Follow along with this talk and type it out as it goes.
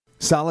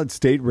Solid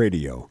State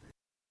Radio.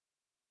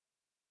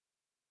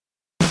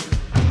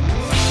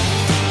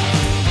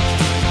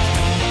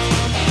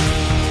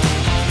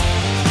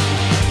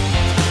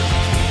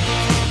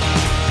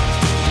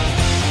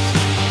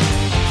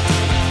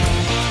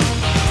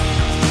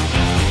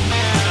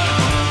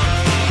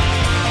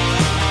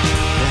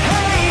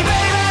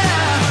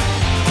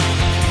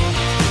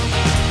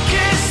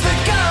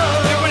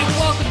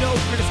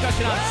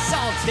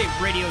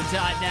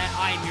 SolidStateRadio.net.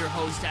 I am your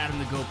host, Adam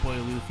the Goat Boy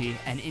Luffy,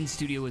 and in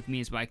studio with me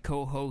is my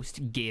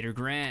co-host, Gator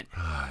Grant.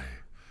 Hi.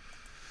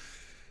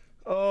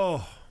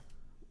 Oh,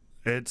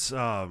 it's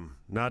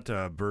not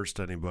to burst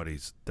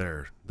anybody's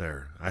there.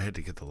 I had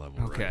to get the level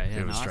right. Okay,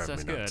 yeah, It was no, driving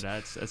that's me good.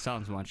 nuts. That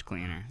sounds much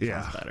cleaner.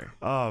 Yeah. Sounds better.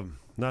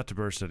 Not to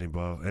burst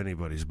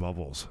anybody's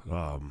bubbles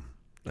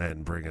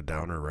and bring a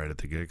downer right at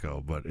the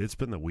get-go, but it's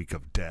been the week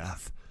of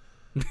death.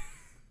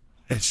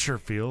 It sure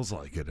feels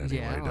like it anyway,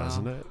 Yeah, well,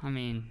 doesn't it? I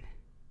mean,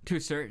 to a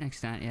certain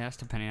extent, yes,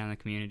 depending on the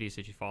communities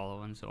that you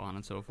follow and so on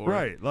and so forth.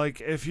 Right. Like,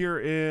 if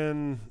you're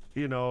in,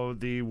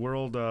 the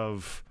world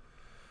of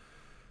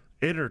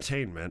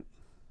entertainment,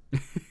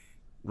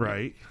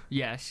 right?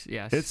 Yes.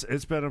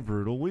 It's been a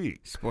brutal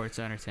week. Sports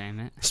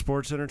entertainment,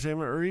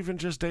 Or even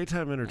just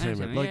daytime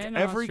entertainment. Like, Yeah, no,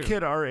 every it's true.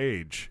 kid our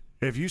age,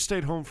 if you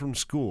stayed home from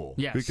school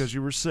Yes. because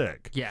you were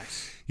sick,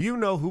 Yes, you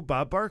know who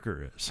Bob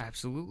Barker is.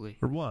 absolutely.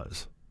 Or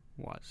was.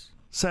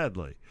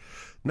 Sadly.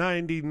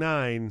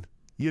 99,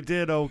 you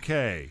did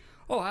okay.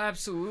 Oh,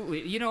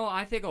 absolutely.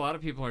 I think a lot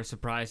of people are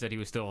surprised that he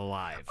was still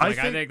alive. I I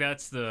think think-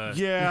 that's the...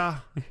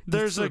 Yeah,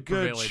 there's the a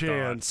good prevailing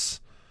chance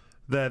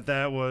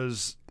that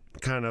was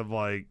kind of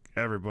like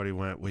everybody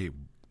went, wait,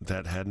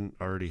 that hadn't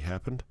already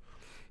happened?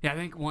 Yeah, I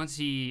think once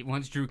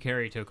Drew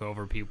Carey took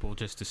over, people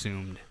just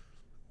assumed.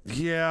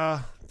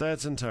 Yeah,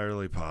 that's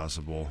entirely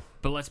possible.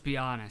 But let's be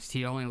honest,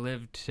 he only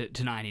lived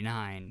to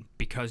 99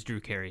 because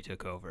Drew Carey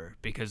took over.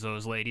 Because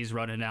those ladies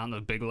running down,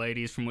 the big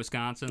ladies from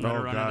Wisconsin that are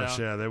Oh, running gosh,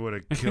 down. yeah, they would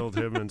have killed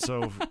him and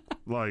so,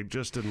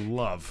 just in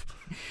love.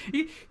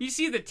 You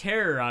see the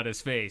terror on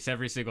his face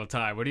every single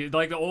time. When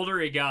the older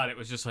he got, it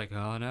was just like,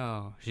 oh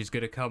no, she's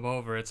going to come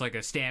over. It's like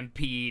a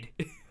stampede.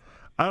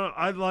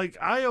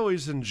 I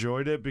always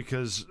enjoyed it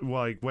because,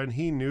 when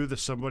he knew that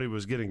somebody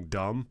was getting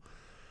dumb,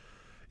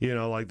 they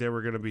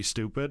were going to be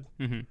stupid,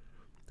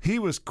 he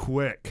was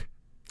quick.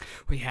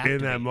 We have in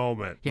to that be.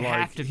 moment. You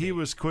have to he be.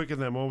 was quick in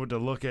that moment to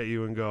look at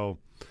you and go,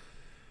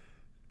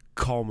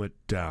 calm it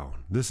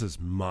down. This is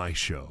my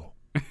show.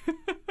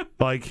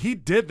 He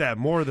did that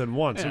more than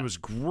once. Yeah. It was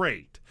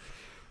great.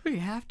 Well,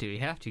 you have to. You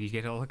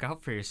got to look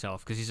out for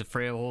yourself because he's a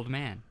frail old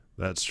man.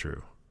 That's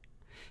true.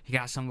 You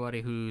got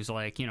somebody who's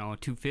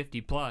 250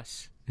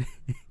 plus.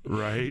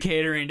 Right?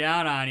 Catering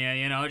down on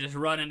you, just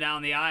running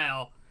down the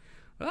aisle.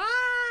 Give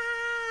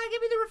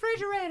me the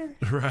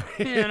refrigerator.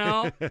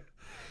 Right.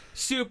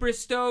 Super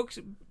stoked.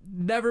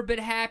 Never been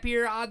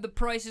happier. On The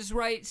Price is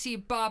Right. See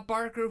Bob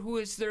Barker, who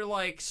is their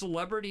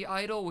celebrity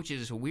idol, which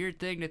is a weird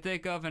thing to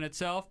think of in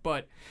itself,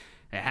 but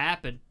it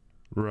happened.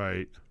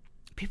 Right.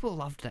 People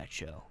loved that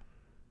show.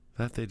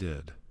 That they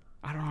did.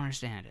 I don't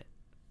understand it.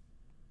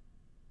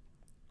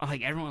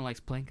 Everyone likes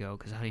Plinko,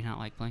 because how do you not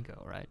like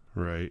Plinko, right?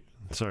 Right.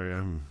 Sorry,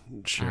 I'm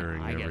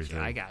sharing I everything.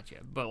 I got you.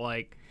 But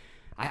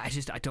I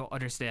don't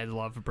understand the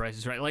love for Price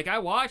is Right. I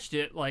watched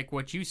it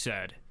what you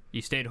said.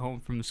 You stayed home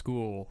from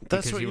school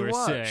That's because what you you were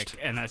watched. sick,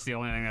 and that's the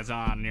only thing that's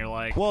on. And you're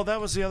like, Well, that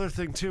was the other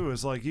thing, too,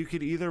 is you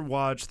could either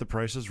watch The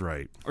Price is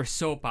Right or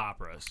soap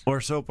operas.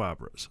 or soap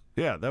operas.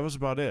 Yeah, that was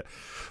about it.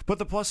 But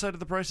the plus side of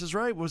The Price is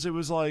Right was it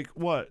was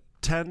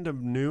 10 to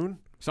noon?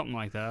 Something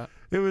like that.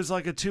 It was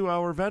a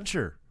 2-hour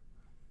venture.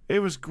 It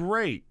was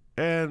great.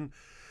 And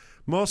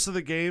most of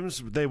the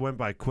games, they went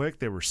by quick.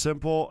 They were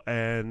simple.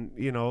 And,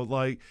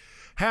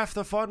 half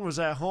the fun was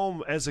at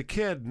home as a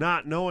kid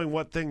not knowing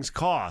what things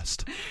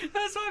cost.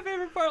 That's my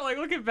favorite part.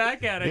 Looking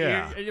back at it,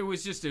 Yeah. it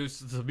was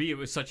to me, it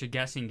was such a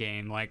guessing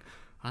game.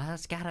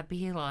 It's got to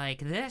be like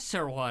this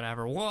or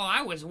whatever. Whoa,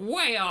 I was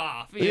way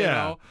off, you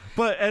know?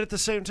 But at the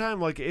same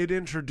time, it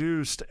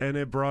introduced and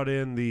it brought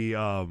in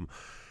the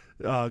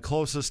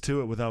closest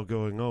to it without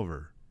going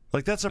over.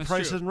 That's a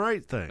Price true. and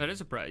Right thing. That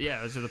is a price. Yeah,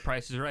 those are the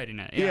Price is Right in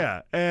it.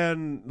 Yeah,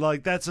 and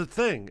that's a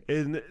thing.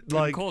 In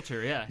In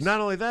culture, yes.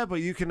 Not only that,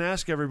 but you can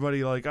ask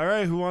everybody, all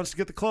right, who wants to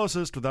get the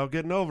closest without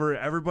getting over?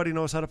 Everybody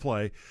knows how to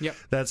play. Yep.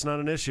 That's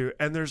not an issue.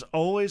 And there's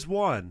always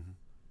one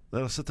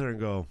that'll sit there and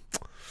go,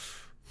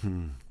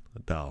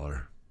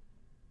 $1.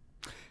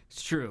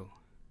 It's true.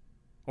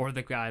 Or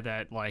the guy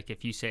that,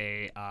 if you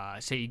say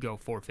you go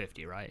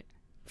 450, right?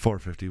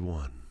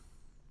 $4.51.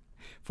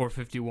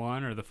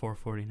 451 or the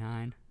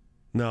 449?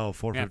 No, Yeah,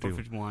 451.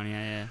 451,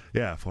 yeah.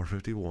 Yeah,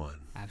 451.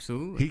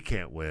 Absolutely. He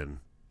can't win.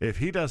 If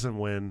he doesn't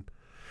win,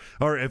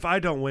 or if I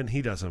don't win,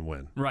 he doesn't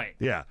win. Right.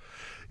 Yeah.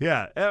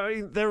 I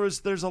mean,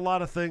 there's a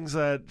lot of things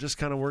that just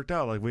kind of worked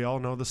out. We all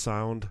know the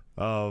sound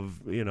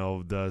of,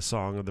 the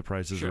song of The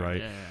Price is Sure,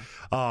 Right.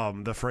 yeah.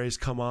 The phrase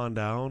 "come on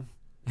down."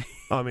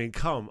 I mean,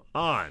 come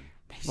on.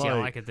 See,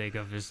 all I could think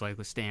of is like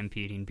the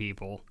stampeding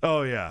people.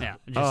 Oh yeah. Yeah,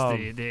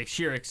 just the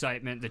sheer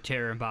excitement, the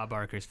terror in Bob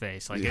Barker's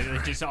face. Like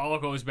it just all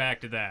goes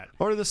back to that.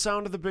 Or the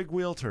sound of the big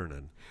wheel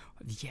turning.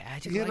 Yeah, I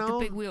just like the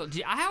big wheel.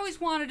 I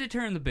always wanted to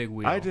turn the big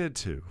wheel. I did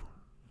too.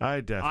 I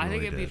definitely I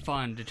think it'd did. be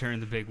fun to turn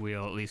the big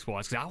wheel at least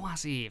once, because I want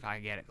to see if I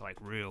get it like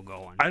real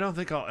going. I don't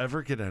think I'll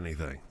ever get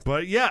anything.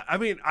 But yeah, I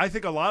mean, I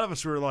think a lot of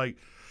us were like,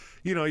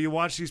 you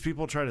watch these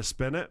people try to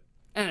spin it.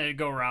 And it'd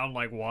go around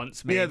like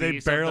once, maybe. Yeah, they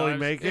barely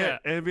make it. Yeah.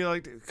 And it'd be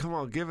like, come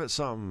on, give it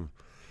something.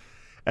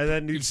 And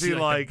then you'd see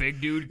like the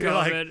big dude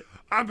coming. Like,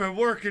 I've been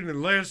working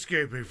in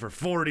landscaping for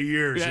 40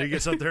 years. Yeah. And he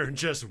gets up there and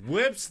just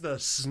whips the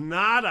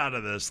snot out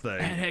of this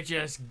thing. And it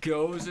just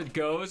goes and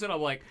goes. And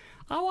I'm like,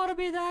 I want to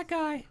be that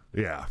guy.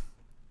 Yeah.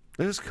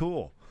 It was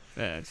cool.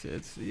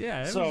 It's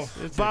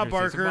Bob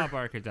Barker, so Bob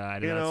Barker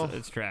died.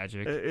 It's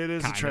tragic. It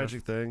is a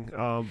tragic thing. But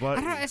I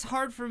don't know, it's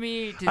hard for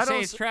me to say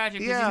it's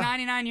tragic because he's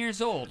 99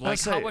 years old. Like,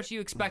 how much do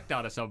you expect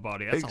out of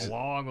somebody? That's a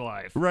long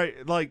life.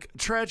 Right. Like,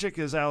 tragic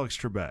is Alex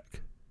Trebek.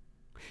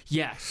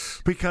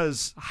 Yes.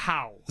 Because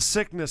how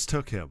sickness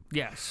took him.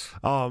 Yes.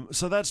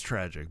 So that's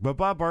tragic. But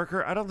Bob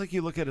Barker, I don't think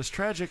you look at it as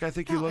tragic. I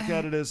think you look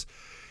at it as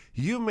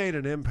you made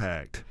an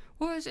impact.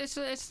 Well,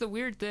 it's the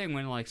weird thing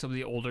when like some of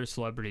the older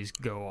celebrities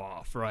go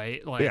off,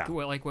 right? Like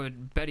like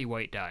when Betty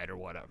White died or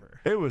whatever.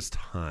 It was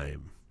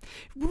time.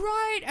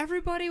 Right.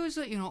 Everybody was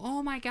like,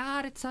 oh my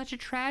God, it's such a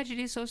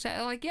tragedy, so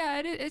sad. Like,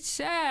 yeah, it's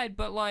sad,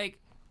 but like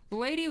the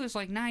lady was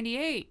like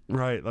 98.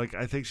 Right. Like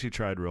I think she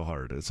tried real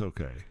hard. It's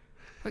okay.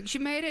 Like she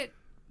made it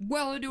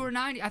well into her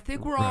 90s. I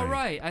think we're all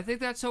right. I think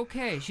that's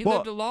okay. She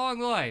lived a long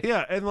life.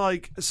 Yeah, and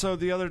like so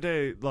the other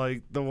day,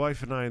 like the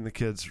wife and I and the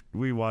kids,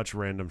 we watch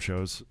random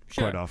shows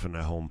quite often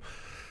at home.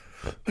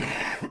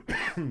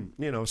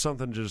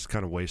 Something to just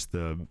kind of waste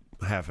the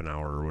half an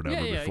hour or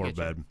whatever before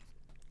bed.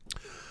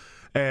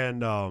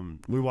 And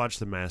we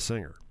watched The Masked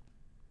Singer.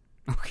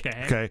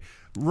 Okay.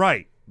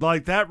 Right.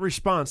 Like that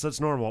response,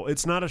 that's normal.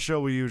 It's not a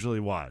show we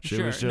usually watch. Sure.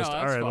 It was just,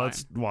 all right, fine.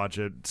 let's watch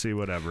it, see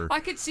whatever. I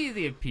could see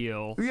the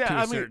appeal to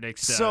a certain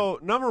extent. So,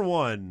 number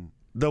one,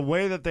 the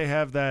way that they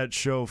have that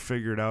show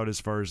figured out as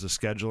far as the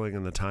scheduling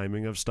and the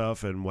timing of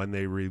stuff and when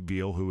they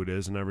reveal who it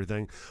is and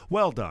everything,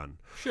 well done.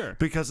 Sure.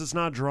 Because it's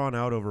not drawn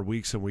out over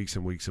weeks and weeks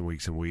and weeks and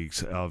weeks and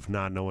weeks of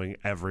not knowing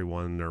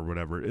everyone or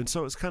whatever. And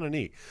so it's kind of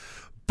neat.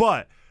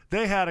 But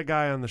they had a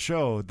guy on the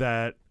show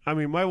that,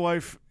 my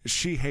wife,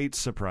 she hates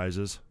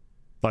surprises.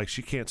 Like,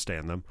 she can't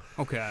stand them.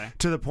 Okay.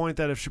 To the point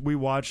that if we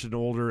watched an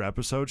older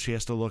episode, she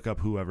has to look up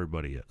who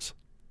everybody is.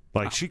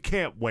 Like, she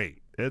can't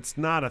wait. It's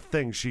not a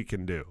thing she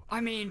can do.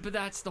 But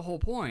that's the whole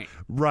point.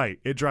 Right.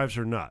 It drives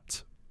her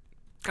nuts.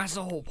 That's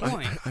the whole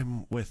point.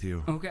 I'm with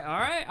you. Okay. All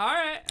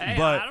right. Hey,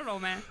 but, I don't know,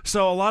 man.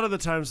 So, a lot of the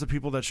times, the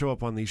people that show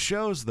up on these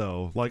shows,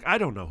 though, like, I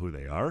don't know who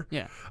they are.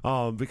 Yeah.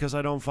 Because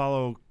I don't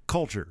follow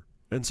culture.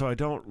 And so I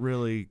don't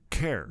really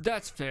care.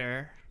 That's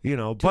fair.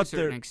 But a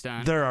certain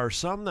extent. There are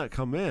some that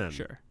come in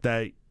Sure.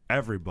 that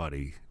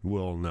everybody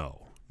will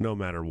know, no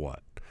matter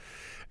what.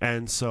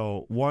 And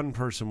so one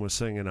person was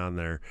singing on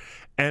there,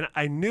 and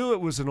I knew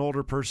it was an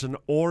older person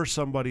or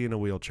somebody in a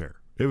wheelchair.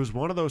 It was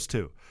one of those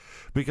two,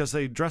 because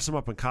they dress them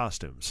up in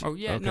costumes. Oh,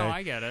 yeah, no,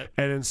 I get it.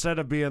 And instead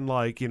of being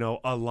like,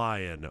 a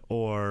lion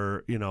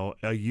or,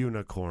 a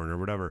unicorn or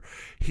whatever,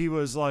 he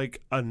was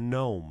like a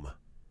gnome.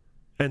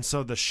 And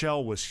so the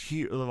shell was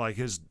huge, like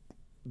his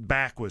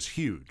back was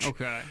huge.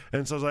 Okay.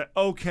 And so I was like,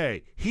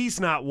 okay, he's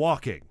not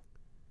walking.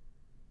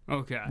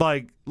 Okay.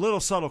 Like,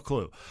 little subtle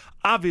clue.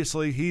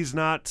 Obviously, he's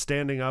not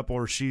standing up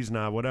or she's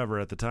not, whatever,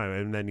 at the time.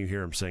 And then you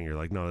hear him sing. You're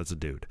like, no, that's a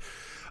dude.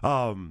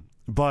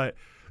 But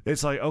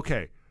it's like,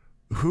 okay,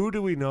 who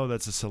do we know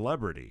that's a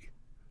celebrity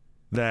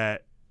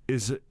that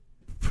is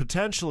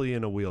potentially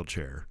in a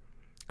wheelchair?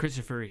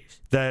 Christopher Reeves.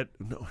 That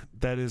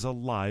is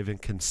alive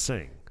and can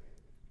sing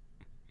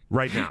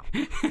right now.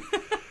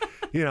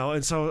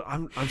 And so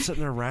I'm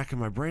sitting there racking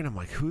my brain. I'm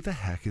like, who the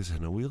heck is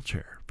in a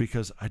wheelchair?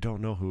 Because I don't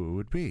know who it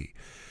would be.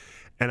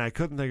 And I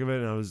couldn't think of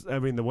it.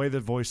 And the way the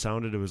voice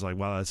sounded, it was like,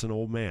 wow, that's an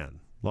old man.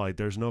 Like,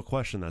 there's no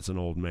question that's an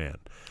old man.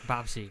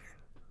 Bob Seger.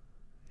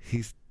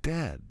 He's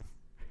dead.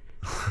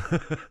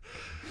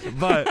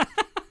 But,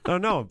 oh,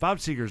 no, Bob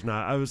Seger's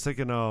not. I was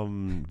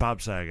thinking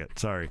Bob Saget.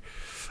 Sorry.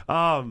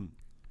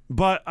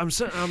 But I'm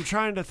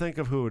trying to think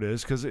of who it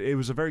is, because it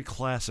was a very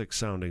classic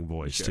sounding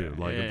voice, too.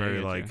 Like, a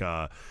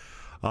very,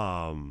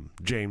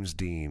 James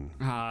Dean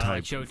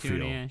type show feel.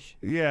 tune-ish.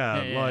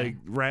 Yeah, like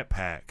Rat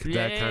Pack,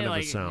 that kind of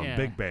a sound,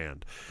 big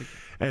band.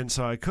 And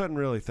so I couldn't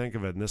really think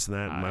of it and this and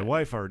that. And my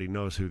wife already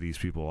knows who these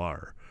people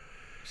are.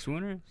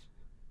 Swingers?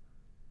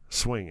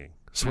 Swing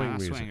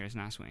music. Swingers,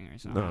 not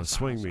swingers. No,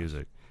 swing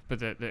music. But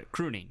the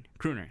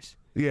crooners.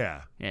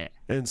 Yeah. Yeah.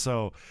 And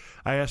so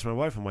I asked my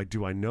wife, I'm like,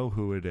 do I know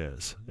who it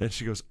is? And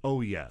she goes,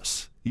 oh,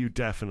 yes, you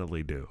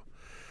definitely do.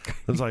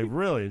 I was like,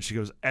 really? And she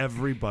goes,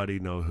 everybody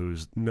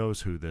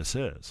knows who this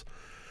is.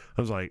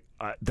 I was like,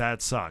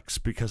 that sucks,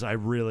 because I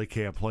really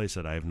can't place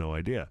it. I have no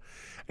idea.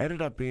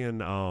 Ended up being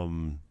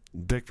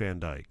Dick Van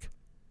Dyke.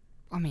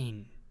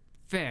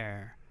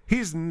 Fair.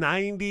 He's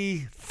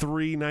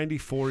 93,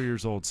 94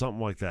 years old,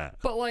 something like that.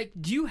 But, like,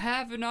 do you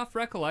have enough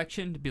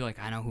recollection to be like,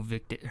 I know who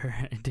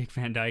Dick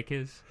Van Dyke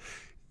is?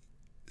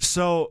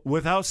 So,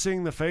 without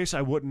seeing the face,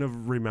 I wouldn't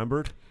have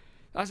remembered.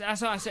 That's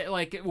what I say.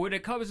 Like, when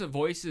it comes to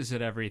voices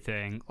and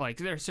everything, like,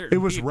 there are certain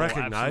It was people,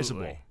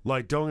 recognizable. absolutely.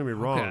 Like, don't get me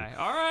wrong. Okay,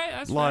 all right,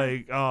 that's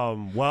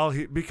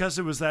Like, because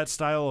it was that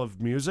style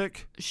of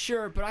music. fair.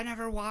 Sure, but I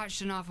never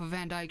watched enough of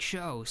Van Dyke's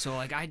show, so,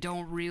 like, I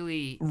don't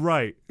really...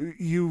 Right.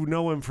 You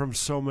know him from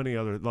so many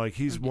other, like,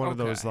 he's one of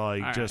those,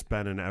 like, all just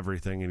been in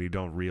everything and you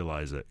don't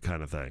realize it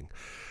kind of thing.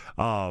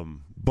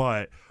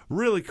 But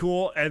really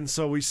cool. And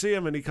so we see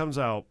him and he comes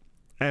out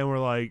and we're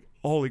like,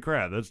 holy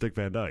crap, that's Dick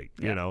Van Dyke,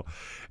 you know?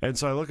 And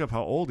so I look up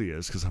how old he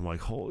is because I'm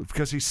like,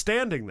 because he's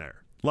standing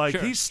there. Like,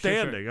 Sure, he's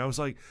standing. sure. I was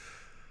like,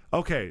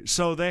 okay,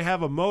 so they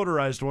have a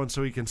motorized one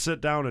so he can sit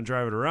down and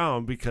drive it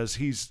around because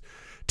he's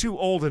too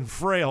old and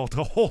frail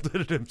to hold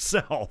it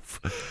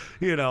himself,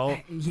 you know?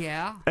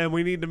 Yeah. And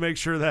we need to make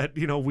sure that,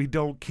 you know, we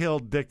don't kill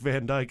Dick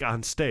Van Dyke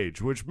on stage,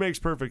 which makes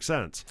perfect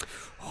sense.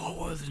 Oh,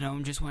 what if the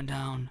gnome just went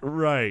down?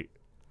 Right.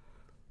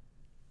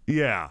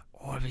 Yeah.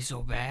 Oh, it'd be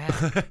so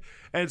bad.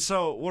 And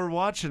so we're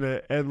watching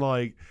it, and,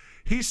 like,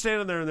 he's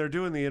standing there, and they're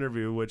doing the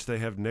interview, which they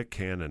have Nick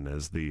Cannon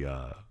as the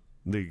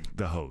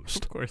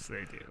host, Of course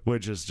they do.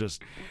 which is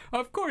just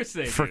Of course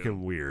they do. freaking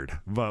weird,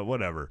 but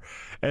whatever.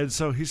 And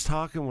so he's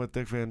talking with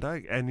Dick Van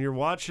Dyke, and you're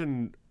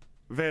watching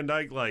Van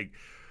Dyke, like,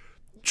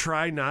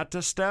 try not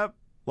to step,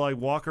 like,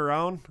 walk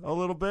around a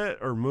little bit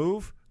or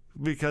move,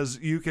 because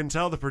you can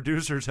tell the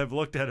producers have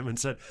looked at him and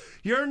said,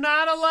 "You're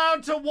not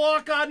allowed to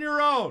walk on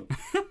your own.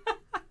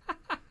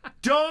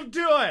 Don't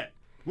do it.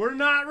 We're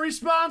not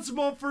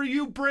responsible for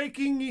you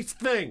breaking these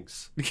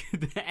things."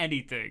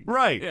 Anything.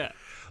 Right. Yeah.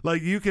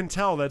 Like, you can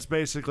tell that's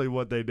basically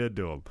what they did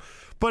to him.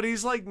 But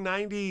he's like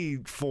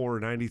 94,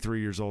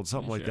 93 years old,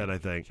 something like Sure, that, I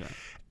think. sure.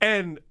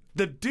 And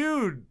the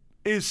dude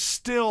is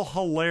still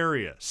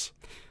hilarious.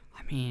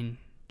 I mean,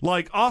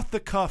 Like, off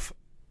the cuff,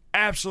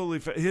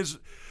 absolutely.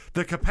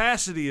 The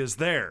capacity is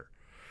there.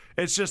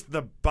 It's just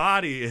the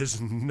body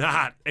is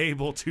not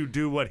able to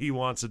do what he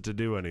wants it to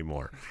do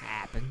anymore.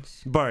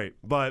 happens. Right,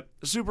 but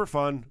super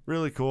fun,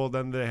 really cool.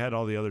 Then they had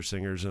all the other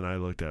singers, and I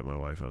looked at my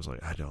wife. I was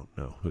like, I don't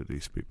know who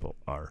these people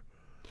are.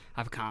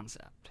 I have a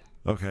concept.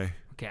 Okay.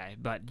 Okay,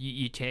 but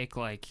you take,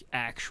 like,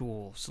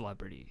 actual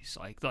celebrities,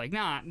 like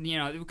not, you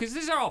know, because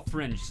these are all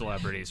fringe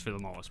celebrities for the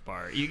most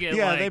part. You get,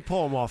 Yeah, like, they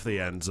pull them off the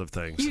ends of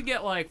things. you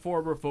get, like,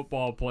 former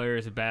football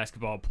players and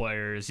basketball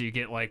players. You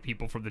get, like,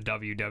 people from the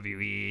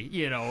WWE.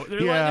 You know,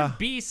 they're Yeah. like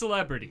B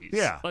celebrities.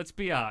 Yeah. Let's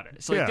be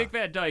honest. Like, Yeah. Dick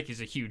Van Dyke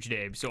is a huge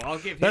name, so I'll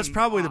give him. That's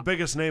probably the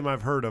biggest name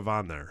I've heard of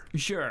on there.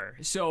 Sure.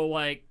 So,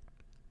 like,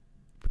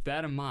 with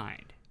that in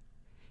mind,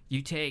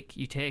 you take,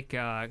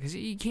 because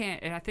you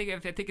can't. And I think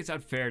it's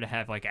unfair to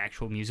have, like,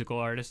 actual musical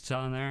artists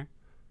on there.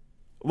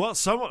 Well,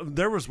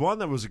 there was one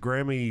that was a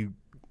Grammy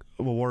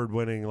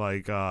award-winning,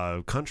 like,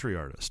 country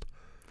artist.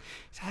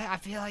 So I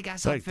feel like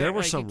that's Like, unfair. there were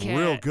Like, you some can't-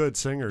 real good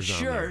singers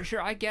on there.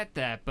 Sure, I get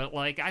that, but,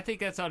 like, I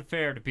think that's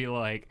unfair to be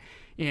like,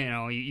 you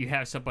know, you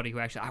have somebody who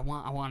actually I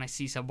want to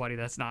see somebody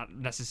that's not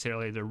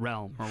necessarily their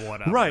realm or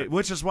whatever. Right,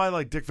 which is why,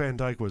 like, Dick Van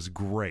Dyke was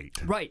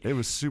great. Right. It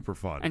was super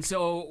fun. And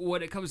so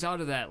when it comes down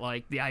to that,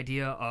 like, the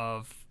idea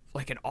of,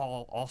 like, an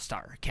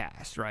all-star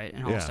cast, right?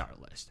 An Yeah. all-star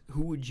list.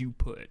 Who would you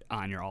put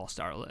on your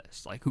all-star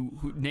list? Like,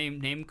 who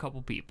name a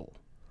couple people.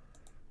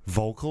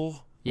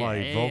 Vocal? Yeah,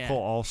 like, yeah, vocal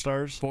yeah.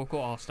 all-stars? Vocal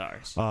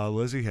all-stars.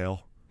 Lizzie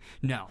Hale.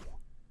 No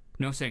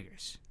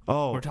singers.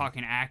 Oh, We're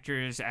talking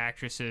actors,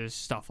 actresses,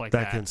 stuff like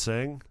that that. can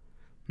sing?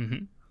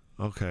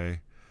 Mm-hmm. Okay.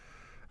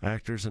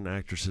 Actors and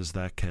actresses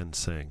that can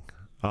sing.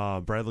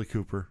 Bradley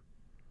Cooper.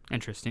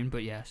 Interesting,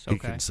 but yes, He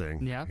okay. can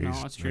sing. Yeah, He's no,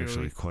 that's true.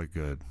 actually quite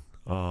good.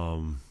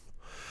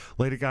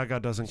 Lady Gaga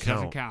doesn't She count.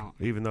 doesn't count.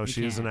 Even though You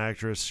she is an can't.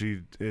 actress,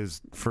 she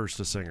is first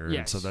a singer,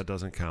 and so Yes. that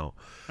doesn't count.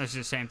 That's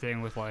the same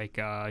thing with, like,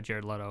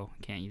 Jared Leto.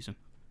 Can't use him.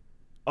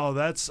 Oh,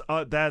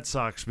 that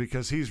sucks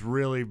because he's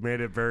really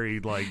made it very,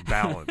 like,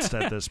 balanced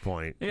at this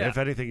point. Yeah. If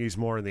anything, he's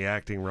more in the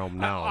acting realm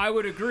now. I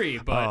would agree,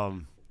 but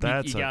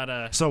That's you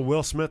gotta. So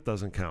Will Smith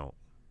doesn't count.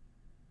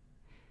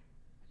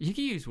 You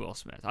can use Will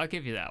Smith. I'll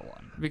give you that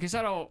one because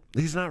I don't.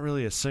 He's not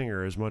really a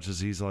singer as much as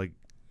he's like,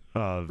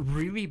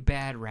 Really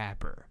bad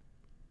rapper.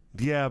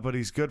 yeah, but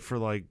he's good for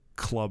like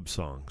club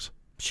songs,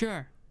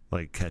 Sure.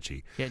 like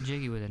catchy. Get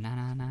jiggy with it. Na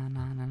na na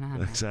na na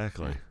na.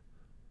 Exactly.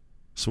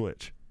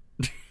 Switch.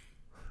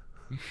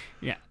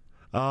 Yeah.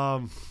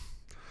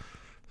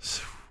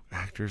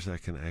 Actors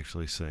that can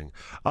actually sing.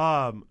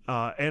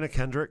 Anna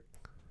Kendrick.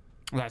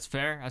 That's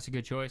fair. That's a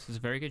good choice. That's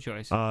a very good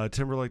choice.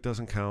 Timberlake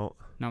doesn't count.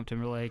 No,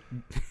 Timberlake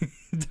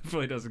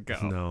definitely doesn't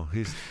count. No,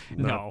 he's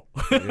No.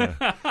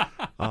 yeah.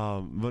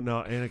 But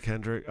no, Anna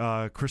Kendrick.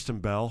 Kristen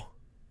Bell.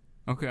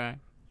 Okay.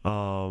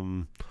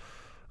 Oh,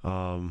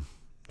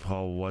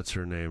 what's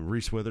her name?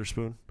 Reese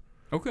Witherspoon.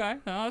 Okay.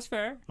 No, that's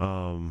fair.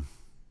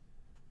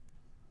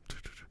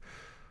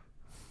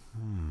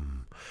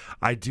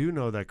 I do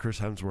know that Chris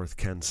Hemsworth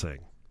can sing,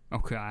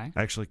 Okay.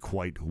 actually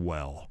quite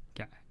well,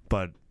 Okay.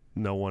 but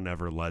no one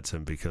ever lets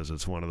him because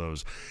it's one of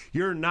those,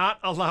 you're not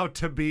allowed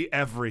to be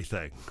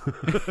everything.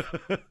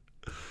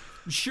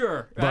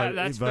 Sure, but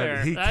that's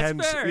fair. He that's can,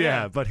 fair.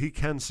 yeah, but he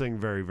can sing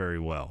very, very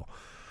well.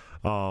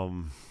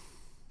 Jeez,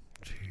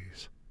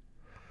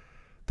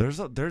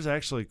 there's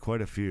actually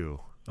quite a few.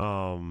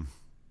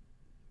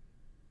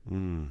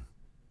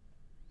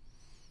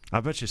 I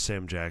bet you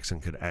Sam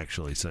Jackson could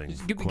actually sing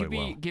Just quite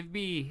well. Give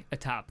me a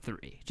top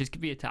 3. Just give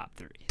me a top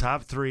 3.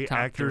 Top three Top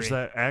actors three.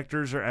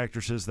 actors or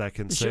actresses that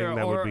can sing Sure,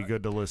 that would or- be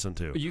good to listen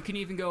to. You can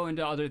even go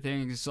into other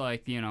things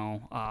like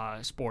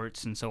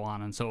sports and so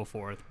on and so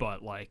forth.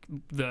 But like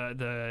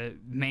the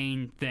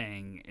main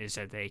thing is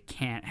that they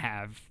can't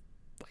have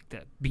like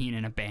the being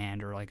in a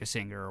band or like a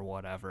singer or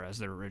whatever as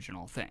their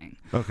original thing.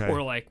 Okay.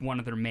 Or like one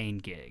of their main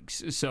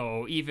gigs.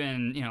 So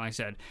even like I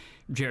said,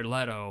 Jared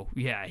Leto,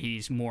 yeah,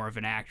 he's more of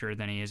an actor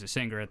than he is a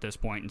singer at this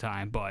point in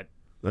time. But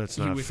That's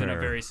he not was fair. in a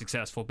very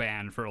successful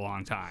band for a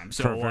long time.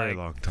 So for a very like,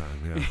 long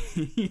time,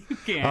 yeah. you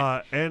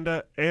can't.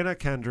 And Anna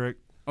Kendrick,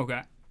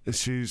 Okay.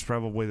 she's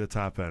probably the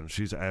top end.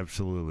 She's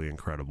absolutely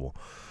incredible.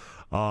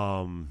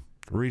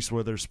 Reese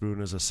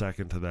Witherspoon is a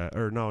second to that.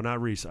 Or no, not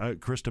Reese.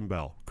 Kristen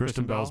Bell.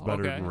 Kristen Bell's Bell?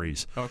 better Okay. than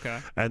Reese. Okay.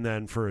 And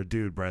then for a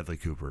dude, Bradley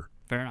Cooper.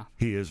 Fair enough.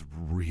 He is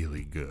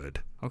really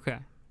good. Okay.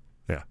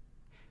 Yeah.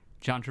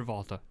 John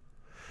Travolta.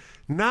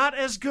 Not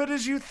as good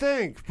as you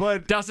think,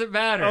 but Doesn't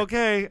matter.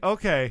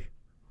 okay.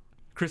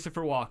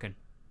 Christopher Walken.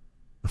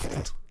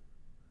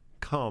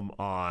 Come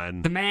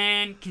on. The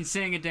man can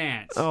sing and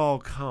dance. Oh,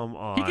 come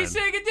on. He can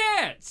sing and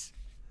dance.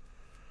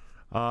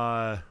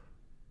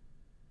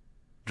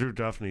 Drew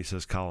Duffney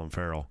says Colin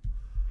Farrell.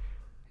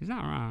 He's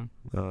not wrong.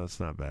 No, that's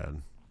not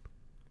bad.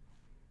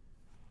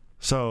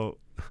 So,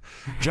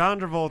 John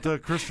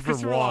Travolta, Christopher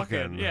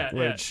Walken, yeah,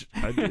 which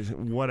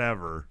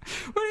whatever.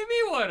 What do you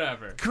mean,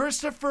 whatever?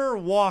 Christopher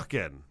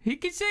Walken. He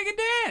can sing and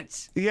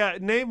dance. Yeah,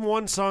 name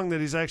one song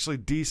that he's actually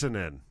decent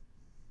in.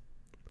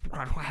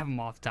 I don't have him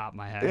off the top of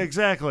my head.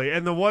 Exactly.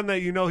 And the one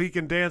that you know he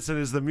can dance in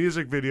is the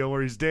music video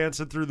where he's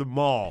dancing through the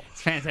mall.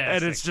 It's fantastic.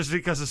 And it's just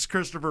because it's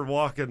Christopher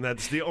Walken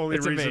that's the only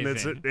It's reason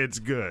amazing. it's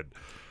good.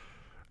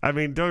 I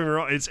mean, don't get me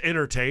wrong, it's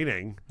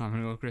entertaining. I'm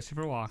going to go with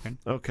Christopher Walken.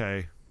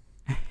 Okay.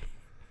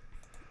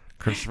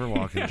 Christopher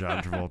Walken,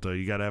 John Travolta.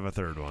 You got to have a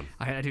third one.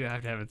 I do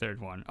have to have a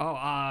third one. Oh,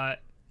 I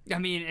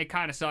mean, it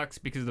kind of sucks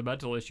because of the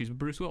mental issues with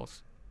Bruce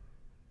Willis.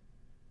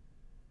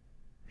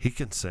 He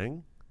can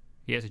sing?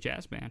 He has a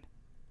jazz band.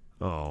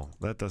 Oh,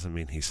 that doesn't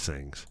mean he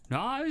sings.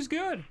 No, it was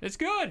good. It's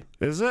good.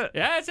 Is it?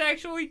 Yeah, it's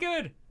actually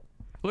good.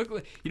 Look,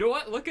 you know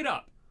what? Look it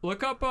up.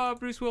 Look up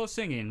Bruce Willis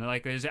singing,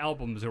 like his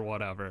albums or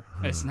whatever.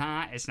 It's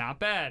not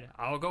bad.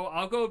 I'll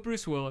go with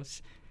Bruce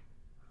Willis.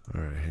 All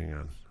right, hang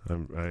on.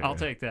 I'll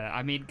take that.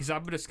 I mean, because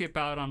I'm gonna skip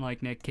out on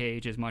like Nick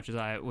Cage as much as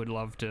I would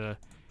love to.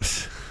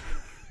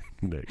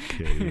 Nick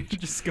Cage.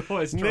 Just go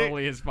as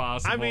trolly as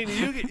possible. I mean,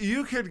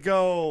 you could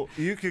go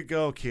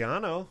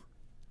Keanu.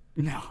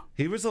 no,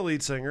 He was the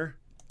lead singer.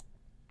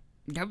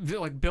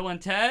 like Bill and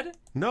Ted,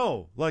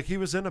 No, like he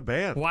was in a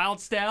band.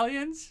 Wild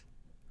Stallions.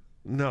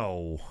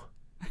 No.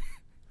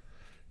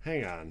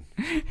 Hang on.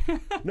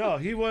 No,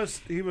 he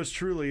was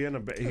truly in a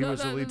band. He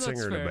was the lead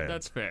singer in a band.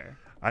 That's fair.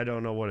 I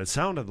don't know what it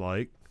sounded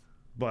like,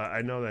 but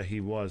I know that he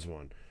was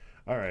one.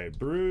 All right,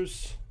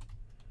 Bruce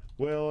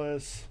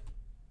Willis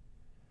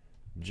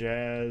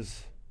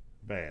jazz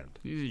band.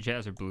 These are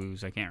jazz or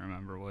blues. I can't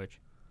remember which.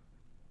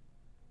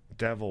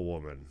 Devil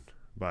Woman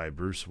by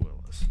Bruce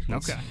Willis.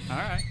 Okay, all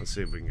right. Let's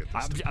see if we can get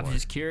this to I'm play.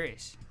 just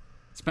curious.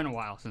 It's been a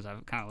while since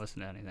I've kind of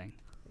listened to anything.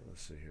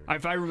 Let's see here.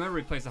 If I remember,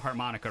 he plays the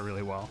harmonica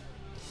really well.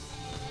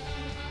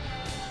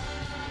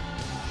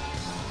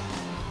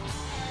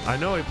 I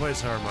know he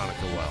plays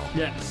harmonica well.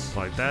 Yes.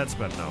 Like, that's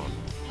been known.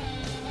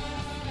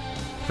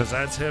 Because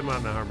that's him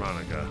on the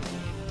harmonica.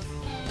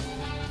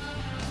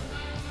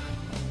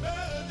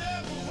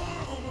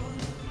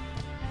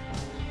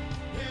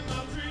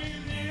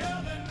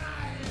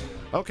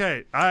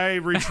 Okay, I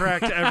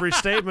retract every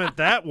statement.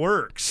 That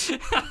works.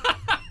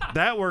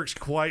 That works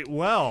quite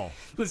well.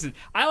 Listen,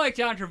 I like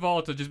John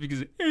Travolta just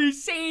because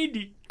he's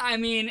Sandy. I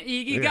mean,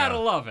 you gotta Yeah.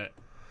 love it.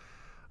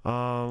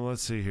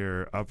 Let's see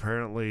here.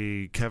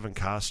 Apparently, Kevin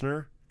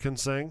Costner can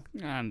sing.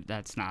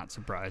 That's not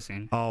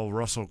surprising. Oh,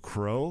 Russell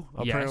Crowe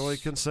apparently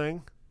Yes. can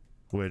sing.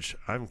 Which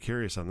I'm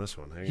curious on this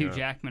one. Hang Hugh on.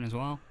 Jackman as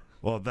well.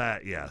 Well,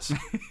 that, yes.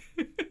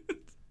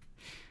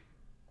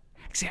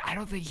 See, I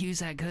don't think Hugh's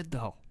that good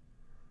though.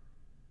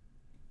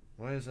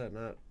 Why is that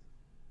not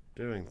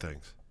doing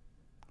things?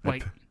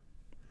 Like,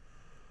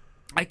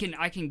 I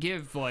can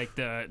give like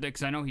the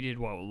because I know he did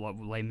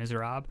Les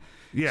Miserables.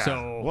 Yeah.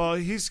 So well,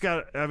 he's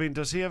got. I mean,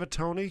 does he have a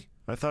Tony?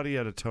 I thought he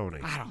had a Tony.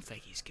 I don't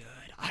think he's good.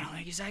 I don't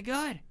think he's that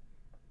good.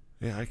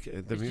 Yeah,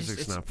 the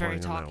music's not very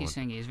playing on that talky one.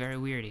 singy. It's very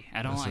weirdy.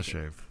 I don't That's like a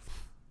it. shame.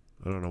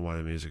 I don't know why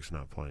the music's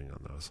not playing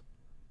on those.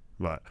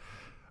 But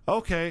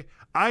okay,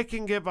 I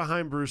can get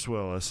behind Bruce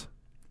Willis.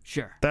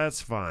 Sure.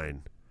 That's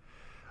fine.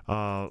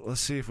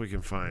 Let's see if we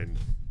can find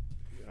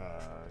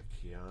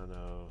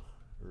Keanu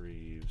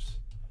Reeves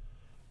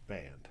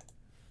band.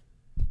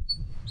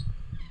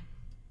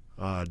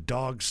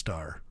 Dog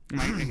Star.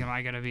 Am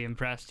I gonna be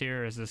impressed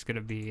here, or is this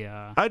gonna be?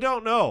 I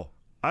don't know.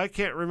 I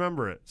can't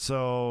remember it.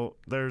 So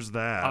there's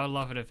that. I would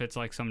love it if it's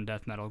like some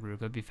death metal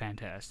group. That'd be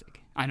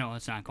fantastic. I know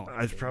it's not going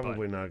to It's be.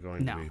 probably not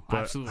going No, to be. But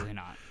absolutely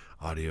not.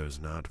 audio's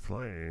not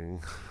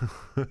playing.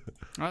 Well,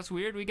 that's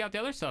weird. We got the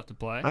other stuff to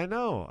play. I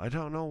know. I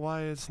don't know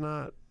why it's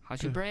not.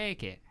 How'd you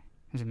break it?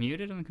 Is it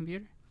muted on the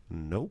computer?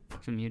 Nope.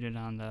 Is it muted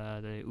on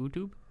the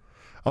YouTube?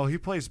 Oh, he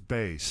plays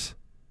bass.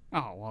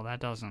 Oh, well, that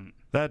doesn't.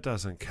 That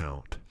doesn't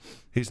count.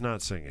 He's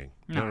not singing.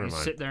 No, Never he's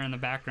mind. sitting there in the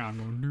background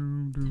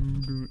going, doo,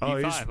 doo, doo. Oh,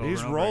 E5 over he's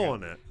and over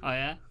rolling again. it. Oh,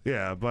 yeah?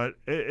 Yeah, but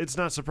it's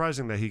not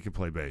surprising that he could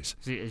play bass.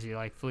 Is he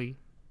like Flea?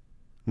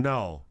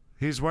 No,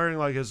 he's wearing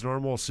like his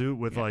normal suit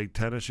with Yeah. like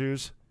tennis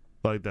shoes,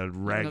 like the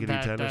raggedy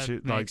tennis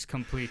shoes. That Like, makes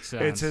complete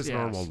sense. it's his Yes,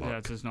 normal look.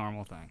 That's his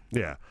normal thing.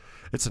 yeah,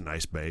 it's a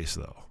nice bass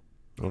though.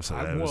 I'll say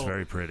that. It was well-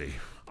 very pretty.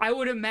 I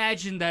would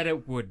imagine that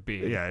it would be.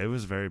 Yeah, it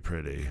was very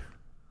pretty.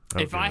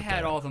 I'll If give I it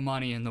had that. all the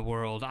money in the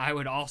world, I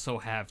would also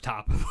have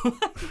top of the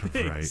line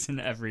things Right. and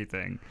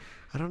everything.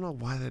 I don't know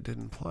why that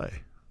didn't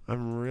play.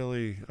 I'm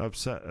really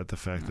upset at the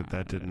fact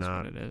that did It is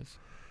not. what it is.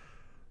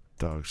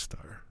 Dog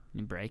Star.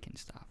 You're breaking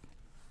stuff.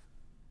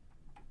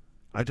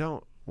 I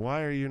don't.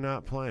 Why are you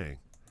not playing?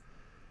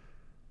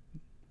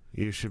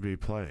 You should be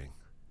playing.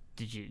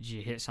 Did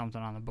you hit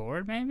something on the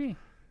board, maybe?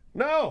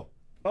 No.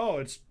 Oh,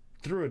 it's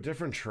through a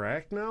different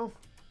track now.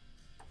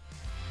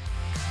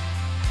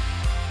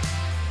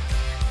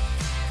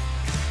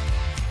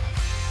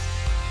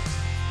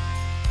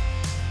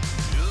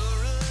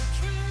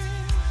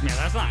 Yeah,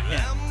 that's not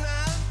him.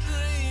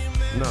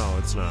 No,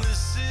 it's not.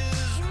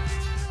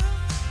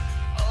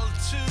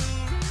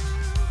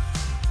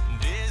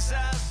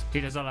 He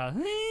does all that.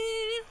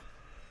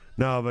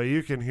 No, but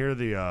you can hear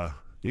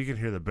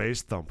the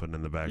bass thumping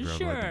in the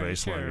background, like the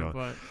bass line going.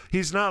 but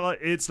He's not like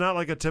it's not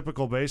like a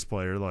typical bass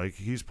player like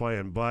he's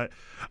playing, but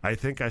I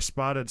think I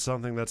spotted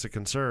something that's a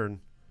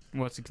concern.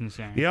 what's the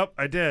concern? Yep,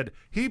 I did.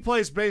 He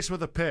plays bass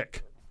with a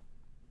pick.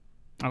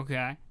 Okay.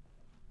 A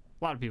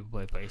lot of people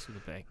play bass with a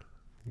pick.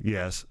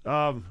 Yes.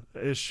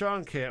 Is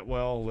Sean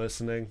Cantwell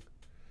listening?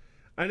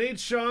 I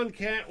need Sean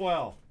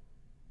Cantwell.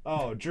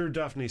 Oh, Drew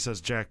Duffney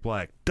says Jack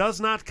Black. Does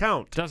not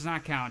count. Does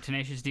not count.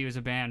 Tenacious D was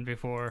a band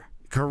before.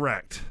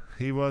 Correct.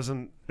 He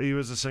wasn't. He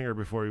was a singer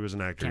before he was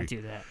an actor. Can't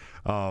do that.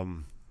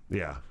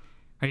 Yeah.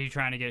 Are you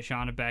trying to get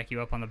Sean to back you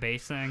up on the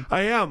bass thing?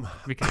 I am.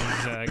 Because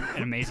he's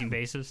an amazing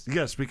bassist?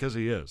 Yes, because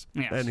he is.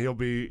 Yes. And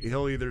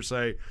he'll either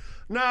say,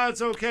 "Nah,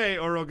 it's okay,"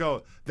 or he'll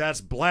go,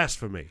 "That's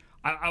blasphemy."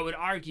 I would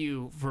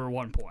argue for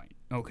one point.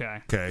 Okay.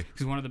 Okay.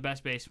 Because one of the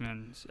best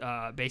bassists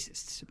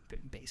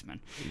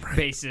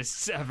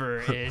ever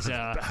is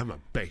I'm a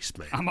bass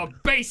man. I'm a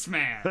bass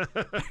man.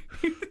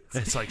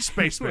 It's like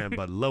Spaceman,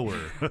 but lower.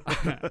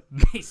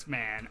 Bass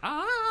man.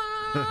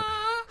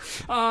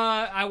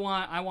 I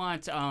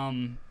want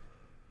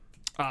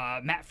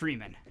Matt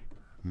Freeman.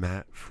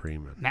 Matt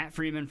Freeman. Matt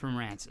Freeman from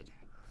Rancid.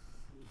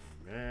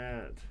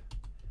 Matt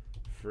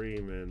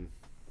Freeman.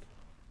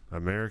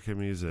 American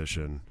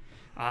musician.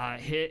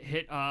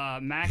 Hit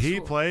Maxwell. He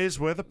plays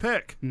with a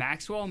pick.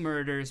 Maxwell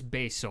Murder's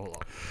bass solo.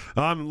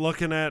 I'm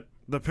looking at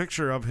the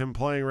picture of him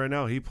playing right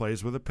now. He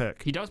plays with a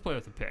pick. He does play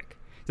with a pick.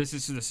 This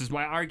is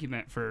my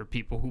argument for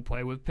people who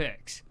play with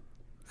picks.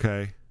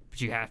 Okay.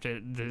 But you have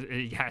to.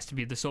 It has to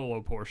be the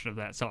solo portion of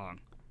that song.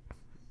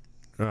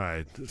 All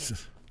right.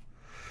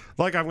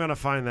 Like I'm gonna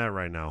find that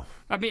right now.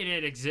 I mean,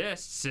 it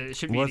exists. It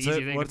should be What's an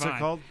easy it? thing What's to it find.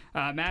 called?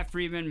 Matt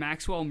Freeman,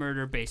 Maxwell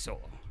Murder bass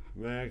solo.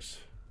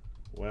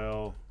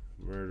 Maxwell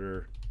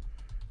Murder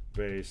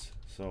bass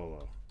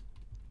solo.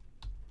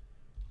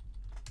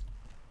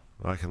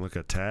 I can look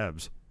at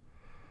tabs.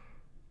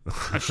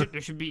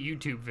 There should be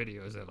YouTube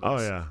videos of this. Oh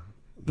yeah,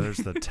 there's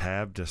the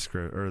tab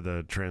or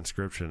the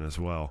transcription as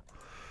well.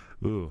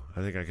 Ooh, I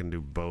think I can do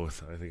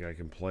both. I think I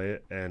can play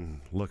it and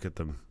look at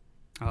them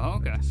Oh,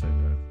 okay. at the same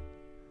time.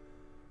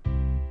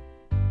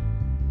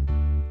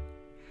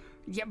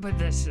 Yeah, but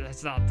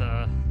that's not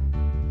the.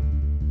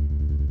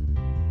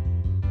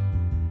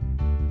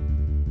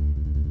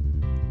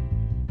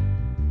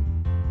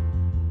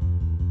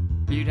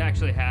 You'd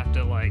actually have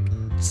to like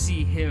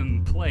see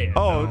him play it.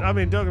 Oh, though. I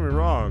mean, don't get me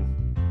wrong.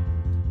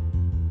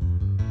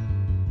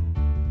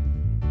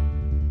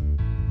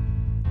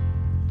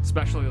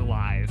 Especially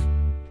live.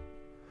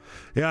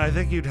 Yeah, I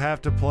think you'd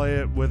have to play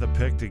it with a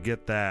pick to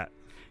get that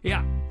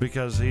Yeah.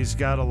 because he's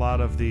got a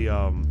lot of the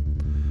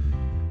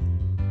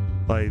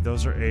like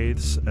those are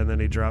eighths, and then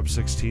he drops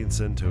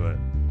 16ths into it.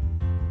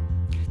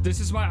 This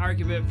is my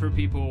argument for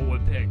people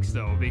with picks,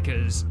 though,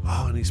 because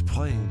Oh, and he's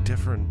playing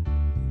different.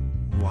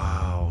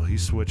 Wow,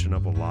 he's switching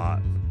up a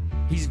lot.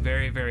 he's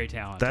very, very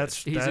talented.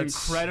 He's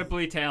That's-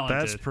 incredibly talented.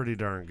 That's pretty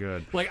darn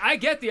good. Like, I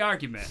get the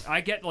argument.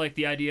 I get, like,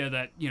 the idea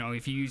that, you know,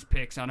 if you use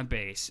picks on a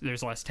bass,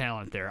 there's less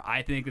talent there.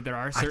 I think that there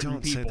are I certain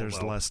don't people, say there's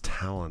though. less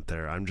talent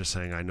there. I'm just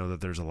saying I know that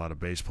there's a lot of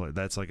bass players.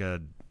 That's like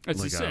a It's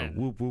like a sin.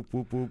 whoop, whoop,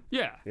 whoop, whoop.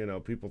 Yeah. You know,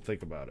 people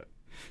think about it.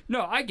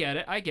 No, I get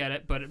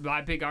it. But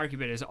my big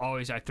argument is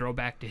always I throw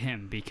back to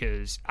him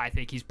because I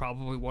think he's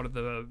probably one of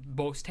the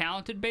most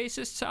talented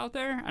bassists out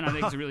there, and I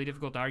think it's really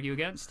difficult to argue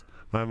against.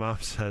 My mom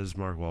says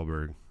Mark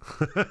Wahlberg.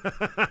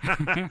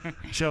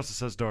 She also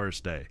says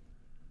Doris Day.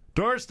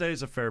 Doris Day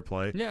is a fair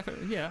play. Yeah,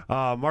 yeah.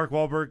 Mark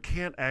Wahlberg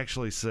can't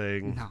actually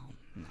sing.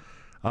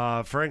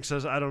 No. Frank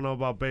says, I don't know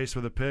about bass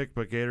with a pick,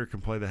 but Gator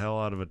can play the hell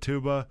out of a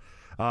tuba.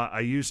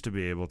 I used to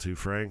be able to,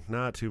 Frank.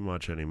 Not too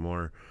much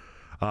anymore.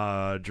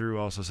 Drew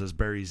also says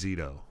Barry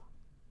Zito.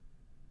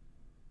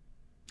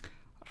 I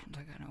don't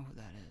think I know who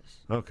that is.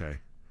 Okay.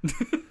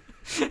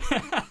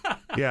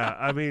 Yeah,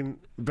 I mean,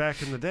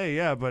 back in the day,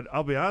 yeah, but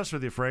I'll be honest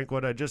with you, Frank,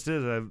 what I just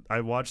did is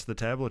I watched the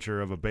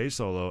tablature of a bass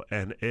solo,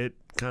 and it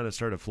kind of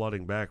started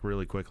flooding back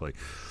really quickly.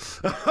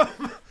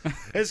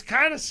 It's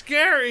kind of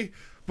scary,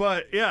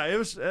 but yeah, it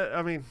was,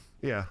 I mean,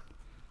 yeah.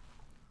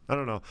 I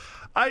don't know.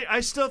 I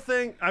still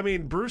think, I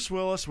mean, Bruce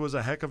Willis was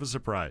a heck of a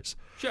surprise.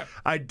 Sure.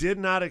 I did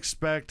not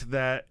expect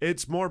that.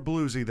 It's more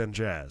bluesy than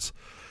jazz.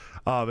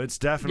 It's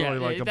definitely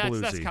like a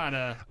bluesy. That's kind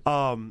of.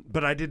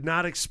 But I did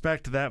not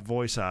expect that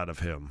voice out of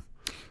him.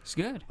 It's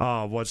good.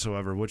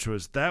 Whatsoever,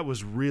 that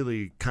was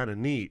really kind of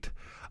neat.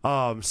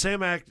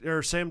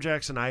 Sam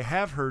Jackson, I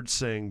have heard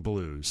sing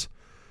blues.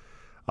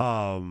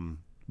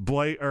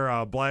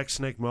 Black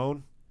Snake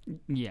Moan.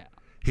 Yeah.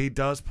 He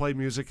does play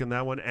music in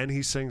that one, and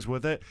he sings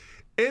with it.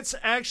 It's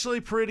actually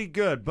pretty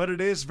good, but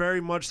it is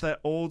very much that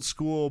old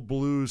school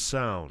blues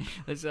sound.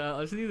 Let's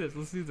do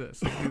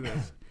this.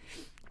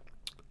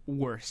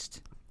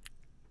 Worst.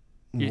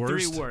 Your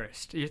three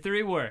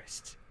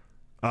worst.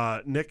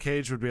 Nick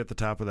Cage would be at the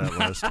top of that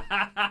list.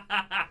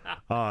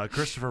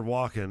 Christopher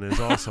Walken is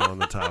also on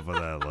the top of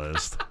that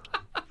list.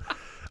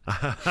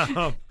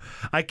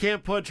 I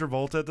can't put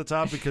Travolta at the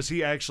top because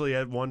he actually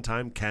at one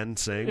time can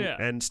sing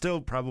and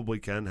still probably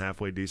can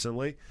halfway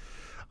decently.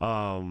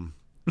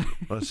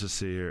 Let's just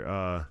see here.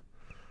 Are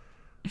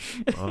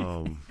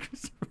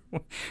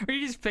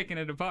you just picking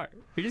it apart?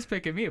 You're just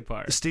picking me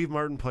apart. Steve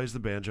Martin plays the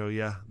banjo,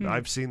 yeah.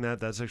 I've seen that.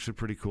 That's actually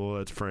pretty cool.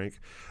 That's Frank.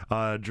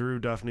 Drew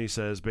Duffney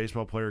says,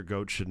 baseball player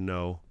GOAT should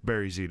know.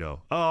 Barry Zito.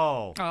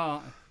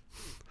 Oh.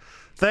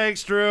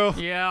 Thanks, Drew.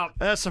 Yeah.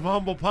 That's some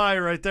humble pie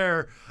right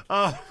there.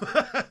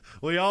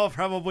 We all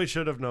probably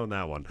should have known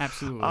that one.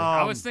 Absolutely.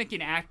 I was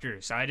thinking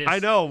actors. I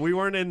know. We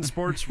weren't in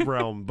sports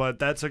realm, but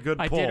that's a good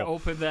pull. I did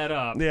open that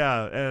up.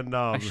 Yeah, and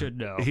I should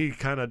know. He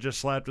kind of just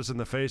slapped us in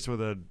the face with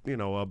a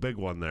big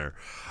one there.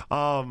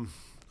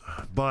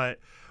 But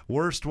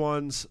worst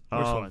ones.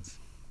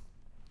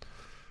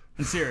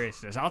 In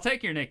seriousness, I'll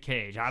take your Nick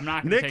Cage. I'm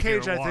not going to take Nick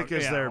Cage, your I think,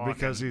 is there Walken.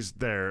 because he's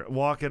there.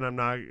 Walken, I'm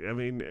not. I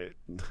mean,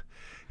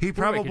 he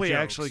probably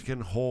actually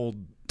can hold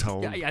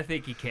tone. Yeah, I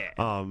think he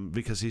can.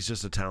 Because he's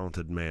just a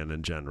talented man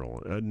in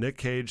general. Nick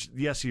Cage,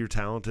 yes, you're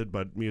talented,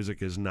 but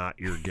music is not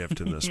your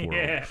gift in this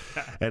world,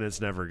 and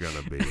it's never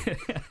gonna be,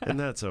 and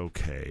that's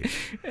okay.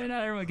 And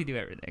not everyone can do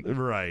everything.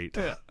 Right.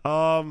 Yeah.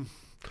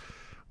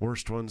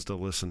 Worst ones to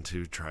listen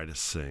to, try to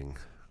sing.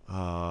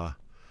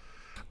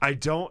 I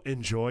don't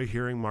enjoy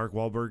hearing Mark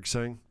Wahlberg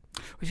sing.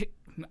 I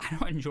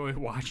don't enjoy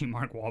watching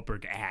Mark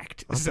Wahlberg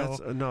act.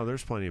 No,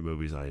 there's plenty of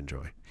movies I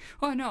enjoy.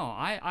 Oh no,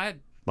 I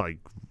like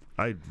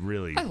a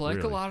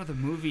lot of the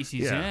movies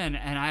he's in,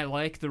 and I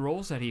like the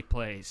roles that he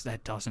plays.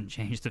 That doesn't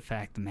change the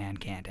fact the man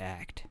can't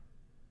act.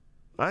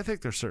 I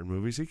think there's certain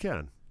movies he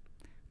can.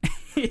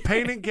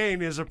 Pain and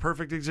Gain is a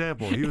perfect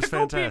example. He was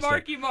fantastic.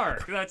 Marky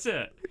Mark. That's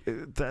it.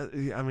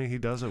 He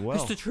does it well.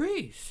 It's the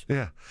trees.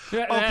 Yeah.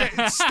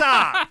 Okay,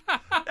 stop.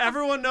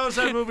 Everyone knows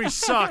that movie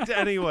sucked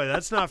anyway.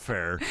 That's not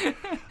fair.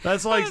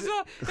 That's like...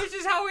 This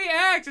is how he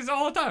acts. It's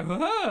all the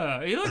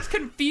time. He looks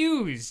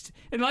confused.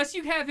 Unless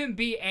you have him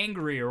be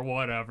angry or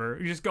whatever.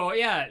 You just go,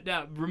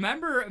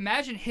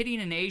 imagine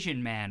hitting an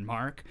Asian man,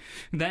 Mark.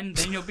 Then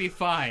you'll be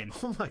fine.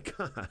 Oh, my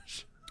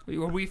gosh.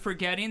 Are we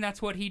forgetting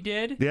that's what he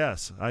did?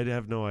 Yes, I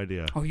have no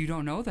idea. Oh, you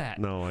don't know that?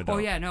 No, I don't. Oh,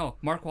 yeah, no.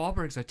 Mark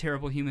Wahlberg's a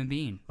terrible human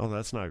being. Oh,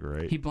 that's not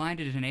great. He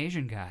blinded an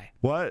Asian guy.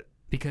 What?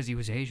 Because he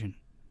was Asian.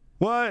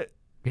 What?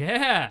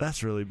 Yeah.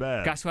 That's really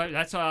bad. Guess what?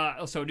 That's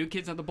so New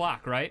Kids on the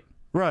Block, right?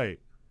 Right.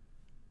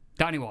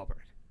 Donnie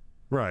Wahlberg.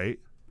 Right.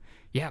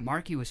 Yeah,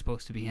 Marky was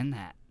supposed to be in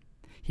that.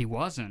 He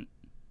wasn't.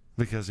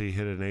 Because he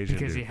hit an Asian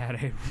Because dude. he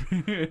had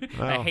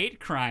a hate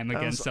crime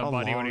against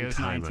somebody when he was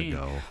 19.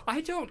 Ago.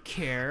 I don't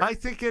care. I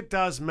think it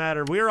does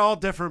matter. We're all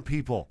different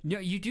people. No,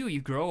 you do.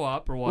 You grow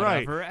up or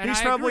whatever. Right. And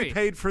He's I probably agree.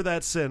 paid for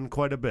that sin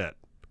quite a bit.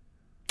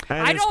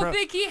 And I don't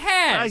think he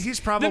has.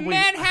 He's probably... The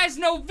man has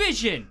no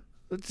vision.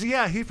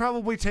 Yeah, he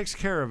probably takes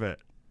care of it.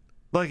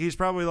 Like, he's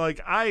probably like,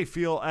 I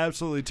feel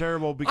absolutely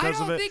terrible because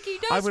of it. I don't think he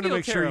does I'm going to feel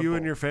make sure you terrible.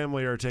 and your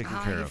family are taken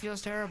care He of.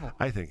 feels terrible.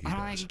 I think he does. I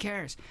don't think he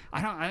cares.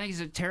 I think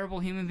he's a terrible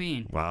human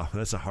being. Wow,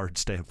 that's a hard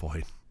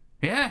standpoint.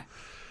 Yeah.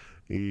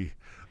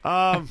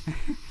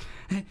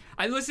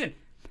 Listen.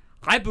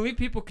 I believe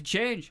people could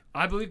change.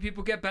 I believe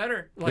people get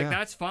better. Like,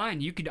 that's fine.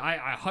 You could.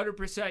 I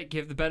 100%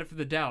 give the benefit of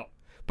the doubt.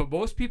 but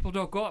most people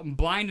don't go out and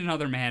blind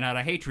another man out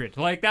of hatred.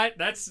 Like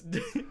that's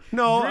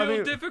No, real I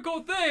mean,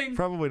 difficult thing.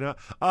 probably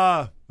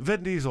not.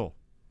 Vin Diesel.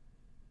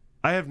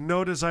 I have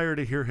no desire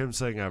to hear him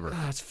sing ever.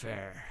 That's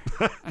fair.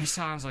 It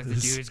sounds like the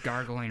dude's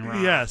gargling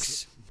rocks.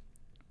 Yes.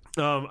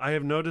 I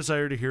have no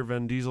desire to hear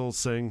Vin Diesel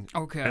sing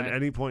Okay. at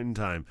any point in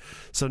time.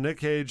 So Nick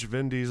Cage,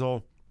 Vin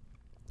Diesel,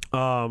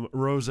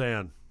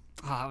 Roseanne.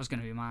 Oh, that was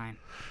gonna be mine.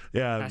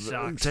 Yeah, That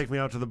sucks. Take me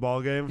out to the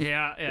ball game.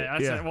 Yeah.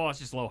 That's Yeah. Well, it's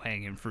just low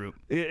hanging fruit.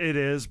 It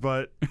is,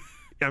 but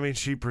I mean,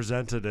 she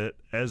presented it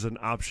as an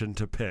option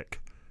to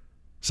pick,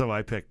 so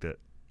I picked it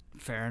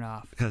Fair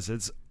enough. because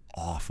it's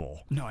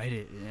awful. No, it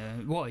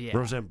is. Well, yeah.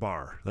 Roseanne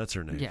Barr, that's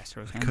her name. Yes,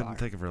 Roseanne Couldn't Barr.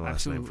 think of her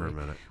last name for a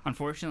Absolutely. minute.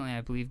 Unfortunately,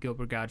 I believe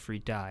Gilbert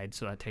Gottfried died,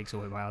 so that takes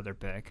away my other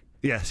pick.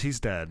 Yes, he's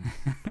dead,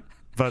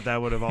 but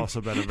that would have also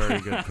been a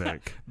very good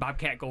pick.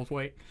 Bobcat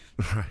Goldthwait.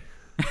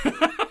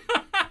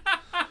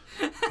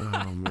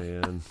 Oh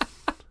man.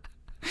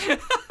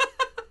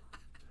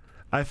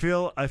 I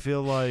feel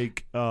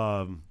like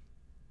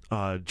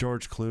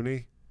George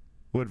Clooney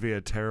would be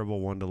a terrible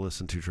one to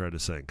listen to try to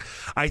sing.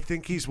 I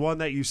think he's one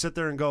that you sit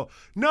there and go,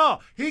 no,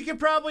 he could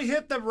probably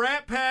hit the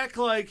Rat Pack,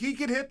 like he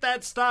could hit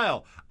that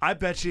style. I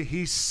bet you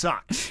he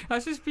sucks.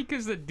 That's just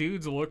because the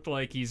dude's looked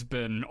like he's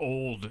been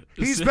old.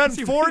 He's since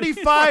been he-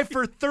 45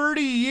 for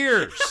 30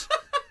 years.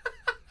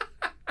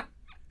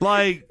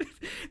 Like,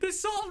 The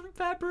salt and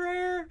pepper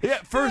hair. yeah,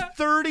 for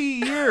 30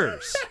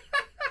 years.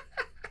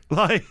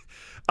 Like,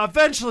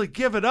 eventually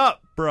give it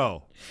up,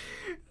 bro.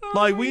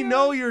 Like, we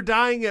know you're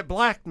dyeing it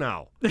black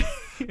now.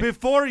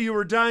 Before you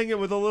were dyeing it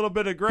with a little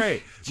bit of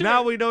gray.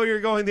 Now we know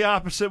you're going the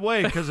opposite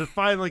way because it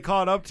finally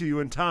caught up to you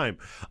in time.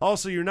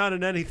 Also, you're not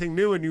in anything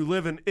new and you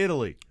live in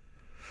Italy.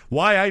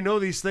 Why I know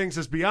these things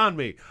is beyond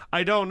me.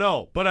 I don't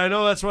know, but I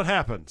know that's what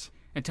happens.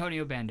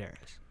 Antonio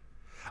Banderas.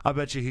 I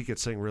bet you he could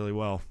sing really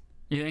well.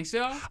 You think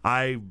so?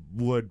 I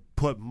would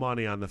put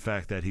money on the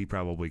fact that he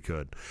probably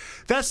could.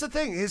 That's the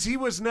thing is he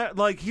was not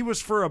like he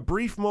was for a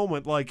brief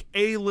moment like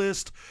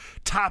A-list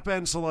top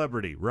end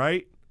celebrity,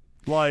 right?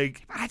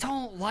 Like I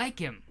don't like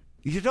him.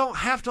 you don't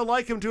have to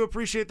like him to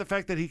appreciate the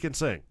fact that he can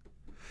sing.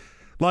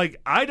 Like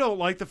I don't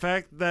like the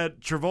fact that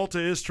Travolta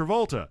is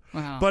Travolta,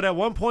 Wow. but at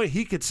one point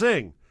he could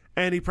sing.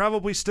 And he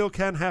probably still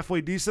can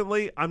halfway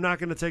decently. I'm not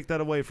going to take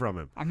that away from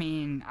him. I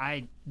mean,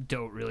 I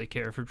don't really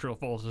care for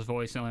Travolta's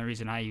voice. The only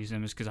reason I use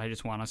him is because I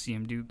just want to see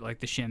him do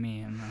like the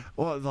shimmy and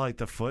Well, like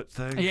the foot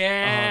thing.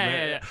 Yeah.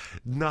 Man.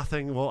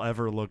 Nothing will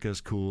ever look as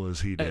cool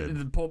as he did.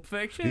 the Pulp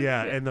Fiction.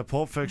 Yeah, and the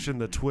Pulp Fiction,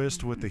 the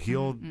twist with the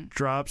heel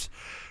drops,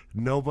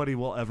 nobody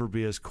will ever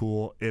be as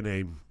cool in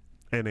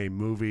a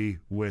movie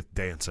with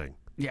dancing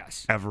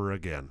Yes, ever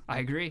again. I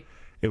agree.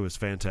 It was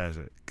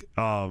fantastic.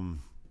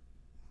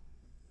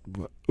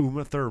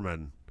 Uma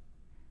Thurman.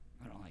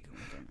 I don't like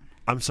Uma Thurman.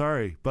 I'm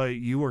sorry, but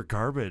you were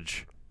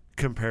garbage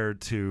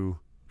compared to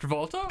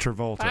Travolta.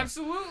 Travolta.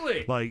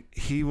 Absolutely. Like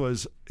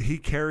he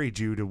carried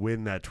you to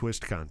win that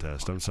twist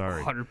contest. I'm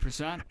sorry.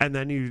 100%. And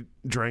then you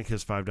drank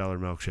his $5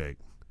 milkshake.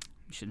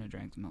 You shouldn't have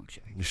drank the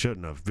milkshake. You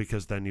shouldn't have,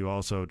 because then you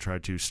also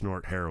tried to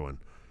snort heroin.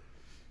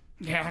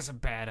 Yeah, that's a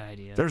bad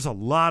idea. There's a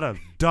lot of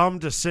dumb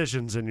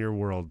decisions in your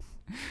world.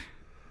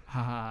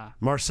 Haha.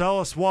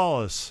 Marcellus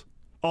Wallace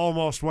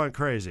almost went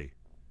crazy.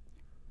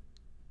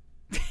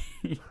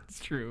 It's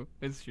true.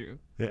 It's true.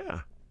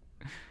 Yeah.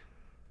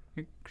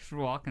 Christopher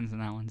Walken's in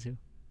that one too.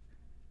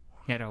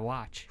 He had a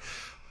watch.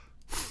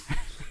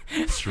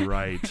 That's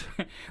right.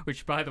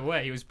 Which, by the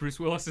way, he was Bruce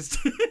Willis's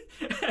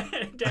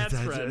dad's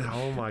friend.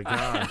 Oh my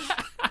gosh.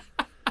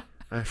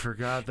 I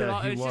forgot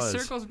that he it was.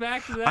 just circles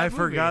back to that I movie.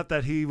 forgot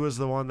that he was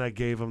the one that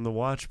gave him the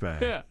watch back.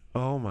 Yeah.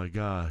 Oh my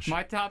gosh.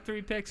 My top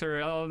 3 picks are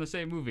all in the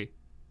same movie.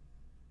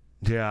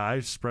 Yeah,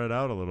 I spread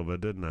out a little bit,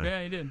 didn't I?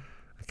 Yeah, he did.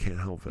 I can't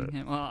help it.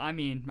 Yeah, well, I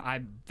mean,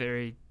 I'm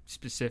very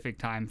specific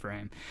time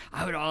frame.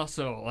 I would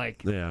also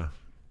like Yeah.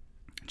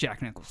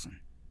 Jack Nicholson.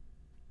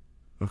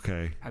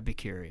 Okay. I'd be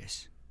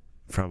curious.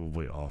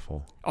 Probably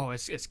awful. Oh,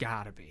 it's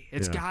gotta be.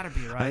 It's Yeah. gotta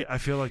be, right? I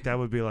feel like that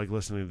would be like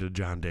listening to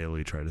John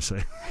Daly try to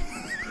say.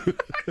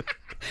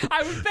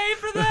 I would pay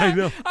for that. I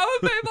know. I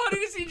would pay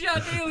money to see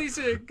John Daly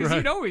sing because you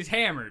Right. know he's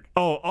hammered.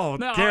 Oh,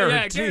 No, yeah,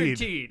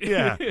 guaranteed. guaranteed.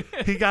 Yeah,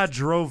 he got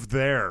drove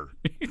there.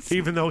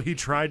 Even though he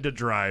tried to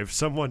drive,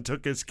 someone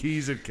took his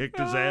keys and kicked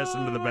his ass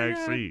into the Oh, back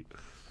God. seat.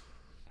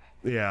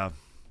 Yeah.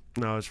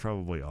 No, it's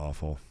probably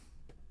awful.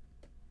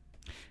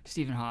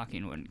 Stephen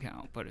Hawking wouldn't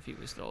count, but if he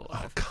was still Oh,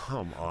 alive.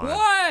 come on.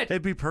 What?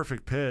 It'd be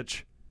perfect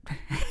pitch.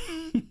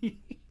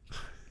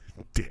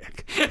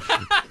 Dick.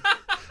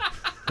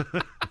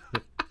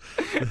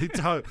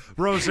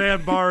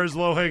 Roseanne Barr is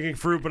low hanging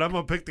fruit, but I'm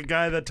gonna pick the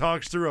guy that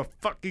talks through a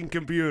fucking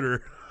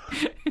computer.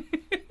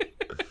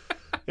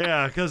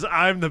 Yeah, because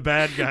I'm the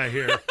bad guy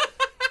here.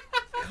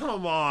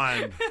 Come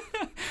on.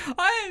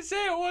 I didn't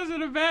say it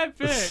wasn't a bad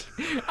pick.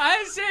 I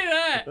didn't say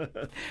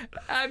that.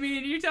 I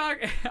mean, you talk.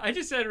 I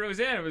just said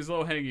Roseanne was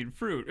low hanging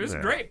fruit. It was Yeah.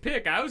 a great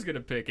pick. I was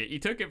gonna pick it. You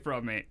took it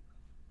from me.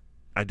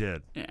 I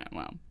did. Yeah,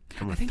 well,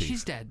 I'm a I think thief.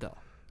 she's dead though,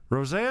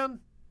 Roseanne?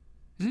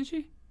 isn't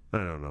she? I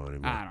don't know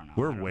anymore. I don't know.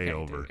 We're way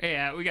over.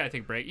 Yeah, we got to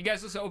take a break. You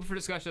guys listen to Open for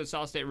Discussion at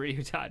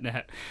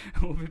solidstateradio.net.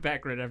 We'll be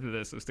back right after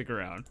this, so stick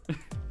around.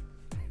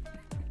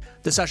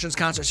 The Sessions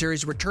Concert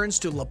Series returns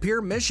to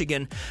Lapeer,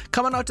 Michigan,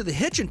 coming out to the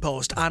Hitchin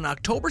Post on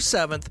October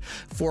 7th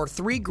for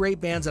 3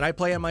 great bands that I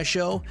play on my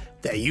show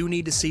that you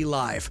need to see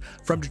live.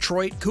 From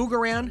Detroit,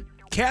 Cougaran,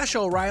 Cash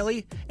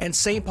O'Reilly, and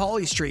St.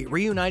 Pauli Street,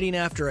 reuniting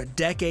after a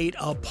decade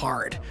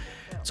apart.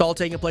 It's all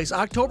taking place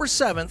October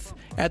 7th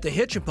at the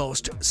Hitchin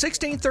Post,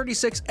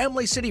 1636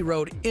 Emily City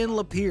Road in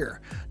Lapeer.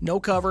 No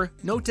cover,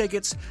 no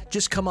tickets,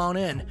 just come on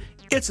in.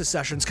 It's a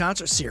Sessions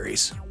Concert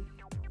Series.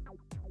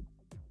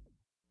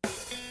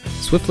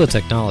 Swiftlet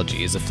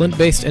Technology is a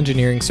Flint-based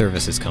engineering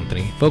services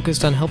company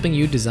focused on helping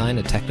you design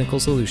a technical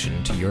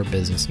solution to your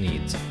business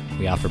needs.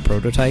 We offer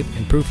prototype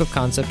and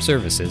proof-of-concept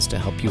services to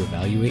help you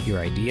evaluate your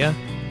idea,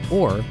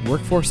 or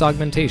workforce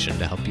augmentation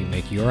to help you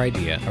make your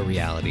idea a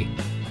reality.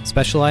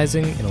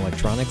 Specializing in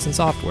electronics and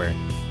software,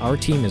 our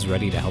team is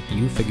ready to help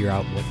you figure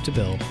out what to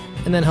build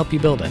and then help you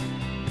build it.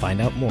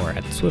 Find out more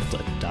at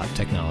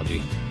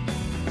swiftlet.technology.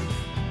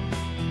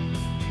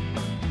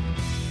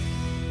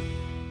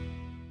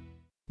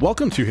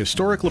 Welcome to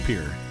Historic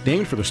Lapeer.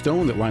 Named for the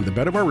stone that lined the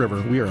bed of our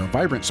river, we are a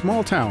vibrant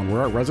small town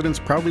where our residents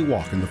proudly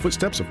walk in the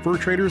footsteps of fur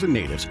traders and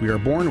natives. We are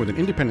born with an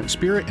independent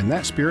spirit, and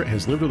that spirit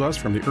has lived with us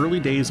from the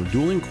early days of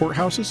dueling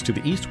courthouses to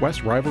the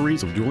east-west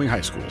rivalries of dueling high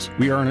schools.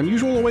 We are an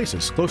unusual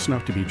oasis, close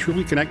enough to be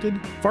truly connected,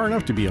 far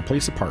enough to be a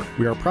place apart.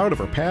 We are proud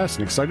of our past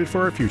and excited for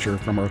our future,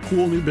 from our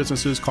cool new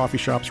businesses, coffee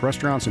shops,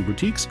 restaurants, and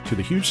boutiques, to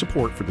the huge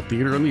support for the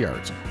theater and the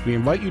arts. We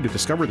invite you to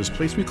discover this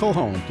place we call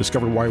home,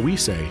 discover why we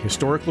say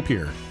Historic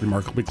Lapeer,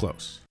 remarkably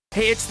close.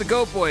 Hey, it's the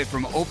Goat Boy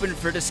from Open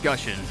for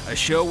Discussion, a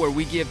show where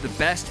we give the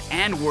best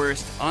and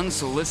worst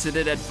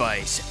unsolicited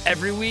advice.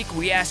 Every week,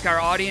 we ask our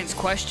audience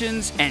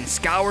questions and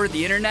scour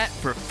the internet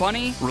for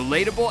funny,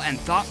 relatable, and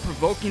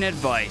thought-provoking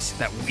advice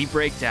that we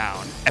break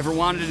down. Ever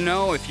wanted to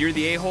know if you're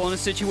the a-hole in a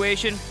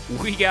situation?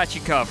 We got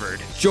you covered.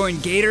 Join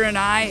Gator and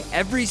I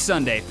every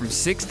Sunday from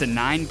 6 to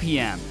 9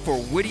 p.m.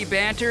 for witty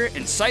banter,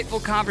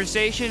 insightful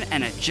conversation,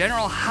 and a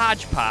general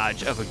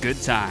hodgepodge of a good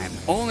time.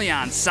 Only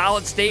on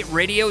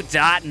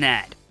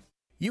solidstateradio.net.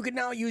 You can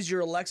now use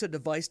your Alexa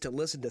device to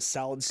listen to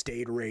Solid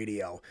State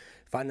Radio.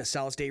 Find the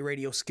Solid State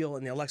Radio skill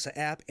in the Alexa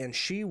app, and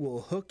she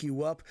will hook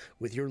you up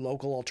with your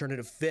local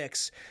alternative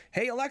fix.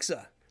 Hey,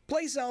 Alexa,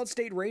 play Solid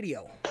State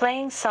Radio.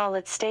 Playing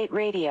Solid State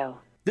Radio.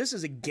 This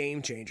is a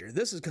game changer.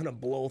 This is going to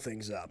blow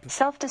things up.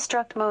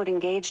 Self-destruct mode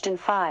engaged in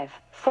 5,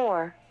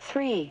 4,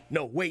 3.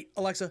 No, wait,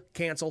 Alexa,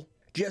 cancel.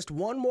 Just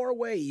one more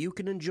way you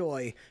can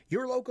enjoy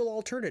your local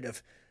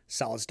alternative,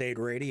 Solid State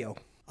Radio.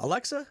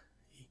 Alexa,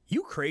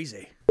 you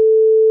crazy.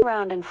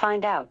 Around and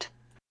find out.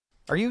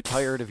 Are you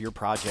tired of your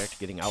project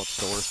getting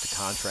outsourced to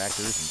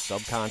contractors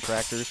and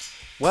subcontractors?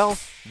 Well,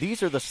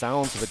 these are the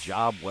sounds of a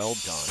job well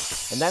done,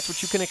 and that's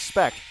what you can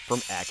expect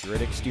from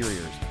Accurate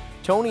Exteriors.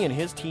 Tony and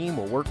his team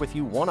will work with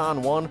you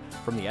one-on-one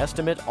from the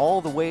estimate all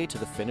the way to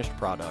the finished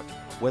product.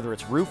 Whether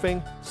it's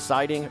roofing,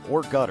 siding,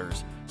 or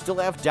gutters, still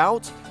have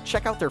doubts?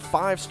 Check out their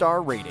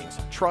 5-star ratings.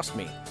 Trust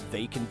me,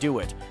 they can do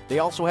it. They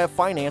also have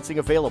financing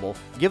available.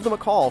 Give them a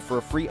call for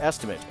a free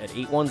estimate at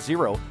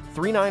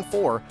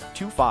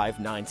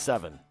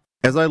 810-394-2597.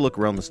 As I look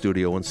around the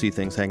studio and see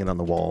things hanging on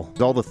the wall,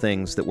 all the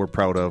things that we're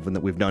proud of and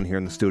that we've done here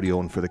in the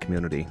studio and for the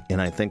community,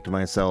 and I think to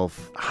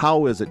myself,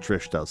 how is it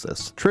Trish does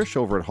this? Trish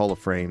over at Hall of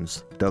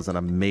Frames does an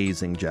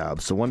amazing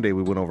job. So one day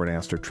we went over and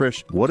asked her,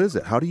 Trish, what is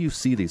it? How do you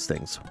see these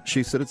things?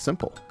 She said it's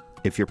simple.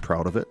 If you're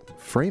proud of it,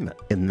 frame it.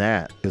 And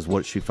that is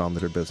what she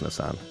founded her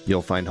business on.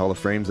 You'll find Hall of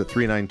Frames at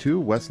 392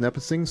 West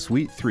Nepessing,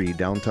 Suite 3,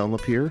 downtown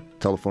Lapeer.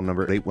 Telephone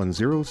number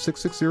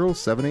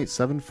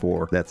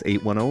 810-660-7874. That's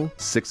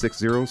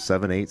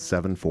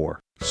 810-660-7874.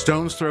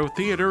 Stone's Throw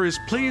Theater is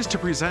pleased to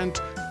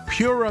present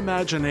Pure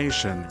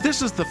Imagination.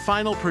 This is the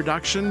final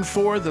production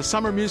for the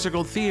Summer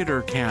Musical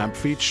Theater Camp,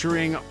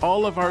 featuring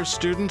all of our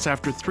students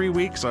after 3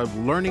 weeks of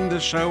learning the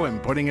show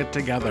and putting it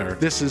together.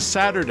 This is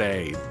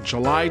Saturday,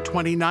 July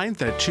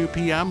 29th at 2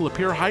 p.m.,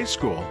 Lapeer High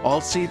School. All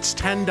seats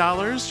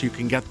 $10. You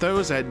can get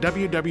those at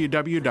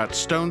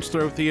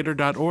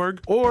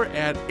www.stonesthrowtheater.org or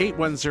at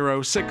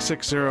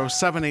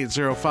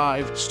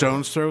 810-660-7805.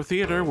 Stone's Throw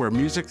Theater, where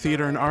music,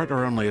 theater, and art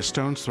are only a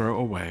stone's throw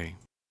away.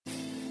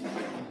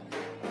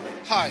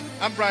 Hi,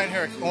 I'm Brian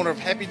Herrick, owner of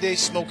Happy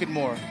Days Smoke and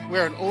More.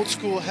 We're an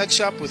old-school head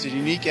shop with a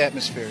unique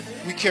atmosphere.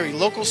 We carry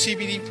local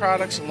CBD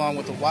products along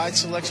with a wide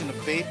selection of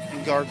vape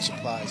and garden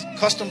supplies,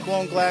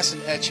 custom-blown glass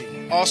and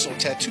etching, also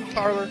tattoo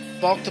parlor,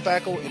 bulk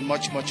tobacco, and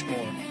much, much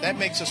more. That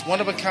makes us one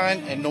of a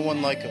kind and no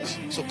one like us.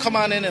 So come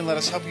on in and let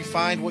us help you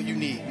find what you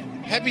need.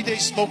 Happy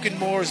Days Smoke and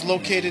More is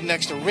located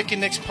next to Rick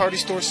and Nick's Party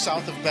Store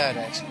south of Bad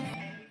Axe.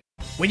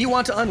 When you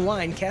want to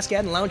unwind,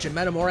 Cascadon Lounge in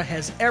Metamora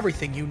has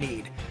everything you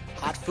need.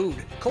 Hot food,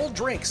 cold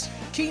drinks,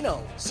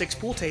 keno, 6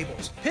 pool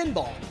tables,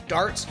 pinball,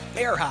 darts,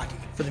 air hockey.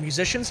 For the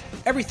musicians,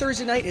 every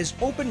Thursday night is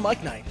open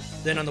mic night.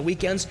 Then on the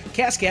weekends,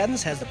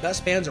 Cascadon's has the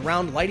best bands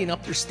around lighting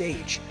up their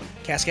stage.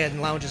 Cascadon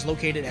Lounge is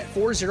located at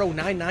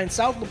 4099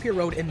 South Lapeer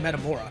Road in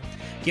Metamora.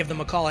 Give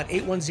them a call at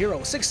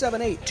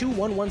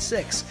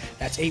 810-678-2116.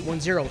 That's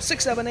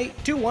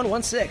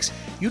 810-678-2116.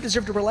 You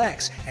deserve to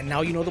relax, and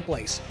now you know the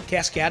place.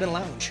 Cascade and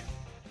Lounge.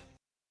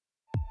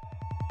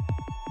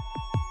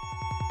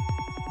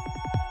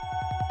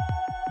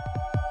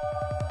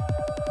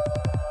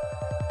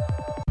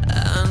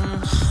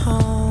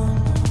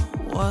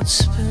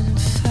 What's been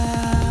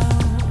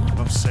found?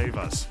 Oh, save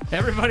us.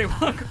 Everybody,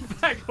 welcome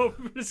back over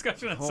for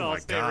discussion on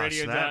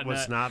SaltStateRadio.net. That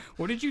was not...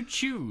 What did you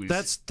choose?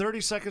 That's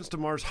 30 Seconds to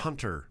Mars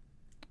Hunter.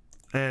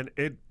 And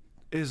it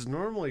is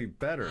normally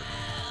better.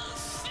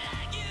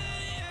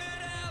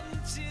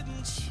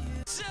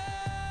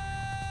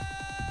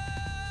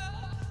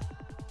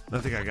 I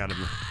think I got it.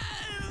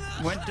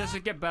 When does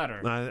it get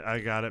better? I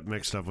got it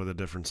mixed up with a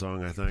different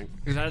song, I think.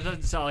 Because that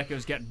doesn't sound like it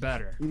was getting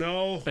better.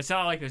 No. It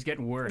sounded like it was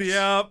getting worse.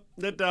 Yep,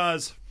 it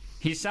does.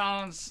 He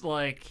sounds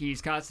like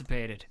he's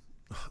constipated.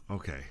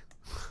 Okay.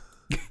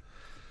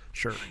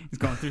 Sure. He's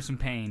going through some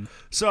pain.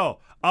 So,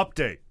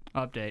 update.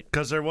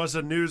 Because there was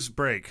a news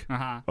break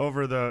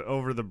over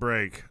the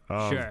break.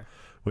 Sure.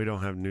 We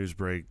don't have news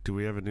break. Do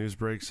we have a news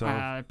break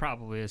song? It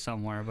probably is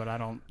somewhere, but I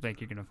don't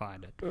think you're going to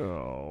find it.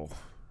 Oh.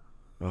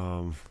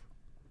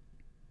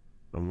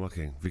 I'm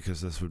looking because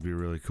this would be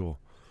really cool.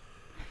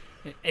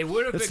 It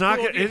would have been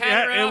cool if you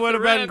had her it would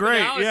have been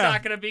great. Now it's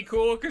not going to be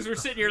cool because we're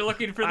sitting here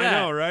looking for that. I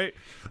know, right?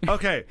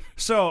 Okay,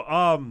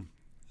 so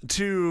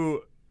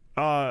to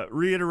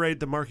reiterate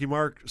the Marky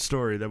Mark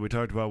story that we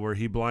talked about where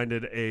he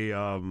blinded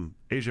a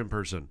Asian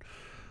person,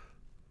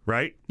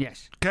 right?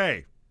 Yes.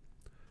 Okay.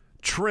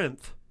 Trin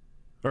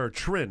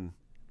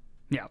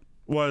yeah,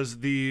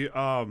 was the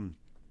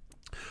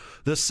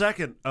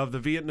second of the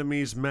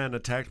Vietnamese men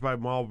attacked by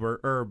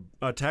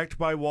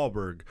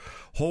Wahlberg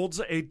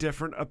holds a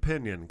different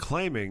opinion,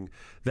 claiming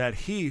that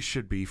he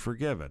should be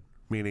forgiven,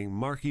 meaning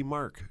Marky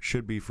Mark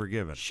should be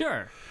forgiven.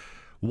 Sure.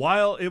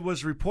 While it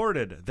was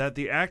reported that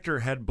the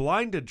actor had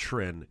blinded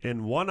Trin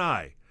in one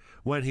eye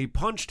when he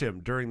punched him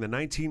during the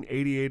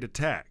 1988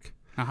 attack,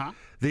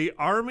 the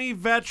Army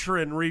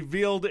veteran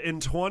revealed in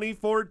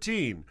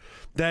 2014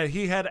 that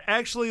he had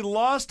actually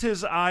lost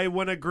his eye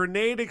when a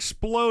grenade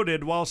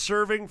exploded while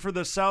serving for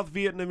the South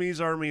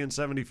Vietnamese Army in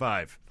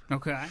 1975.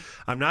 Okay.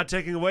 I'm not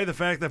taking away the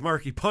fact that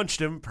Marky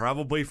punched him,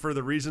 probably for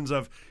the reasons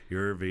of,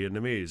 you're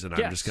Vietnamese and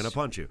I'm just going to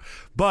punch you.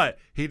 But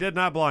he did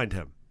not blind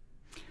him.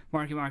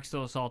 Marky Mark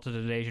still assaulted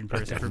an Asian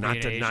person for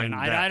not being Asian.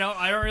 that. I don't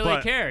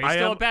really care. He's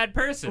still a bad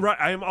person. Right.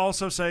 I am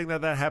also saying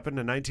that happened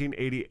in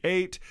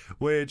 1988,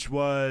 which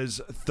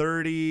was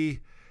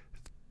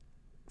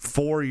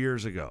 34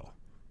 years ago.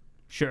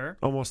 Sure.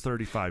 Almost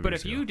 35 but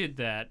years ago. But if you did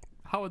that,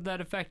 how would that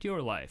affect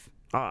your life?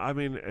 I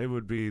mean, it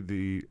would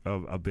be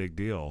a big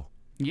deal.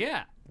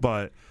 Yeah.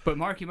 But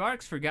Marky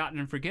Mark's forgotten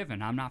and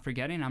forgiven. I'm not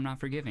forgetting. I'm not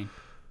forgiving.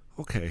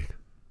 Okay.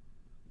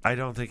 I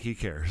don't think he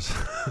cares.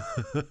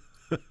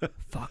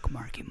 Fuck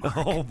Marky Mark.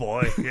 Oh,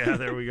 boy. Yeah,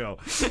 there we go.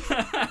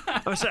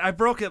 I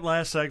broke it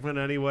last segment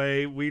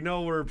anyway. We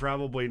know we're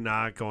probably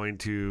not going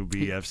to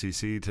be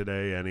FCC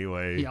today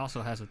anyway. He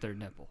also has a third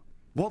nipple.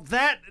 Well,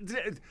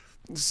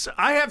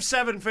 I have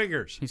 7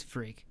 fingers. He's a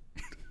freak.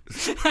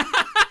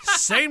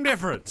 Same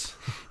difference.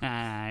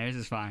 Yours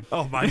is fine.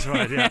 Oh, mine's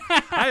fine, yeah.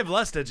 I have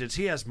less digits.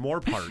 He has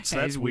more parts.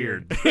 That's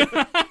weird.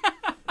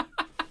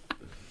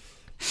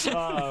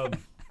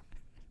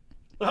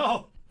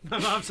 My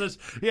mom says,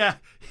 yeah,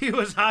 he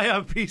was high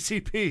on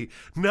PCP.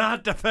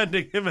 Not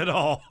defending him at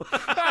all.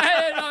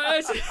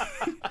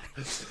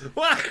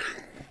 What?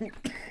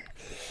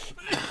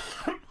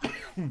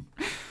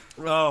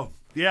 Oh,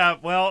 yeah,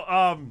 well,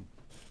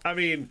 I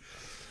mean,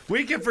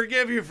 we can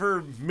forgive you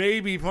for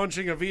maybe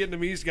punching a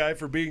Vietnamese guy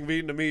for being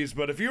Vietnamese,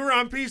 but if you were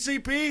on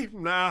PCP,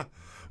 nah,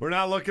 we're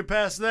not looking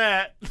past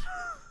that.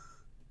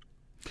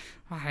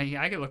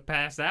 I can look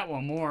past that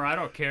one more. I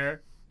don't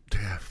care.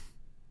 Yeah.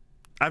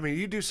 I mean,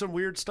 you do some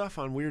weird stuff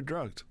on weird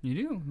drugs. You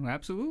do,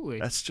 absolutely.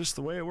 That's just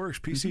the way it works.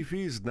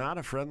 PCP is not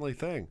a friendly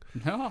thing.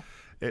 No.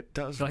 It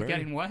does. Like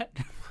getting wet?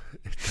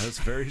 It does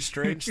very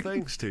strange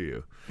things to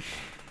you.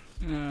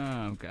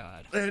 Oh,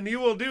 God. And you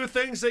will do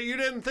things that you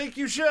didn't think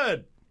you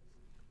should.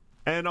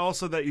 And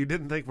also that you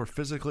didn't think were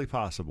physically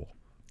possible.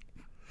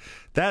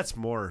 That's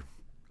more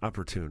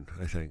opportune,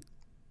 I think.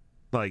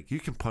 Like, you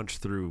can punch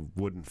through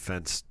wooden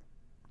fence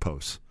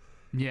posts.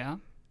 Yeah.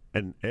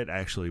 And it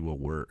actually will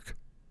work.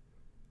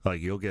 Like,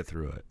 you'll get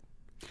through it.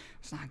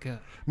 It's not good.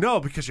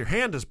 No, because your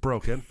hand is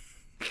broken.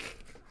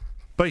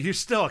 But you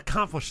still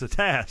accomplish the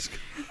task.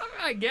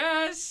 I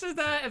guess if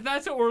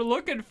that's what we're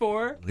looking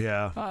for.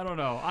 Yeah. I don't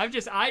know. I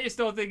just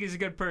don't think he's a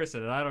good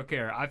person, and I don't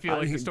care. I feel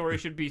like the story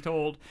should be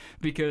told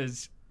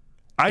because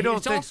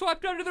it's all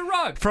swept under the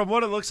rug. From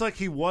what it looks like,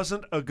 he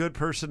wasn't a good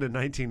person in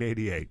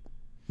 1988.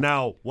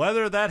 Now,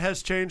 whether that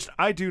has changed,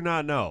 I do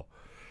not know.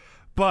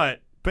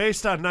 But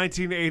based on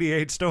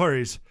 1988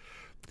 stories,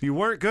 you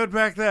weren't good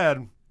back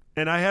then.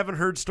 And I haven't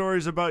heard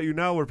stories about you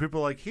now where people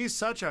are like, he's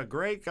such a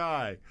great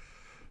guy.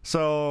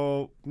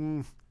 So,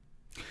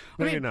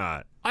 maybe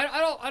not.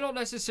 I don't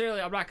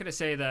necessarily. I'm not going to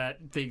say that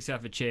things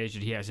haven't changed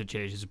and he hasn't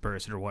changed as a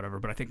person or whatever.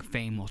 But I think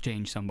fame will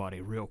change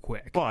somebody real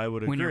quick. Well, I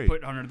would agree. When you're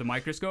put under the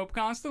microscope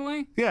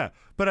constantly. Yeah,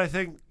 but I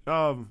think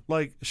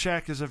like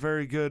Shaq is a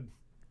very good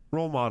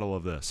role model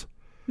of this.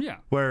 Yeah.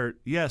 Where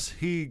yes,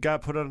 he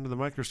got put under the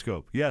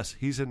microscope. Yes,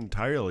 he's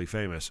entirely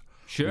famous.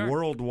 Sure.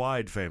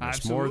 Worldwide famous,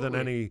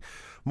 Absolutely.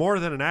 more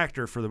than an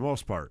actor for the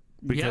most part,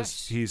 because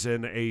Yes. he's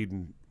in a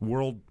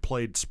world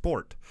played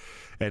sport,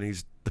 and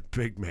he's the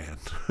big man.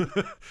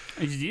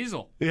 He's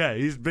Diesel. Yeah,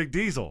 he's Big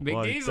Diesel.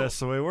 Big Diesel. That's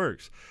the way it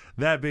works.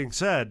 That being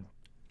said,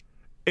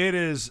 it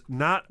is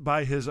not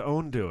by his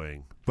own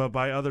doing, but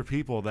by other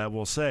people that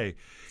will say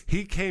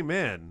he came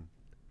in.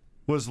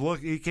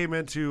 He came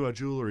into a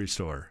jewelry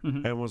store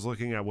and was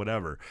looking at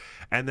whatever,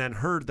 and then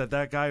heard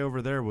that guy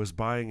over there was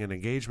buying an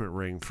engagement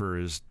ring for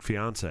his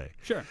fiance.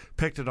 Sure.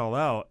 Picked it all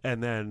out,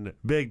 and then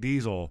Big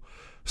Diesel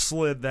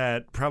slid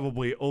that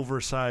probably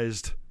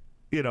oversized,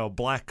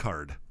 black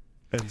card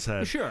and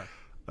said, Sure.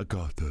 I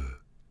got that.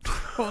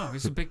 Well,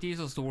 because Big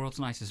Diesel's the world's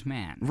nicest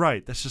man.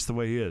 Right, that's just the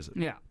way he is.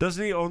 Yeah.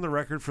 Doesn't he own the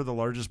record for the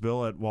largest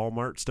bill at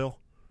Walmart still?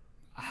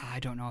 I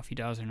don't know if he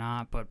does or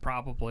not, but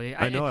probably.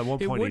 I know at one point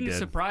he It wouldn't did.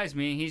 surprise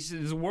me. He's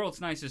the world's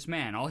nicest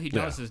man. All he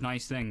does is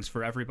nice things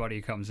for everybody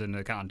he comes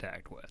into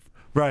contact with.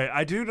 Right.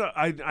 I do know,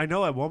 I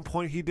know at one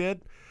point he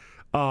did.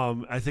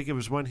 I think it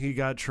was when he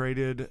got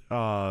traded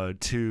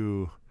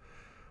to,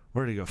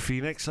 where did he go?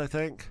 Phoenix, I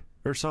think,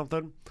 or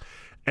something.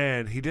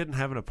 And he didn't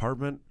have an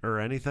apartment or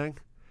anything.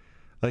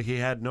 Like, he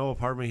had no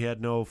apartment, he had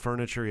no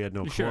furniture, he had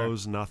no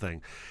clothes,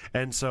 nothing.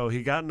 And so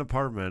he got an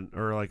apartment,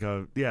 or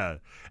and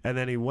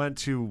then he went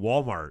to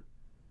Walmart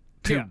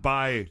to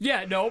buy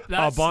that's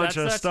a bunch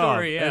of that stuff.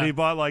 Story, yeah. And he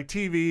bought, like,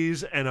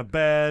 TVs and a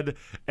bed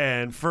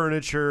and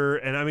furniture.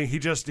 And, I mean, he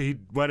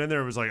went in there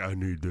and was like, I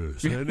need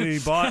this. And he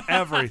bought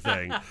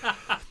everything.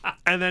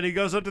 And then he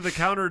goes up to the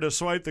counter to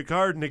swipe the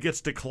card, and it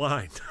gets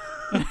declined.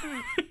 You're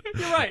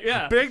right,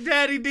 yeah. Big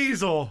Daddy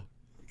Diesel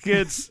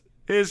gets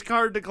his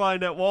card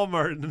declined at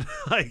Walmart, and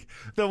like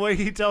the way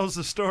he tells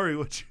the story,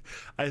 which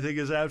I think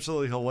is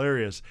absolutely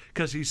hilarious,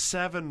 because he's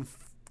 7'2",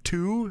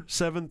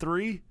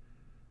 7'3".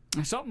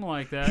 Something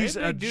like that. He's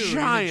a big dude.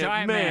 giant, He's a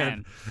giant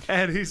man.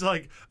 And he's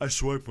like, I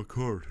swiped my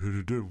card and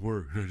it didn't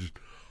work. And I just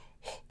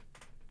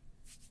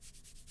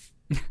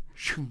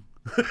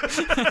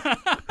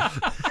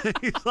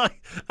he's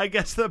like, I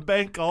guess the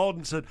bank called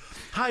and said,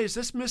 hi, is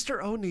this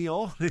Mr.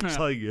 O'Neill? And he's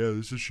like, yeah,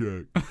 this is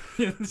Shaq.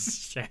 This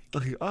is Shaq.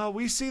 Like,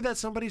 we see that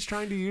somebody's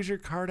trying to use your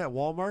card at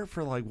Walmart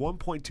for like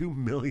 $1.2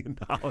 million.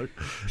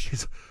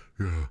 He's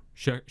yeah.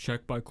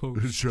 Shaq buy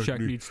clothes. Shaq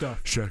needs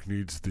stuff. Shaq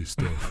needs this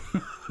stuff.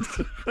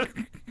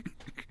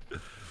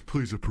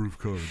 Please approve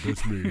card.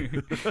 That's me.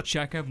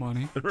 Shaq have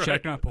money. Right.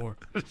 Shaq not poor.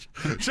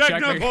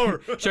 Shaq not poor.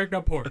 Shaq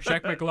not poor.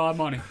 Shaq make a lot of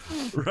money.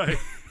 Right.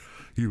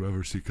 You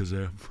ever see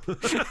Kazam?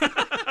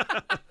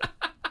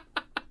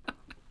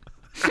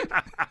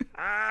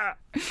 I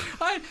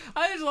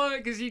just love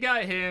it because you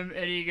got him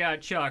and you got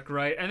Chuck,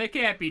 right? And they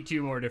can't be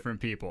two more different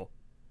people.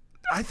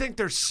 I think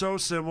they're so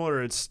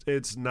similar.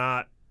 It's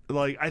not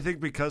like, I think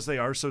because they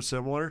are so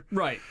similar,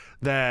 right?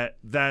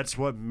 That's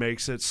what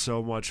makes it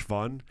so much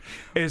fun.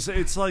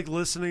 It's like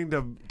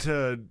listening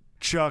to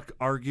Chuck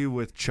argue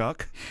with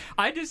Chuck.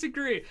 I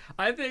disagree.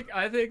 I think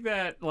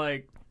that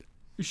like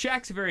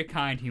Shaq's a very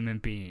kind human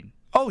being.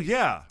 Oh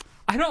yeah.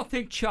 I don't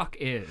think Chuck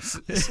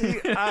is. See,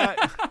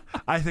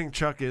 I think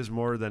Chuck is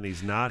more than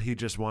he's not. He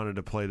just wanted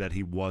to play that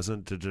he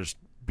wasn't, to just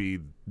be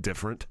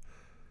different.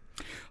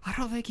 I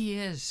don't think he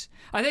is.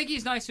 I think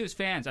he's nice to his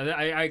fans.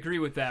 I agree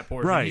with that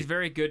portion. Right. He's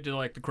very good to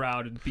like the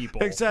crowd and the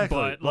people. Exactly.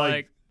 But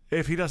like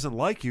if he doesn't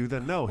like you,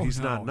 then he's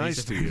not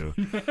nice to you.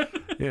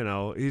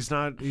 He's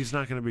not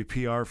going to be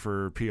PR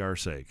for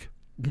PR's sake.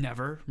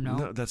 Never.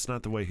 No. That's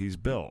not the way he's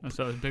built. That's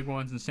those big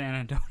ones in San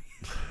Antonio.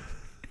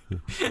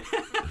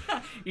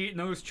 Eating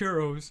those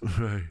churros.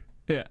 Right.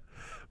 Yeah.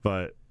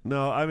 But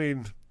no, I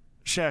mean,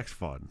 Shaq's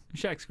fun.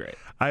 Shaq's great.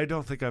 I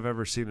don't think I've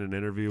ever seen an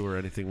interview or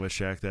anything with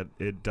Shaq that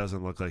it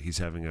doesn't look like he's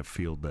having a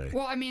field day.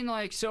 Well, I mean,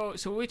 like, so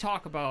we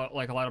talk about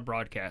like a lot of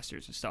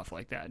broadcasters and stuff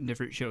like that and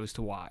different shows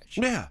to watch.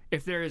 Yeah.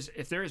 If there's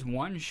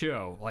one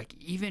show, like,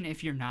 even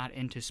if you're not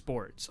into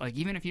sports, like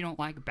even if you don't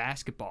like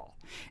basketball,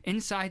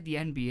 Inside the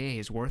NBA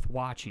is worth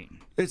watching.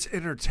 It's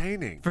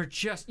entertaining.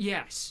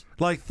 Yes.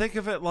 Like, think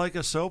of it like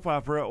a soap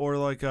opera or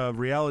like a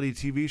reality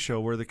TV show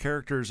where the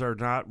characters are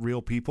not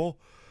real people.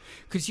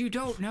 Because you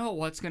don't know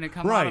what's going to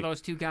come out of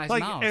those two guys'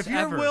 like, mouths. If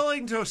you're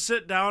willing to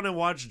sit down and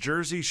watch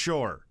Jersey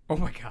Shore. Oh,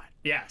 my God.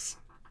 Yes.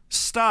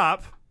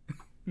 Stop.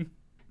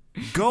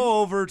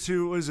 Go over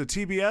to, is it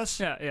TBS?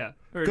 Yeah.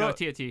 Or no,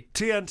 TNT.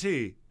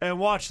 TNT. And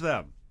watch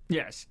them.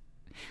 Yes.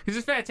 Because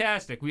it's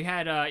fantastic. You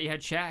had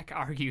Shaq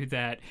argue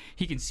that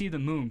he can see the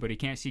moon, but he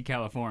can't see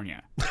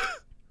California.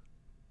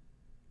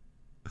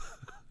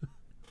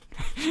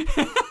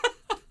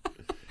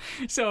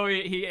 So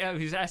he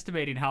was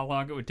estimating how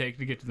long it would take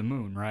to get to the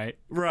moon, right?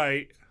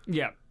 Right.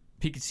 Yeah.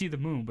 He could see the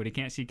moon, but he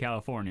can't see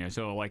California,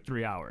 so like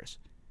 3 hours.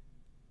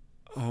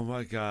 Oh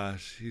my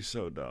gosh, he's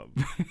so dumb.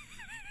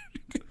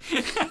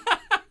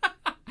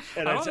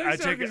 And I don't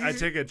think so, 'cause I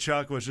take it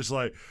Chuck was just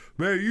like,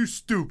 man, you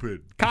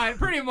stupid.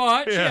 Pretty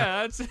much, Yeah.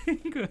 yeah. That's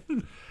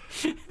good.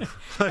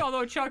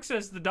 Although Chuck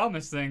says the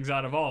dumbest things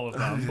out of all of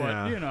them, Yeah.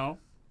 but you know.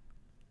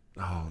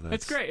 Oh, that's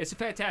It's great. It's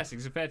fantastic.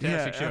 It's a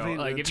fantastic Yeah, I show. mean,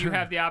 Like, if you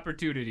have the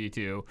opportunity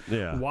to,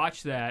 Yeah.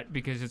 watch that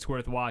because it's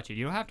worth watching.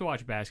 You don't have to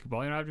watch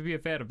basketball. You don't have to be a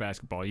fan of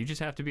basketball. You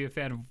just have to be a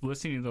fan of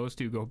listening to those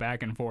two go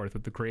back and forth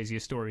with the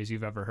craziest stories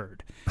you've ever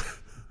heard.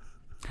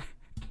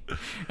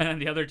 And then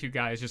the other two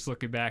guys just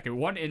looking back, and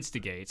one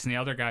instigates, and the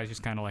other guy's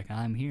just kind of like,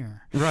 I'm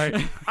here.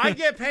 Right. I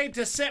get paid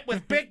to sit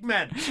with big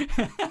men.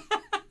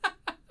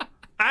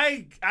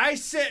 I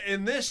sit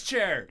in this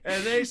chair,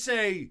 and they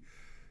say,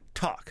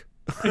 talk.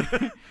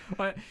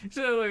 But,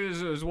 so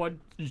there was one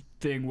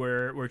thing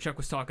where Chuck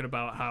was talking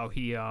about how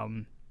he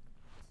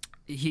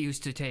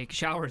used to take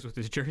showers with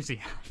his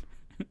jersey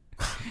on.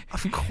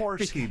 Of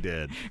course he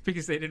did.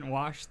 Because they didn't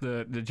wash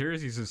the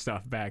jerseys and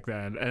stuff back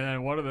then. And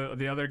then one of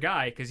the other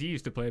guy, because he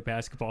used to play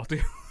basketball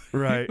too,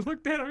 Right.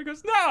 looked at him and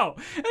goes, no,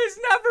 it's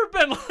never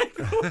been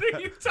like, what are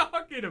you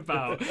talking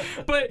about?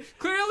 But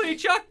clearly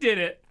Chuck did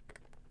it.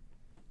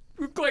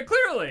 Like,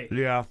 clearly.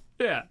 Yeah.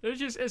 Yeah,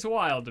 it's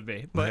wild to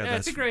me. But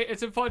Yeah,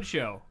 it's a fun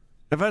show.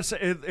 If I say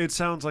it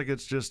sounds like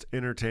it's just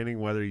entertaining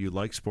whether you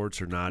like sports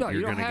or not. No,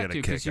 you're you don't going to have get to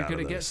a because kick you're out going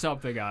of to get this.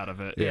 something out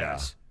of it. Yeah.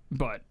 Yes.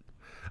 But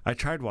I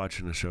tried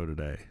watching a show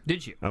today.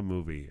 did you? A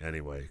movie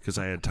anyway because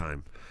I had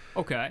time.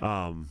 Okay.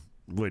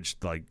 Which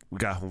like we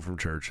got home from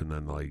church and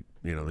then like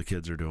the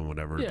kids are doing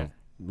whatever. Yeah.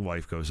 The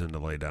wife goes in to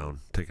lay down,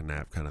 take a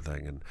nap kind of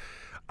thing, and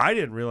I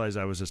didn't realize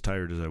I was as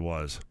tired as I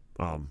was.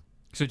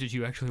 So did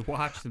you actually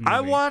watch the movie?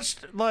 I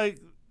watched like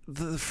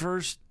the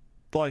first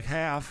like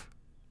half.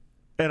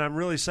 And I'm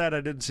really sad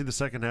I didn't see the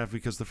second half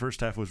because the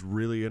first half was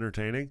really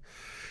entertaining.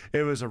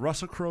 It was a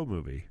Russell Crowe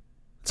movie.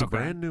 It's a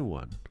brand new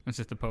one. Is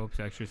it The Pope's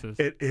Exorcist?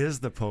 It is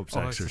The Pope's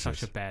Exorcist. It's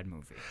such a bad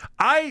movie.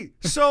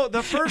 So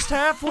the first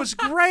half was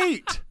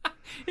great.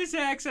 His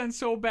accent's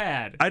so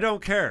bad. I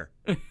don't care.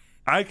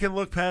 I can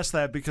look past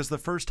that because the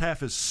first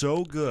half is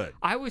so good.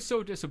 I was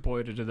so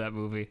disappointed in that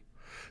movie.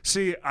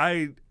 See,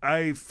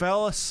 I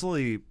fell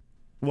asleep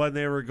when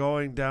they were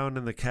going down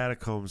in the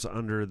catacombs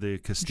under the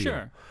Castillo.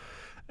 Sure.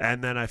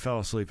 And then I fell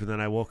asleep, and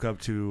then I woke up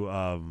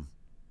to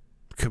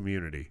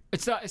Community.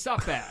 It's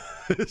not bad.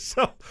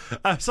 So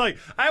I was like,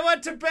 I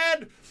went to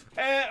bed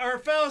or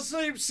fell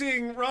asleep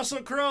seeing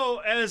Russell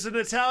Crowe as an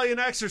Italian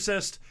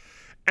exorcist,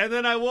 and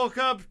then I woke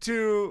up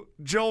to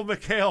Joel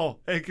McHale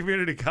at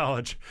Community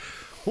College.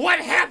 What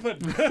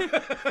happened?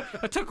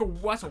 That's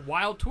a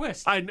wild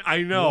twist.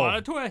 I know. What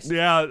a twist.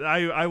 Yeah,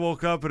 I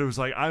woke up and it was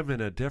like I'm in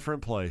a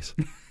different place.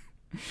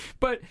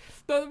 But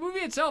the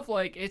movie itself,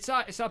 like, it's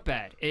not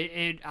bad.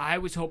 I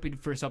was hoping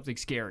for something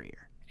scarier,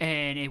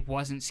 and it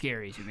wasn't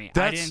scary to me.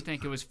 I didn't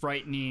think it was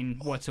frightening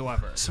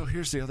whatsoever. So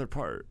here's the other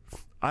part.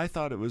 I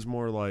thought it was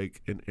more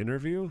like an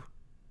interview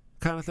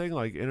kind of thing,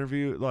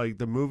 like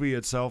the movie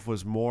itself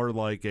was more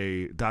like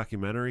a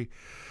documentary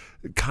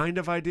kind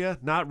of idea,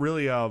 not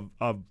really a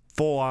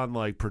full-on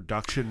like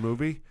production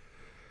movie.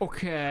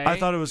 Okay. I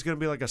thought it was going to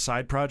be like a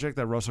side project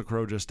that Russell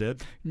Crowe just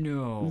did.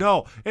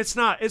 No, it's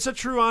not. It's a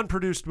true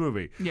unproduced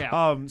movie.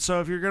 Yeah.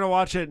 So if you're going to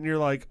watch it and you're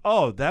like,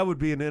 oh, that would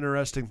be an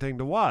interesting thing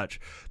to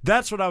watch,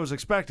 that's what I was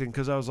expecting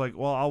because I was like,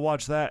 well, I'll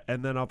watch that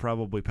and then I'll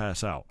probably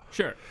pass out.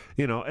 Sure.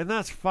 And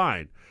that's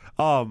fine.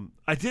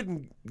 I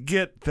didn't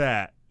get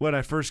that when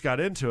I first got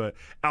into it.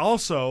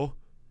 Also,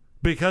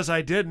 because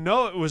I didn't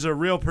know it was a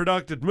real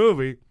produced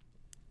movie.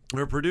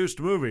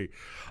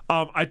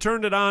 I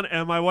turned it on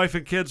and my wife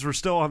and kids were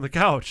still on the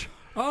couch.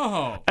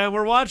 Oh. And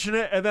we're watching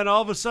it, and then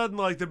all of a sudden,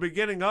 like, the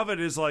beginning of it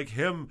is like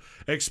him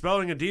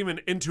expelling a demon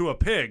into a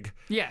pig.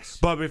 Yes.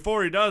 But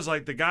before he does,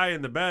 like, the guy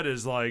in the bed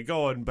is like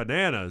going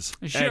bananas.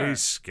 Sure. And he's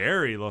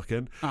scary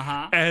looking.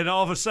 Uh-huh. And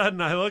all of a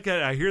sudden I look at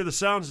it, I hear the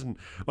sounds, and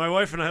my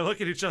wife and I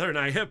look at each other and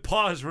I hit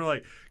pause. We're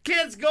like,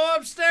 kids, go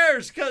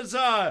upstairs, because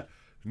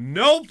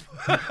nope.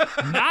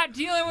 Not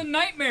dealing with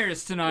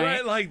nightmares tonight.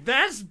 Right, like,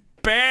 that's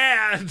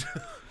bad.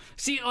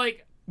 See,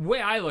 like, way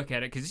I look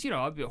at it, because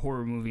I'm a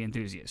horror movie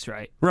enthusiast,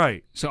 right?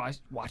 Right. So I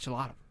watch a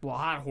lot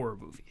of horror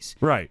movies.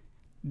 Right.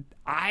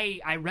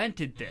 I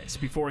rented this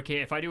before it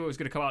came. If I knew it was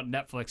going to come out on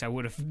Netflix, I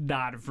would have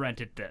not have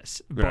rented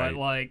this. Right. But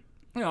like,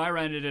 I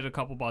rented it a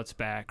couple months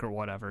back or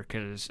whatever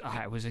because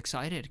I was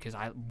excited because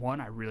I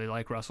really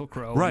like Russell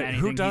Crowe. Right.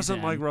 Who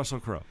doesn't like Russell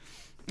Crowe?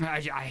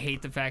 I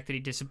hate the fact that he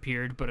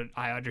disappeared, but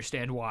I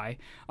understand why.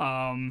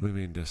 What do you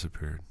mean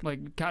disappeared?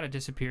 Like, kind of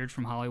disappeared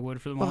from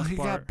Hollywood for the most part.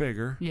 Well, he got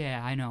bigger.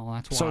 Yeah, I know.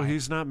 That's why. So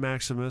he's not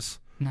Maximus.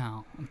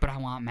 No, but I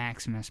want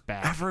Maximus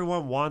back.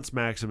 Everyone wants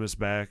Maximus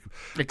back.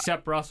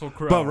 Except Russell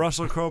Crowe. But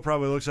Russell Crowe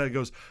probably looks at it and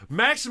goes,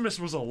 Maximus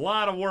was a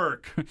lot of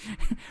work.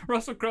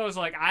 Russell Crowe's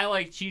like, I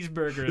like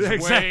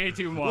cheeseburgers way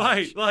too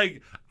much.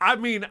 Like, I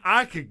mean,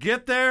 I could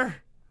get there,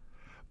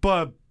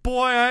 but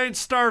boy, I ain't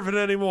starving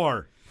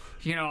anymore.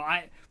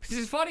 This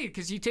is funny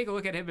because you take a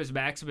look at him as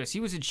Maximus. He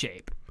was in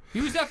shape.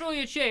 He was definitely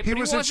in shape. He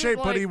was in shape,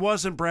 like, but he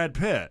wasn't Brad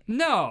Pitt.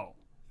 No.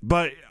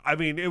 But I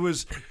mean, it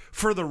was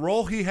for the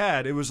role he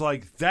had. It was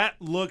like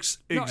that looks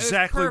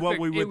exactly what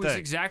we would think. It was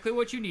exactly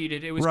what you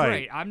needed. It was Right.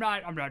 great. I'm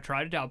not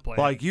trying to downplay it.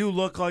 Like you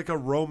look like a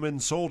Roman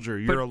soldier.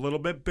 You're a little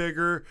bit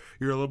bigger.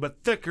 You're a little bit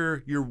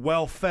thicker. You're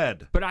well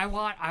fed. But I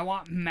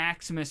want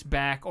Maximus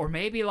back, or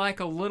maybe like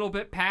a little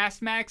bit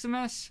past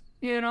Maximus.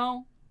 You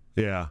know,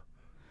 Yeah.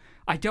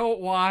 I don't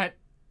want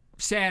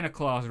Santa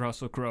Claus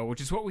Russell Crowe, which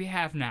is what we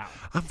have now.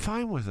 I'm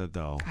fine with it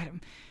though.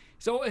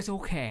 So it's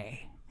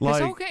okay.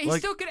 Like- it's okay. He like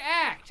still can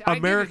act. I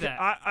American. give it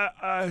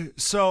that.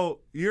 So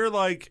you're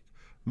like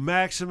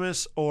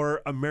Maximus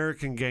or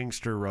American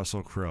Gangster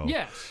Russell Crowe.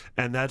 Yes.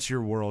 And that's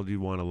your world you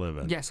want to live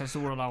in. Yes, that's the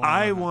world I want.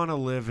 I want to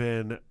live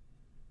in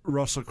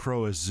Russell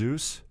Crowe as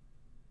Zeus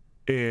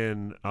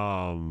in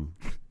That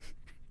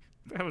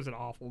was an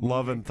awful movie.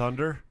 Love and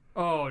Thunder.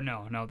 Oh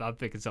no, I'm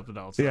thinking something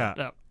else. Yeah.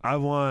 No. I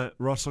want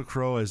Russell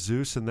Crowe as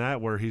Zeus in that,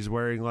 where he's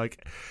wearing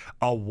like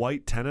a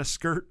white tennis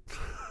skirt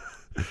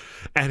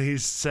and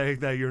he's saying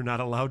that you're not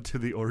allowed to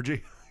the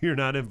orgy. You're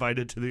not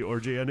invited to the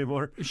orgy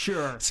anymore.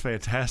 Sure. It's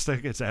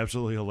fantastic. It's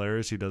absolutely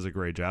hilarious. He does a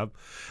great job.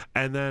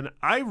 And then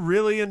I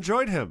really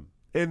enjoyed him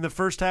in the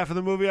first half of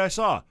the movie I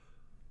saw.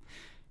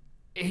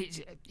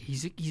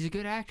 He's a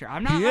good actor.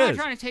 I'm He not is.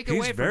 trying to take He's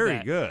away from very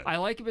that. good. I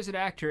like him as an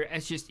actor.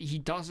 It's just he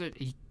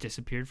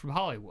disappeared from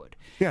Hollywood.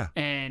 Yeah.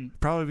 And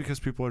Probably because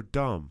people are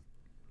dumb.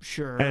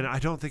 sure. And I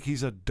don't think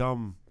he's a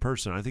dumb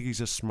person. I think he's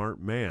a smart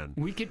man.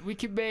 we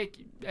could make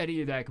any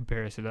of that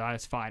comparison.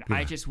 That's fine.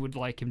 I just would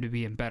like him to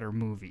be in better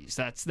movies.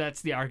 That's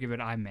the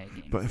argument I'm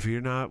making. But if you're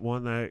not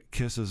one that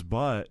kisses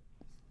butt,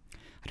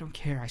 I don't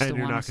care. I still you're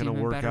want not to see gonna him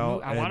in work better out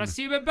movies. I want to and-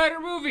 see him in better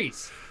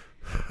movies.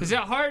 Is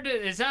that hard?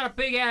 Is that a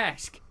big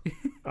ask?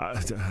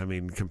 I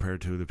mean,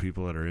 compared to the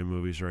people that are in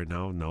movies right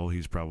now, no,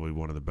 he's probably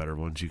one of the better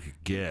ones you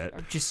could get.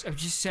 I'm just But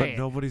saying.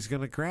 nobody's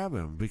gonna grab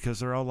him because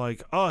they're all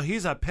like, "Oh,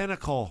 he's a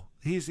pinnacle.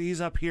 He's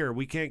up here.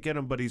 We can't get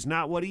him, but he's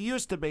not what he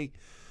used to be."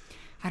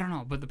 I don't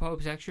know, but The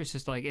Pope's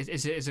Exorcist, like,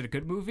 is it a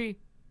good movie?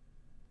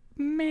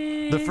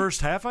 Meh. The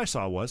first half I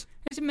saw was.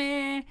 It's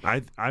meh.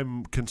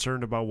 I'm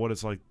concerned about what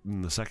it's like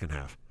in the second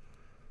half.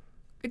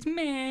 It's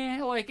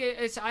meh. Like,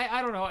 it's I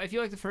don't know. If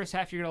you like the first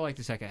half, you're gonna like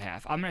the second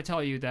half. I'm gonna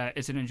tell you that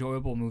it's an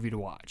enjoyable movie to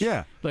watch.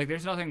 Yeah. Like,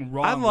 there's nothing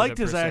wrong. I with liked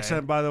it, his per se.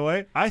 accent, by the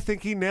way. I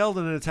think he nailed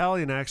an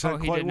Italian accent Oh,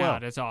 he quite did well.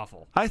 not. It's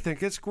awful. I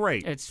think it's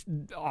great. It's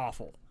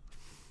awful.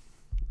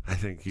 I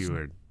think you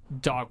are.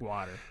 Dog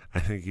water. I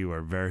think you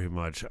are very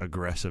much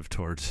aggressive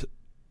towards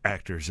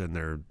actors and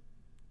their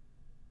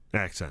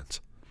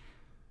accents.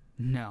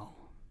 No.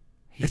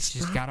 He's It's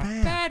just not got a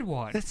bad. bad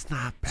one. It's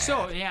not bad.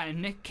 So, yeah,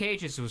 and Nick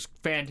Cage's was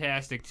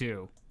fantastic,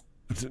 too.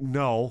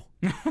 No.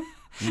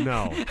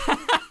 No.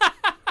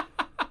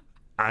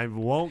 I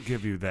won't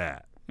give you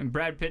that. And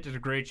Brad Pitt did a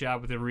great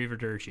job with the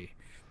Arrivederci.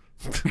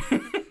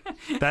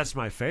 That's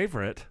my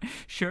favorite,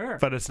 Sure.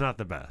 but it's not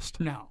the best.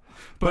 No.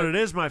 But it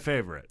is my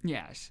favorite.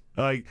 Yes.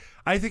 Like,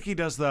 I think he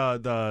does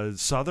the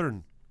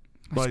southern.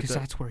 Because the-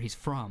 that's where he's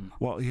from.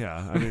 Well,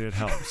 yeah, I mean, it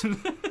helps.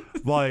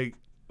 Like,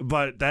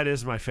 but that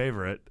is my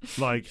favorite.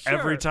 Like, Sure.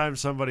 every time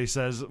somebody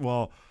says,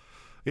 well,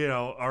 you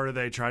know, or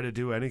they try to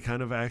do any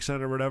kind of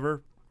accent or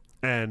whatever,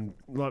 and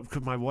look,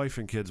 'cause my wife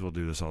and kids will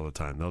do this all the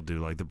time. They'll do,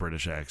 like, the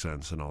British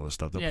accents and all this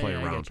stuff. They'll play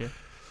I around. get you.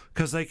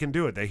 Because they can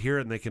do it. They hear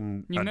it and they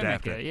can You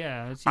adapt mimic it.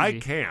 Yeah, it's I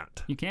easy.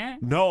 can't. You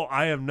can't? No,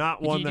 I am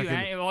not one you that do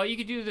can. well, you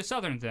could do the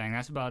southern thing.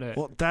 That's about it.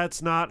 Well,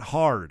 that's not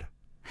hard.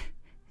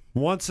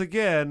 Once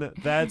again,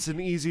 that's an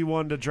easy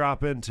one to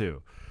drop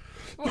into.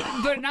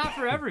 But not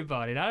for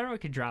everybody. Not everyone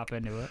can drop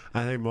into it.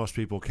 I think most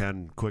people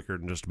can quicker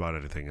than just about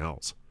anything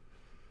else.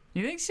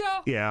 You think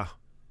so? Yeah.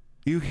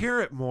 You hear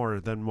it more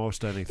than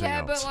most anything Yeah,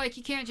 else. but like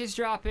you can't just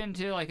drop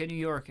into like a New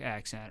York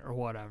accent or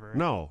whatever.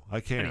 No, I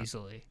that can't.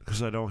 easily.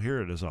 Because I don't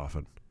hear it as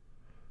often.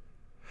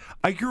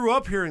 I grew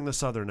up hearing the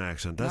Southern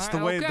accent. That's the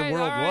way okay, the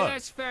world all right, was.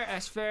 That's fair.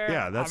 That's fair.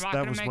 Yeah, I'm that not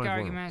gonna was make my point.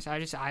 arguments.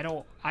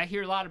 I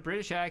hear a lot of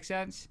British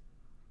accents.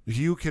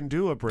 You can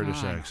do a British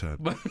I know.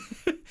 accent. But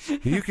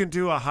You can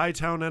do a high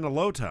town and a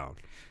low town.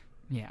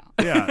 yeah.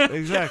 Yeah,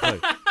 exactly.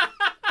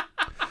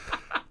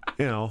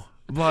 You know,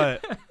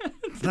 but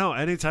no,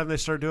 anytime they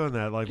start doing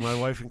that, like my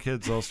wife and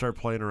kids, they'll start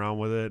playing around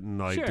with it and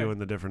like Sure. doing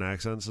the different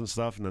accents and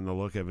stuff, and then they'll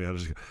look at me. I'll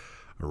just go,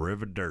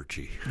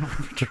 Arrivederci.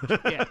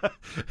 Yeah.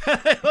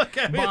 They look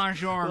at me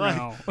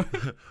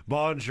Buongiorno.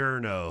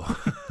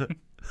 Buongiorno.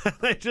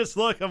 They just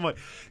look. I'm like,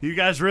 you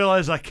guys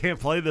realize I can't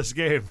play this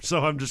game,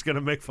 so I'm just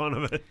gonna make fun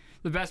of it.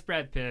 The best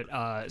Brad Pitt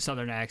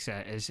southern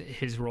accent is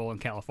his role in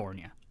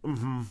California.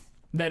 Mm-hmm.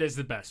 That is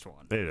the best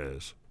one. It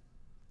is.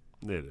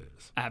 It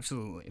is.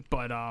 Absolutely.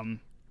 But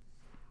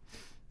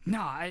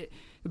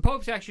the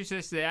Pope's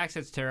Exorcist, the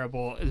accent's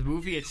terrible. The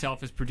movie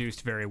itself is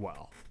produced very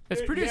well.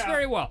 It's produced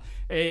very well.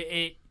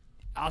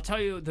 I'll tell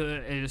you,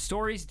 the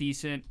story's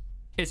decent.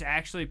 It's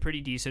actually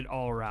pretty decent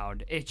all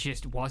around. It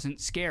just wasn't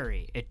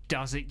scary. It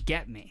doesn't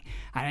get me.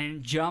 I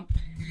didn't jump.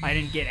 I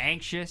didn't get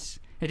anxious.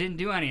 It didn't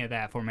do any of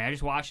that for me. I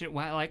just watched it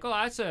like, oh,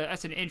 that's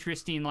an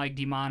interesting like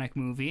demonic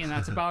movie, and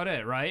that's about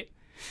it, right?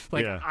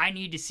 Like, Yeah. I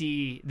need to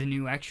see the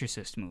new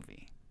Exorcist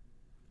movie.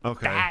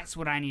 Okay. That's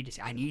what I need to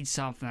see. I need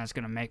something that's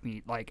going to make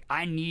me, like,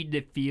 I need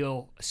to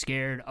feel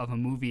scared of a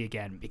movie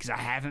again because I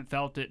haven't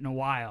felt it in a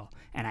while,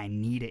 and I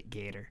need it,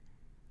 Gator.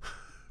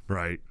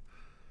 Right.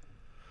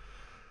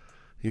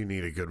 You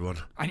need a good one.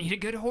 I need a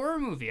good horror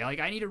movie.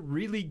 Like, I need a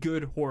really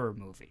good horror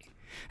movie.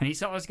 And he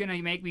saw it's going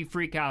to make me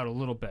freak out a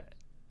little bit.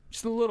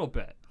 Just a little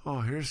bit.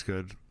 Oh, here's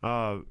good.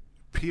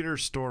 Peter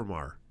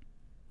Stormare.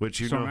 Which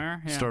you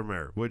Stormare? know, Yeah.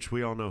 Stormare, which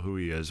we all know who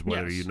he is,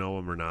 whether Yes. you know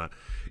him or not.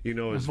 You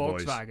know his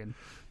voice. Volkswagen.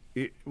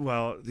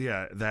 Well,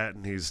 yeah, that,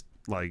 and he's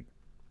like,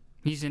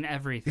 He's in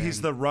everything. he's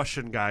the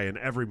Russian guy in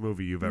every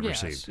movie you've ever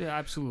seen. Yeah,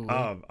 absolutely.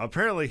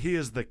 Apparently, he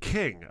is the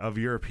king of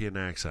European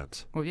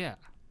accents. Well, yeah.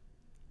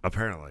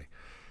 Apparently.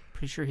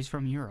 Pretty sure he's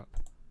from Europe.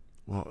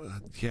 Well,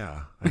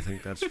 yeah, I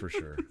think that's for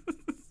sure.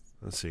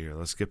 Let's see here.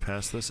 Let's get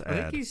past this ad.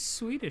 I think he's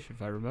Swedish,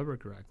 if I remember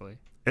correctly.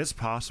 It's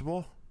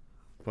possible,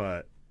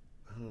 but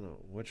I don't know.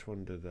 Which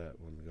one did that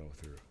one go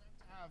through?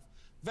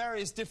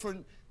 Various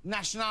different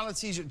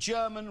nationalities,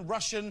 German,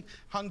 Russian,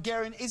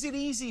 Hungarian. Is it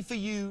easy for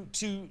you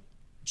to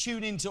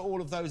tune into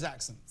all of those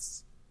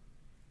accents?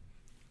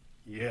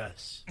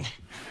 Yes.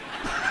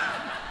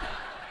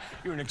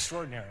 You're an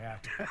extraordinary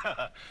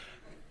actor.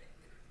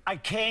 I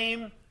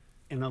came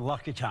in a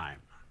lucky time.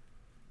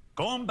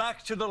 Going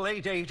back to the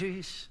late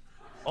 80s,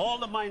 all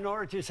the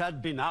minorities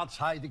had been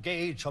outside the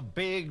gates of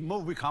big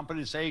movie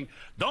companies saying,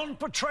 don't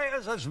portray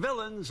us as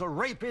villains or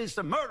rapists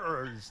or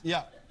murderers.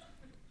 Yeah.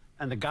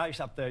 And the guys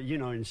up there, you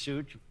know, in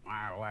suits,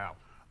 wow,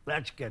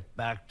 let's get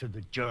back to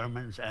the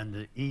Germans and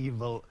the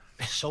evil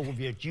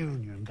Soviet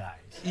Union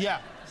guys. Yeah.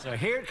 So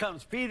here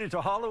comes Peter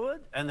to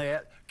Hollywood, and they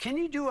ask, can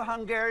you do a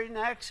Hungarian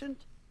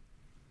accent?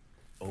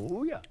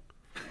 Oh, yeah.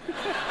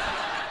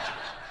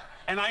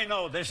 And I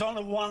know there's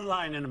only one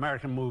line in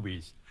American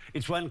movies.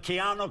 It's when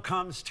Keanu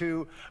comes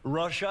to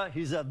Russia,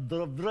 he's a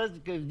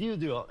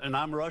and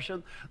I'm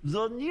Russian.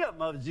 Do you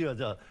want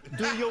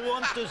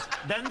to,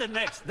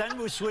 then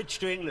we switch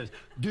to English.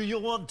 Do you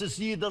want to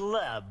see the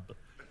lab?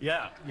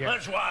 Yeah.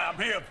 That's why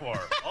I'm here for.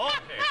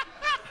 Okay.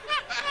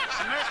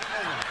 American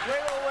movies.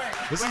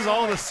 Wait. This is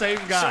all the same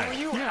guy. So were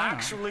you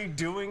actually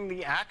doing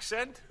the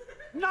accent?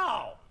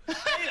 No.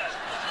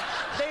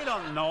 They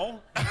don't know.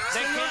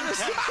 They can't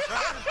tell.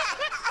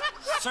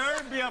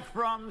 Serbia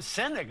from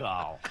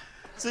Senegal.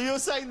 So you're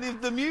saying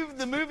the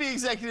movie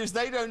executives,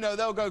 they don't know.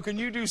 They'll go, can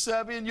you do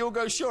Serbian? You'll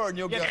go, sure. And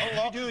you'll go,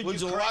 Can you do a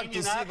would you like to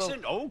Ukrainian see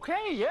accent?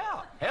 Okay,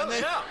 yeah. Hell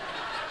yeah.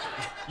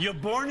 You're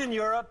born in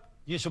Europe.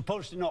 You're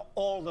supposed to know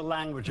all the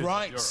languages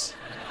Right. of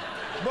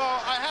Europe.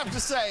 Well, I have to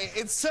say,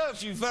 it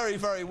served you very,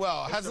 very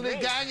well. Hasn't it,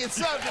 gang? It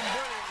served him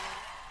very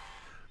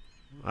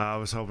I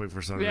was hoping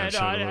for something Yeah, that no,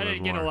 showed a I little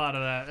didn't bit get a more. lot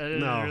of that. I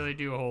didn't really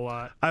do a whole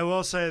lot. I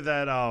will say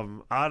that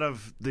out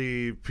of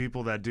the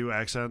people that do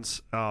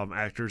accents,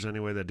 actors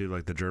anyway that do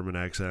like the German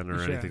accent or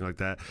Sure. anything like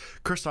that,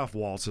 Christoph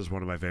Waltz is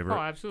one of my favorite. Oh,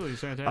 absolutely. He's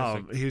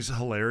fantastic. He's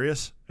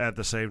hilarious at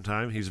the same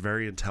time. He's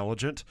very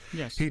intelligent.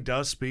 Yes. He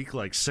does speak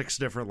like 6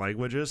 different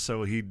languages,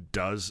 so he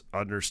does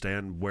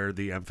understand where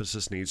the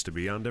emphasis needs to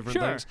be on different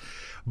Sure. things.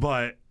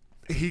 But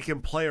he can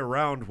play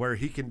around where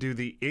he can do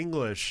the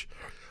English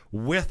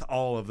with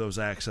all of those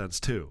accents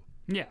too.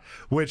 Yeah.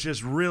 Which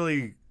is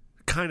really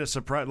kind of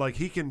surprising. Like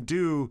he can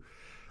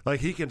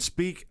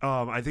speak.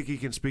 I think he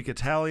can speak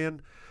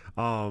Italian,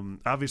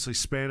 obviously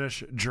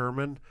Spanish,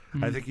 German.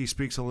 I think he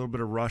speaks a little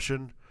bit of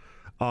Russian,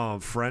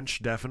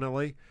 French,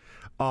 definitely.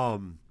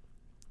 And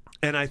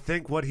I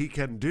think what he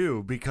can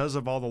do because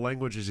of all the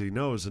languages he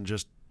knows, and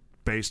just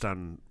based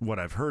on what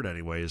I've heard,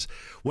 anyways,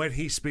 when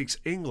he speaks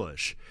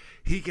English,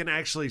 he can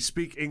actually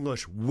speak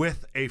English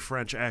with a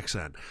French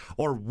accent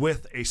or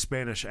with a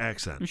Spanish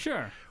accent.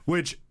 Sure.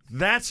 Which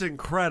that's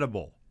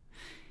incredible.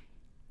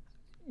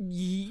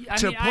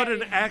 To put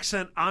an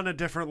accent on a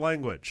different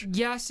language.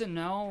 Yes and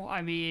no.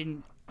 I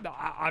mean,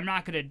 I'm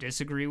not going to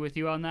disagree with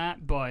you on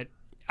that, but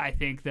I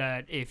think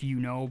that if you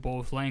know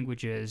both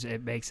languages,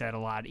 it makes that a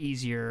lot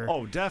easier.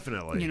 Oh,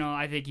 definitely. You know,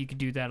 I think you could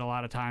do that a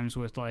lot of times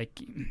with, like,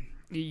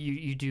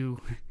 you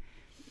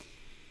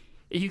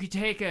could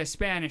take a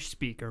Spanish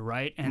speaker,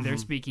 right, and they're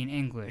speaking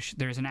English.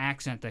 There's an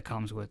accent that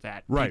comes with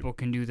that. Right. People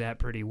can do that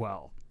pretty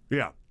well.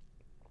 Yeah.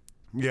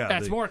 Yeah.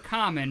 That's more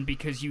common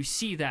because you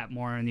see that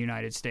more in the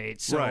United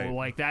States. So, Right.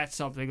 like, that's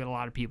something that a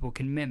lot of people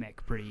can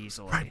mimic pretty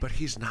easily. Right, but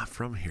he's not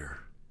from here.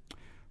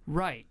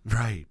 Right.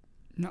 Right.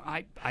 No,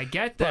 I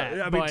get that.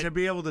 But, I mean, to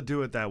be able to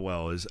do it that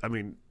well is, I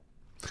mean,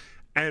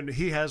 and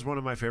he has one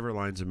of my favorite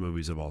lines in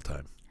movies of all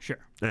time. Sure.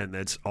 And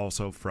it's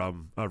also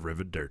from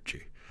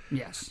Arrivederci.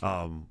 Yes.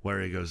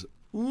 Where he goes,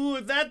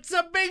 "Ooh, that's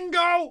a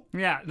bingo!"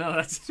 Yeah, no,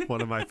 that's one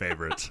of my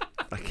favorites.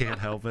 I can't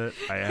help it.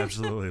 I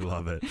absolutely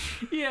love it.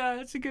 Yeah,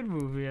 it's a good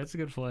movie. It's a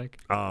good flick.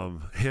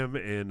 Him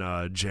in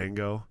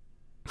Django,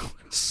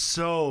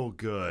 so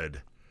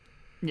good.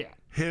 Yeah.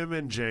 Him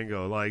in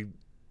Django, like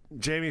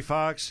Jamie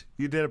Foxx,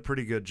 you did a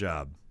pretty good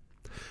job.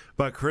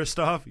 But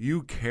Christoph,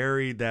 you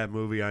carried that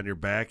movie on your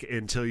back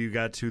until you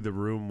got to the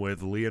room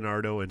with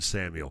Leonardo and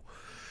Samuel.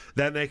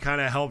 Then they kind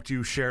of helped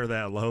you share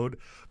that load.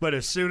 But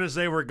as soon as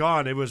they were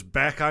gone, it was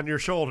back on your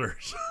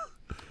shoulders.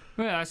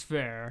 Yeah, that's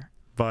fair.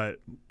 But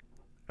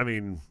I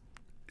mean,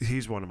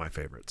 he's one of my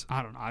favorites.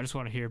 I don't know. I just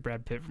want to hear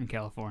Brad Pitt from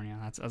California.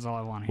 That's all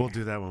I want to hear. We'll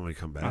do that when we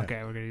come back.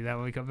 Okay, we're going to do that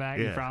when we come back?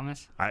 Yeah. You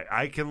promise?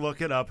 I can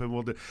look it up and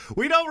we'll do.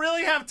 We don't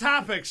really have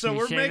topics, so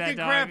we're making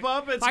crap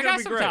up. It's I going got to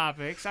be some great.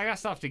 topics. I got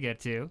stuff to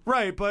get to.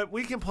 Right, but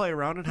we can play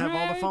around and have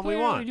all the fun we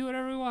want. We do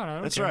whatever we want. I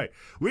don't That's care. right.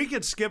 We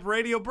can skip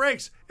radio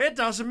breaks. It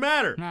doesn't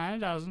matter. Nah, it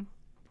doesn't.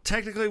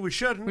 Technically, we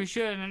shouldn't. We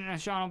should,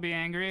 and Sean will be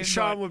angry.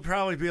 Sean would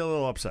probably be a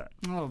little upset.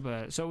 A little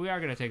bit. So we are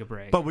going to take a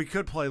break. But we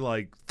could play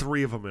like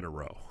 3 of them in a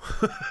row.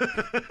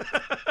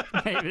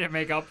 Maybe to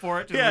make up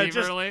for it, leave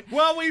early.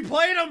 Well, we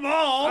played them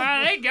all.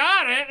 They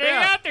got it. They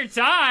got their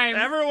time.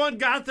 Everyone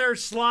got their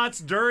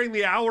slots during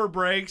the hour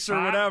breaks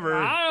or whatever.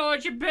 I don't know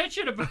what you're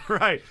bitching about.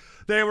 Right.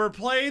 They were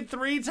played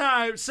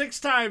 6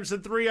 times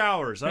in 3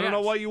 hours. I don't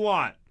know what you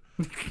want.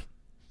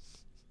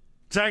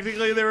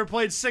 Technically, they were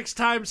played 6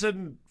 times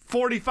in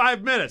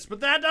 45 minutes,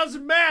 but that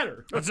doesn't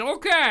matter. It's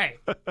okay.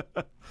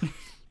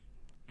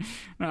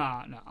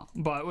 No.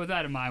 But with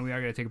that in mind, we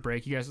are going to take a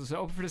break. You guys listen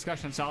to Open for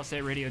Discussion on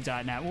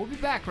SolidStateRadio.net. We'll be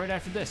back right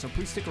after this, so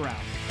please stick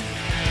around.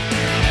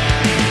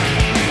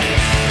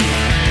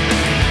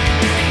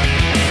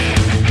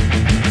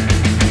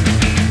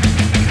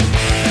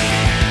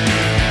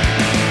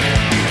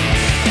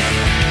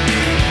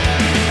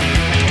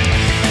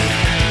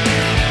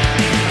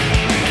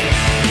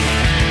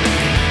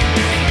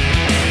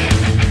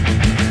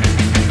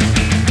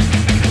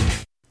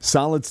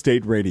 Solid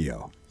State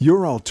Radio,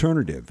 your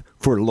alternative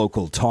for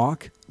local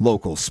talk,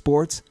 local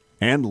sports,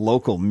 and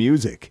local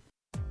music.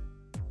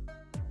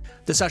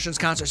 The Sessions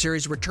Concert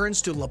Series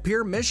returns to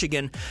Lapeer,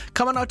 Michigan,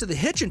 coming out to the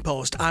Hitchin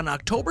Post on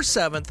October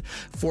 7th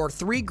for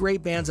 3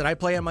 great bands that I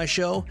play on my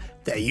show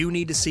that you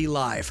need to see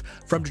live.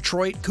 From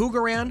Detroit,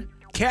 Cougaran,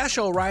 Cash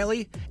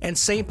O'Reilly, and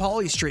St.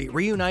 Pauli Street,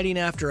 reuniting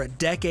after a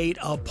decade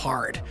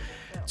apart.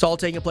 It's all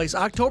taking place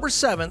October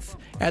 7th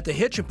at the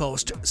Hitchin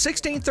Post,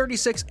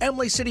 1636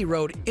 Emily City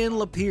Road in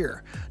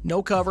Lapeer.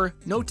 No cover,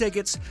 no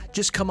tickets,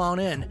 just come on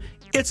in.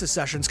 It's a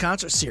Sessions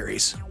Concert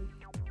Series.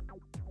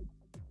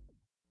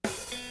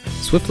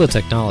 Swiftlet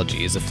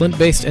Technology is a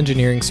Flint-based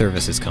engineering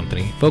services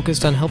company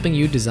focused on helping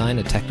you design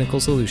a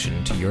technical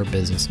solution to your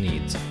business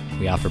needs.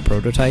 We offer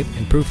prototype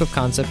and proof of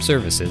concept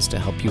services to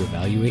help you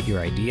evaluate your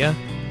idea,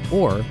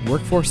 or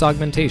workforce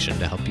augmentation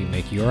to help you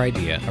make your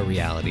idea a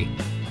reality.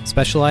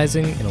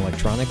 Specializing in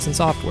electronics and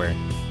software,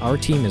 our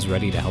team is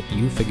ready to help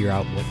you figure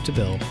out what to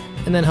build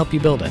and then help you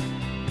build it.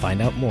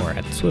 Find out more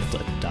at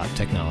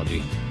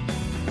swiftlet.technology.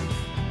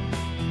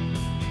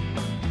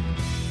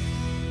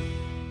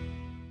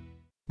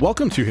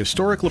 Welcome to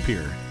historic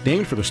Lapeer.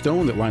 Named for the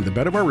stone that lined the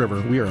bed of our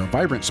river, we are a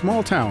vibrant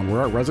small town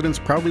where our residents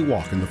proudly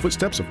walk in the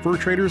footsteps of fur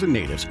traders and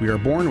natives. We are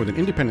born with an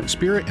independent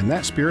spirit, and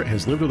that spirit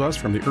has lived with us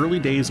from the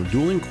early days of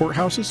dueling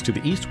courthouses to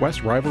the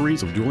east-west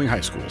rivalries of dueling high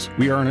schools.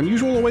 We are an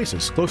unusual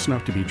oasis, close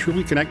enough to be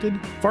truly connected,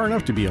 far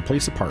enough to be a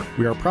place apart.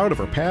 We are proud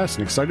of our past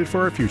and excited for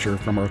our future,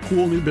 from our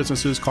cool new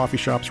businesses, coffee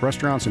shops,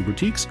 restaurants, and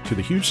boutiques, to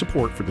the huge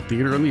support for the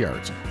theater and the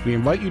arts. We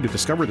invite you to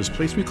discover this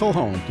place we call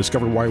home,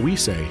 discover why we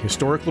say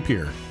historic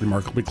Lapeer,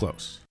 remarkably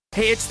close.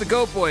 Hey, it's the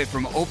Goat Boy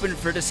from Open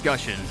for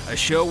Discussion, a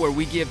show where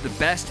we give the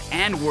best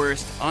and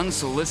worst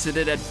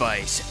unsolicited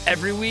advice.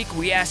 Every week,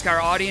 we ask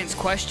our audience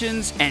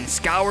questions and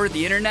scour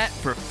the internet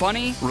for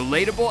funny,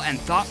 relatable, and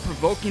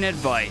thought-provoking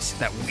advice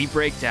that we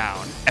break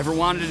down. Ever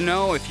wanted to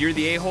know if you're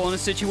the a-hole in a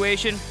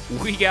situation?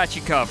 We got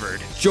you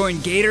covered. Join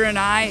Gator and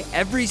I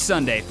every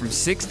Sunday from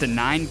 6 to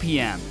 9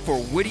 p.m.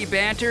 for witty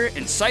banter,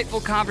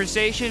 insightful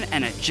conversation,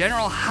 and a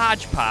general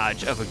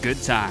hodgepodge of a good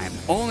time.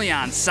 Only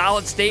on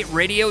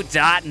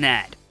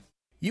SolidStateRadio.net.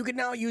 You can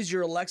now use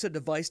your Alexa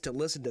device to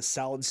listen to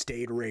Solid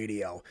State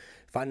Radio.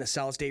 Find the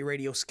Solid State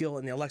Radio skill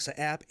in the Alexa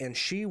app, and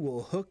she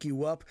will hook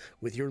you up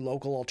with your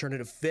local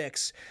alternative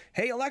fix.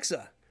 Hey,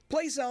 Alexa,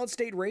 play Solid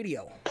State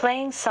Radio.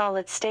 Playing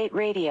Solid State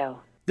Radio.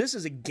 This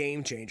is a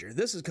game changer.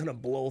 This is going to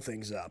blow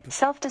things up.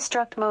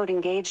 Self-destruct mode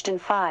engaged in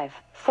 5,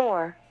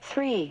 4,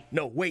 3.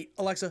 No, wait,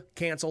 Alexa,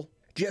 cancel.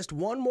 Just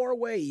one more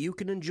way you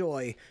can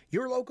enjoy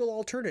your local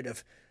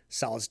alternative,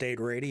 Solid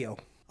State Radio.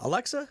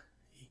 Alexa,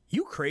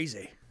 you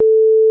crazy.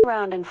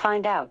 Around and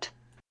find out.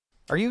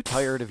 Are you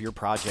tired of your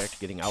project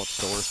getting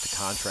outsourced to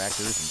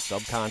contractors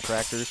and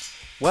subcontractors?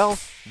 Well,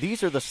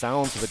 these are the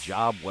sounds of a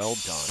job well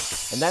done,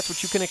 and that's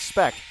what you can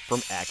expect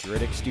from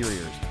Accurate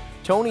Exteriors.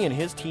 Tony and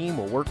his team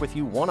will work with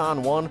you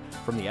one-on-one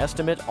from the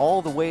estimate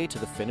all the way to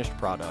the finished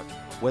product.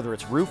 Whether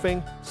it's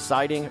roofing,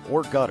 siding,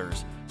 or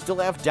gutters, still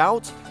have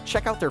doubts?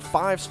 Check out their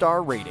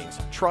 5-star ratings.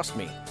 Trust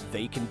me,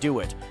 they can do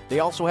it.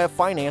 They also have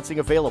financing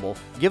available.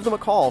 Give them a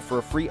call for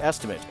a free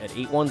estimate at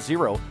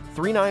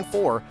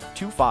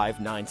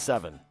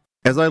 810-394-2597.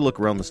 As I look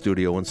around the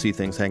studio and see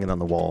things hanging on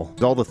the wall,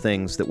 all the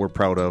things that we're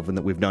proud of and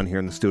that we've done here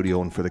in the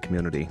studio and for the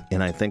community,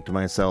 and I think to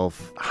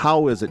myself,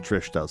 how is it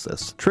Trish does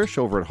this? Trish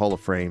over at Hall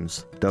of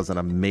Frames does an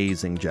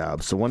amazing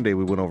job. So one day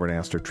we went over and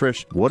asked her,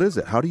 Trish, what is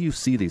it? How do you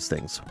see these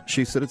things?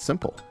 She said, it's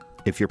simple.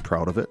 If you're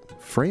proud of it,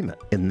 frame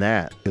it. And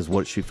that is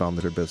what she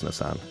founded her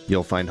business on.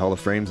 You'll find Hall of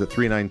Frames at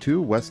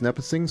 392 West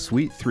Nepessing,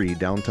 Suite 3,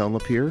 downtown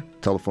Lapeer.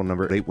 Telephone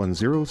number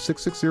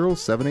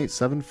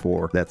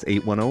 810-660-7874. That's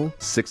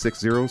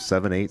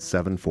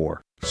 810-660-7874.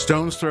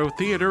 Stone's Throw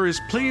Theater is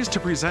pleased to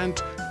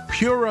present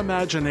Pure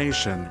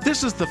Imagination.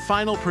 This is the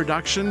final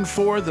production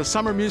for the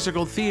Summer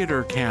Musical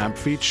Theater Camp,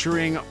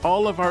 featuring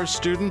all of our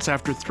students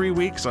after 3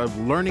 weeks of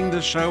learning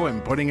the show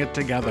and putting it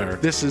together.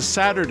 This is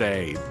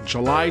Saturday,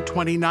 July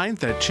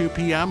 29th at 2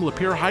 p.m.,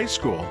 Lapeer High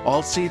School.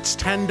 All seats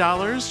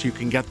 $10. You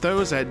can get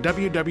those at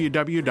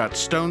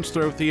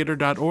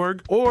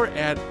www.stonesthrowtheater.org or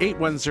at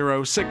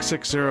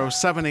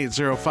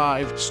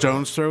 810-660-7805.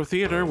 Stone's Throw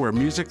Theater, where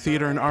music,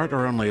 theater, and art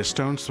are only a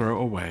stone's throw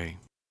away.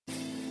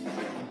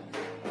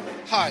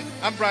 Hi,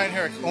 I'm Brian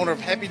Herrick, owner of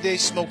Happy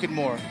Days Smoke and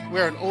More.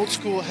 We're an old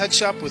school head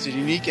shop with a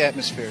unique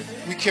atmosphere.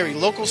 We carry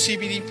local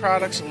CBD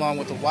products along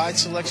with a wide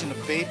selection of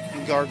vape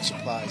and garden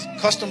supplies,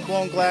 custom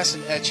blown glass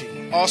and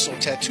etching, also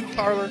tattoo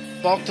parlor,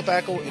 bulk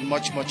tobacco, and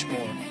much, much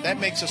more. That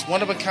makes us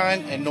one of a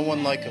kind and no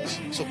one like us.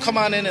 So come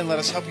on in and let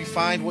us help you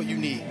find what you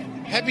need.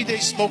 Happy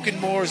Days Smoke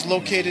and More is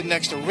located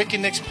next to Rick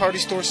and Nick's Party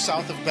Store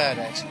south of Bad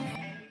Axe.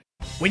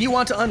 When you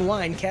want to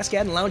unwind,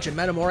 Cascadon Lounge in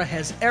Metamora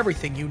has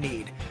everything you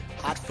need.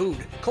 Hot food,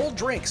 cold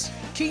drinks,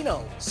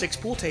 keno, 6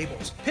 pool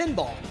tables,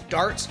 pinball,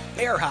 darts,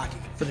 air hockey.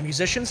 For the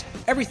musicians,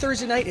 every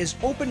Thursday night is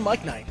open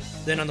mic night.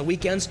 Then on the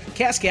weekends,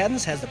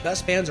 Cascadon's has the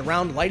best bands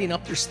around lighting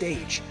up their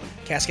stage.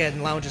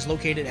 Cascadon Lounge is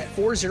located at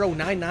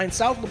 4099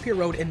 South Lapeer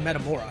Road in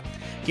Metamora.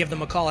 Give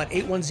them a call at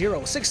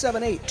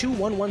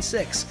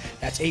 810-678-2116.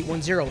 That's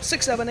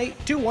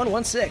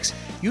 810-678-2116.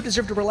 You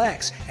deserve to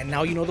relax, and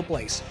now you know the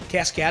place.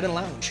 Cascadon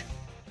Lounge.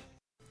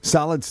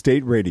 Solid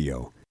State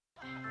Radio.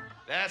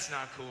 That's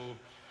not cool.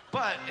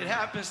 But it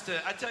happens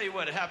to, I tell you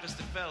what, it happens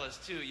to fellas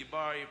too. You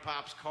borrow your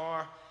pop's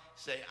car,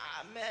 say,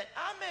 I met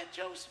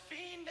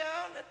Josephine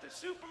down at the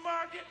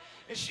supermarket,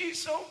 and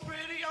she's so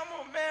pretty, I'm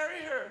gonna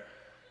marry her.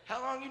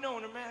 How long you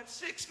known her, man?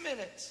 6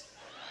 minutes.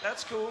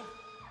 That's cool.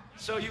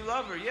 So you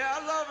love her. Yeah,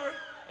 I love her.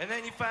 And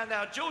then you find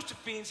out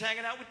Josephine's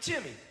hanging out with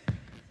Timmy.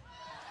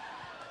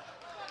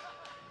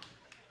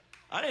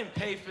 I didn't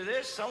pay for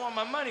this. I want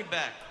my money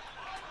back.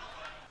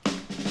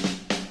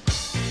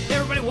 Hey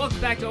everybody,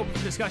 welcome back to Open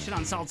for Discussion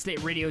on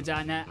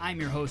SolidStateRadio.net.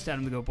 I'm your host,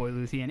 Adam the Goat Boy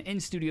Luthien. In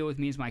studio with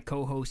me is my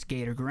co-host,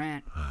 Gator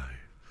Grant. Hi.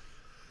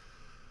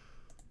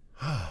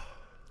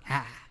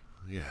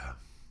 Yeah.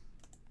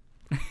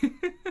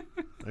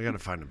 I gotta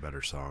find a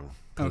better song,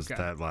 because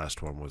that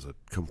last one was a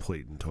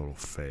complete and total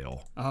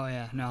fail. Oh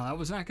yeah, no, that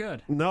was not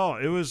good. No,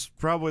 it was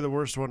probably the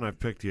worst one I've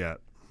picked yet,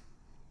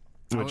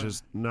 which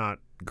is not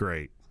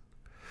great.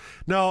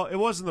 No, it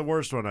wasn't the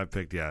worst one I've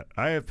picked yet.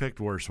 I have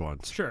picked worse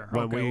ones. Sure,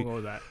 we'll go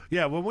with that.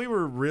 Yeah, when we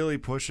were really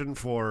pushing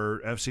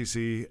for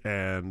FCC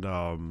and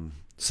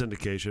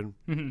syndication,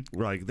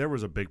 like there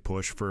was a big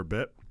push for a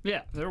bit.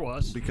 Yeah, there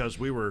was. Because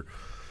we were...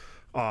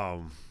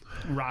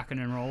 rocking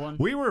and rolling.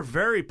 We were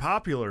very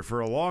popular for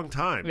a long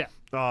time.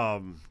 Yeah.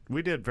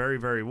 We did very,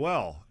 very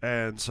well.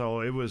 And so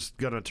it was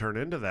going to turn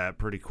into that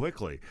pretty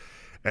quickly.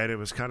 And it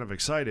was kind of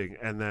exciting.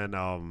 And then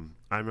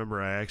I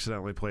remember I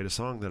accidentally played a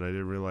song that I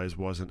didn't realize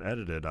wasn't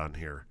edited on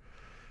here.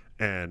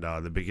 And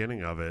the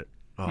beginning of it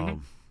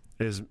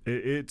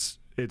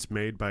it's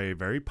made by a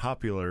very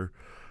popular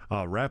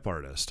rap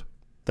artist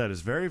that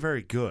is very,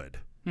 very good.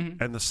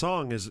 And the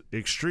song is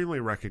extremely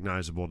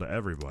recognizable to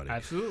everybody.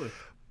 Absolutely.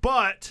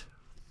 But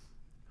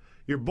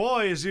your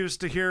boy is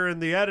used to hearing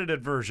the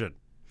edited version.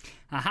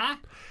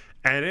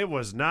 And it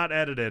was not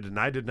edited, and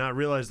I did not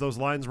realize those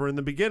lines were in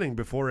the beginning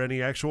before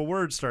any actual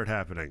words start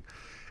happening.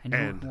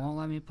 And you won't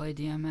let me play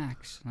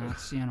DMX.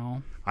 That's, you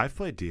know. I've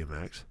played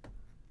DMX.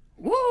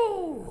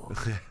 Woo!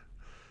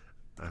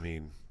 I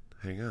mean,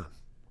 hang on.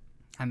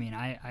 I mean,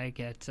 I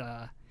get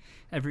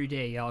every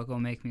day y'all go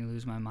make me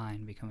lose my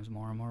mind becomes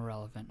more and more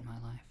relevant in my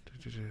life.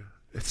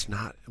 It's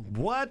not.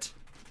 What?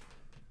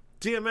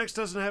 DMX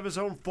doesn't have his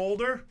own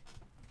folder?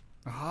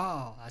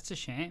 Oh, that's a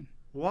shame.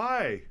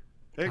 Why?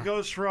 It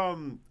goes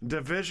from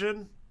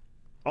Division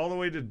all the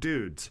way to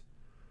Dudes.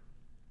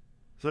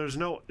 So there's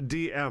no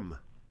DM.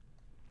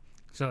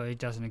 So it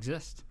doesn't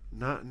exist?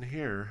 Not in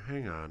here.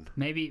 Hang on.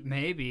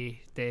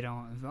 Maybe they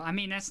don't. I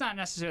mean, that's not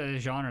necessarily the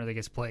genre that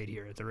gets played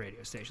here at the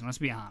radio station. Let's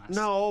be honest.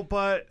 No,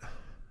 but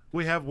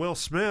we have Will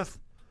Smith.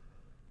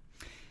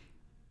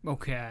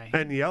 Okay.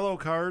 And Yellow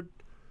Card.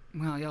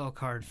 Well, Yellow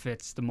Card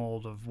fits the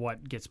mold of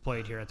what gets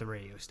played here at the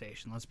radio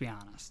station. Let's be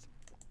honest.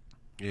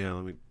 Yeah,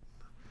 let me...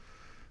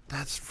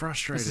 That's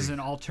frustrating. This is an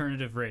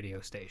alternative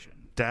radio station.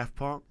 Daft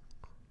Punk?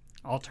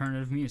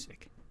 Alternative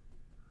music.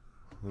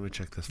 Let me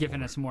check this Giving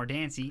folder. us more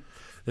dancey.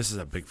 This is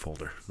a big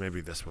folder.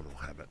 Maybe this one will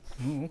have it.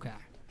 Ooh, okay.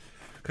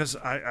 Because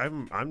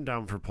I'm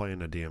down for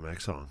playing a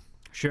DMX song.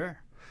 Sure.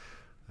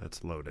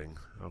 That's loading.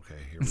 Okay,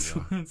 here we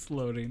go. It's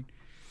loading.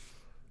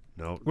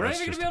 No, we're not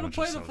even going to be able to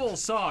play the full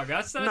song.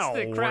 That's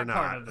the crap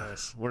part of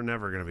this. We're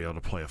never going to be able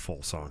to play a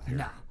full song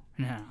here.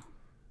 No.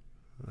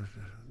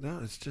 No,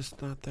 it's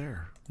just not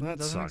there. That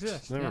That sucks.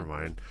 exist. Never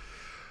mind.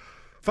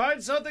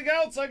 Find something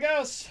else, I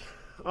guess.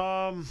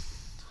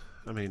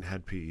 I mean,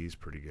 head PE is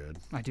pretty good.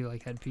 I do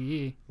like head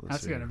PE.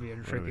 That's going to be a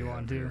tricky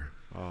one, too.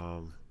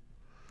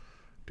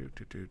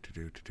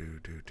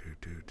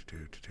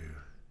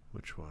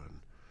 Which one?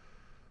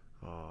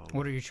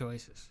 What are your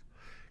choices?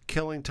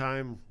 Killing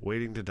Time,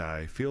 Waiting to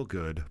Die, Feel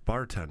Good,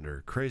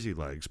 Bartender, Crazy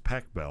Legs,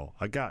 Pac Bell,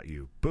 I Got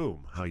You,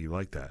 Boom, How You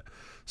Like That,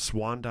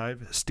 Swan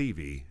Dive,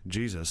 Stevie,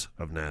 Jesus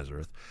of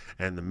Nazareth,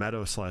 and The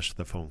Meadow /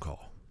 The Phone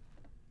Call.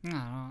 No,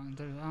 I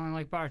only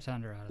like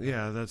Bartender out of that.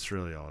 Yeah, that's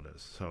really all it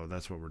is. So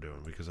that's what we're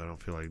doing, because I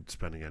don't feel like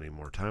spending any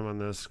more time on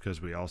this,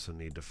 because we also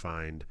need to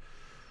find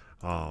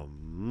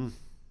Brad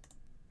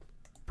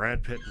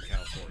Pitt in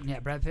California. Yeah,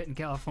 Brad Pitt in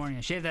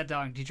California. Shave that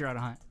dog and teach her how to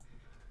hunt.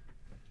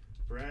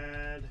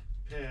 Brad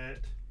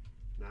Pitt,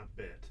 not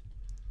Bit.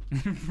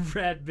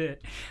 Brad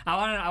Pitt.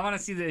 I want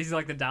to see that he's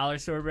like the dollar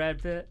store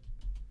Brad Pitt.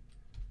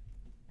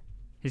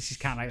 He's just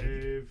kind of.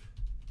 Shave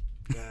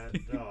that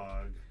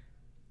dog.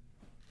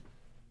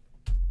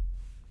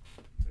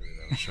 Maybe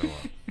that'll show up.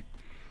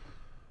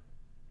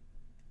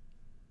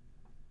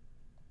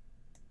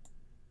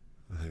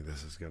 I think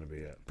this is going to be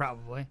it.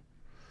 Probably.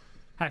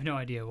 I have no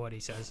idea what he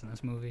says in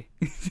this movie.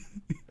 I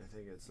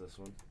think it's this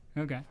one.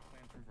 Okay.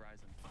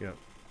 Yep.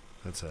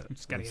 That's it.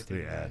 Just gotta That's get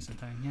through the the ad.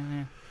 thing.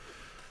 Yeah.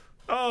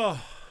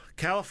 Oh,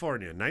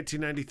 California,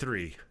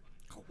 1993.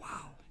 Oh,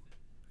 wow.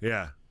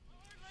 Yeah.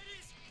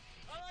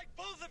 I'd like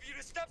both of you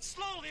to step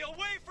slowly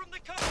away from the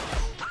car.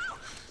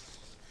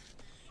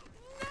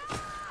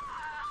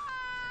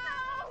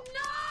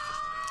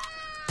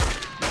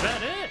 Is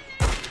that it?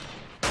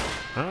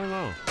 I don't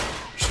know.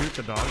 Shoot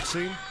the dog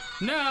scene?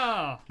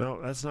 No.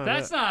 No, that's not it.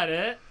 That's not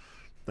it.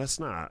 That's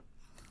not.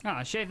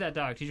 No, shave that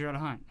dog. Teach her how to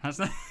hunt. That's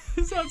not.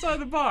 It's outside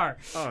the bar.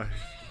 Oh.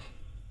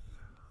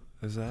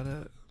 Is that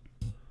it?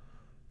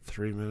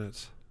 3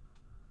 minutes.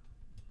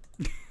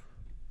 Is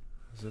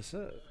this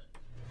it?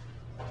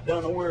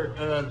 Don't know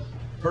where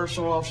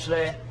personal office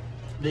at.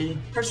 The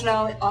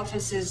personnel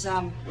office is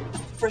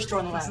first door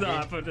on the left. It's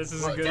not, but this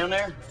is right good. Down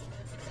there.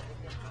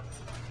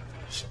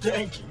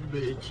 Stinky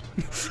bitch.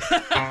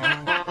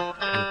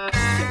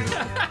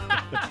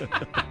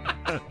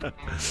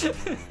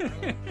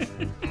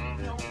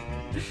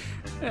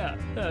 Yeah,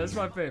 that's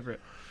my favorite.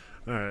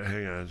 All right,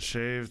 hang on.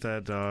 Shave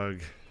that dog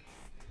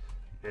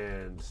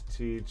and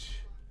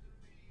teach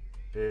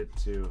it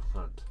to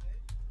hunt.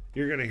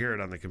 You're going to hear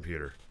it on the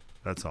computer.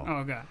 That's all. Oh,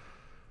 okay.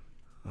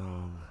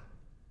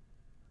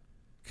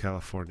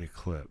 California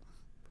clip.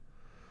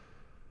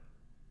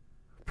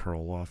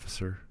 Parole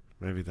officer.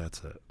 Maybe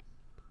that's it.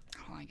 I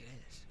don't think it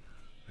is.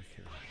 I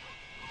can't.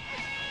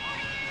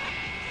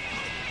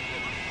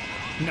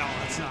 No,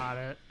 that's not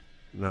it.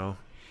 No?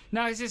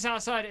 No, it's just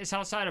outside. It's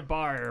outside a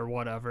bar or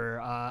whatever.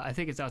 I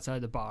think it's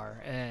outside the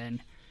bar, and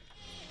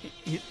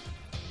he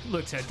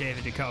looks at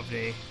David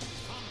Duchovny.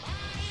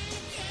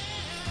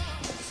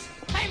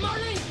 Hey,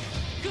 Marlene,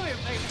 come here,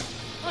 baby.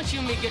 Why don't you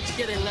and me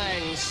get in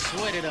line and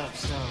sweat it up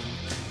some?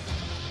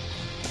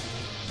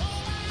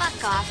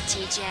 Fuck off,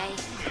 TJ.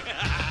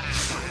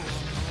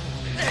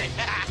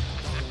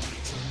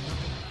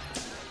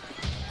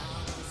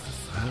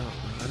 I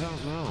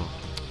don't know.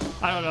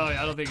 I don't know.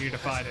 I don't think you're gonna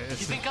find it.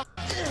 It's,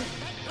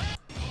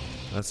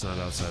 That's not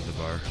outside the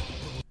bar.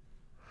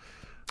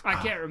 I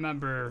can't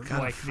remember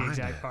gotta like the find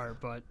exact it. part,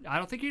 but I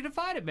don't think you're gonna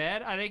find it,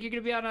 man. I think you're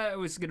gonna be on a. It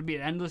was gonna be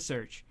an endless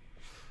search.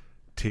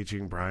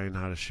 Teaching Brian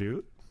how to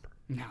shoot?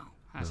 No,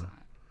 that's not.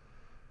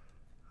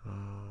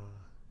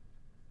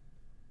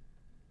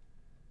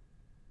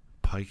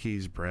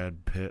 Pikey's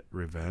Brad Pitt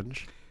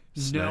Revenge?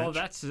 No,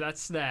 Snatch?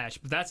 that's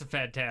Snatch, but that's a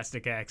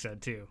fantastic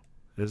accent too.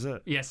 Is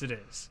it? Yes, it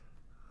is.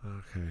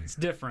 Okay. It's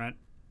different.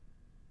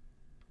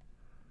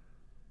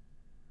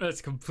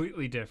 It's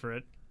completely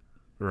different.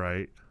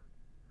 Right.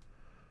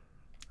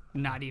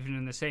 Not even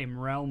in the same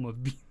realm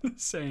of being the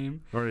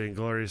same. Or the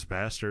Inglourious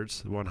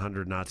Bastards,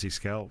 100 Nazi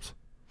scalps.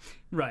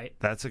 Right.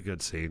 That's a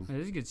good scene. It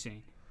is a good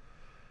scene.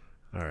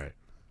 All right.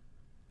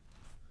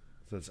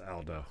 That's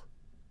Aldo.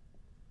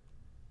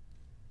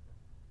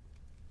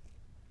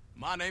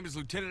 My name is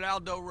Lieutenant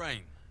Aldo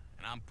Rain,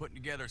 and I'm putting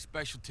together a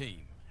special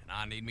team, and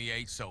I need me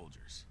 8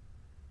 soldiers.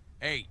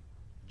 8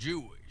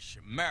 Jewish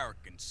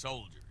American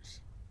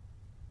soldiers.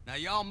 Now,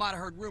 y'all might have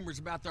heard rumors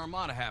about the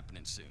Armada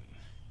happening soon.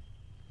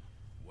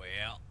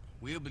 Well,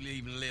 we'll be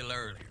leaving a little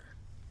earlier.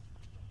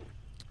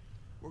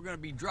 We're gonna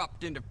be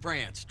dropped into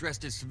France,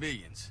 dressed as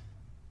civilians.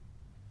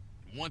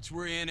 Once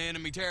we're in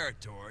enemy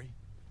territory,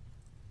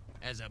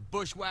 as a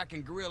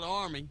bushwhacking guerrilla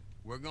army,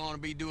 we're gonna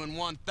be doing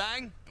one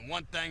thing, and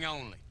one thing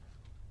only.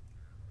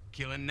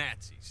 Killing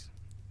Nazis.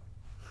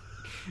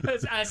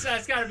 That's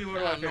got to be one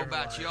of my I don't know favorite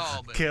about lines.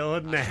 y'all, but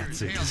Killing I sure as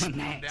hell Nazis. didn't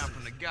come down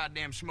from the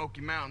goddamn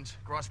Smoky Mountains,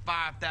 cross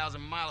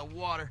 5,000 miles of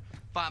water,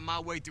 fight my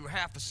way through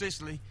half of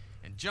Sicily,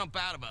 and jump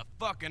out of a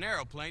fucking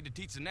aeroplane to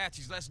teach the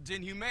Nazis lessons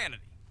in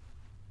humanity.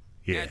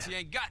 Yeah. Nazi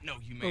ain't got no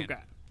humanity.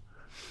 Okay.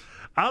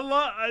 I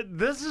love.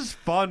 This is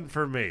fun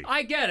for me.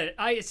 I get it.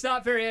 It's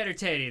not very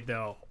entertaining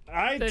though.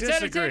 I It's disagree.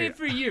 entertaining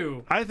for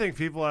you. I think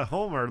people at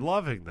home are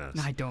loving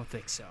this. I don't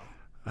think so.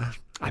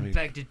 I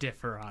beg to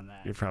differ on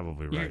that. You're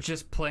probably right. You're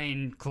just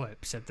playing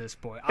clips at this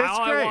point. It's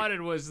All great. I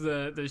wanted was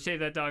the Shave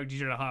That Dog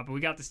T-shirt to hump, but we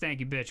got the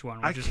Stanky Bitch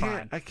one, which is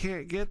fine. I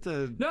can't get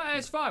the... No,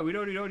 it's fine. We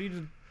don't need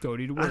to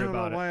worry I don't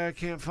about know it. why I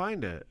can't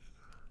find it.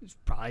 It's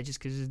probably just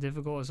because it's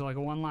difficult. It's like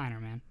a one-liner,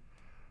 man.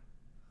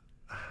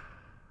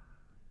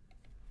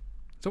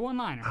 It's a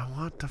one-liner. I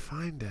want to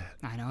find it.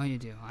 I know you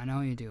do.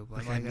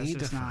 But I that's need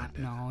just to not. find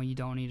it. No, you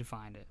don't need to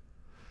find it.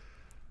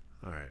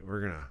 All right, we're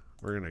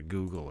gonna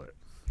Google it.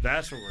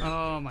 That's what we're.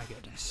 Oh my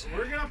goodness.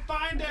 We're gonna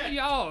find it.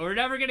 Yo, we're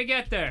never gonna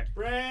get there.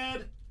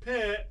 Brad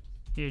Pitt.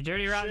 You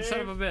dirty rotten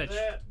son of a bitch.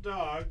 That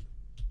dog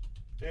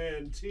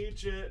and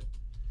teach it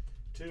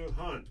to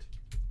hunt.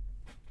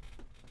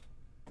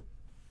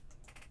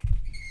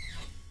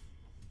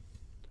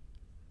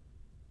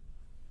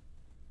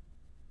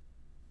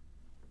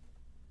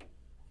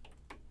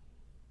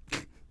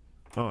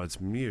 Oh,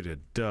 it's muted.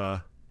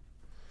 Duh.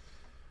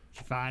 Did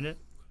you find it?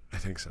 I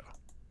think so.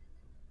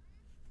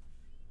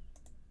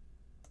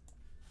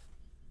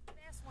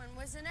 Best one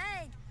was an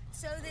egg,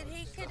 so that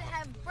he could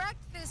have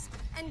breakfast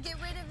and get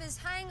rid of his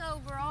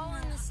hangover all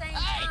in the same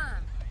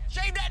time.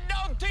 Shave that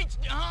dog, teach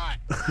you to hunt.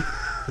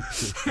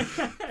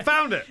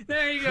 Found it.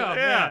 There you go.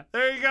 Yeah,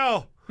 there you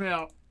go.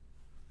 Yeah.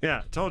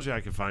 Yeah, told you I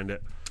could find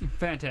it.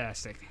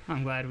 Fantastic.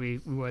 I'm glad we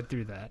went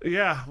through that.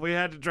 Yeah, we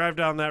had to drive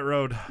down that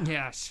road.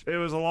 Yes. It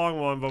was a long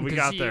one, but we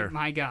got there.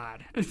 My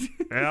God.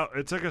 Yeah,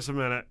 it took us a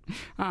minute.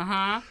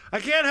 Uh-huh. I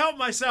can't help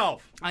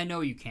myself. I know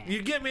you can't.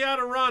 You get me out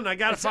of run, I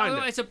gotta find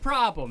it. It's a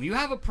problem. You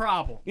have a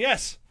problem.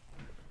 Yes.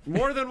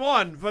 More than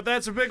one, but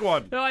that's a big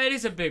one. No, it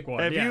is a big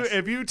one.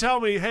 If you tell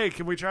me, hey,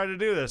 can we try to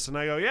do this? And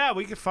I go, yeah,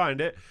 we can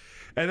find it.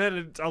 And then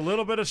it's a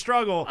little bit of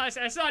struggle.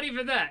 It's not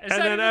even that. And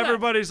then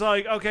everybody's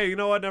like, okay, you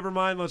know what? Never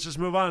mind. Let's just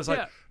move on. It's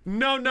like,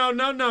 no. No,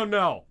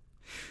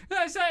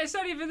 it's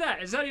not even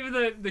that. It's not even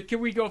the can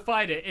we go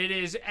find it. It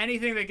is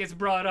anything that gets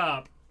brought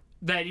up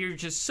that you're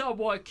just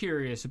somewhat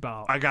curious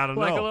about. I gotta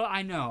know.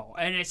 I know.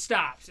 And it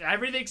stops.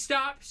 Everything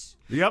stops.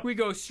 Yep. We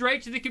go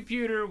straight to the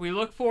computer. We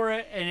look for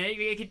it. And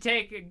it can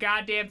take a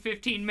goddamn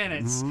 15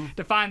 minutes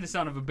to find the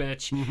son of a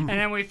bitch. And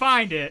then we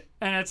find it.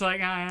 And it's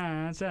like,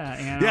 that's that.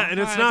 You know? Yeah, and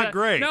it's not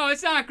great. No,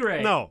 it's not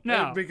great. No.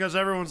 No. Because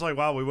everyone's like,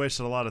 wow, we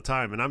wasted a lot of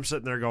time. And I'm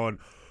sitting there going,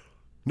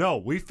 no,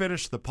 we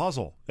finished the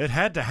puzzle. It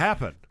had to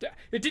happen.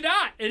 It did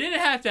not. It didn't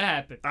have to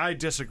happen. I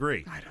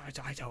disagree. I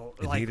don't.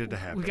 It needed to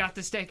happen. We got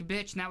the steak of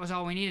bitch, and that was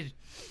all we needed.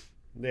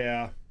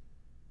 Yeah.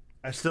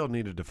 I still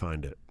needed to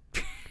find it.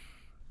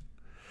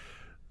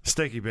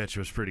 Steaky Bitch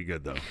was pretty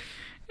good, though.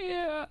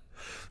 Yeah.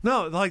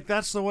 No, like,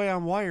 that's the way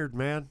I'm wired,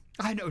 man.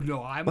 I know.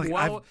 No, I've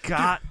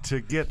got to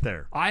get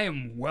there. I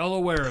am well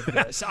aware of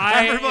this.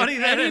 Everybody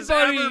that has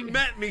ever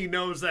met me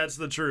knows that's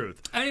the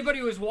truth. Anybody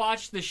who's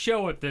watched the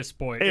show at this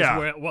point is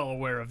well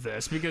aware of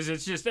this because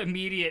it's just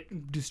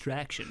immediate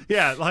distraction.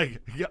 Yeah,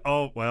 like,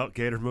 oh, well,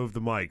 Gator moved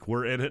the mic.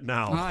 We're in it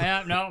now. Oh,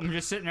 yeah, no, I'm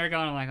just sitting there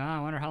going like, I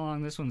wonder how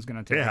long this one's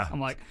going to take. Yeah.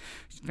 I'm like,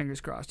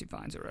 fingers crossed he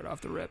finds it right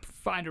off the rip.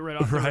 Find it right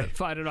off the rip.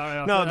 Find it right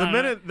off no, the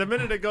rip. The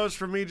minute it goes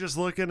from me just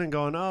looking and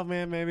going, oh,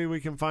 man, maybe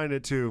we can find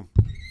it too.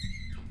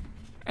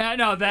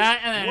 No,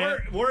 that. And then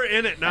we're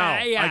in it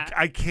now. Yeah.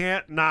 I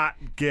can't not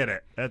get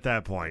it at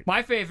that point.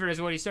 My favorite is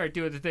when you start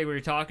doing the thing where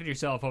you're talking to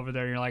yourself over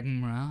there and you're like,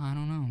 well, I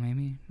don't know,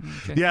 maybe.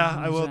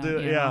 I will do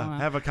it. Yeah,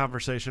 have a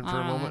conversation for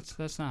a moment.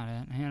 That's not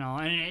it. You know,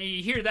 and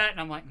you hear that,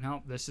 and I'm like,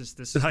 nope, this is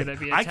like, going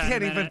to be a 10-minute. I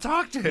can't even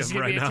talk to him This is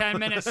going right to be now. a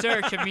 10-minute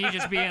search of me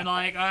just being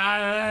like,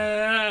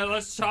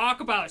 let's talk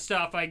about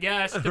stuff, I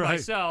guess, to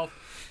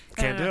myself.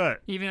 Can't do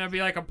it. Even if it'll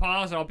be like a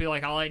pause, I'll be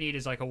like, all I need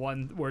is like a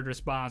one-word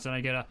response, and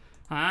I get a,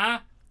 huh?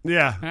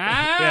 Yeah.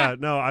 Ah! Yeah,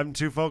 no, I'm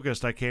too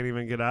focused. I can't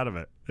even get out of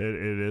it. It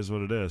is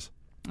what it is.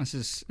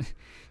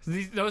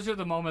 Those are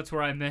the moments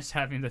where I miss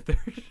having the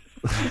third.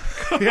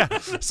 Yeah.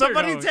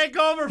 Somebody take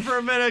over for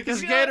a minute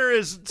because Gator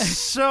is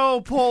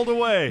so pulled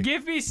away.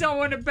 Give me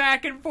someone to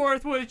back and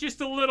forth with just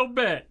a little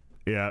bit.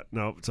 Yeah,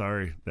 no,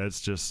 sorry.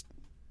 That's just...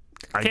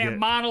 Can't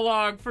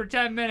monologue for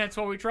 10 minutes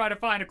while we try to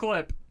find a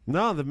clip.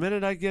 No, the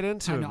minute I get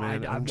into it,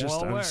 man, I'm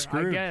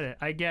screwed.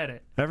 I get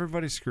it.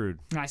 Everybody's screwed.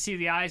 I see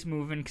the eyes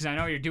moving because I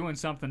know you're doing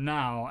something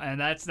now, and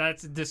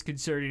that's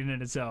disconcerting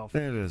in itself.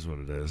 It is what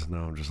it is. No,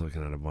 I'm just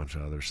looking at a bunch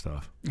of other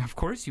stuff. Of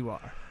course you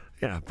are.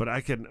 Yeah, but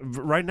I can...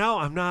 Right now,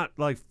 I'm not,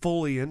 like,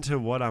 fully into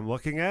what I'm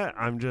looking at.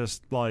 I'm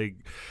just, like...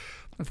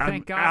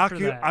 Thank God for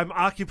that. I'm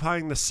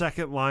occupying the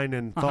second line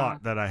in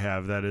thought that I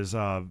have that is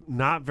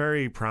not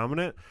very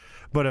prominent,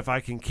 but if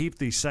I can keep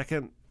the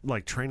second...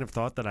 like train of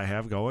thought that I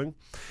have going,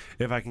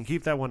 if I can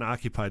keep that one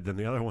occupied, then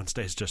the other one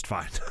stays just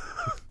fine.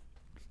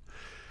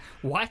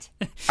 What?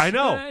 I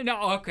know.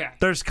 No, okay.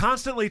 There's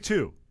constantly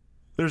two.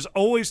 There's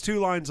always two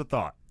lines of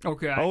thought.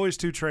 Okay. Always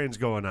two trains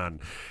going on.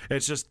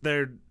 It's just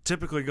they're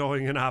typically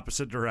going in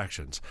opposite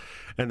directions.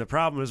 And the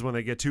problem is when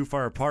they get too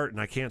far apart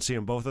and I can't see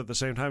them both at the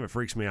same time, it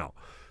freaks me out.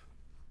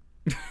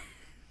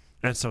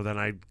 And so then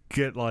I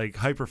get like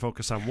hyper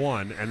focus on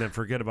one and then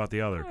forget about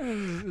the other.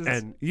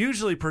 And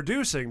usually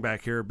producing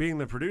back here, being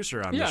the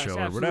producer on the show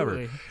or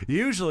whatever,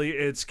 usually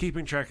it's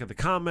keeping track of the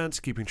comments,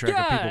 keeping track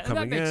of people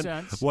coming in,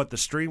 what the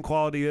stream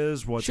quality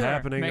is, what's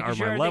happening, are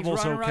my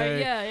levels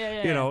okay?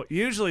 Yeah. You know,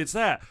 usually it's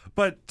that.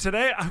 But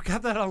today I've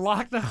got that on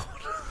lockdown.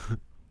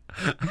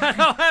 I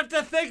don't have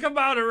to think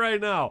about it right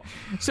now.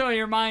 So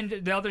your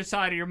mind, the other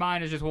side of your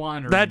mind is just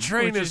wandering. That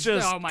train is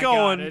just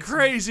going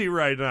crazy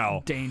right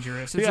now.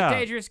 Dangerous. It's a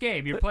dangerous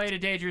game. You're playing a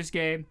dangerous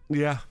game.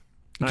 Yeah,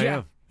 I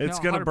am. It's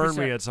going to burn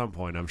me at some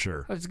point, I'm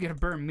sure. It's going to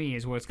burn me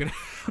is what it's going to.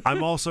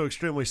 I'm also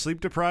extremely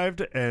sleep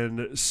deprived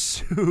and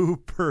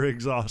super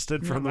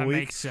exhausted from the week.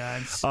 That makes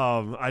sense.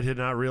 I did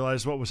not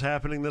realize what was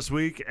happening this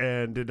week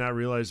and did not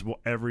realize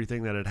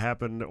everything that had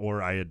happened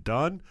or I had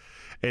done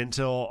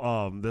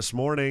until this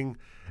morning.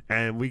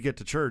 And we get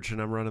to church,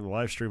 and I'm running the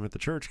live stream at the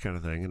church kind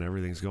of thing, and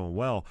everything's going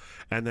well.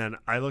 And then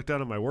I look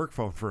down at my work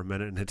phone for a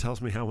minute, and it tells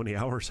me how many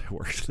hours I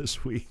worked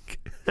this week.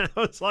 And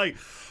I was like,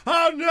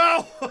 oh,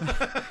 no!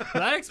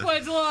 That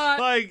explains a lot.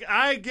 Like,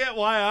 I get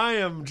why I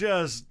am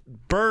just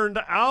burned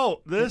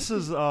out. This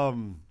is,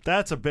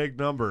 that's a big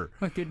number.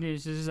 But good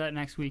news is that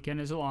next weekend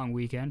is a long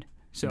weekend.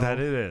 So that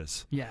it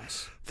is.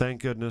 Yes.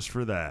 Thank goodness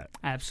for that.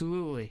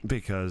 Absolutely.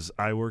 Because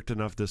I worked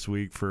enough this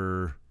week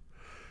for...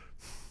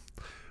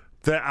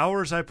 The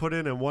hours I put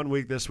in 1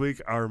 week this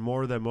week are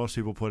more than most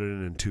people put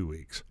in 2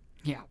 weeks.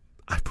 Yeah.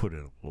 I put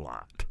in a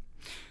lot.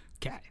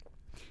 Okay.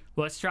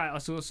 Let's try.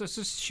 Let's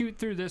just shoot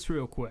through this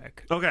real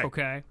quick. Okay.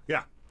 Okay.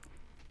 Yeah.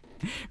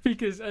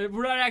 Because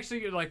we're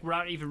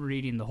not even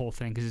reading the whole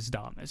thing because it's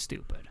dumb. It's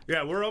stupid.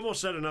 Yeah, we're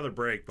almost at another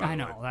break, by the way. I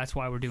know. That's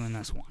why we're doing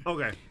this one.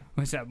 Okay.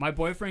 What's that? My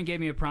boyfriend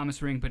gave me a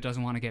promise ring but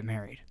doesn't want to get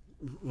married.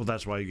 Well,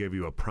 that's why he gave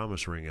you a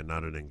promise ring and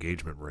not an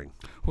engagement ring.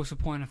 What's the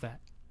point of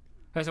that?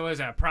 So what is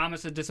that,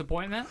 promise of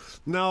disappointment?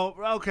 No,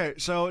 okay,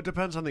 so it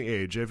depends on the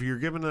age. If you're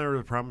giving her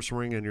a promise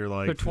ring and you're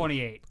like... They're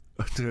 28.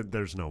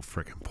 There's no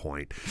freaking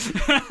point.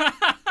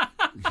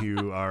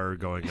 You are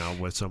going out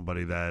with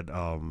somebody that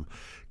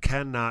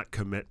cannot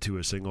commit to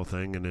a single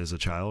thing and is a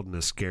child and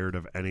is scared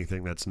of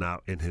anything that's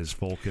not in his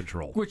full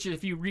control. Which,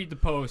 if you read the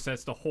post,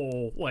 that's the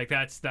whole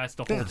that's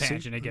the whole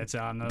tangent it gets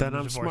on. Then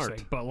I'm divorce smart.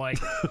 thing. But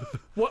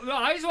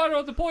I just want to know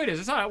what the point is.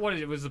 It's not what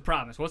it was the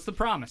promise. What's the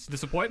promise?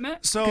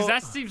 Disappointment? Because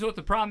that seems what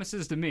the promise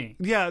is to me.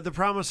 Yeah, the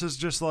promise is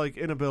just like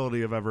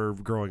inability of ever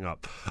growing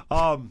up.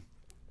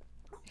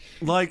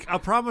 Like a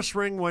promise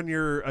ring when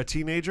you're a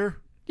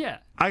teenager. Yeah,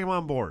 I'm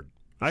on board.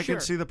 I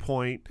can see the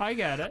point. I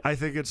get it. I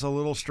think it's a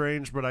little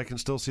strange, but I can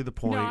still see the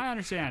point. No, I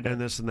understand it.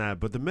 And this and that.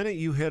 But the minute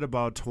you hit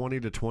about 20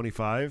 to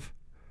 25...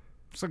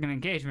 It's like an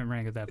engagement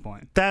ring at that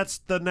point. That's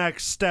the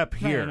next step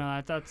here.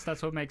 No,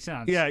 that's what makes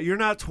sense. Yeah, you're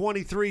not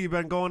 23. You've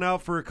been going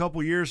out for a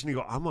couple years, and you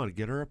go, I'm going to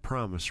get her a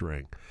promise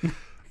ring.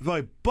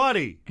 Like,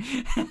 buddy,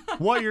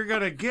 what you're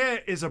going to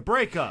get is a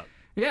breakup.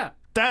 Yeah.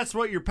 That's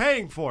what you're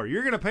paying for.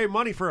 You're going to pay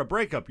money for a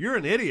breakup. You're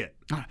an idiot.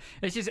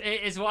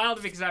 It's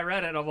wild because I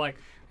read it and I'm like,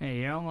 hey,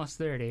 you're almost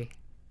 30.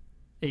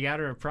 You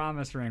got her a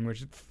promise ring,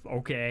 which is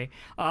okay.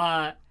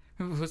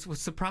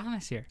 What's the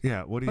promise here?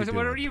 Yeah, what are you doing?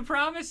 What are you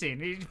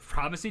promising? You're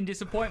promising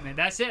disappointment.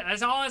 That's it.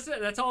 That's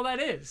all that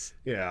is.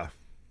 Yeah.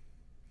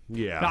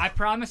 Yeah. No, I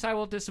promise I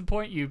will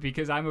disappoint you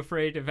because I'm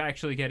afraid of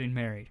actually getting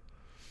married.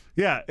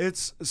 Yeah,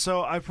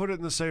 so I put it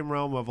in the same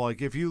realm of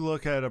like if you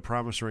look at a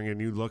promise ring and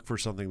you look for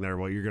something there,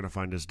 what you're going to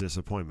find is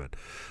disappointment.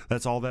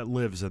 That's all that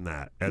lives in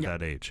that at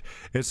that age.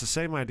 It's the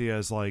same idea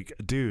as like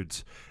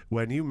dudes,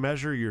 when you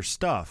measure your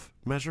stuff,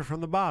 measure from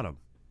the bottom.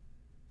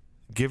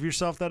 Give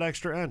yourself that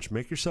extra inch.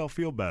 Make yourself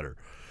feel better.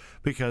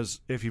 Because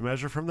if you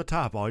measure from the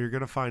top, all you're going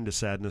to find is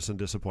sadness and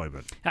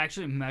disappointment. I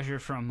actually measure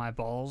from my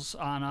balls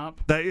on up.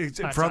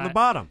 From the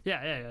bottom.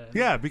 Yeah.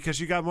 Yeah, because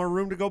you got more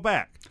room to go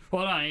back.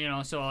 Well,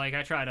 no, so like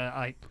I try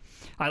to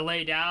I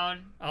lay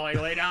down. I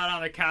lay down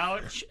on the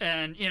couch,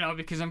 and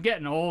because I'm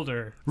getting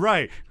older.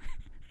 Right.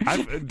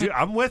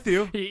 I'm with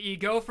you. You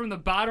go from the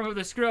bottom of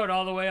the scrot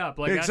all the way up.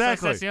 Like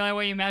exactly. That's the only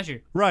way you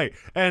measure. Right.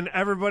 And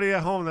everybody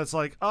at home that's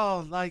like,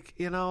 oh, like,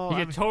 You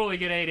can totally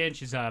get 8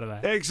 inches out of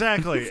that.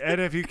 Exactly.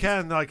 And if you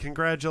can, like,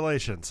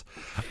 congratulations.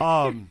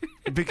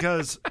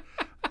 Because,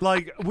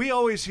 like, we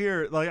always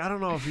hear, like, I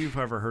don't know if you've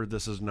ever heard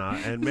this or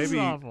not. And maybe. This is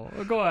awful.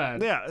 Go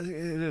ahead. Yeah, it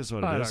is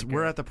what it is.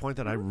 We're at the point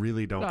that I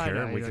really don't care,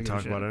 and we can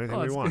talk about anything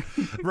we want.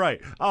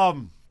 Right.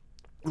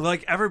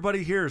 Like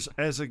everybody hears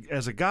as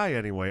a guy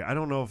anyway, I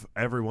don't know if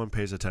everyone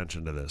pays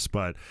attention to this,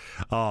 but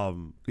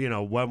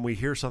when we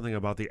hear something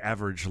about the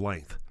average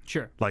length,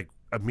 sure, like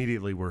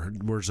immediately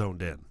we're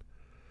zoned in.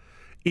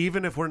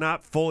 Even if we're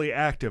not fully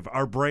active,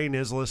 our brain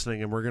is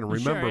listening and we're going to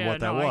remember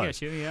what that was. I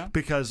get you, yeah.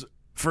 Because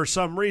for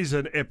some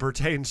reason it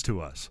pertains to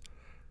us.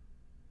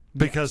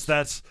 Because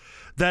that's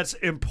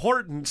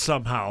important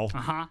somehow.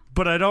 Uh-huh.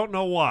 But I don't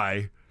know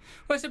why.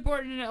 What's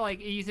important,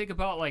 like you think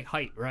about like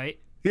height,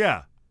 right?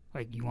 Yeah.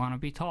 Like, you want to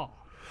be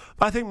tall.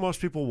 I think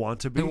most people want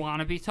to be. They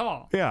want to be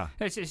tall. Yeah.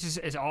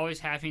 It's always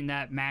having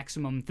that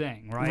maximum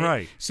thing, right?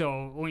 Right.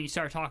 So when you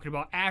start talking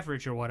about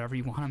average or whatever,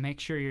 you want to make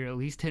sure you're at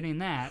least hitting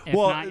that. If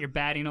Well, not, you're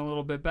batting a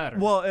little bit better.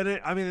 Well,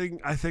 and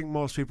I think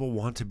most people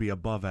want to be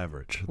above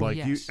average. Well, Like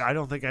yes. I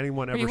don't think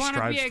anyone But you ever wanna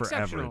strives be for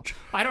exceptional. average.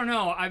 I don't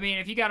know. I mean,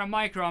 if you got a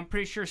micro, I'm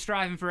pretty sure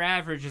striving for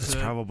average is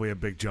It's probably a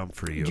big jump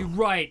for you. You're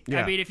right.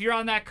 Yeah. I mean, if you're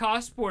on that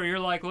cusp where you're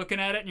like looking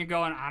at it and you're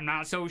going, I'm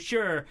not so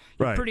sure, you're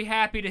Right. pretty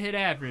happy to hit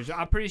average.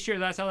 I'm pretty sure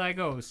that's how that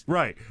goes.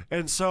 Right.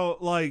 And so,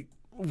 like,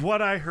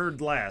 what I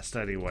heard last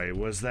anyway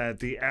was that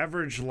the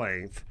average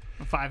length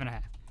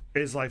 5.5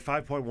 is like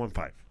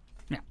 5.15.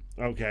 Yeah.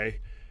 Okay.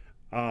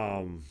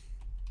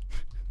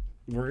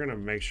 We're gonna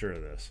make sure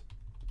of this.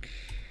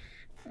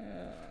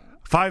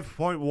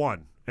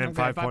 5.1 and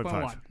Okay,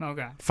 5.5. 5.1.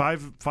 Okay.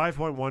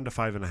 5.1 to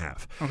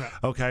 5.5.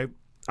 Okay. Okay.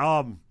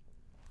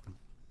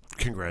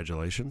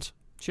 Congratulations.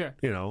 Sure.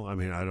 You know, I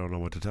mean, I don't know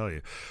what to tell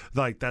you.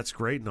 Like, that's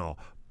great and all.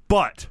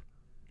 But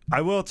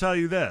I will tell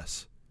you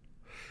this.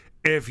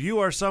 If you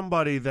are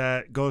somebody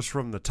that goes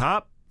from the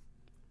top,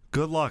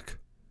 good luck.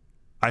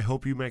 I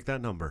hope you make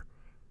that number.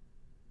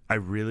 I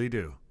really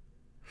do.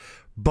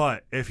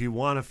 But if you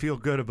want to feel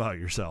good about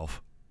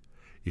yourself,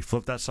 you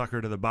flip that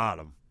sucker to the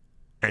bottom,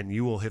 and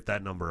you will hit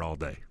that number all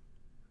day.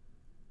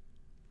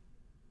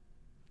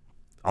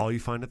 All you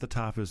find at the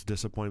top is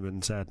disappointment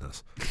and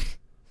sadness.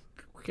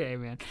 Okay,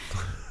 man.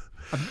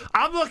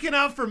 I'm looking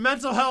out for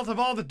mental health of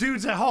all the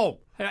dudes at home.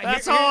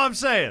 That's Here- all I'm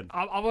saying.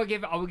 I will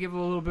give a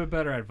little bit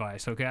better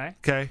advice, okay?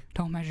 Okay.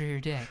 Don't measure your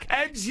dick.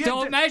 Yeah,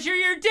 Don't measure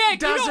your dick.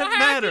 Doesn't you don't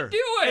matter. have to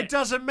do it. It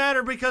doesn't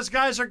matter because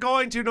guys are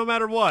going to no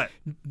matter what.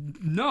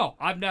 No,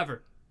 I've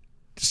never.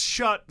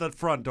 Shut the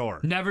front door.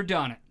 Never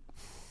done it.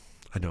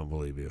 I don't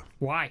believe you.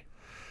 Why?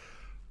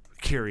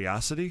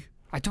 Curiosity?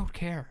 I don't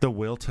care. The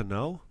will to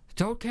know?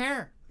 Don't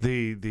care.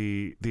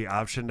 The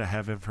option to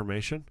have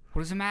information?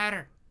 What does it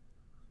matter?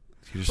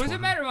 You just What does it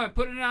wanna- matter? Am I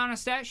putting it on a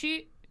stat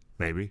sheet?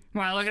 Maybe.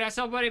 Am I looking at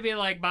somebody and be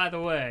like, by the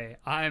way,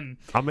 I'm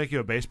I'll make you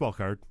a baseball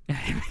card.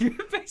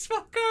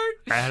 baseball card?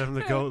 Adam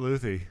the Goat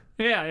Luthi.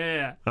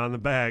 Yeah. On the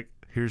back,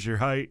 here's your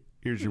height,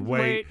 here's your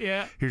weight,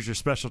 yeah. here's your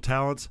special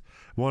talents.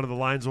 One of the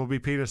lines will be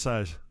penis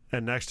size,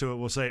 and next to it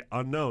will say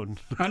unknown.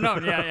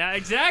 Unknown, yeah,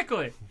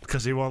 exactly.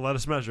 Because he won't let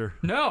us measure.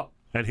 No.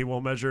 And he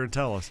won't measure and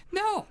tell us.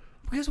 No,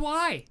 because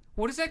why?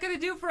 What is that going to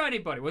do for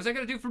anybody? What's that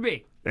going to do for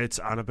me? It's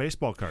on a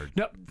baseball card.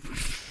 No.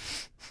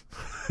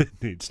 It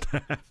needs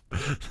to have.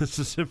 This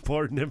is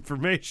important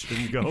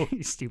information, Go.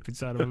 You stupid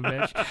son of a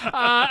bitch.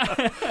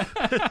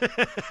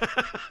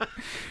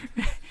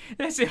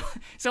 That's the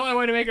only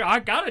way to make it. I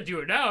got to do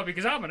it now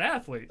because I'm an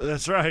athlete.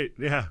 That's right.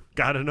 Yeah.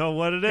 Got to know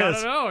what it is.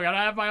 Gotta know. Gotta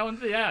have my own.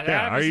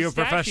 Yeah. Are you a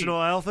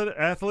professional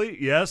athlete?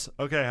 Yes.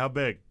 Okay. How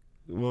big?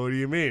 What do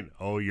you mean?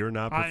 Oh, you're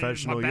not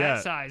professional my yet.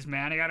 bat size,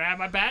 man. I gotta have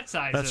my bat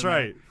size. That's in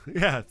right.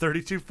 Yeah,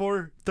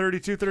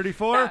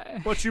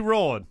 32-34. What you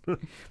rolling? But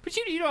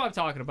you know what I'm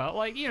talking about.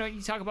 Like, you know,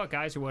 you talk about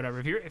guys or whatever.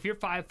 If you're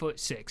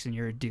 5'6" and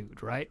you're a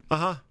dude, right?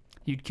 Uh-huh.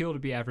 You'd kill to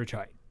be average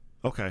height.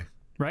 Okay.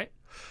 Right?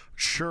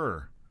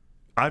 Sure.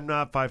 I'm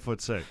not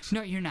 5'6".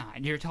 No, you're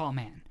not. You're a tall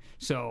man.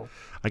 So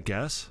I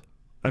guess.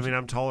 I mean,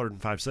 I'm taller than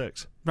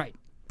 5'6". Right.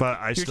 But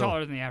you're still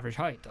taller than the average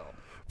height, though.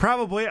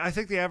 Probably. I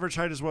think the average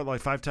height is what,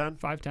 like 5'10"?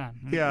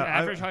 5'10". Yeah. The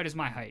average height is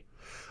my height.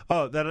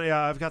 Oh, then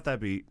yeah, I've got that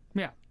beat.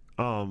 Yeah.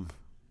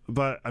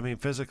 But I mean,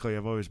 physically,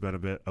 I've always been a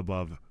bit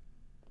above.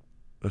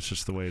 That's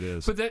just the way it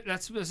is. But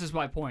this is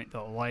my point,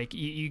 though. Like,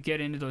 you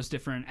get into those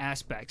different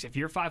aspects. If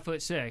you're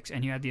 5'6"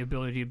 and you had the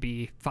ability to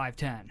be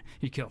 5'10",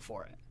 you'd kill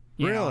for it.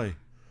 You Really? know?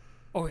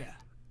 Oh yeah.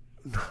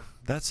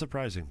 That's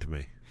surprising to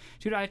me.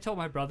 Dude, I told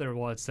my brother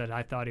once that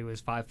I thought he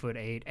was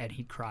 5'8", and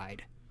he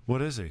cried.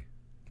 What is he?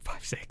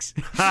 5'6".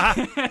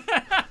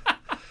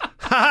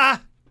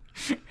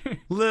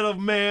 Little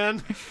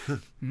man.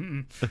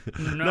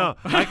 No.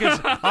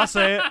 I'll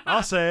say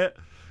it.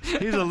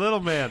 He's a little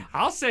man.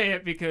 I'll say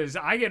it because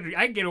I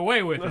get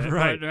away with it.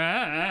 Right.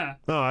 But,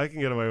 No, I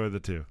can get away with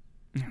it too.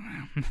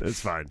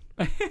 It's fine.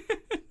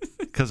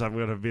 Because I'm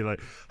gonna be like,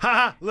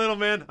 ha, little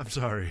man. I'm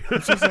sorry.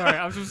 I'm so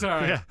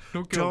sorry. Yeah.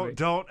 Don't kill me.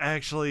 Don't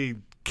actually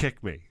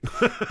kick me.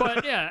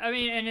 But yeah, I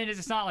mean, and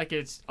it's not like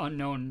it's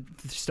unknown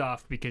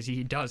stuff because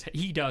he does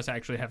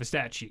actually have a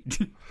stat sheet.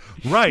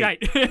 Right.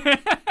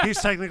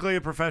 He's technically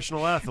a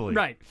professional athlete.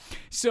 Right.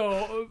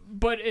 So,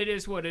 but it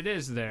is what it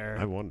is there.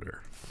 I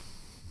wonder.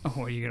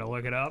 Oh, are you gonna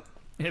look it up?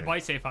 It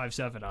might say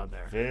 5'7" on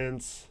there.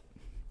 Vince.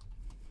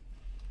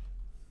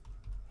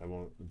 I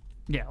won't.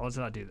 Yeah, let's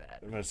not do that.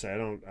 I'm gonna say I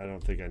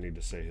don't think I need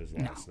to say his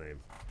last name.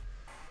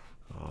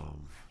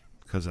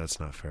 Because that's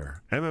not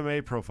fair.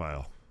 MMA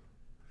profile.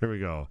 Here we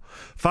go.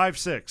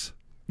 5'6".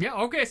 Yeah.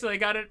 Okay. So they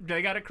got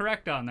it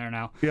correct on there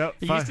now. Yep.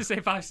 It used to say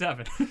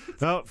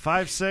 5'7". No,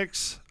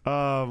 5'6",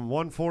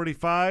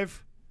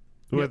 145,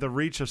 with a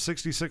reach of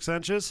 66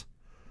 inches,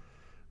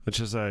 which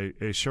is a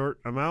short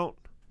amount.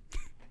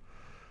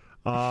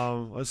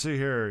 Let's see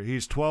here.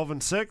 He's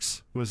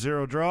 12-6 with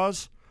 0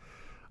 draws,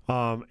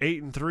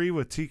 8-3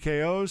 with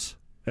TKOs,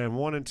 and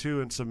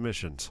 1-2 in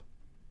submissions.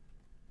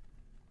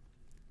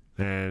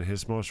 And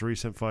his most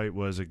recent fight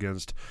was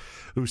against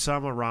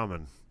Usama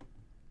Rahman.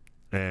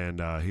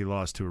 And he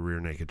lost to a rear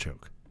naked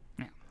choke.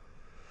 Yeah.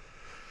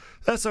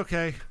 That's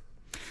okay.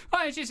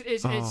 Oh,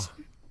 it's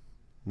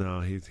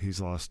No,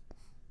 he's lost.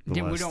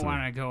 Yeah, we don't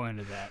want to go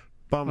into that.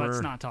 Bummer.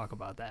 Let's not talk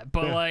about that.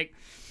 But like,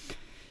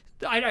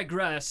 I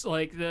digress.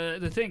 Like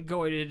the thing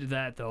going into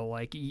that though,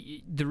 like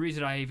the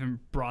reason I even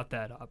brought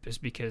that up is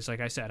because, like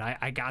I said,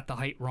 I got the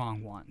height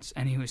wrong once,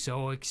 and he was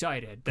so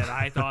excited that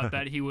I thought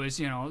that he was,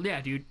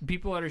 yeah, dude.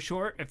 People that are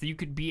short, if you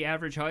could be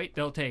average height,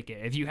 they'll take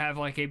it. If you have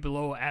like a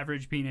below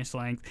average penis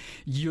length,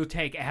 you'll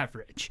take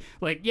average.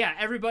 Like, yeah,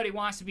 everybody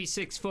wants to be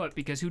 6 foot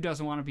because who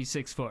doesn't want to be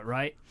 6 foot,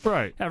 right?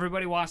 Right.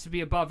 Everybody wants to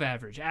be above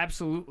average,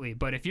 absolutely.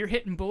 But if you're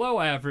hitting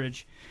below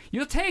average,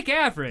 you'll take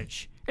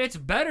average. It's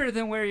better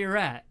than where you're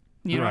at.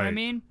 You know what I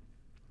mean?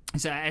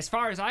 So as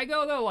far as I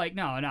go, though, like,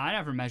 no, I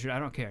never measured. I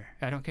don't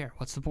care.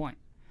 What's the point?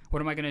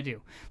 What am I going to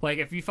do? Like,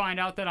 if you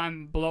find out that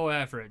I'm below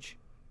average,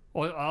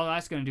 all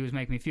that's going to do is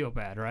make me feel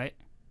bad, right?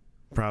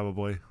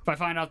 Probably. If I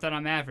find out that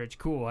I'm average,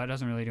 cool. That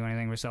doesn't really do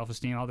anything with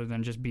self-esteem other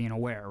than just being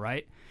aware,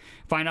 right?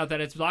 Find out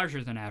that it's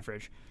larger than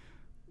average.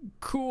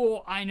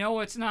 Cool. I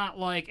know it's not,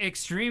 like,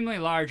 extremely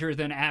larger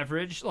than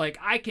average. Like,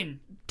 I can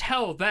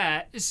tell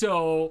that.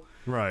 So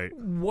right.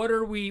 What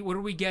are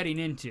we getting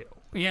into?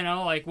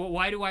 Like,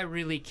 why do I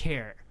really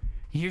care?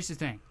 Here's the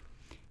thing.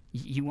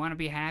 You want to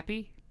be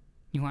happy?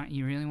 You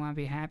really want to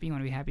be happy? You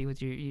want to be happy with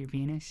your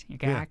penis, your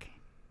cock?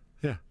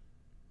 Yeah.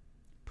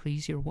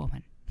 Please your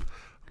woman.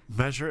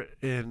 Measure it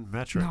in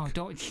metric. No,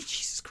 don't.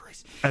 Jesus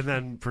Christ. And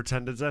then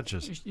pretend it's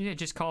inches. Yeah,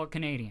 just call it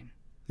Canadian.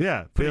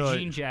 Yeah. Put a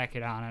jean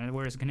jacket on and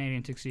wears a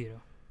Canadian tuxedo.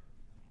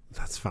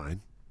 That's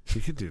fine. You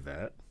could do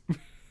that.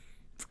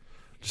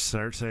 Just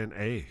start saying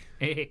A.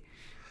 A.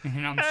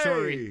 And I'm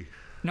sorry.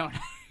 No.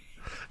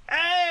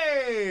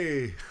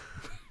 Hey!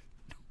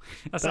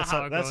 That's not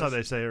how it goes. That's how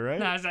they say it, right?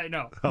 No,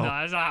 no,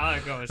 that's not how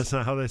it goes. That's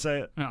not how they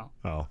say it? No.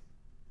 Oh.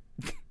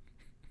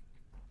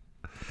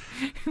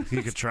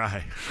 You could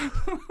try.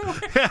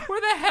 Where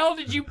the hell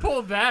did you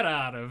pull that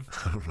out of?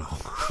 I don't know.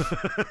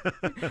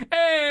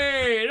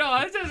 Hey! No,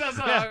 that's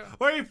not how...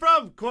 Where are you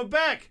from?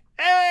 Quebec!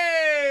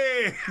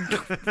 Hey!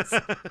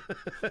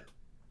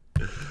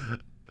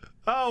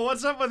 Oh,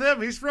 what's up with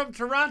him? He's from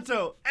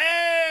Toronto.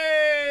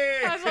 Hey!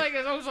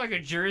 It's almost like a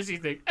Jersey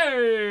thing.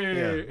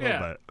 Hey!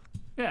 Yeah.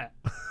 Yeah.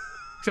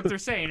 Except they're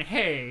saying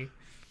hey.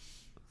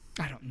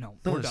 I don't know.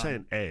 No, We're they're done.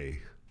 saying A.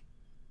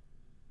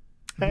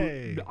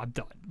 Hey. I'm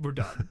done. We're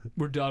done.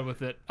 We're done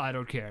with it. I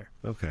don't care.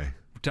 Okay.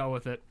 We're done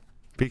with it.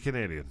 Be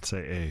Canadian. Say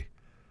A.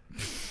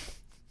 We're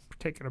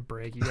taking a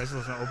break. You guys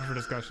listen to Open for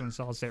Discussion on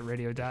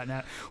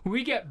SolidStateRadio.net. When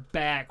we get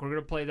back, we're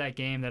going to play that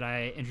game that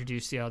I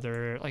introduced the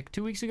other,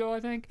 2 weeks ago, I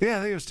think? Yeah,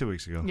 I think it was 2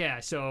 weeks ago. Yeah,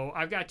 so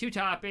I've got 2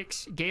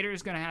 topics.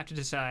 Gator's going to have to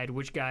decide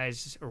which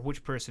guys or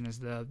which person is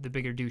the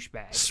bigger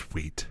douchebag.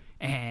 Sweet.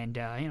 And,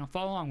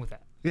 follow along with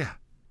that. Yeah.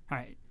 All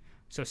right.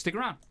 So stick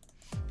around.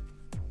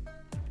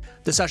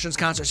 The Sessions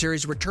Concert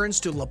Series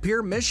returns to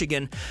Lapeer,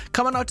 Michigan,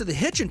 coming out to the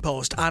Hitchin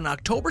Post on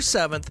October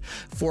 7th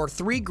for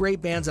 3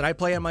 great bands that I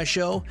play on my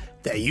show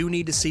that you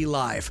need to see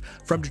live.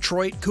 From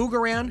Detroit,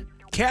 Cougaran,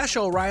 Cash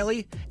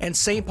O'Reilly, and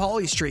St.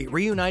 Pauli Street,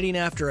 reuniting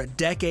after a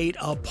decade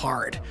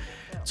apart.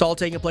 It's all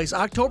taking place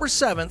October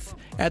 7th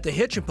at the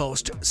Hitchin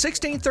Post,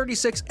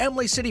 1636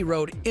 Emily City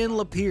Road in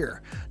Lapeer.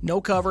 No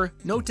cover,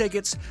 no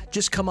tickets,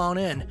 just come on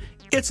in.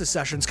 It's the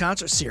Sessions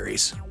Concert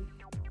Series.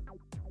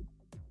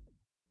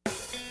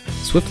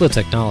 Swiftlet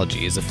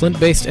Technology is a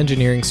Flint-based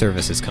engineering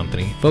services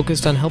company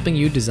focused on helping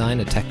you design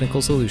a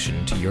technical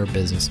solution to your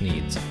business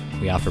needs.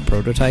 We offer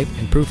prototype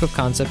and proof of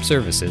concept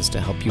services to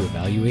help you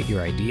evaluate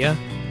your idea,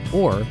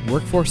 or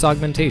workforce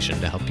augmentation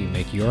to help you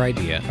make your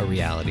idea a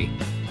reality.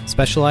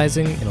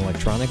 Specializing in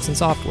electronics and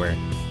software,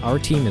 our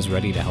team is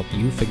ready to help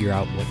you figure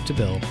out what to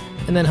build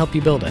and then help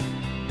you build it.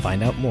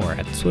 Find out more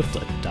at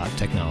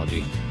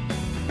swiftlet.technology.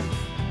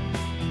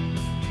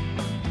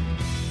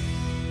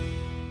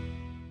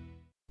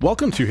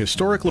 Welcome to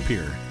Historic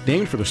Lapeer.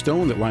 Named for the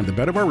stone that lined the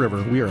bed of our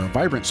river, we are a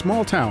vibrant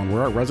small town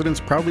where our residents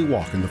proudly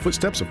walk in the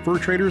footsteps of fur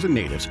traders and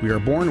natives. We are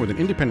born with an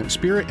independent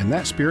spirit, and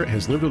that spirit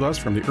has lived with us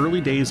from the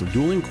early days of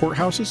dueling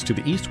courthouses to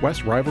the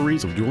east-west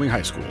rivalries of dueling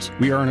high schools.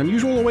 We are an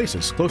unusual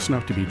oasis, close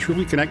enough to be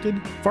truly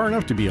connected, far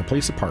enough to be a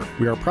place apart.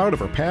 We are proud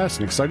of our past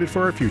and excited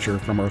for our future,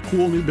 from our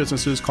cool new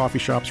businesses, coffee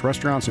shops,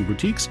 restaurants, and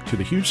boutiques, to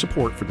the huge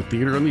support for the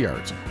theater and the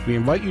arts. We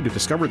invite you to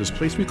discover this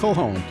place we call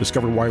home,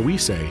 discover why we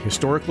say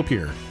Historic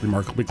Lapeer,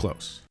 remarkably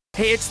close.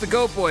 Hey, it's the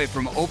Goat Boy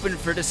from Open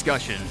for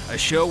Discussion, a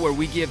show where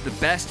we give the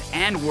best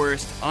and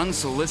worst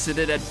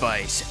unsolicited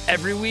advice.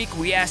 Every week,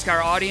 we ask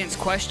our audience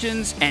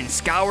questions and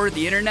scour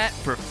the internet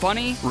for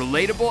funny,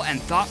 relatable,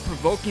 and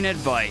thought-provoking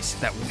advice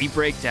that we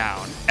break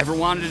down. Ever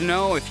wanted to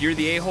know if you're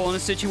the a-hole in a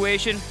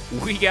situation?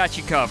 We got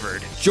you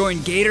covered.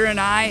 Join Gator and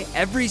I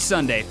every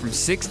Sunday from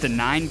 6 to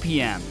 9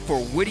 p.m.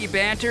 for witty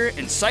banter,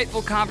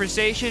 insightful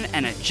conversation,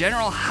 and a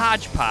general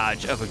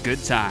hodgepodge of a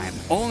good time.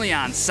 Only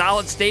on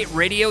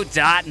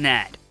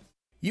SolidStateRadio.net.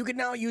 You can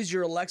now use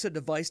your Alexa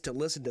device to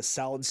listen to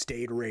Solid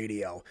State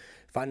Radio.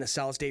 Find the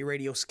Solid State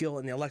Radio skill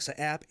in the Alexa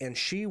app, and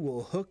she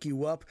will hook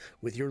you up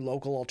with your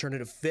local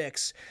alternative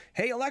fix.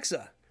 Hey,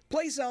 Alexa,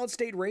 play Solid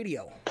State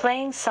Radio.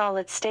 Playing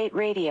Solid State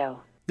Radio.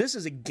 This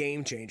is a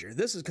game changer.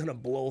 This is going to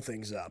blow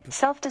things up.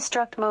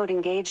 Self-destruct mode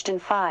engaged in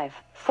 5,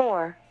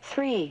 4,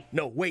 3.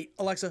 No, wait,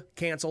 Alexa,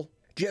 cancel.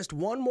 Just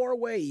one more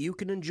way you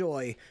can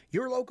enjoy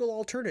your local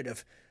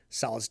alternative,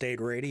 Solid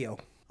State Radio.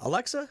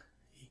 Alexa,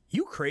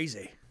 you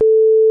crazy.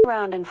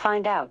 Around and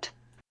find out.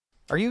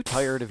 Are you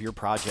tired of your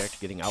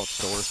project getting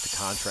outsourced to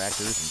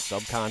contractors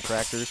and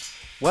subcontractors?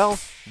 Well,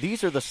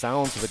 these are the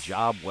sounds of a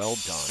job well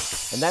done,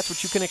 and that's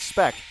what you can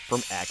expect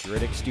from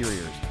Accurate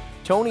Exteriors.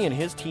 Tony and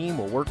his team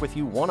will work with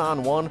you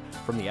one-on-one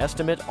from the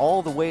estimate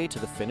all the way to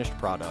the finished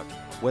product.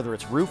 Whether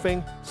it's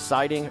roofing,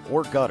 siding,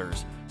 or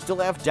gutters, still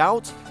have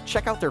doubts?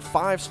 Check out their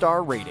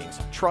 5-star ratings.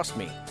 Trust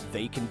me,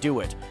 they can do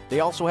it.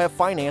 They also have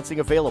financing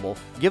available.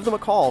 Give them a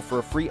call for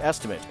a free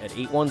estimate at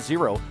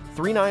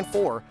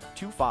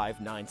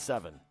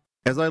 810-394-2597.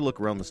 As I look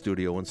around the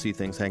studio and see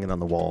things hanging on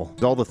the wall,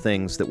 all the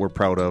things that we're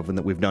proud of and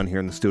that we've done here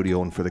in the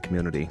studio and for the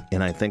community,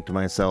 and I think to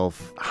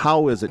myself,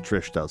 how is it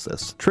Trish does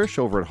this? Trish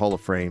over at Hall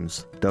of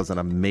Frames does an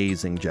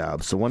amazing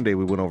job. So one day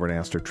we went over and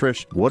asked her,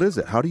 Trish, what is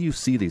it? How do you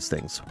see these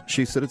things?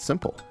 She said it's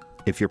simple.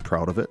 If you're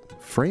proud of it,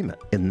 frame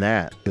it. And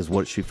that is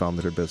what she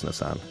founded her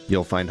business on.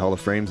 You'll find Hall of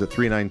Frames at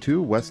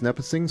 392 West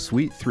Nepessing,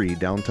 Suite 3,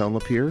 downtown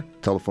Lapeer.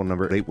 Telephone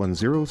number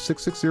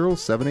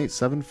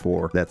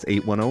 810-660-7874. That's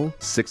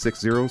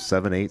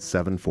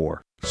 810-660-7874.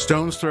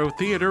 Stone's Throw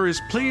Theater is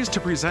pleased to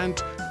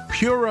present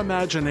Pure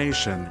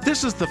Imagination.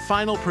 This is the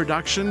final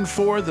production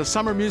for the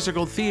Summer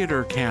Musical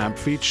Theater Camp,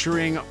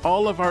 featuring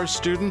all of our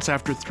students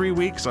after 3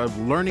 weeks of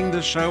learning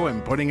the show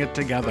and putting it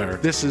together.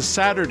 This is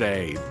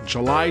Saturday,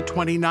 July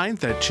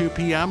 29th at 2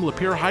 p.m.,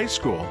 Lapeer High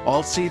School.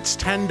 All seats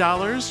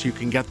 $10. You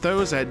can get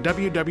those at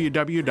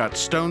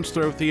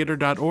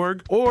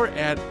www.stonesthrowtheater.org or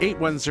at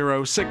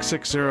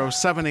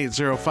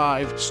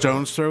 810-660-7805.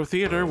 Stone's Throw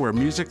Theater, where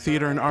music,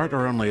 theater, and art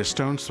are only a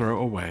stone's throw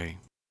away.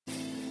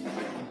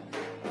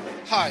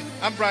 Hi,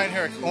 I'm Brian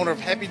Herrick, owner of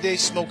Happy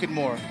Days Smoke and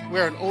More.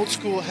 We're an old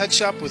school head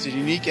shop with a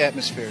unique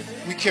atmosphere.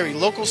 We carry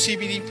local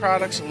CBD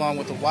products along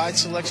with a wide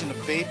selection of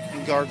vape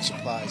and garden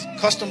supplies,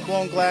 custom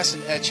blown glass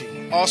and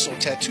etching, also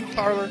tattoo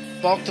parlor,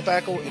 bulk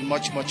tobacco, and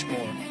much, much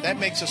more. That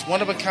makes us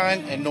one of a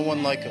kind and no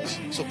one like us.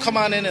 So come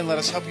on in and let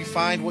us help you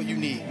find what you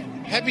need.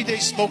 Happy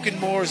Days Smoke and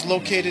More is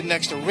located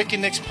next to Rick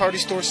and Nick's Party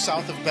Store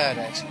south of Bad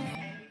Axe.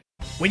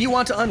 When you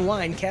want to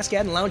unwind,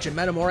 Cascadon Lounge in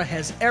Metamora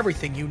has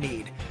everything you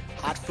need.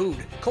 Hot food,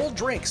 cold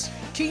drinks,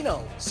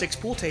 keno, 6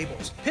 pool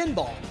tables,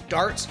 pinball,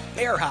 darts,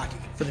 air hockey.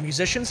 For the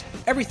musicians,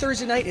 every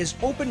Thursday night is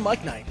open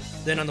mic night.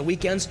 Then on the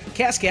weekends,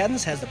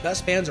 Cascadon's has the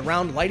best bands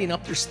around lighting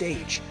up their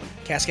stage.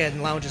 Cascadon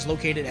Lounge is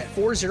located at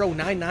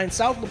 4099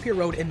 South Lapeer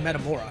Road in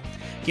Metamora.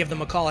 Give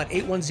them a call at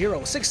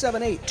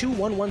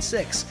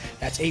 810-678-2116.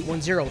 That's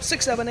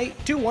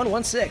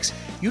 810-678-2116.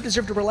 You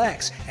deserve to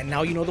relax, and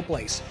now you know the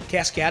place.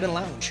 Cascadon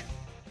Lounge.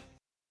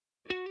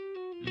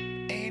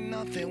 Ain't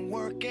nothing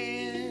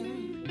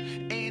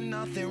working, ain't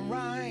nothing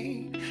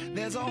right.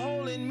 There's a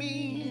hole in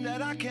me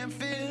that I can't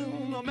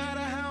fill, no matter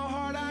how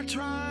hard I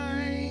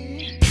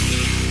try.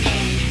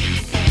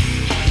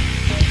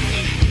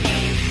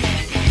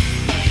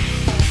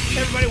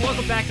 Hey everybody,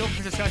 welcome back to Open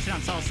for Discussion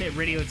on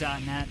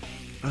SolidStateRadio.net.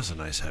 That was a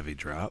nice heavy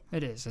drop.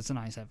 It is. It's a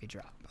nice heavy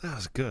drop. That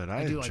was good.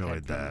 I do enjoyed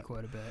like that.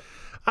 quite a bit.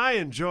 I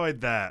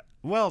enjoyed that.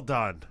 Well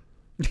done.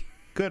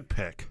 Good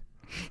pick.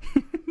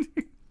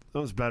 That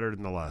was better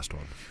than the last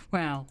one.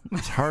 Well,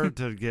 it's hard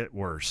to get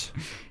worse.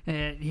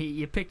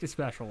 You picked a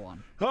special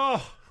one.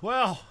 Oh,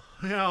 well,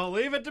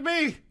 leave it to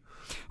me.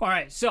 All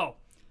right, so,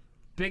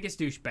 biggest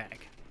douchebag.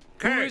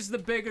 Who is the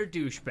bigger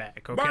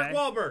douchebag, okay? Mark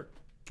Wahlberg.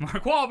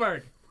 Mark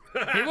Wahlberg.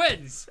 He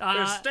wins.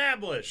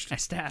 Established.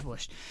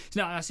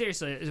 No,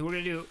 seriously, we're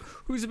going to do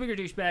who's the bigger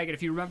douchebag, and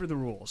if you remember the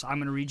rules, I'm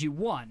going to read you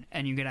one,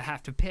 and you're going to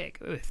have to pick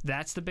if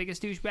that's the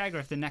biggest douchebag or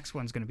if the next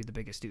one's going to be the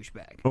biggest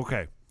douchebag.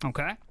 Okay.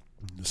 Okay?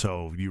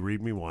 So you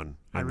read me one,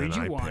 and I read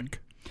you then one, pick.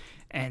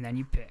 and then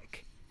you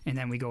pick, and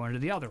then we go into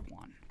the other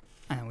one,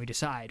 and then we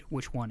decide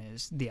which one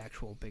is the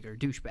actual bigger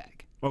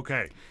douchebag.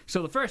 Okay.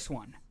 So the first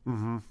one,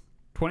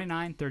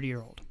 29,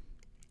 30-year-old.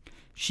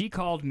 She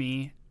called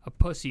me a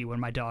pussy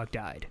when my dog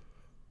died.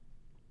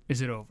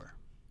 Is it over?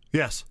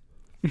 Yes.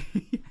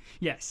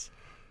 Yes.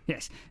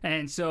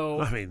 And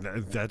so... I mean,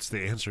 that's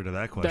the answer to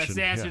that question. That's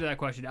the answer to that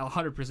question,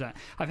 100%.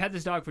 I've had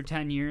this dog for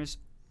 10 years.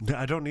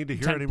 I don't need to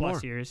hear 10 anymore.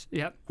 10+ years.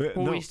 Yep.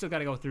 Well, no. we still got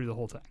to go through the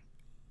whole thing.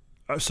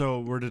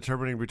 So we're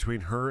determining between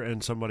her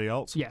and somebody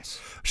else?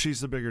 Yes. She's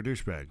the bigger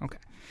douchebag. Okay.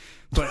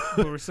 But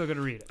we're still going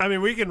to read it. I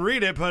mean, we can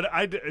read it, but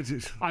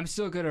I'm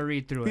still going to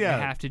read through it. Yeah. I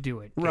have to do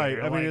it. Right.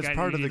 Gator. I mean, Like, it's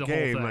part of need the whole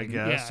game, I thing.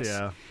 guess. Yes.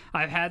 Yeah.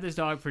 I've had this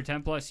dog for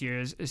 10 plus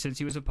years since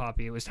he was a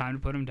puppy. It was time to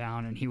put him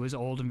down, and he was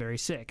old and very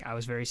sick. I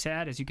was very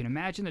sad. As you can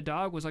imagine, the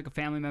dog was like a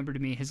family member to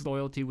me. His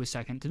loyalty was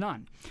second to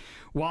none.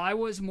 While I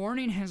was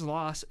mourning his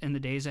loss in the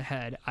days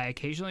ahead, I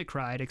occasionally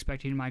cried,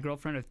 expecting my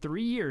girlfriend of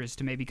 3 years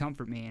to maybe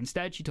comfort me.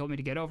 Instead, she told me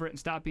to get over it and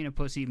stop being a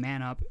pussy,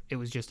 man up. It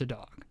was just a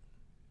dog.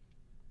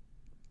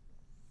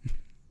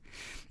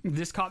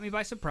 This caught me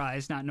by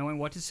surprise, not knowing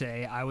what to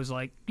say. I was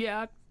like,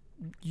 yeah,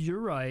 you're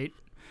right.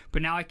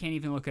 But now I can't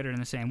even look at her in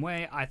the same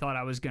way. I thought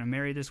I was going to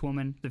marry this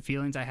woman. The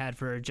feelings I had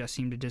for her just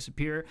seemed to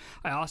disappear.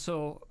 I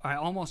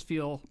almost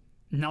feel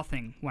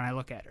nothing when I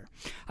look at her.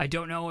 I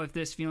don't know if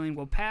this feeling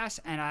will pass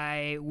and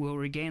I will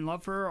regain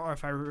love for her, or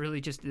if I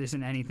really just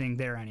isn't anything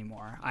there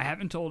anymore. I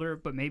haven't told her,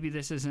 but maybe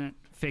this isn't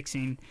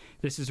fixing.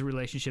 This is a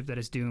relationship that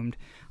is doomed.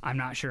 I'm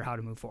not sure how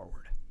to move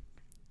forward.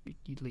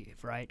 You'd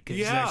leave, right? Because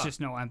there's just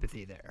no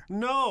empathy there.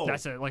 No.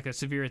 That's like a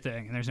severe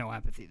thing, and there's no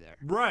empathy there.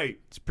 Right.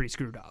 It's pretty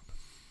screwed up.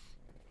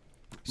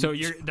 So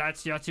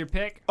that's your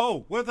pick?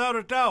 Oh, without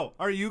a doubt.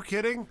 Are you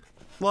kidding?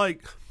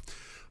 Like,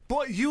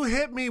 boy, you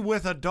hit me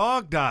with a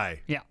dog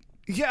die. Yeah.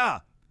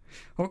 Yeah.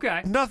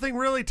 Okay. Nothing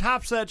really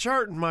tops that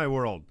chart in my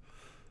world.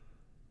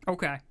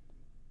 Okay.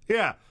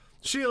 Yeah.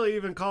 Sheila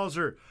even calls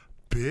her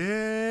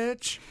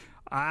bitch.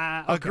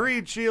 Okay.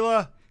 Agreed,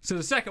 Sheila. So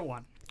the second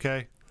one.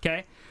 Okay.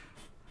 Okay.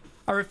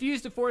 I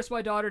refused to force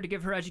my daughter to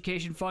give her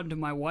education fund to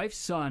my wife's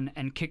son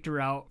and kicked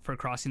her out for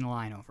crossing the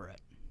line over it.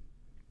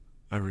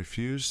 I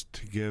refused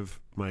to give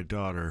my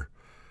daughter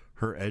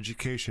her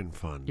education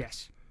fund.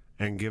 Yes.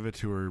 And give it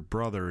to her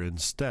brother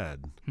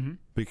instead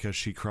because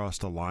she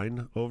crossed a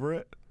line over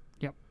it?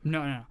 Yep.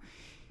 No.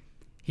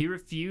 He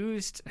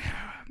refused.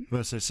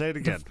 Let's say it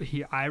again.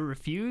 I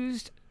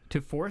refused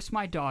to force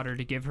my daughter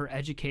to give her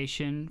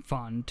education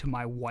fund to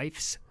my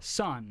wife's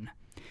son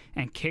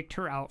and kicked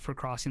her out for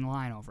crossing the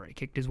line over it.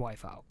 Kicked his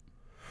wife out.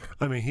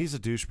 I mean, he's a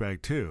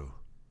douchebag too.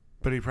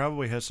 But he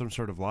probably has some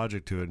sort of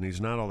logic to it, and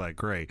he's not all that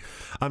great.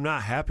 I'm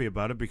not happy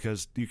about it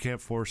because you can't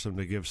force him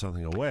to give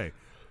something away.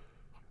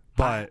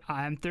 But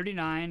I'm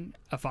 39,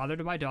 a father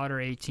to my daughter,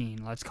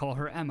 18. Let's call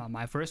her Emma.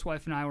 My first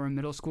wife and I were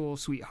middle school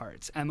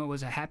sweethearts. Emma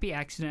was a happy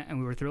accident, and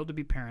we were thrilled to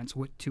be parents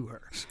to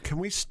her. Can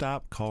we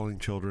stop calling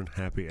children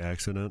happy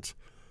accidents?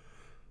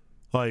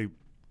 Like,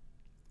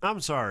 I'm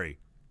sorry,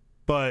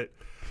 but,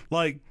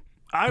 like,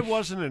 I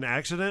wasn't an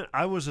accident.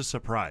 I was a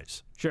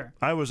surprise. Sure.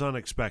 I was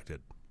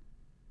unexpected.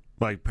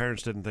 Like,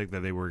 parents didn't think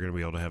that they were going to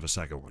be able to have a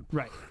second one.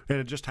 Right. And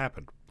it just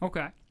happened.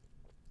 Okay.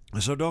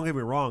 So don't get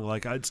me wrong.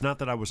 Like, it's not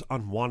that I was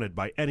unwanted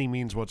by any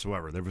means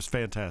whatsoever. That was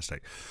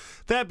fantastic.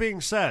 That being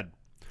said,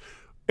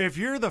 if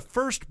you're the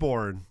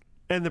firstborn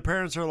and the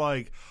parents are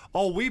like,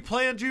 oh, we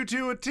planned you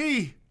to a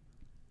T.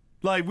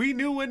 Like, we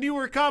knew when you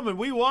were coming.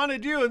 We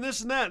wanted you and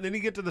this and that. And then you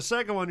get to the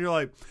second one, you're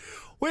like,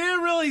 we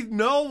didn't really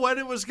know when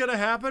it was going to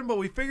happen, but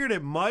we figured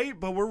it might.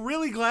 But we're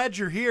really glad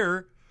you're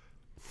here.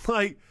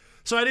 Like...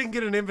 So I didn't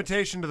get an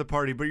invitation to the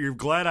party, but you're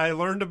glad I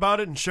learned about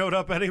it and showed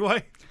up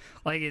anyway?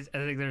 Like, I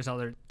think there's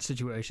other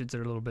situations that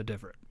are a little bit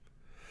different.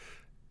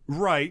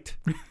 Right.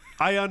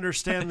 I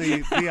understand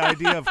the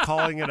idea of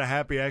calling it a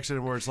happy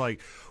accident where it's like,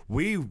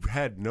 we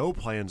had no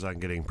plans on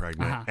getting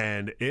pregnant,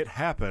 and it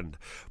happened,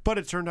 but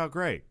it turned out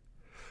great.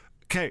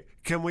 Okay,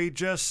 can we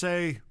just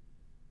say,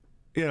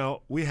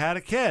 we had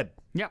a kid?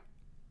 Yeah.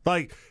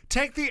 Like,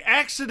 take the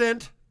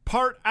accident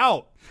part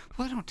out.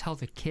 Well, don't tell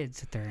the kids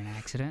that they're an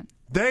accident.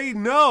 They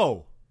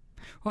know.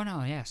 Oh,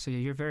 no, yeah. So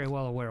you're very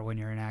well aware when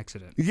you're in an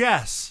accident.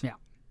 Yes. Yeah.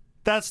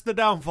 That's the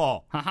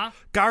downfall. Uh-huh.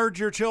 Guard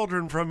your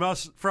children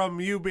from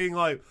you being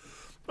like,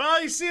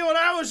 well, you see, when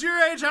I was your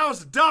age, I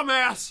was a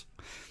dumbass.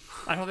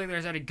 I don't think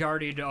there's any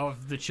guardian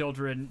of the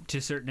children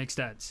to certain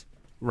extents.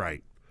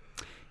 Right.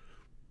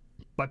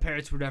 My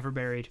parents were never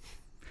married.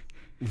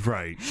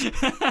 Right.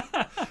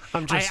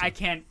 I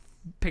can't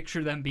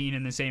picture them being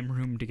in the same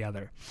room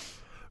together.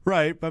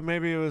 Right, but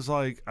maybe it was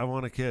like, I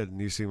want a kid, and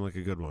you seem like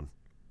a good one.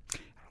 I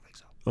don't think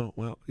so. Oh,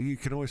 well, you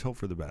can always hope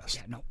for the best.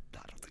 Yeah, no,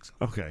 I don't think so.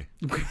 Okay.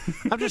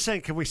 I'm just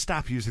saying, can we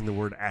stop using the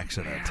word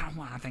accident? I don't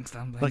want to think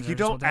so. Like, you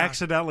don't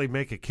accidentally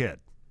make a kid.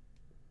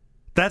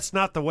 That's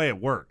not the way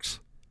it works.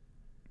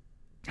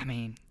 I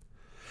mean...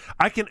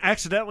 I can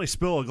accidentally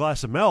spill a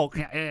glass of milk,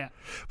 yeah.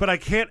 But I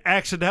can't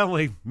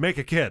accidentally make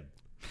a kid.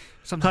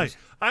 Sometimes.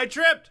 I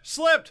tripped,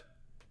 slipped.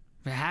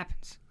 It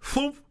happens.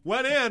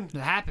 Went in. It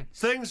happens.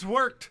 Things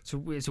worked.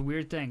 It's a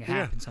weird thing. It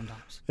happens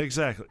sometimes.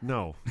 Exactly.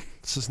 No,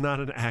 this is not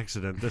an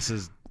accident. This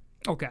is...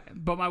 Okay,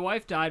 but my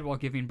wife died while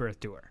giving birth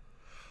to her.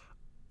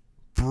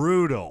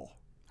 Brutal.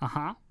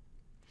 Uh-huh.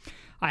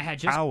 I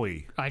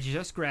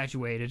just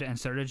graduated and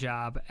started a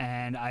job,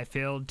 and I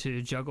failed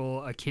to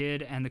juggle a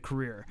kid and the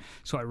career.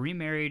 So I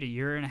remarried a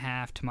year and a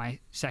half to my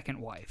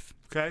second wife.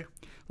 Okay.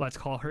 Let's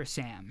call her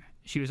Sam.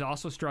 She was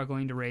also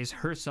struggling to raise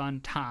her son,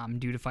 Tom,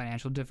 due to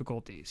financial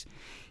difficulties.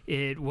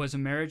 It was a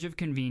marriage of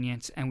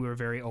convenience, and we were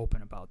very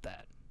open about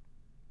that.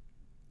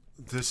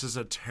 This is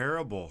a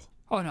terrible...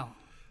 Oh, no.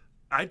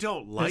 I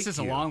don't like This is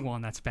a long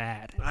one. That's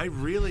bad. I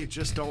really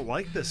just don't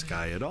like this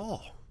guy at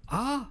all.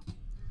 I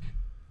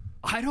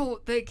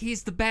don't think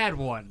he's the bad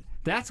one.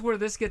 That's where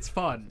this gets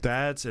fun.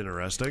 That's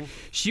interesting.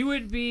 She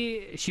would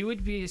be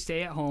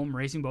stay at home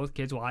raising both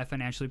kids while I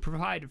financially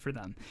provided for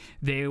them.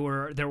 There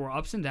were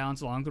ups and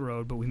downs along the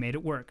road, but we made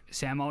it work.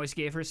 Sam always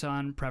gave her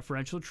son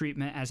preferential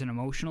treatment as an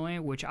emotionally,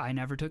 which I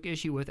never took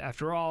issue with.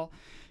 After all,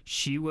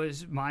 she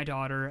was my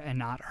daughter and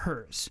not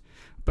hers.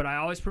 But I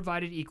always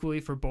provided equally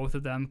for both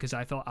of them because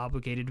I felt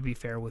obligated to be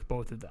fair with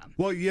both of them.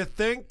 Well, you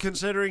think,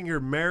 considering you're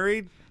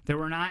married? There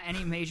were not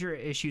any major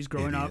issues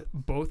growing up.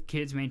 Both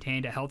kids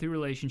maintained a healthy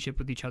relationship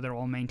with each other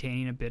while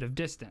maintaining a bit of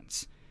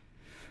distance.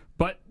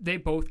 But they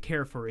both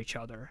care for each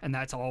other, and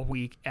that's all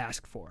we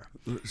ask for.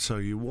 So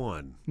you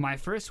won. My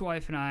first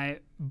wife and I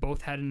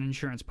both had an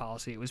insurance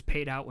policy. It was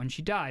paid out when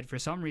she died. For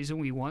some reason,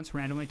 we once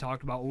randomly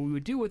talked about what we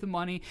would do with the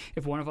money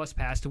if one of us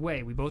passed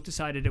away. We both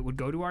decided it would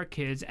go to our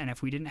kids, and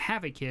if we didn't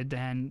have a kid,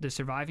 then the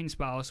surviving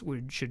spouse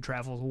should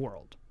travel the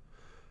world.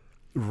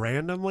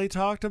 Randomly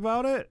talked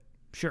about it?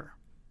 Sure.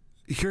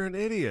 You're an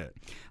idiot.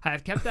 I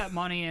have kept that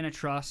money in a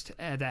trust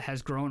that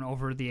has grown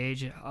over the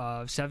age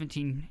of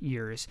 17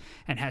 years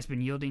and has been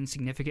yielding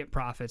significant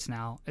profits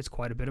now. It's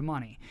quite a bit of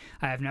money.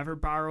 I have never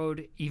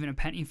borrowed even a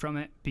penny from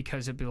it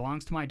because it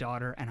belongs to my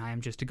daughter and I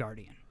am just a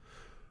guardian.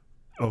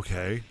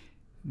 Okay.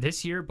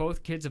 This year,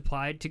 both kids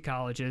applied to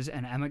colleges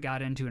and Emma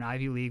got into an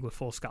Ivy League with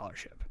full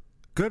scholarship.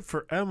 Good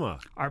for Emma.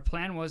 Our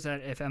plan was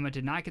that if Emma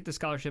did not get the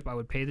scholarship, I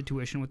would pay the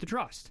tuition with the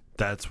trust.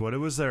 That's what it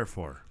was there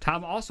for.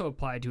 Tom also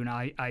applied to an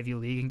Ivy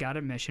League and got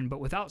admission, but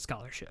without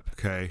scholarship.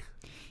 Okay.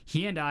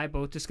 He and I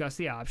both discussed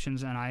the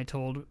options, and I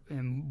told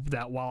him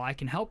that while I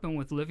can help him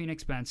with living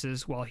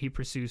expenses while he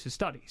pursues his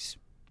studies.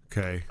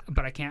 Okay.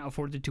 But I can't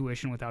afford the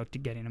tuition without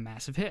getting a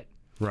massive hit.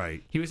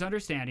 Right. He was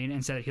understanding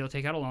and said he'll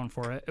take out a loan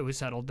for it. It was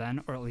settled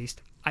then, or at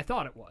least I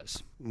thought it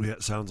was. Yeah,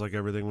 it sounds like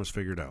everything was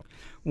figured out.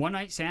 One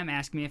night, Sam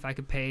asked me if I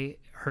could pay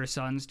her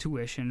son's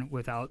tuition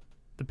without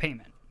the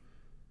payment.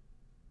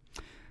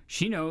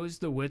 She knows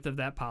the width of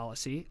that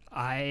policy.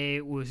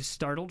 I was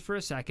startled for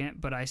a second,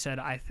 but I said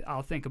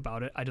I'll think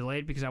about it. I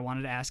delayed because I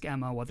wanted to ask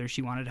Emma whether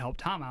she wanted to help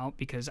Tom out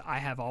because I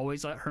have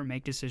always let her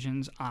make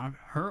decisions on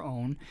her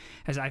own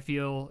as I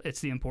feel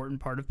it's the important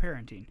part of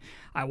parenting.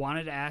 I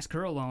wanted to ask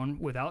her alone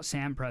without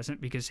Sam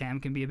present because Sam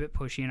can be a bit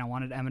pushy, and I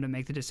wanted Emma to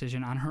make the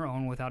decision on her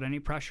own without any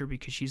pressure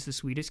because she's the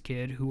sweetest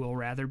kid who will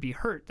rather be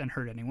hurt than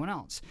hurt anyone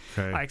else.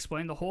 Okay. I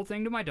explained the whole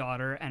thing to my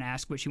daughter and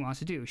asked what she wants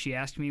to do. She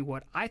asked me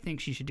what I think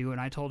she should do,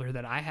 and I told her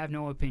that I have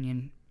no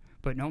opinion,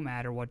 but no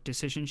matter what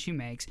decision she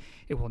makes,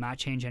 it will not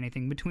change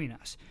anything between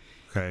us.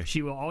 Okay.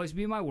 She will always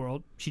be my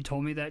world. She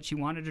told me that she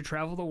wanted to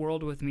travel the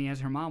world with me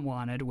as her mom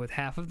wanted, with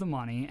half of the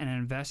money, and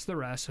invest the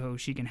rest so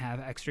she can have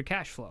extra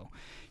cash flow.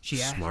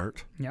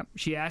 Smart. Yep.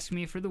 She asked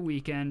me for the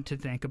weekend to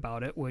think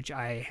about it, which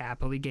I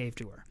happily gave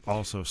to her.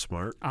 Also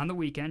smart. On the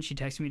weekend, she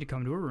texted me to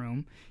come to her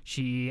room.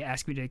 She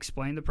asked me to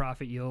explain the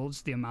profit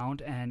yields, the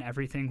amount, and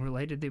everything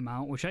related to the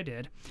amount, which I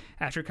did.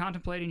 After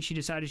contemplating, she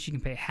decided she can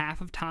pay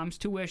half of Tom's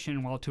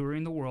tuition while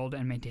touring the world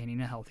and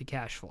maintaining a healthy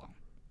cash flow.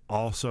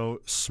 Also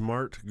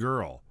smart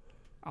girl.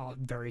 Oh,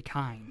 very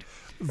kind.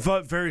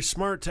 But very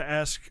smart to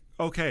ask,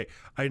 okay,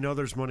 I know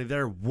there's money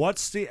there.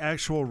 What's the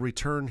actual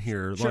return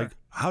here? Sure. Like,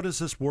 how does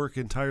this work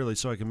entirely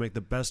so I can make the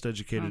best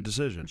educated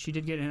decision? She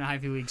did get in an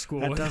Ivy League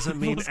school. That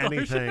doesn't mean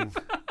anything.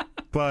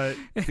 But,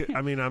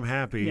 I mean, I'm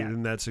happy, Yeah.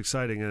 and that's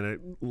exciting, and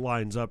it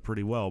lines up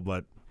pretty well,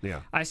 but,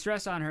 yeah. I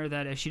stress on her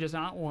that if she does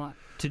not want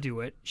to do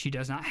it, she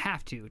does not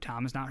have to.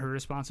 Tom is not her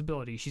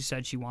responsibility. She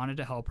said she wanted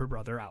to help her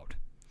brother out.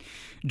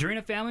 During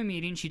a family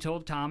meeting, she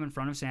told Tom in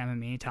front of Sam and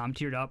me. Tom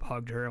teared up,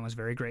 hugged her, and was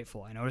very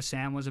grateful. I noticed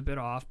Sam was a bit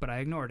off, but I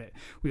ignored it.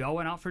 We all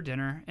went out for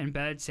dinner. In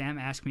bed, Sam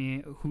asked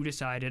me who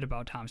decided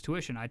about Tom's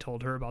tuition. I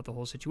told her about the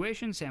whole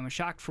situation. Sam was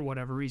shocked for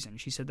whatever reason.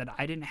 She said that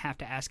I didn't have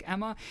to ask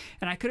Emma,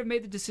 and I could have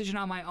made the decision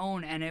on my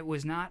own, and it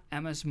was not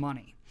Emma's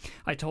money.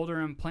 I told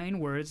her in plain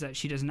words that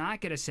she does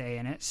not get a say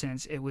in it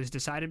since it was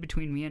decided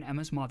between me and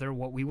Emma's mother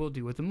what we will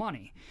do with the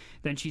money.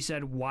 Then she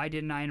said, why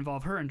didn't I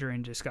involve her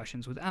during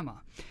discussions with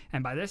Emma?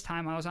 And by this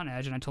time I was on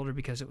edge, and I told her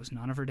because it was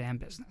none of her damn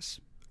business.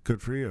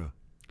 Good for you.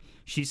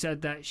 She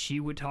said that she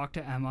would talk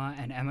to Emma,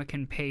 and Emma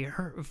can pay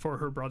her for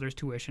her brother's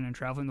tuition, and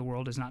traveling the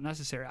world is not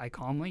necessary. I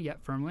calmly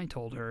yet firmly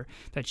told her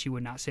that she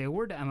would not say a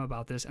word to Emma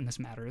about this, and this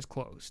matter is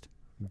closed.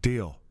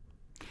 Deal.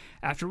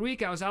 After a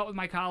week, I was out with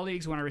my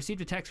colleagues when I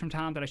received a text from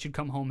Tom that I should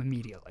come home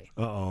immediately.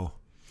 Uh-oh.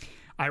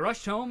 I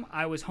rushed home.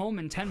 I was home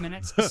in 10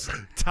 minutes.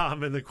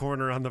 Tom in the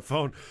corner on the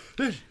phone.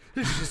 This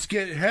is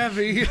getting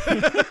heavy.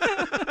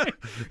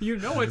 You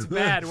know it's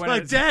bad when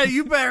like, it's... Dad,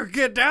 you better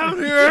get down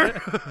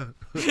here.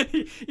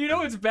 You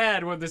know it's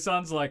bad when the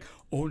son's like,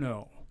 oh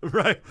no,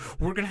 Right.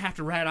 We're going to have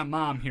to rat on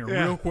Mom here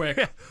Yeah. real quick.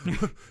 Yeah.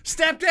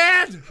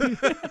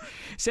 Stepdad!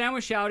 Sam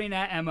was shouting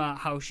at Emma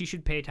how she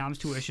should pay Tom's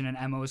tuition, and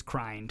Emma was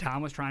crying.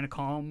 Tom was trying to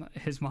calm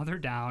his mother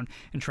down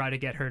and try to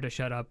get her to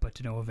shut up, but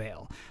to no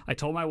avail. I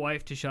told my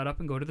wife to shut up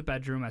and go to the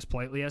bedroom as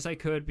politely as I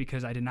could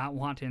because I did not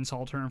want to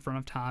insult her in front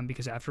of Tom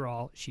because, after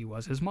all, she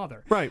was his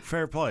mother. Right,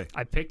 fair play.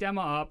 I picked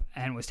Emma up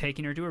and was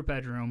taking her to her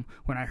bedroom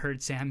when I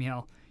heard Sam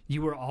yell,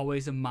 "You were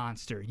always a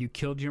monster. You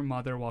killed your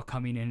mother while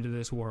coming into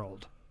this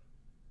world."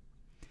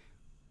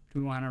 Do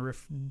we want to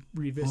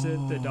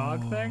revisit the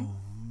dog thing?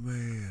 Oh,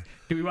 man.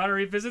 Do we want to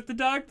revisit the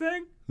dog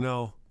thing?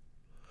 No.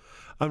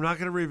 I'm not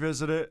going to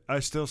revisit it. I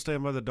still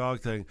stand by the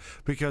dog thing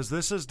because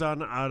this is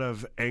done out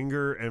of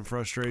anger and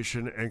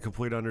frustration and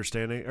complete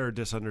understanding or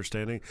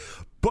disunderstanding.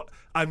 But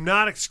I'm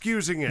not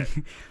excusing it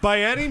by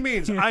any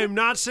means. I am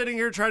not sitting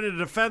here trying to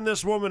defend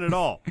this woman at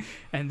all.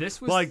 And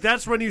this was like,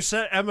 that's when you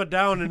set Emma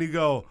down and you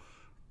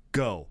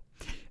go.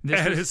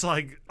 It's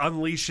like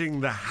unleashing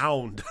the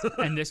hound.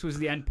 And this was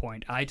the end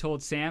point. I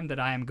told Sam that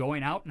I am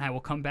going out and I will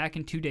come back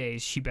in 2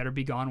 days. She better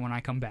be gone when I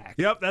come back.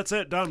 Yep, that's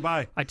it. Done.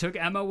 Bye. I took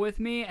Emma with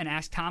me and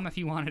asked Tom if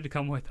he wanted to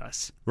come with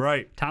us.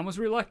 Right. Tom was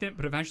reluctant,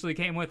 but eventually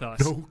came with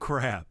us. No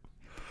crap.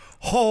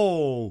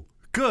 Oh,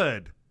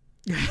 good.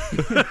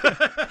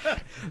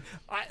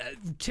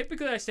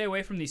 Typically, I stay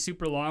away from these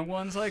super long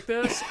ones like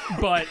this,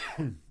 but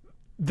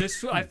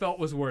this I felt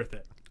was worth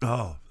it.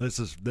 Oh, this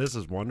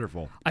is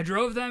wonderful. I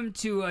drove them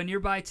to a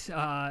nearby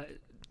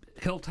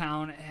hill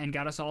town and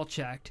got us all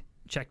checked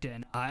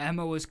in.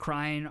 Emma was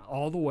crying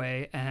all the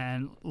way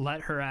and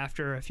let her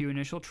after a few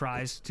initial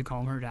tries to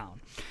calm her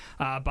down.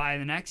 By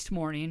the next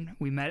morning,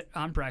 we met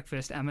on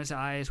breakfast. Emma's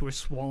eyes were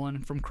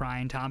swollen from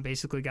crying. Tom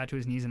basically got to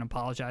his knees and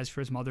apologized for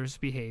his mother's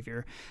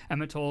behavior.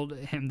 Emma told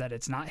him that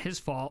it's not his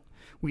fault.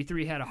 We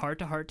three had a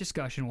heart-to-heart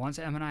discussion once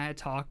Emma and I had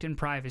talked in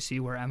privacy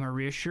where Emma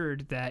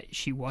reassured that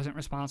she wasn't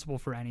responsible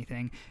for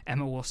anything.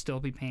 Emma will still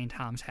be paying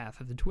Tom's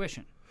half of the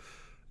tuition.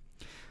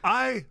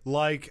 I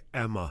like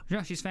Emma.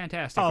 Yeah, she's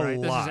fantastic, right?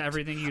 Lot. This is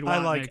everything you'd want I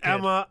in a like kid.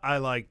 Emma. I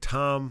like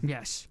Tom.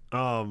 Yes.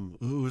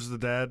 Who's the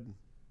dad?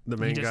 The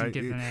main He doesn't guy.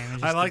 give the name,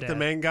 it's I just like the the dad.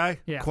 main guy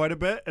quite a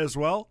bit as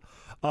well.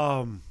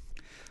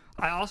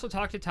 I also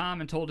talked to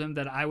Tom and told him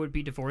that I would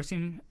be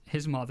divorcing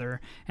his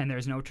mother, and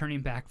there's no turning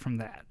back from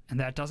that. And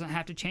that doesn't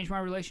have to change my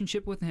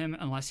relationship with him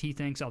unless he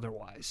thinks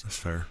otherwise. That's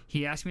fair.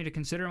 He asked me to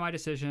consider my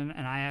decision,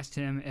 and I asked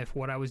him if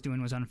what I was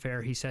doing was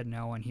unfair. He said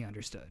no, and he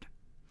understood.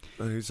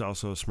 He's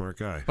also a smart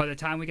guy. By the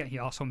time we got, he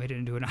also made it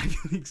into an Ivy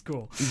League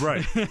school.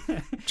 Right.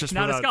 Just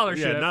not a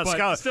scholarship, not but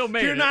scholarship. still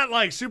made You're it. not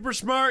like super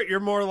smart. You're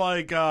more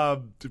like,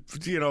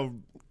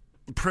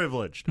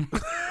 privileged.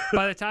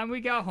 By the time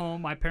we got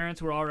home, my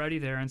parents were already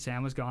there and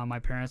Sam was gone. My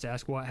parents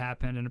asked what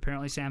happened, and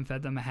apparently Sam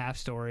fed them a half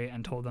story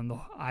and told them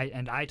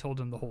I told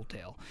them the whole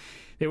tale.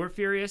 They were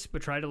furious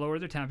but tried to lower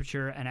their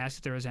temperature and asked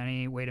if there was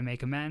any way to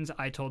make amends.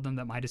 I told them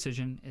that my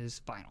decision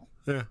is final.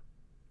 Yeah.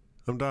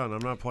 I'm done. I'm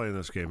not playing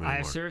this game anymore.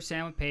 I served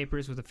Sam with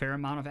papers with a fair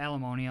amount of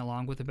alimony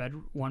along with a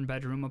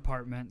one-bedroom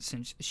apartment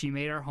since she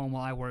made our home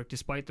while I worked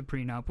despite the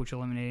prenup, which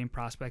eliminated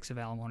prospects of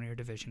alimony or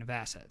division of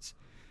assets.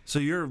 So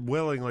you're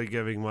willingly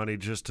giving money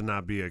just to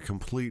not be a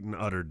complete and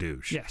utter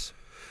douche. Yes.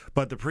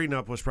 But the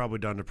prenup was probably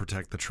done to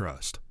protect the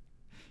trust.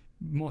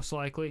 Most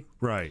likely.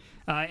 Right.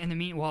 In the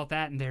meanwhile,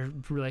 that and their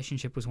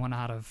relationship was one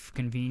out of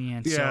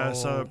convenience. Yeah,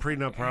 so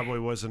prenup probably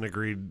wasn't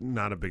agreed,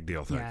 not a big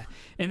deal thing. Yeah.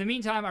 In the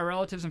meantime, our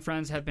relatives and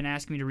friends have been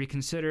asking me to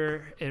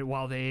reconsider it.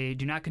 While they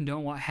do not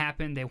condone what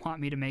happened, they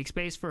want me to make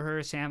space for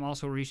her. Sam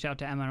also reached out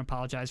to Emma and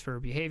apologized for her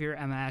behavior.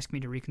 Emma asked me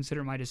to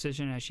reconsider my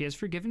decision as she has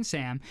forgiven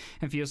Sam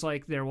and feels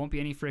like there won't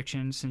be any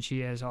friction since she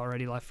has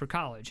already left for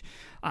college.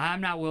 I'm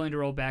not willing to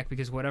roll back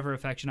because whatever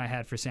affection I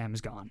had for Sam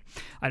is gone.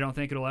 I don't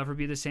think it'll ever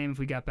be the same if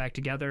we got back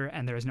together,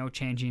 and there is no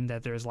changing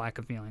that there is lack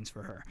of feelings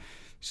for her.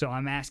 So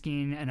I'm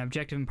asking an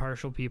objective,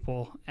 impartial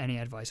people any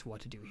advice of what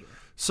to do here.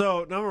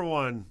 So, number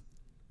one,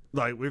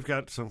 like, we've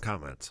got some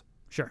comments.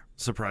 Sure.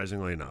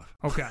 Surprisingly enough.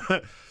 Okay.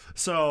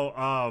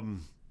 So,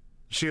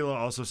 Sheila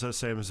also says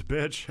Sam is a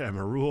bitch.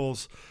 Emma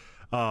rules.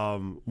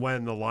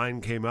 When the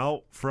line came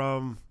out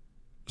from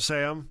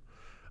Sam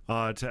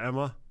to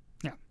Emma,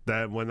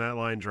 that when that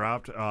line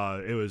dropped,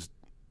 it was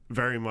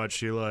very much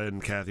Sheila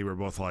and Kathy were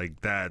both like,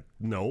 that,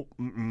 nope,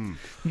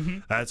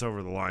 that's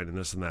over the line and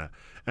this and that.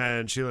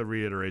 And Sheila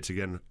reiterates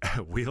again,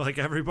 we like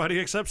everybody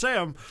except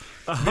Sam.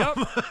 Yep,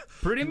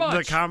 pretty much.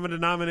 The common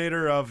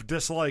denominator of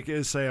dislike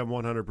is Sam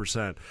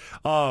 100%.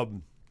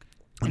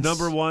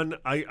 Number one,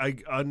 I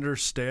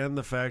understand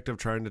the fact of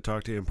trying to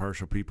talk to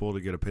impartial people to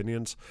get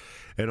opinions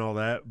and all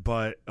that,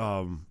 but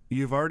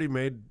you've already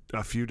made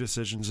a few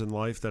decisions in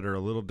life that are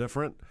a little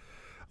different,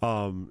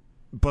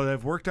 but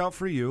they've worked out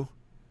for you.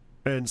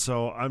 And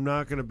so I'm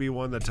not going to be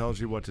one that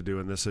tells you what to do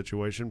in this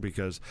situation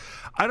because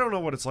I don't know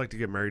what it's like to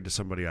get married to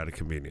somebody out of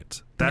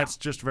convenience. That's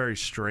just very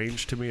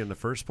strange to me in the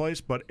first place,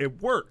 but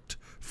it worked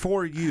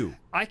for you.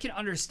 I can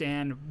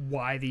understand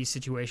why these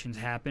situations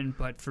happen,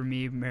 but for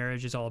me,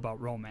 marriage is all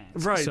about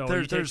romance. Right. So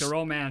you take the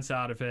romance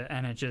out of it,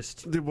 and it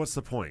just... What's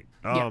the point?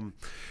 Yeah.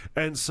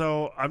 And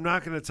so I'm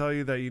not going to tell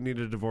you that you need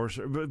a divorce,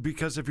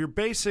 because if you're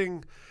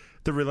basing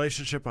the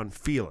relationship on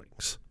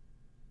feelings,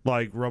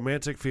 like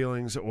romantic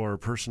feelings or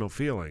personal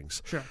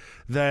feelings, sure,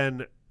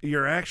 then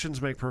your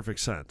actions make perfect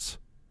sense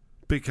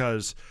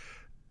because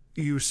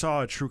you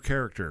saw a true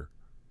character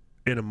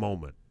in a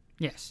moment.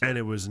 Yes. And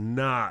it was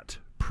not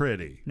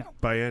pretty No.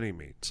 by any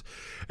means.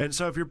 And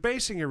so if you're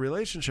basing your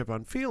relationship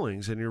on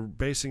feelings and you're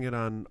basing it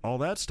on all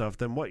that stuff,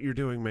 then what you're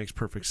doing makes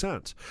perfect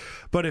sense.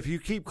 But if you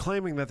keep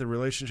claiming that the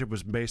relationship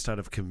was based out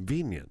of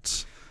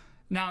convenience...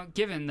 Now,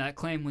 given that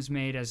claim was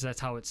made as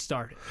that's how it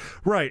started.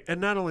 Right. And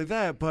not only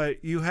that,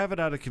 but you have it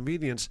out of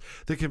convenience.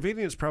 The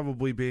convenience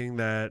probably being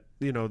that,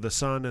 the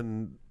son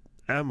and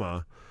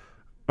Emma,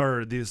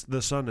 or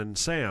the son and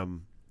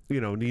Sam,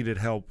 needed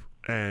help,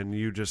 and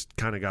you just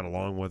kind of got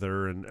along with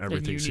her, and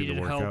everything seemed to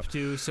work out. And you needed help,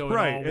 too, so it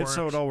right. all And worked.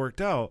 so it all worked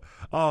out.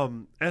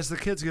 As the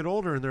kids get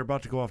older and they're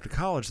about to go off to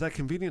college, that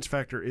convenience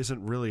factor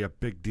isn't really a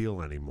big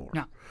deal anymore.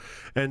 No.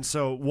 And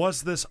so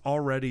was this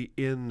already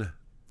in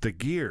the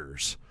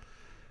gears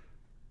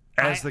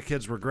as the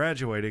kids were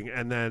graduating,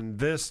 and then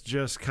this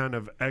just kind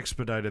of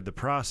expedited the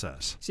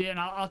process? See, and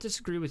I'll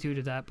disagree with you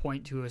to that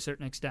point to a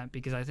certain extent,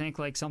 because I think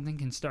like something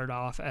can start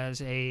off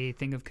as a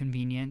thing of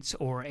convenience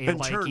or a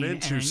liking, turn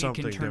into and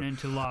something it can turn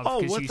different. into love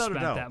Oh, because you without a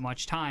spent doubt. that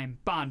much time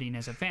bonding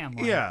as a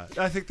family. Yeah,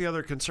 I think the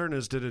other concern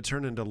is, did it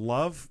turn into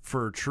love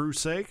for true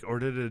sake, or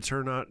did it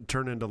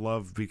turn into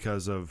love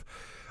because of,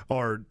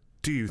 or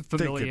do you think it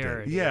did?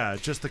 Familiarity. Yeah,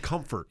 just the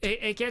comfort.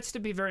 It gets to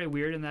be very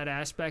weird in that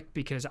aspect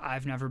because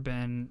I've never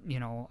been,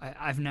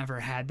 I've never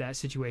had that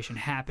situation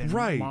happen.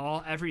 Right.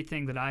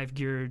 Everything that I've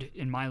geared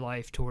in my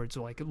life towards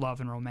like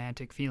love and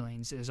romantic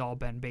feelings has all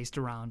been based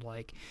around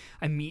like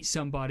I meet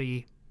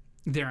somebody,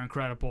 they're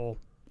incredible.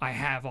 I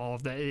have all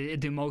of the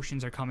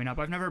emotions are coming up.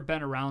 I've never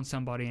been around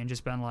somebody and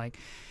just been like,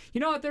 you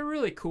know what, they're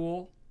really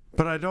cool.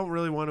 But I don't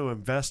really want to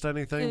invest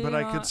anything, but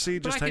I could see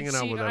just hanging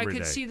out with every day. I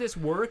could see this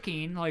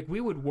working. Like,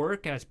 we would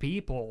work as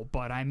people,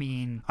 but I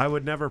mean... I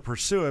would never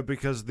pursue it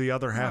because the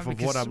other half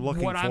of what I'm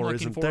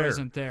looking for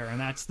isn't there. And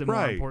that's the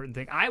more important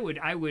thing.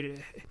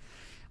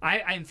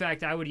 I in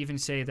fact, I would even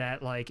say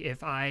that, like,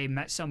 if I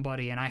met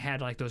somebody and I had,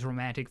 like, those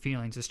romantic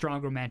feelings, the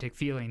strong romantic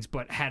feelings,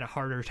 but had a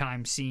harder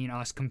time seeing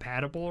us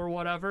compatible or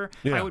whatever,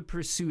 Yeah. I would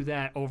pursue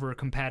that over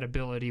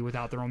compatibility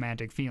without the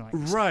romantic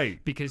feelings. Right.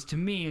 Because to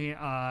me,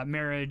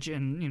 marriage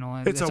and,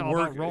 It's it's a all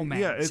work, about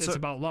romance. yeah, It's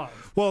about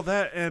love. Well,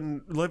 that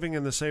and living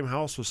in the same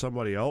house with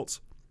somebody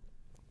else,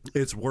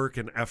 it's work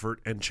and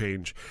effort and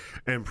change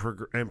and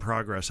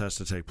progress has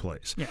to take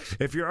place. Yes.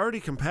 If you're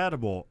already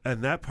compatible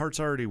and that part's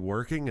already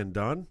working and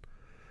done,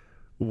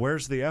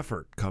 where's the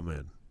effort come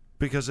in?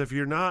 Because if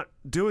you're not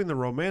doing the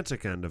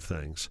romantic end of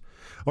things,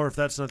 or if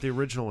that's not the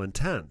original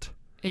intent...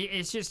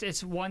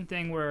 It's one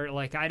thing where,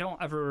 like, I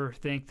don't ever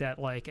think that,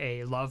 like,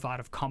 a love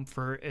out of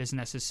comfort is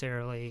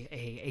necessarily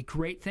a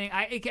great thing.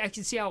 I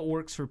can see how it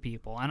works for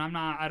people, and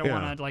I don't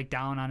want to, like,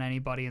 down on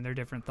anybody and their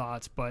different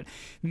thoughts, but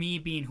me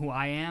being who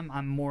I am,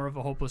 I'm more of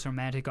a hopeless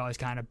romantic, always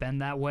kind of been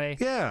that way.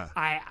 Yeah.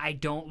 I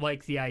don't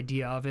like the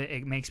idea of it.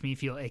 It makes me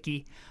feel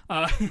icky.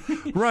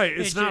 Right.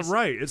 It's not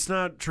right. It's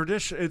not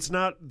tradition. It's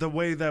not the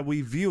way that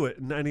we view it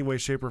in any way,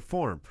 shape, or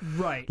form.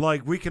 Right.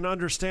 Like, we can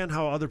understand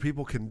how other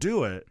people can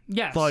do it.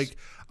 Yes. Like,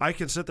 I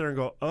can sit there and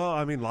go, oh,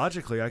 I mean,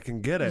 logically, I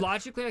can get it.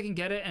 Logically, I can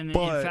get it, and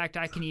But- in fact,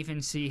 I can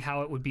even see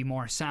how it would be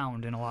more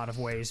sound in a lot of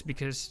ways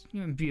because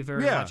you'd be a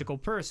very logical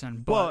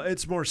person. But Well,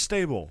 it's more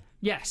stable.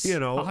 yes,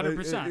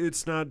 100%.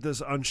 It's not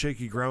this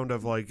unshaky ground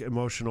of, like,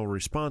 emotional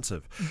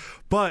responsive.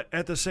 But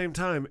at the same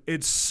time,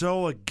 it's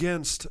so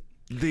against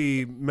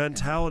the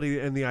mentality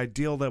and the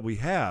ideal that we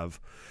have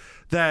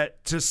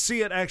that to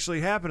see it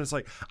actually happen, it's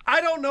like,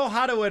 I don't know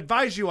how to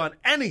advise you on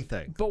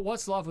anything. But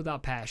what's love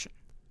without passion?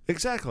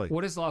 Exactly.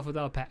 What is love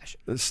without passion?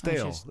 It's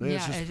stale.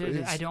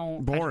 It's I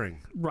don't. Boring.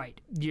 Right.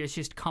 It's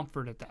just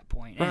comfort at that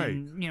point. Right.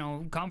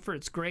 And,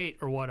 comfort's great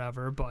or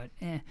whatever, but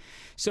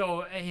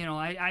So,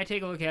 I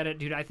take a look at it,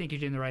 dude. I think you're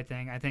doing the right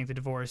thing. I think the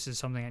divorce is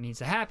something that needs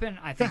to happen.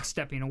 I think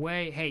stepping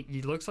away, hey,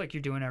 it looks like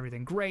you're doing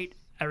everything great.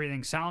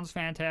 Everything sounds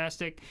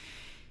fantastic.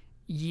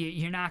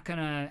 You're not going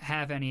to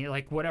have any,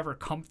 like, whatever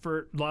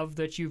comfort, love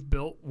that you've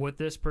built with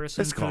this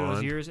person It's through those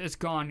gone. years, it's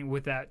gone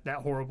with that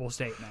horrible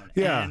statement.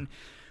 Yeah. And,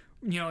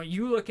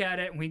 you look at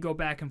it and we go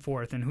back and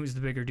forth and who's the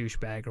bigger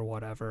douchebag or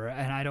whatever.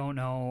 And I don't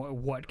know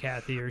what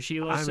Kathy or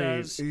Sheila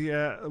says.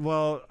 Yeah,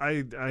 well,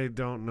 I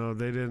don't know.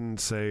 They didn't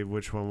say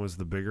which one was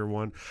the bigger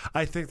one.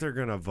 I think they're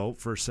going to vote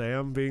for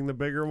Sam being the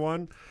bigger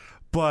one.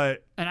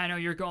 But And I know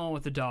you're going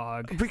with the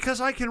dog. because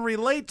I can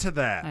relate to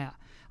that. Yeah.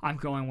 I'm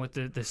going with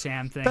the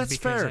Sam thing That's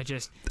because fair.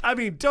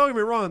 Don't get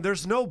me wrong.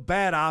 There's no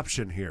bad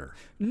option here.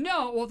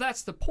 No, well,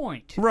 that's the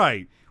point.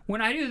 Right.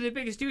 when I do the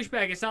biggest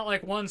douchebag, it's not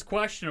like one's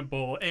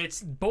questionable.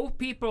 It's both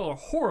people are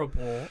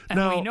horrible, and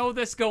No. we know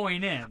this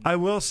going in. I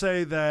will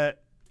say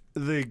that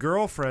the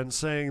girlfriend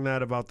saying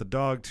that about the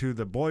dog to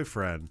the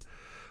boyfriend,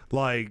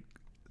 like,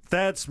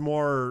 that's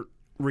more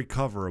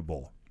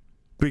recoverable,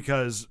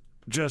 because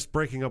just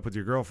breaking up with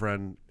your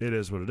girlfriend, it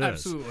is what it is.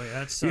 Absolutely,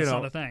 that's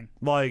not a thing.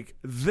 Like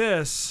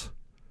this,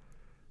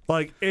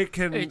 like it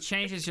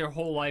changes your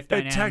whole life It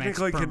dynamics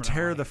technically can tear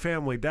permanently. the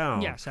family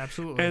down. Yes,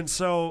 absolutely. And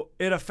so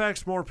it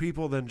affects more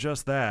people than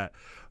just that.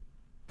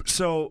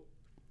 So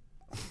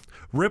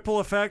ripple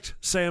effect,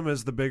 Sam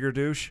is the bigger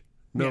douche,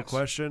 no Yes.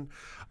 question.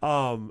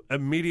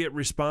 Immediate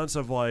response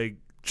of like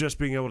just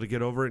being able to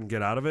get over it and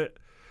get out of it.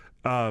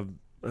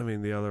 I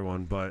mean the other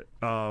one, but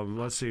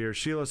let's see here.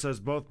 Sheila says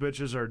both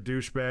bitches are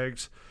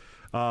douchebags.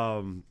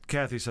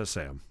 Kathy says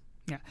Sam.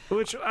 Yeah.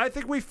 Which I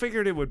think we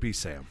figured it would be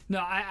Sam. No,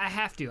 I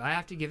have to. I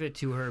have to give it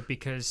to her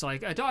because,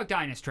 like, a dog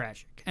dying is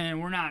tragic,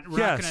 and we're not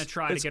Yes, going to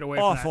try to it's get away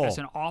awful. from that. It's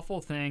an awful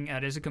thing.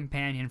 That is a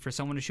companion for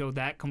someone to show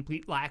that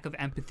complete lack of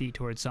empathy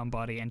towards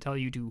somebody and tell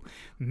you to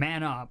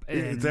man up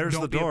and There's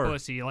don't the be door. a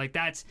pussy. Like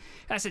that's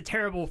a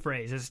terrible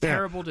phrase. It's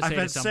terrible to say I've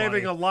been to somebody.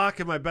 saving a lock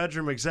in my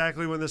bedroom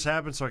exactly when this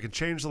happened, so I can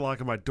change the lock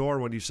in my door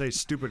when you say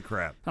stupid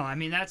crap. No, I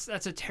mean that's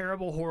a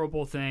terrible,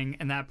 horrible thing,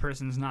 and that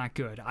person's not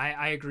good.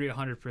 I agree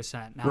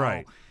 100%. Now,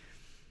 Right.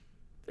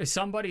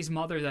 somebody's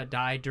mother that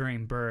died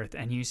during birth,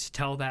 and you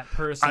tell that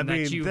person I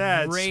mean, that you've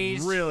that's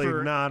raised really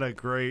for, not a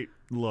great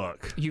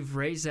look. You've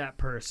raised that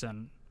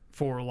person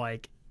for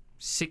like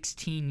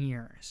 16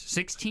 years.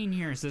 16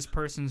 years this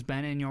person's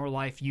been in your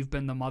life. You've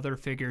been the mother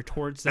figure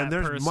towards that And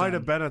there person. might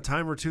have been a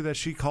time or two that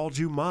she called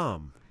you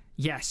mom.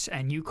 Yes,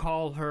 and you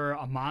call her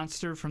a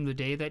monster from the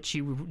day that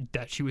she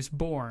was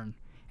born,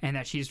 and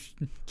that she's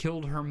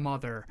killed her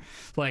mother.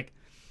 Like,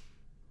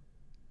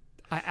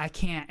 I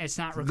can't. It's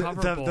not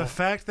recoverable. The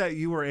fact that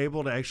you were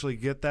able to actually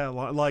get that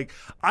line, like,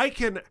 I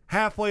can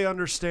halfway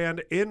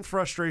understand in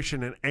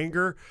frustration and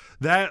anger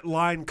that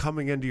line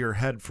coming into your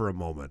head for a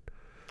moment.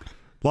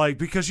 Like,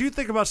 because you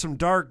think about some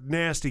dark,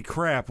 nasty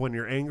crap when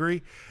you're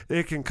angry,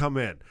 it can come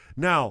in.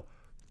 Now,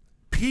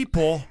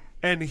 people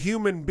and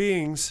human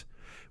beings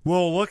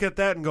will look at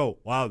that and go,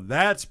 wow,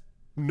 that's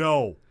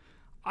no.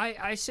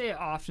 I say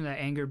often that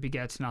anger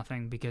begets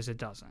nothing because it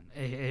doesn't.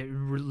 It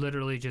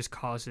literally just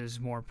causes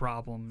more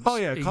problems. Oh,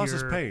 yeah, it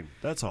causes pain.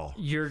 That's all.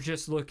 You're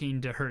just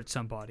looking to hurt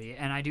somebody.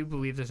 And I do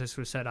believe that this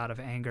was said out of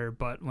anger,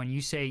 but when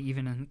you say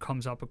even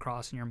comes up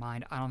across in your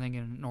mind, I don't think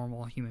in a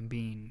normal human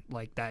being,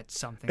 like, that's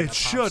something It that pops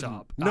shouldn't.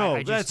 up. No,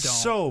 I just that's don't.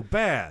 so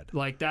bad.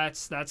 Like,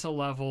 that's a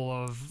level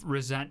of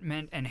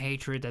resentment and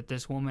hatred that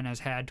this woman has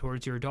had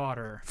towards your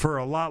daughter. For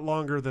a lot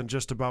longer than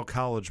just about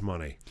college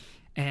money.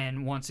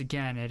 And once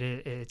again,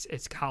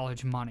 it's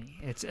college money.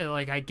 It's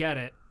like, I get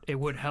it. It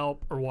would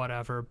help or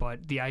whatever,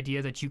 but the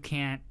idea that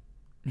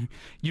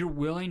you're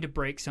willing to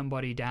break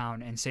somebody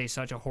down and say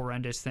such a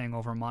horrendous thing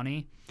over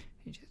money,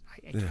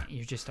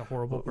 you're just a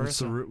horrible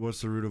person. What's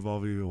the root of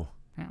all evil?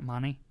 Yeah,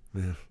 money.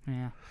 Yeah.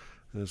 Yeah.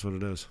 That's what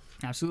it is.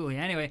 Absolutely.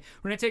 Anyway,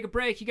 we're going to take a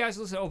break. You guys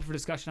listen to Open for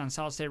Discussion on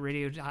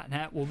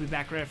SolidStateRadio.net. We'll be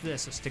back right after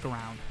this, so stick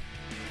around.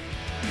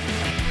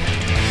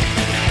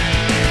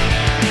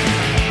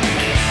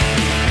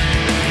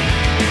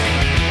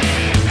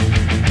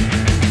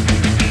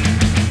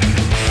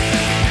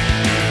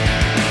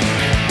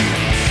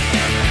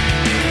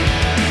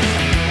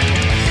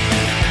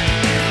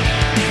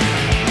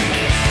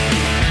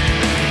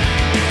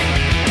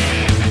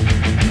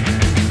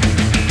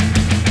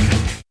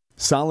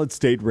 Solid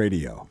State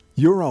Radio,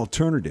 your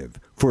alternative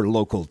for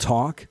local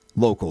talk,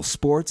 local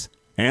sports,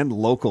 and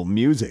local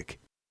music.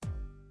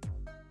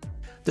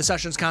 The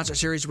Sessions Concert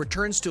Series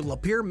returns to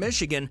Lapeer,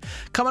 Michigan,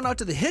 coming out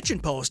to the Hitchin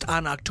Post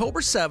on October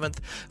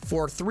 7th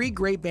for 3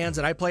 great bands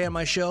that I play on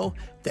my show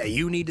that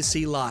you need to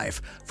see live.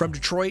 From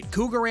Detroit,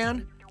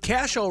 Cougaran,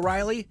 Cash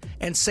O'Reilly,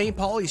 and St.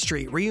 Pauli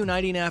Street,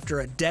 reuniting after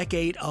a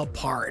decade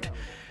apart.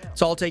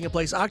 It's all taking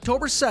place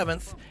October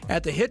 7th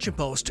at the Hitchin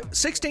Post,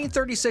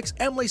 1636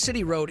 Emily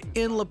City Road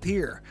in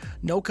Lapeer.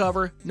 No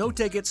cover, no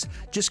tickets,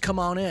 just come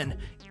on in.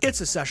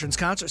 It's a Sessions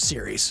Concert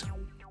Series.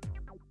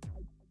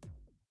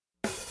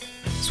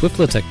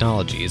 Swiftlet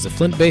Technology is a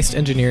Flint-based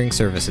engineering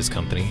services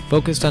company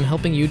focused on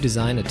helping you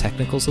design a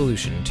technical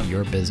solution to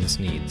your business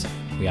needs.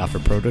 We offer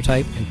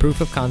prototype and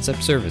proof of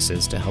concept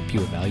services to help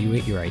you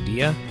evaluate your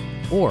idea,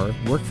 or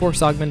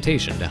workforce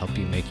augmentation to help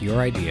you make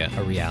your idea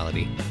a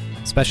reality.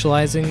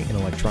 Specializing in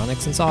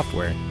electronics and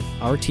software,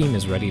 our team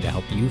is ready to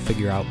help you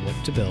figure out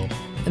what to build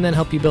and then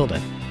help you build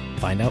it.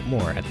 Find out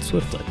more at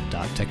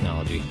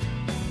swiftlet.technology.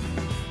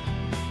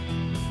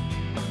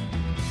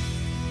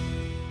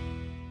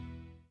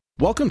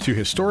 Welcome to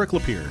historic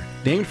Lapeer.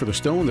 Named for the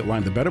stone that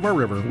lined the bed of our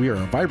river, we are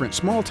a vibrant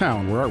small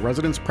town where our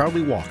residents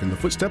proudly walk in the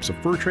footsteps of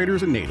fur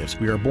traders and natives.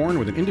 We are born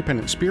with an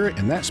independent spirit,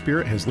 and that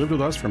spirit has lived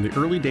with us from the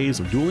early days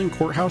of dueling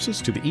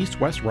courthouses to the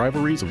east-west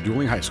rivalries of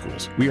dueling high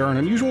schools. We are an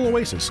unusual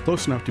oasis,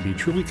 close enough to be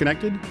truly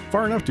connected,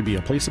 far enough to be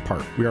a place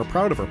apart. We are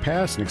proud of our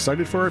past and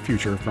excited for our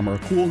future, from our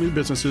cool new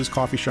businesses,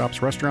 coffee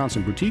shops, restaurants,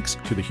 and boutiques,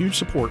 to the huge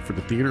support for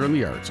the theater and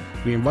the arts.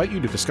 We invite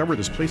you to discover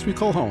this place we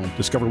call home,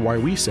 discover why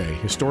we say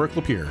historic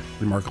Lapeer,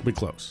 remarkably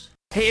close.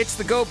 Hey, it's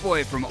the Goat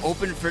Boy from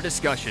Open for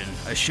Discussion,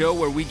 a show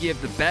where we give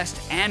the best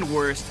and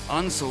worst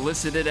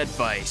unsolicited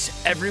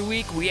advice. Every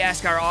week, we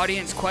ask our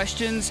audience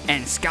questions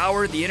and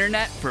scour the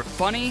internet for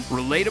funny,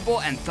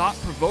 relatable, and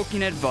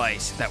thought-provoking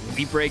advice that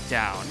we break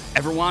down.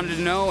 Ever wanted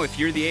to know if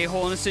you're the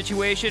a-hole in a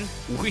situation?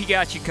 We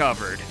got you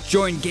covered.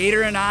 Join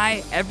Gator and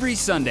I every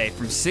Sunday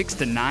from 6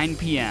 to 9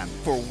 p.m.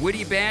 for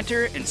witty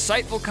banter,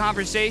 insightful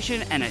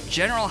conversation, and a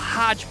general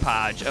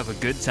hodgepodge of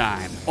a good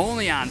time.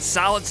 Only on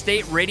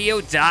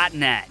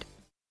SolidStateRadio.net.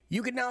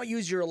 You can now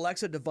use your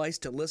Alexa device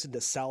to listen to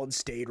Solid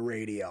State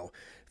Radio.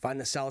 Find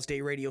the Solid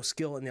State Radio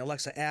skill in the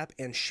Alexa app,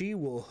 and she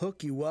will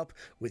hook you up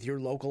with your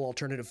local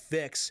alternative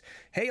fix.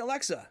 Hey,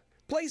 Alexa,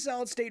 play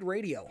Solid State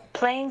Radio.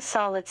 Playing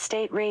Solid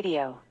State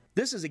Radio.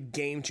 This is a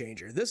game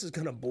changer. This is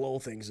going to blow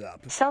things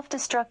up.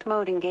 Self-destruct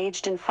mode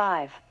engaged in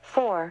 5,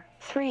 4,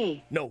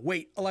 3. No,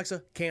 wait,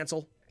 Alexa,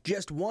 cancel.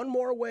 Just one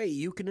more way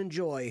you can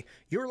enjoy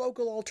your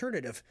local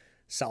alternative,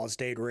 Solid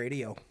State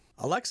Radio.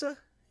 Alexa,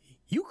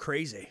 you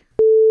crazy.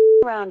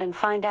 Around and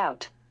find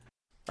out.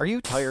 Are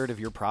you tired of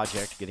your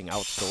project getting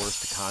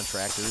outsourced to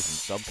contractors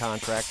and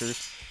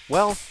subcontractors?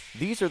 Well,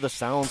 these are the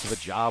sounds of a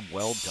job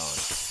well done,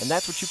 and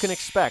that's what you can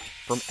expect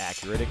from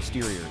Accurate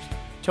Exteriors.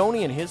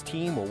 Tony and his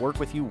team will work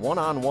with you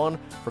one-on-one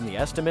from the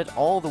estimate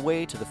all the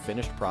way to the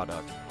finished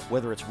product.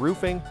 Whether it's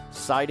roofing,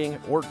 siding,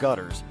 or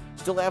gutters,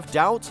 still have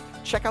doubts?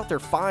 Check out their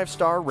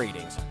 5-star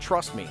ratings.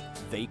 Trust me,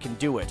 they can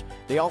do it.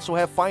 They also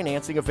have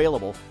financing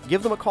available.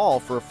 Give them a call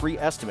for a free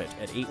estimate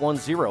at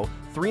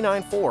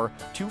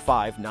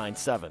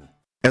 810-394-2597.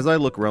 As I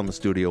look around the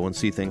studio and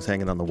see things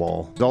hanging on the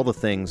wall, all the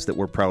things that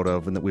we're proud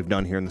of and that we've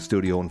done here in the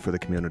studio and for the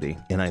community,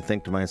 and I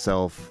think to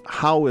myself,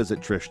 how is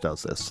it Trish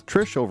does this?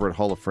 Trish over at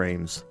Hall of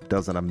Frames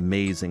does an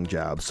amazing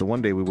job. So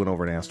one day we went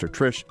over and asked her,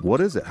 Trish, what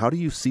is it? How do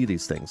you see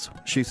these things?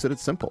 She said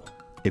it's simple.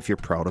 If you're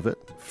proud of it,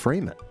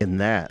 frame it. And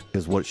that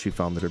is what she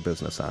founded her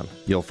business on.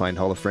 You'll find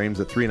Hall of Frames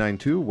at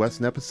 392 West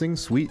Nepessing,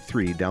 Suite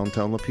 3,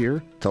 downtown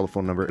Lapeer.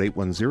 Telephone number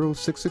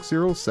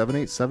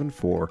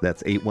 810-660-7874.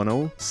 That's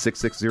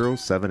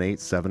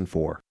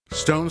 810-660-7874.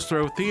 Stone's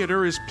Throw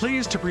Theater is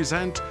pleased to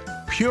present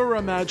Pure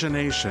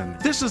Imagination.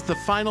 This is the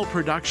final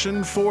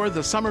production for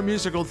the Summer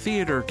Musical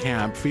Theater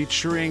Camp,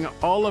 featuring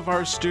all of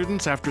our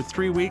students after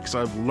 3 weeks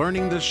of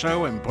learning the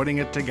show and putting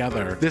it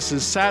together. This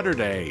is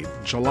Saturday,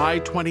 July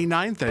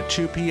 29th at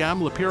 2 p.m.,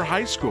 Lapeer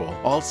High School.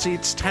 All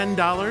seats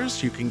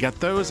 $10. You can get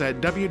those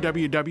at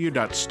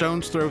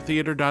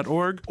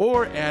www.stonesthrowtheater.org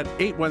or at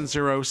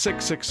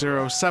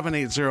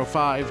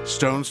 810-660-7805.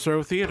 Stone's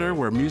Throw Theater,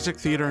 where music,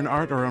 theater, and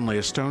art are only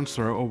a stone's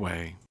throw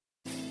away.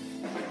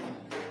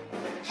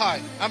 Hi,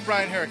 I'm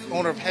Brian Herrick,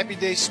 owner of Happy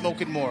Days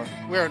Smoke and More.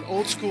 We're an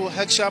old school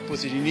head shop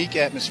with a unique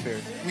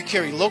atmosphere. We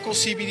carry local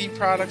CBD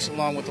products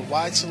along with a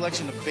wide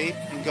selection of vape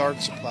and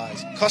garden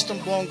supplies, custom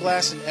blown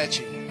glass and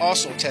etching,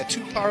 also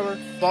tattoo parlor,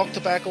 bulk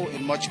tobacco,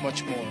 and much,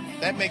 much more.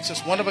 That makes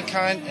us one of a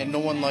kind and no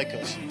one like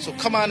us. So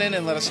come on in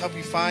and let us help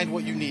you find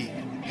what you need.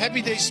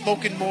 Happy Days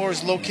Smoke and More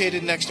is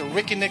located next to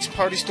Rick and Nick's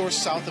Party Store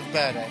south of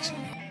Bad Axe.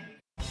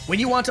 When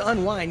you want to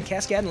unwind,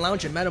 Cascadon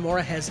Lounge in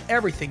Metamora has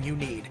everything you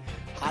need.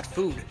 Hot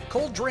food,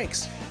 cold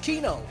drinks,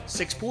 keno,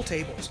 6 pool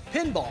tables,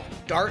 pinball,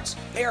 darts,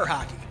 air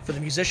hockey. For the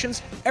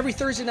musicians, every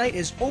Thursday night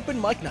is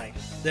open mic night.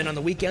 Then on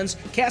the weekends,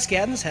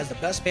 Cascadon's has the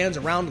best bands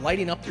around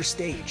lighting up their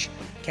stage.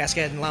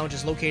 Cascadon Lounge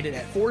is located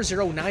at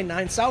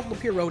 4099 South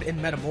Lapeer Road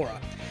in Metamora.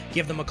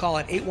 Give them a call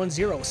at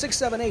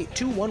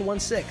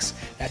 810-678-2116.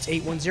 That's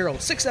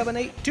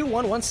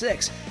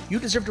 810-678-2116. You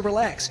deserve to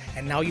relax,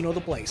 and now you know the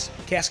place.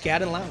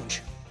 Cascadon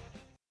Lounge.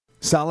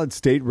 Solid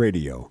State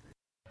Radio.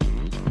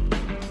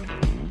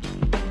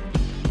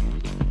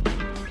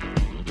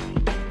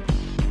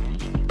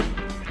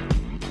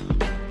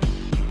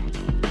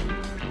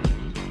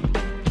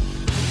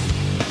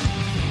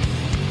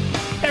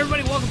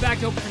 Everybody, welcome back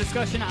to Open for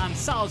Discussion on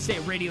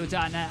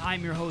SolidStateRadio.net.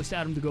 I'm your host,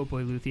 Adam the Goat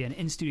Boy Luthien.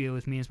 In studio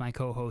with me is my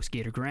co-host,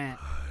 Gator Grant.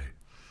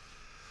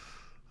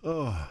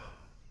 Oh,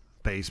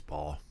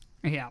 baseball.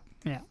 Yeah.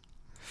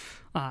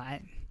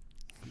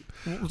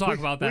 We'll talk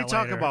about that later. We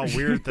talk about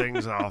weird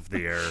things off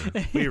the air.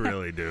 We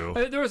really do.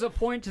 There was a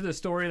point to the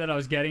story that I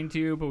was getting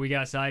to, but we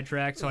got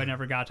sidetracked, so I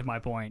never got to my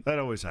point. That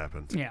always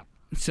happens. Yeah.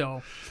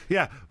 So,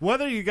 yeah,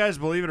 whether you guys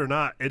believe it or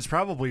not, it's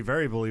probably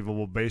very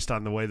believable based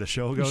on the way the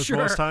show goes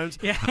most times.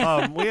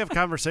 Yeah. We have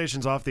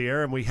conversations off the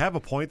air, and we have a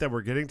point that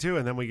we're getting to,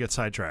 and then we get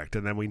sidetracked,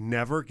 and then we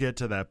never get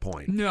to that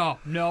point. No.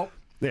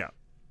 Yeah.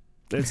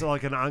 It's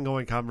like an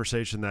ongoing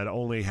conversation that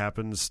only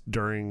happens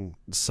during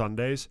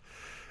Sundays,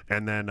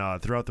 and then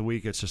throughout the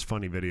week, it's just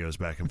funny videos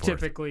back and forth.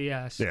 Typically,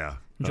 yes. Yeah.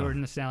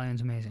 Jordan the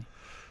Stallion's amazing.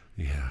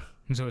 Yeah.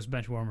 And so is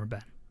Benchwarmer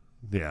Ben.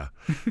 Yeah.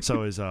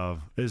 So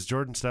is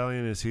Jordan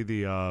Stallion, is he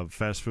the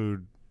fast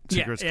food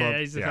Secrets Club? Yeah,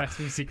 he's the Fast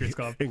Food Secrets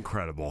Club.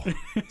 Incredible.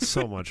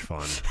 So much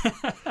fun.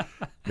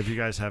 If you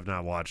guys have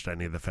not watched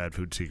any of the Fast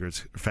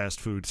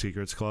Food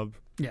Secrets Club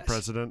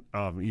president,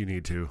 you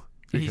need to.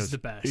 He's the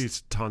best.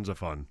 He's tons of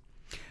fun.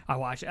 I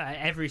watch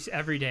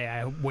every day.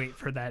 I wait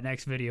for that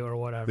next video or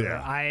whatever.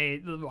 Yeah.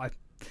 I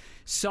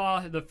saw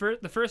the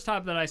first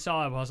time that I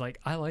saw him, I was like,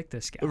 I like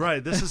this guy.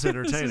 Right, this is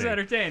entertaining. This is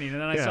entertaining. And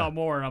then I saw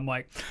more, and I'm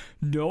like,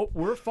 nope,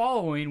 we're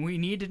following. We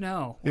need to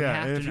know. We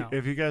have to know.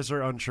 If you guys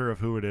are unsure of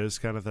who it is,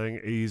 kind of thing,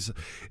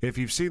 if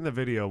you've seen the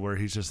video where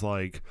he's just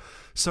like,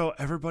 so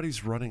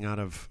everybody's running out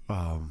of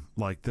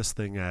like this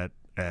thing at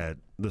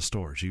the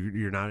stores.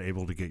 You're not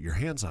able to get your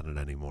hands on it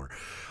anymore.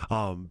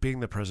 Being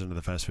the president of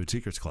the Fast Food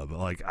Secrets Club,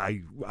 like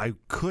I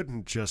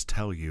couldn't just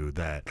tell you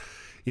that,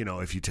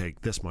 if you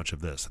take this much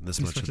of this and this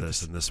much of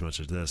this and this much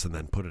of this and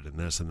then put it in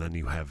this and then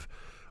you have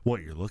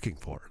what you're looking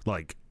for.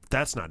 Like,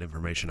 that's not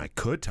information I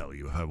could tell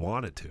you if I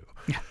wanted to.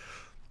 Yeah.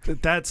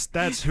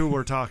 That's who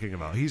we're talking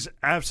about. He's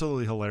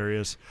absolutely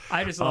hilarious.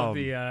 I just love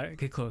the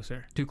get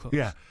closer, too close.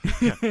 Yeah.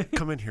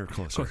 Come in here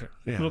closer.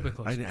 Yeah. A little bit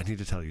closer. I need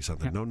to tell you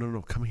something. Yeah.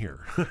 No, come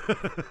here.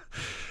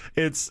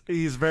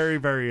 He's very,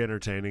 very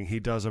entertaining. He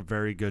does a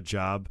very good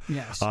job.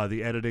 Yes.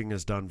 The editing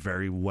is done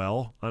very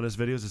well on his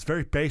videos. It's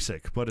very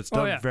basic, but it's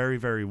done very,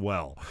 very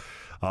well.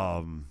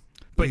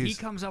 But he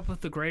comes up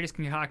with the greatest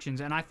concoctions,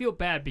 and I feel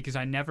bad because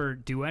I never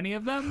do any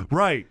of them.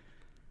 Right.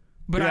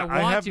 But yeah,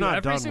 I want to.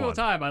 Every single one.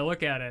 time I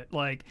look at it,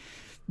 like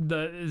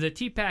the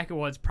tea packet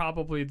one's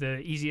probably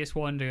the easiest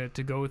one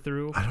to go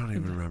through. I don't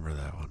even remember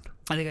that one.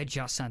 I think I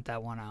just sent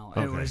that one out.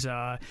 Okay. It was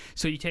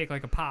so you take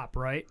like a pop,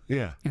 right?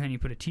 Yeah. And then you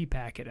put a tea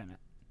packet in it.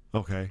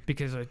 Okay.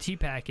 Because a tea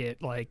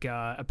packet, like,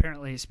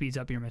 apparently it speeds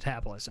up your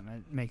metabolism.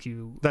 It makes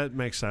you... That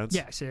makes sense.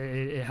 Yes,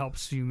 it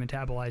helps you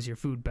metabolize your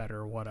food better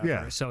or whatever.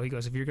 Yeah. So he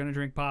goes, if you're going to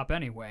drink pop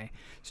anyway,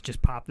 so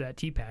just pop that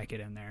tea packet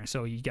in there.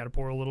 So you got to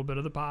pour a little bit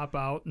of the pop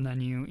out, and then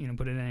you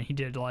put it in. He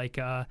did, like,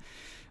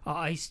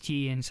 iced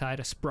tea inside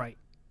a Sprite.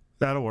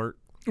 That'll work.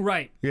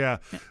 Right. Yeah,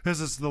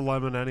 because it's the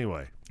lemon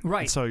anyway.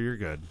 Right. So you're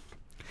good.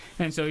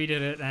 And so he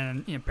did it,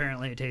 and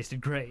apparently it tasted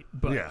great.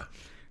 But yeah.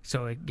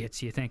 So it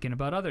gets you thinking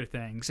about other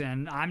things,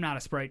 and I'm not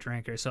a Sprite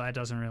drinker, so that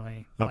doesn't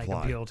really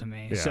appeal to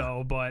me. Yeah.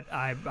 So, but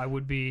I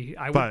would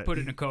put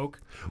it in a Coke.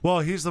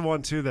 Well, he's the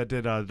one too that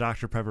did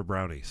Dr. Pepper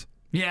brownies.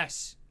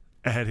 Yes.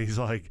 And he's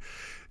like,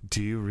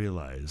 do you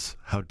realize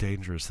how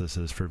dangerous this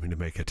is for me to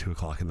make at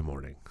 2:00 in the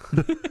morning?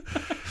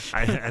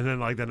 And then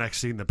like the next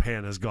scene, the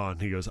pan is gone.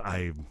 He goes,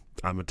 I'm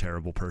a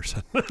terrible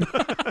person.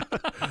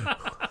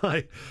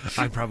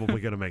 I'm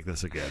probably going to make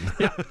this again.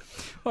 Yeah.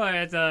 Well,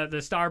 it's the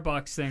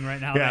Starbucks thing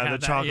right now. Yeah, the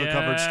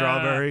chocolate-covered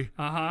strawberry.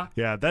 Uh-huh.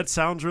 Yeah, that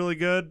sounds really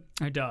good.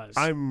 It does.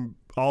 I'm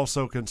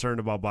also concerned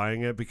about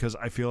buying it because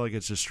I feel like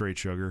it's just straight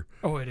sugar.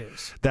 Oh, it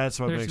is. That's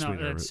what makes me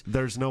nervous.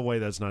 There's no way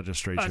that's not just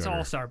straight sugar.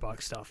 That's all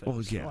Starbucks stuff.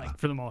 Well, yeah. Like,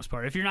 for the most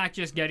part. If you're not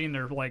just getting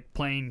their like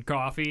plain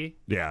coffee.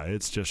 Yeah,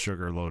 it's just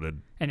sugar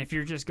loaded. And if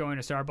you're just going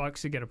to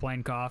Starbucks to get a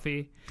plain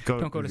coffee,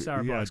 don't go to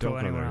Starbucks. Yeah, go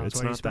anywhere else.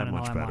 It's not that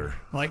much better.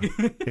 Like,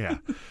 yeah,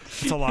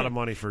 it's a lot of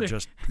money for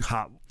just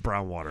hot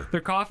brown water.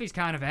 Their coffee's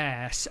kind of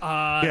ass.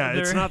 Yeah,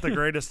 it's not the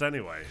greatest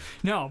anyway.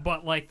 No,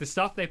 but like the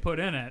stuff they put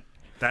in it,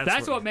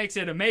 that's what makes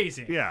it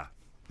amazing. Yeah.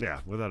 Yeah,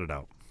 without a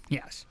doubt.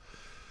 Yes.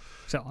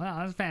 So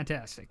that's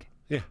fantastic.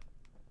 Yeah.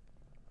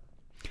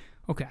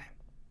 Okay.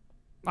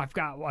 I've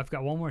got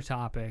one more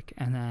topic,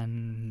 and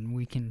then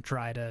we can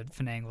try to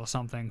finagle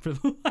something for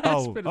the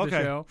last bit of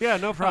the show. Yeah,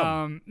 no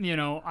problem.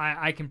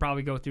 I can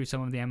probably go through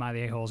some of the Am I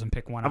the A-holes and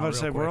pick one out. I'm about to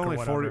say we're only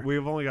 40.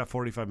 We've only got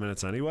 45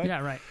 minutes anyway. Yeah,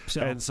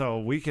 right. So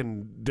we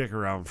can dick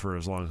around for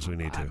as long as we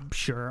need to.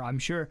 I'm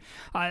sure.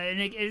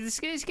 And this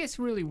gets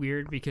really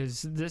weird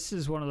because this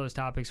is one of those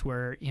topics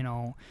where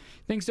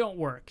things don't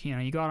work.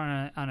 You go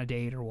out on a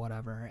date or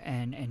whatever,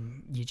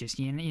 and you just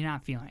you're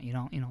not feeling it. You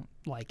don't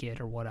like it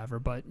or whatever.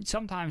 But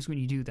sometimes when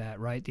you do that,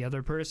 right, the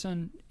other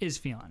person is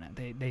feeling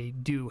it. They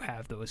do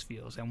have those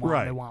feels and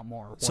they want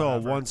more. Whatever. So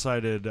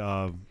one-sided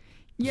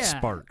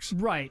sparks.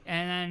 Right,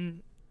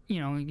 and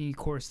then of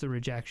course the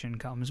rejection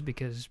comes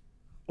because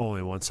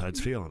only one side's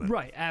feeling it.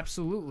 Right,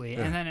 absolutely,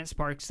 and then it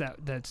sparks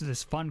that's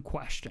this fun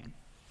question.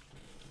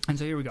 And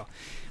so here we go.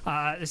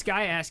 This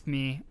guy asked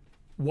me,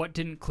 what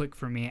didn't click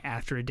for me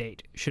after a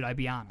date? Should I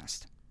be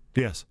honest?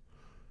 Yes.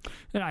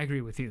 And I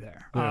agree with you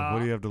there. Yeah, what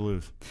do you have to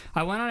lose?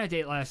 I went on a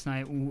date last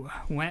night.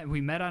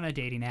 We met on a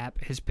dating app.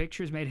 His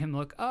pictures made him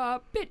look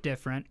a bit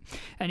different,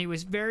 and he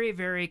was very,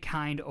 very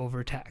kind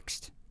over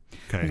text.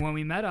 Okay. When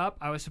we met up,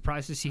 I was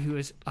surprised to see he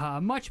was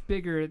much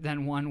bigger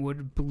than one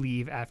would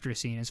believe after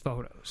seeing his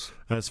photos.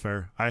 That's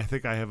fair. I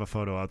think I have a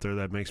photo out there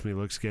that makes me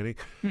look skinny,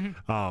 and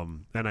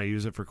I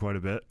use it for quite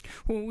a bit.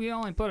 Well, we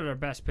only put our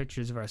best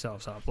pictures of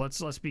ourselves up.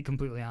 Let's be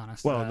completely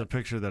honest. Well, in the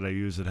picture that I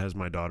use, it has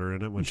my daughter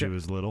in it when she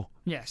was little.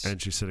 Yes. And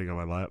she's sitting on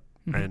my lap.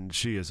 And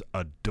she is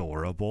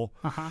adorable.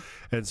 Uh-huh.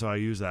 And so I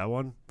use that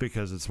one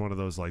because it's one of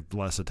those like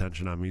less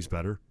attention on me's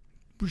better.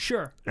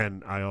 Sure.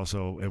 And I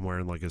also am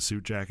wearing like a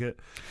suit jacket.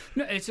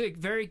 No, it's a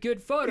very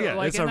good photo. Yeah,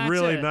 like, it's and a that's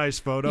really it. nice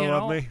photo You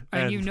know? of me.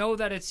 And you know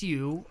that it's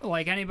you.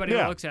 Like, anybody Yeah.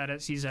 that looks at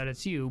it sees that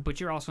it's you, but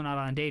you're also not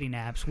on dating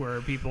apps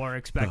where people are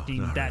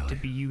expecting that to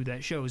be you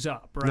that shows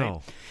up, right?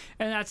 No.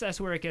 And that's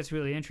where it gets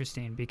really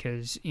interesting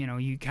because, you know,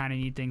 you kind of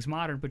need things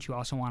modern, but you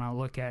also want to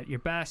look at your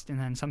best. And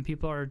then some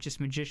people are just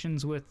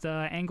magicians with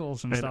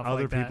angles and stuff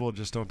other like that. people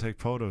just don't take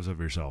photos of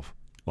yourself,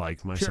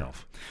 like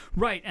myself.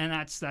 Right, and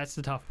that's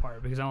the tough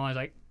part because I'm always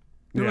like,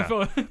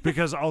 Yeah,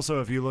 because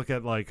also if you look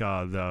at like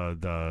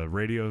the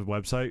radio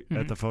website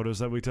at the photos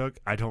that we took,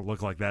 I don't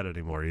look like that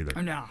anymore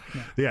either. No.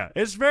 Yeah,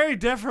 it's very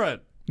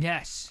different.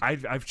 Yes.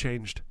 I've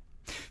changed.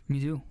 Me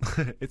too.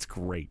 It's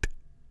great.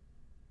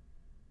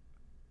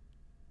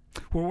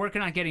 We're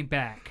working on getting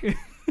back.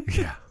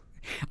 Yeah.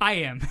 I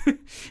am.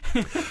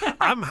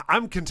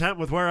 I'm content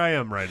with where I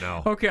am right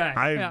now. Okay.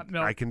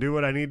 I can do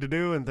what I need to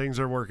do, and things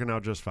are working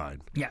out just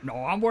fine. Yeah, no,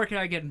 I'm working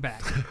on getting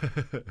back.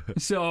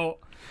 So,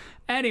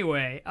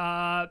 anyway,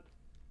 so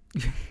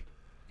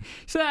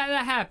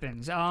that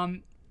happens. I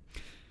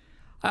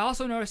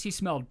also noticed he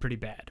smelled pretty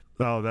bad.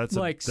 Oh, that's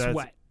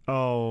sweat.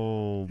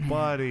 Oh,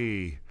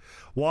 buddy,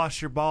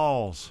 wash your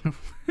balls.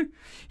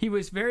 He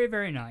was very,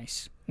 very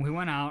nice. We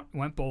went out,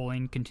 went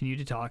bowling, continued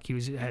to talk. He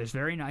has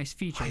very nice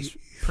features,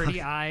 pretty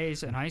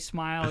eyes, a nice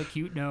smile, a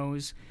cute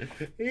nose.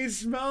 He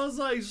smells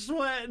like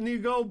sweat, and you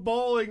go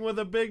bowling with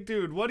a big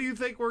dude. What do you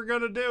think we're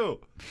gonna do?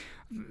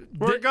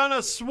 We're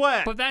gonna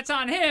sweat. But that's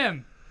on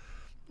him.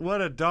 What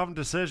a dumb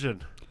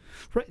decision.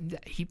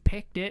 He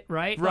picked it,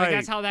 right? Right. Like,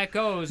 that's how that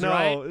goes, no,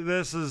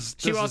 right?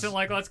 She wasn't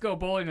like, let's go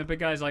bowling. The big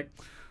guy's like,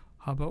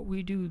 how about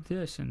we do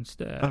this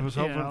instead? I was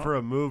hoping for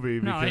a movie.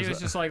 No, because he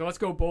was just like, let's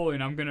go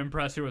bowling. I'm going to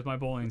impress her with my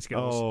bowling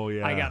skills. Oh,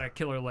 yeah. I got a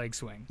killer leg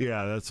swing.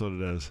 Yeah, that's what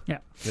it is. Yeah.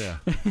 Yeah.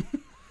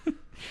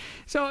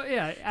 So,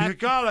 yeah.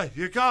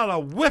 You gotta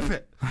whip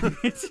it.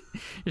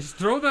 Just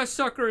throw that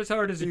sucker as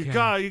hard as you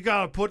can. You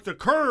gotta put the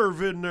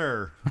curve in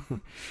there.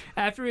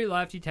 After he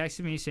left, he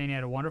texted me saying he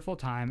had a wonderful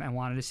time and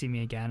wanted to see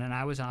me again, and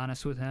I was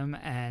honest with him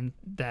and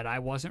that I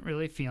wasn't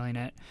really feeling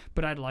it,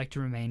 but I'd like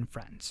to remain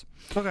friends.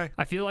 Okay.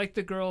 I feel like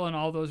the girl and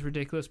all those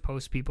ridiculous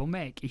posts people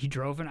make. He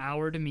drove an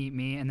hour to meet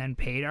me and then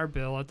paid our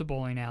bill at the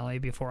bowling alley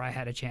before I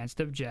had a chance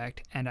to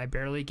object, and I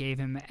barely gave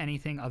him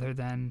anything other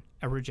than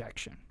a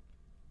rejection.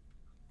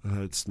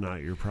 It's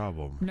not your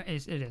problem. No,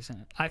 it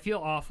isn't. I feel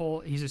awful.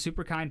 He's a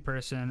super kind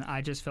person.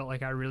 I just felt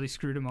like I really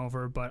screwed him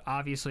over, but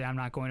obviously I'm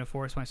not going to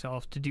force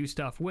myself to do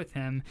stuff with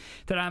him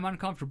that I'm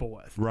uncomfortable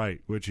with.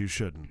 Right, which you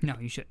shouldn't. No,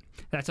 you shouldn't.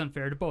 That's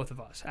unfair to both of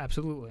us.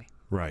 Absolutely.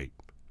 Right.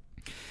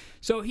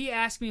 So he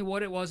asked me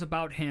what it was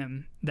about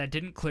him that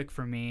didn't click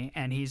for me,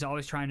 and he's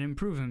always trying to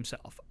improve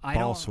himself.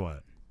 Ball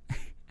sweat.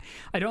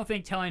 I don't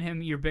think telling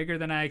him you're bigger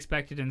than I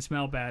expected and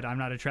smell bad, I'm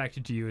not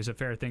attracted to you, is a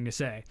fair thing to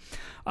say.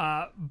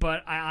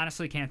 But I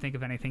honestly can't think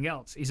of anything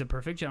else. He's a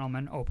perfect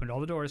gentleman, opened all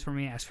the doors for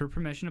me, asked for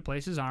permission to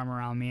place his arm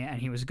around me, and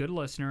he was a good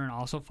listener and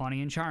also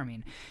funny and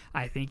charming.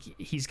 I think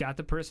he's got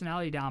the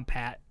personality down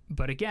pat,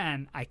 but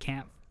again, I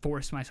can't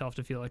force myself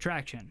to feel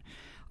attraction.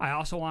 I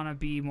also want to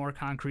be more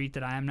concrete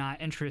that I am not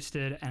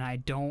interested and I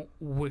don't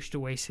wish to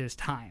waste his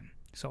time.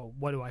 So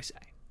what do I say?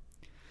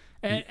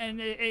 And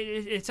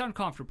it's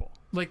uncomfortable.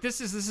 Like, this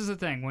is the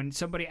thing. When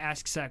somebody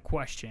asks that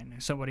question,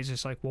 somebody's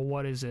just like, well,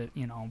 what is it?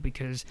 You know,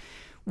 because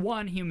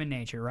one, human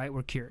nature, right?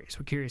 We're curious.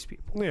 We're curious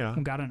people. Yeah.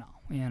 We got to know,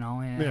 you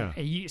know. And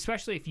yeah.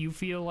 Especially if you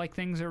feel like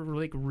things are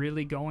like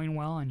really going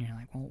well and you're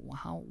like,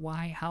 well,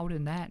 how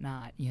did that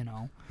not, you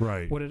know?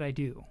 Right. What did I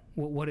do?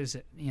 What is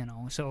it, you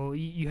know? So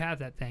you have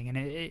that thing.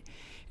 And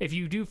if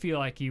you do feel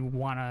like you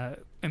want to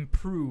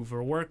improve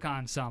or work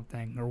on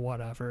something or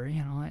whatever,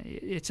 you know,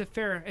 it's a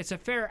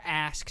fair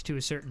ask to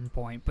a certain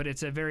point, but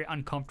it's a very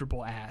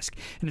uncomfortable ask,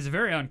 and it's a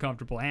very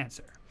uncomfortable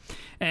answer.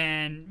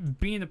 And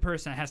being the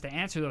person that has to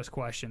answer those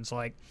questions,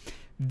 like,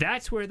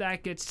 that's where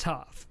that gets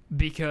tough,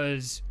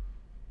 because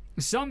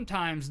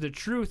sometimes the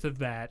truth of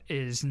that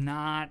is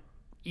not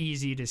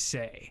easy to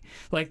say.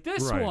 Like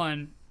this right.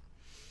 one,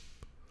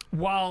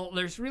 while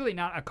there's really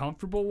not a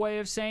comfortable way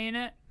of saying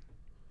it,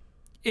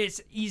 it's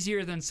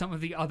easier than some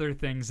of the other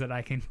things that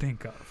I can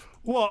think of.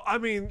 Well, I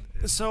mean,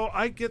 so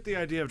I get the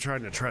idea of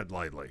trying to tread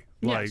lightly.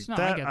 Yes, like no,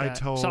 that, I get that.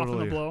 totally Soften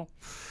the blow.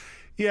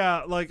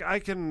 Yeah, like I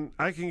can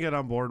get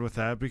on board with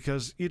that,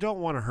 because you don't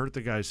want to hurt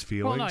the guy's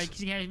feelings. Well, no,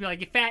 you can't be like,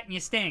 you're fat and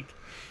you stink.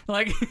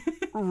 Like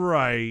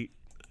right.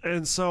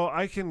 And so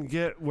I can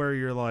get where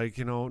you're like,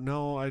 you know,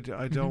 no, I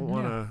don't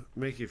want to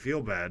make you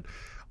feel bad.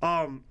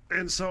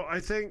 And so I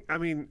think, I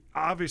mean,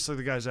 obviously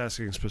the guy's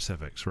asking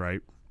specifics,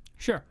 right?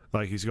 Sure.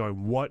 Like he's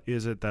going, what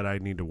is it that I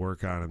need to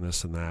work on and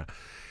this and that?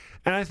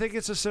 And I think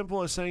it's as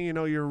simple as saying, you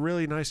know, you're a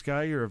really nice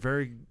guy.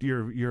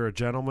 You're a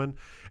gentleman.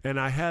 And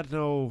I had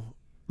no,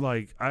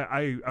 like,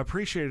 I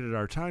appreciated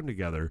our time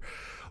together.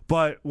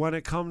 But when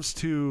it comes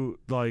to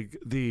like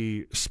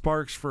the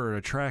sparks for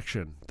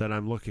attraction that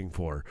I'm looking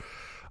for,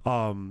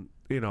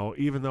 you know,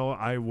 even though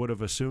I would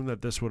have assumed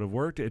that this would have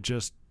worked, it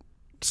just,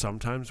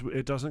 sometimes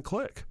it doesn't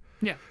click.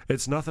 Yeah.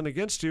 It's nothing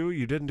against you.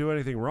 You didn't do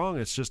anything wrong.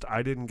 It's just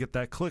I didn't get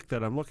that click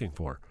that I'm looking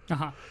for.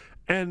 Uh-huh.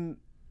 And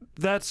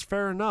that's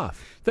fair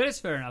enough. That is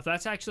fair enough.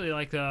 That's actually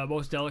like the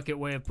most delicate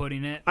way of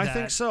putting it. I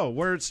think so.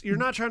 Where you're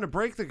not trying to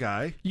break the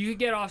guy. You could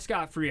get off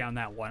scot-free on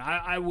that one.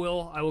 I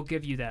will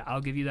give you that.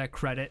 I'll give you that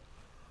credit.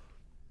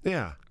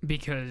 Yeah.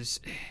 Because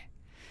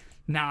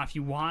now, if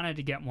you wanted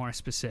to get more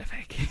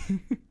specific,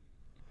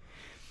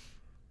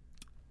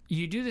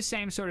 you do the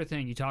same sort of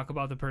thing. You talk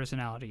about the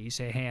personality. You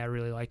say, hey, I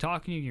really like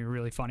talking to you. You're a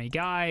really funny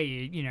guy.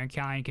 You know,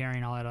 kind,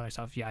 caring, all that other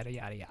stuff, yada,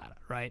 yada, yada,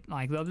 right?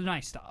 Like the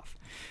nice stuff.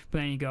 But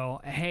then you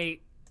go,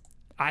 hey,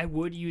 I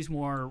would use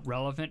more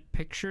relevant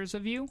pictures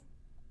of you.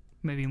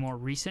 Maybe more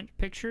recent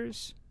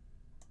pictures.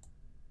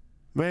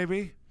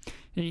 Maybe.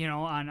 You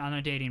know, on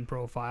a dating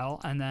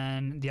profile. And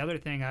then the other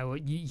thing,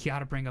 you got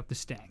to bring up the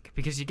stink.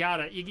 Because he's got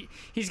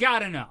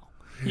to know.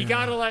 You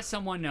got to let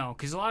someone know.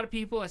 Because a lot of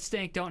people that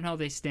stink don't know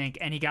they stink.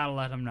 And you got to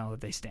let them know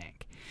that they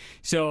stink.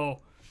 So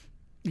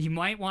you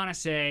might want to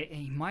say,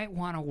 you might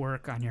want to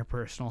work on your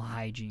personal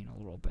hygiene a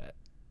little bit.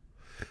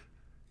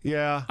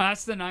 Yeah.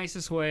 That's the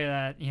nicest way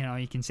that, you know,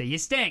 you can say, you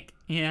stink,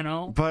 you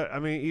know? But, I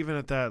mean, even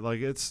at that, like,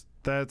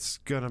 that's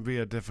going to be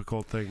a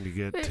difficult thing to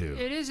get to.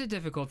 It is a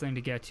difficult thing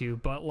to get to.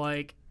 But,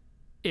 like,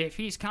 if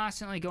he's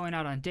constantly going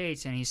out on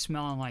dates and he's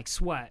smelling like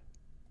sweat,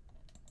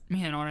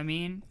 you know what I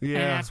mean? Yeah.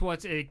 And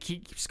that's it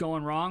keeps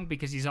going wrong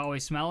because he's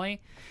always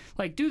smelly.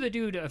 Like, do the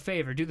dude a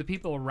favor. Do the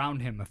people around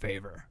him a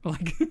favor.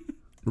 Like,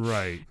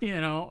 right. You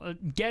know,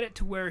 get it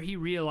to where he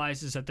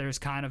realizes that there's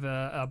kind of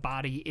a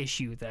body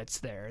issue that's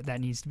there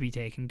that needs to be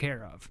taken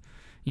care of.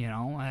 You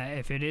know,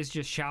 if it is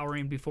just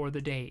showering before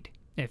the date,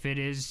 if it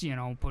is, you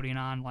know, putting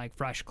on like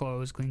fresh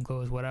clothes, clean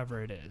clothes,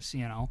 whatever it is,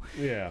 you know.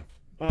 Yeah.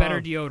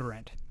 Better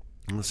deodorant.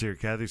 Let's see here.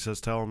 Kathy says,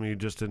 tell him you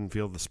just didn't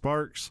feel the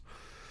sparks,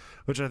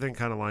 which I think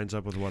kind of lines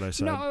up with what I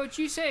said. No, what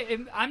you say,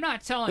 I'm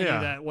not telling you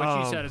that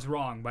what you said is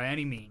wrong by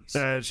any means.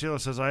 Sheila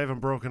says, I haven't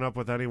broken up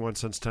with anyone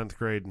since 10th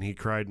grade, and he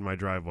cried in my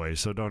driveway,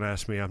 so don't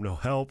ask me. I'm no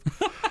help.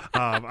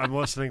 I'm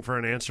listening for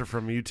an answer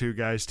from you two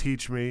guys.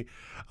 Teach me.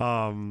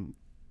 And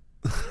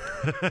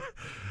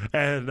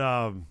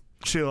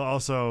Sheila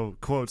also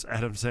quotes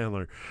Adam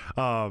Sandler.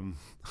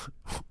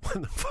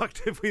 When the fuck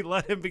did we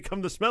let him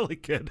become the smelly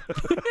kid?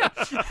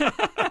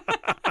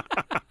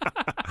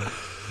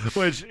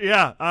 Which,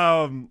 yeah,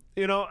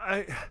 you know,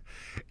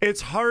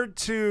 it's hard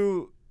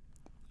to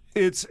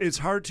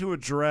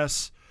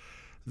address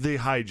the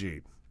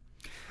hygiene.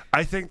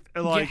 I think,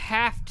 like, you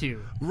have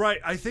to. Right,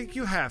 I think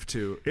you have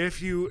to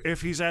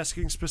if he's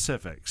asking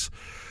specifics.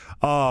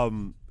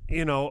 You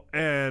know,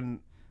 and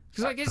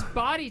because, like, his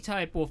body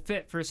type will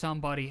fit for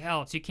somebody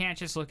else. You can't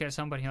just look at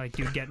somebody like,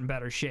 dude, get in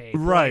better shape.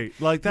 Right.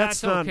 Like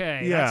that's not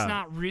okay. Yeah. That's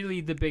not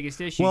really the biggest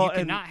issue. Well, you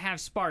cannot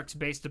have sparks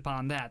based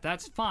upon that.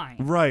 That's fine.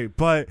 Right.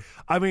 But,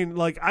 I mean,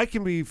 like, I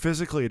can be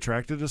physically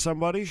attracted to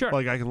somebody. Sure.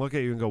 Like, I can look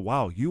at you and go,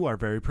 wow, you are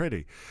very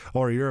pretty.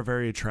 Or you're a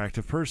very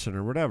attractive person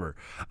or whatever.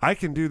 I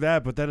can do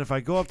that. But then if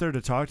I go up there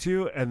to talk to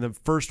you and the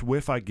first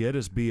whiff I get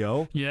is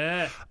BO,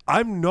 yeah,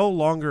 I'm no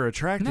longer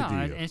attracted to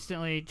you. No,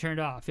 instantly turned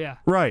off. Yeah.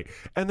 Right.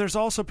 And there's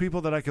also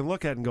people that I can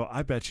look at and go,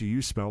 I bet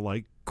you smell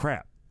like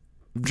crap.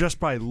 Just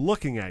by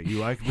looking at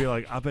you, I could be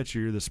like, I bet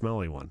you're the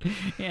smelly one.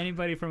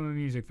 Anybody from a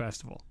music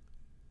festival.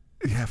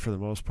 Yeah, for the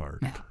most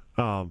part.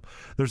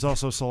 There's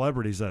also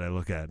celebrities that I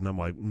look at, and I'm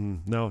like,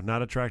 no,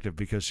 not attractive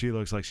because she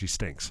looks like she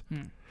stinks.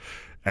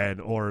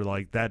 And or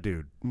like that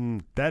dude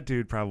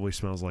probably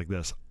smells like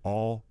this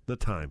all the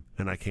time,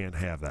 and I can't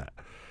have that.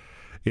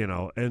 You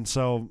know, and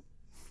so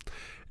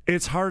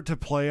it's hard to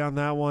play on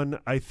that one,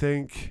 I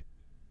think.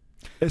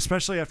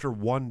 Especially after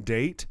one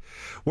date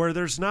where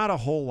there's not a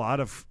whole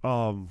lot of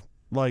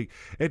like,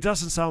 it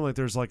doesn't sound like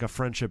there's like a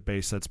friendship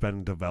base that's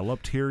been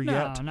developed here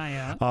yet. No, not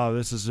yet.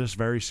 This is just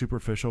very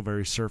superficial,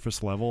 very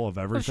surface level of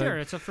everything. Well, sure,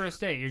 it's a first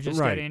date. You're just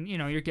getting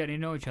to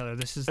know each other.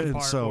 This is the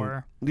part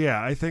where.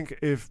 Yeah, I think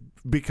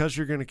because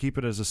you're going to keep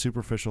it as a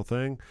superficial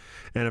thing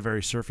and a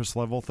very surface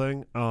level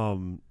thing,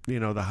 you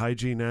know, the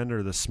hygiene end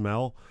or the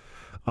smell,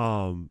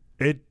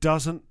 it's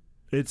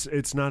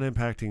not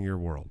impacting your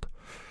world.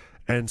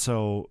 And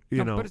so,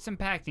 you know, but it's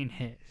impacting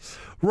his.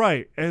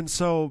 Right. And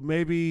so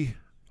maybe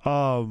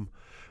you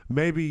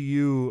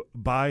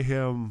buy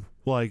him,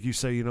 like, you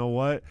say, you know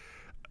what,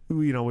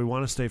 we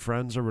want to stay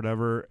friends or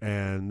whatever,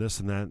 and this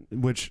and that,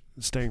 which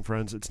staying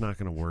friends, it's not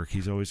going to work.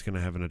 He's always going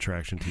to have an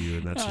attraction to you,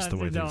 and that's just the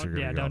way things are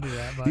going to go. Don't do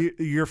that. But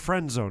You're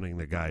friend zoning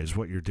the guy is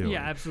what you're doing.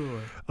 Yeah,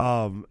 absolutely.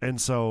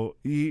 And so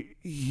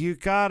you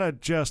got to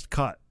just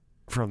cut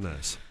from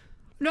this.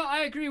 No, I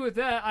agree with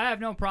that. I have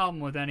no problem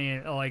with any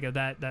like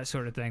that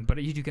sort of thing.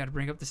 But you do got to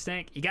bring up the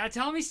stink. You got to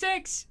tell me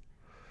stinks.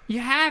 You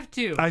have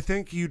to. I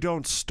think you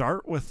don't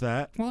start with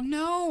that. Well,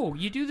 no,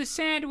 you do the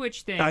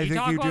sandwich thing. I you think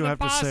talk you about do the have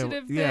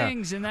positive to say,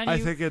 things, and then I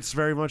think it's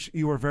very much.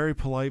 You were very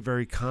polite,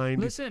 very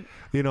kind. Listen,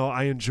 you know,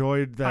 I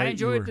enjoyed that. I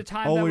enjoyed you were the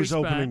time always that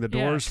we opening spent. the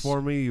doors Yes.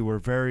 for me. You were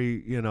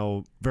very,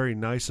 very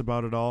nice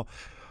about it all.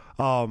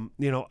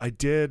 You know, I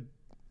did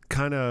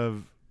kind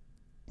of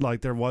like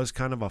there was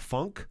kind of a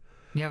funk.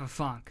 You have a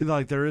funk.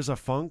 Like there is a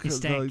funk. You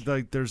stink.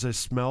 Like there's a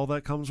smell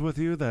that comes with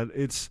you that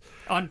it's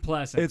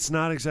unpleasant. It's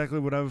not exactly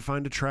what I would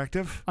find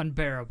attractive.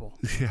 Unbearable.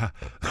 Yeah.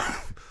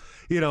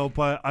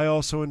 but I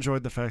also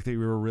enjoyed the fact that you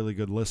were a really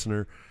good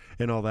listener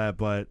and all that.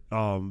 But,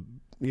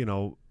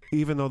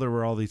 even though there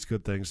were all these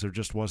good things, there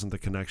just wasn't the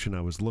connection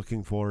I was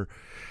looking for.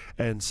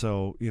 And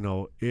so,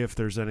 if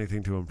there's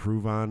anything to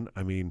improve on,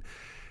 I mean,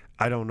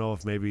 I don't know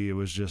if maybe it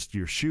was just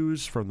your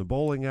shoes from the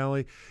bowling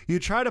alley. You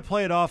try to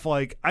play it off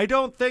like, I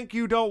don't think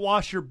you don't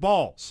wash your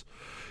balls.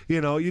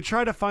 You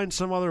try to find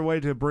some other way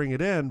to bring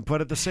it in, but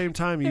at the same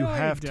time, you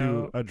have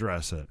to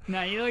address it.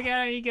 No, you look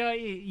at it, you go,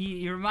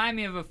 you remind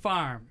me of a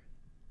farm.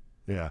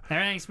 Yeah.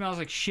 Everything smells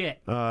like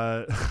shit.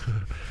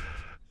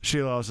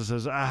 Sheila also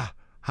says,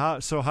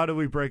 how do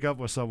we break up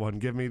with someone?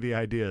 Give me the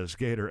ideas,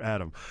 Gator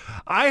Adam.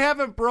 I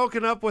haven't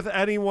broken up with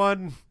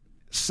anyone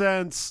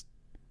since,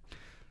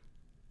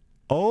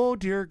 oh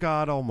dear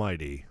God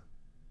Almighty,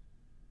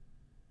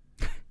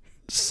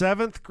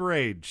 7th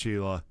grade,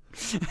 Sheila.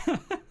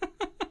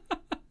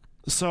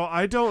 So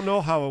I don't know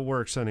how it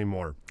works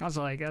anymore. That was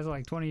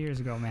like 20 years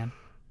ago, man.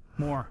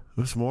 More.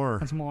 It was more.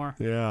 That's more.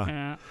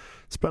 Yeah.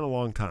 It's been a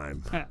long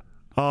time.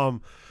 Yeah.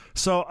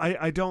 So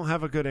I don't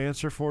have a good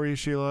answer for you,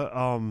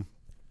 Sheila.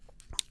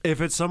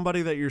 If it's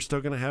somebody that you're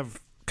still going to have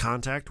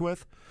contact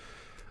with,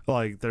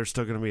 like they're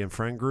still going to be in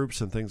friend groups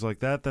and things like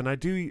that, then I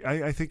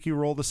think you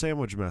roll the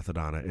sandwich method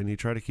on it and you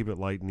try to keep it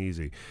light and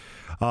easy.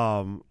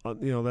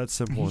 That's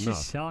simple enough.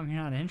 Just tell them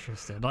you're not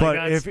interested.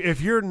 But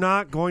if you're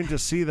not going to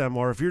see them,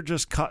 or if you're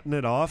just cutting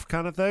it off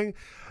kind of thing,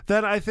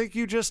 then I think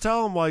you just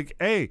tell them like,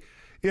 hey,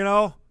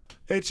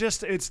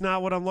 it's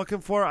not what I'm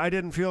looking for. I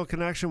didn't feel a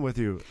connection with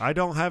you. I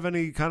don't have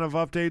any kind of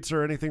updates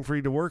or anything for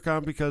you to work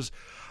on because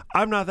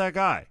I'm not that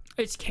guy.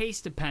 It's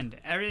case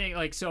dependent.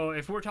 Everything so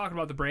if we're talking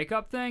about the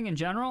breakup thing in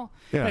general,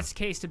 that's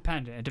case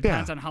dependent. It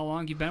depends on how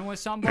long you've been with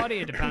somebody.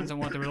 It depends on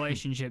what the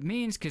relationship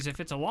means. Because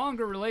if it's a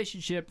longer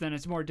relationship, then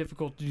it's more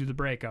difficult to do the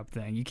breakup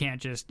thing. You can't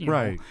just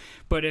right.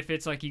 But if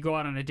it's like you go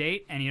out on a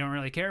date and you don't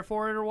really care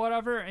for it or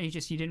whatever, and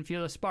you didn't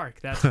feel a spark,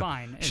 that's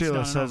fine.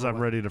 Sheila says I'm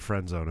ready to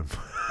friend zone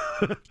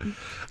him.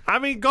 I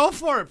mean, go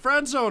for it.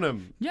 Friend zone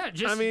him. Yeah,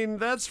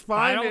 that's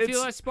fine. I don't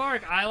feel a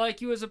spark. I like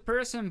you as a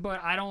person,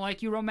 but I don't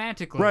like you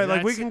romantically. Right,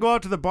 like we can go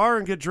out to the bar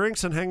and get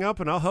drinks and hang up,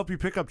 and I'll help you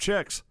pick up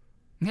chicks.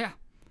 Yeah.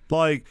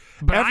 Like,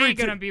 but I ain't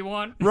gonna be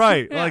one.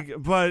 Right. Yeah.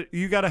 But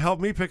you got to help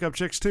me pick up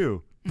chicks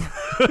too.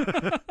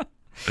 But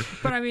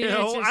I mean,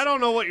 I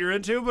don't know what you're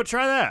into, but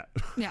try that.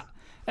 Yeah.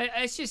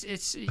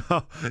 It's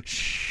oh,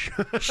 shh.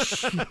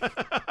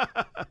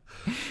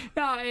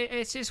 No,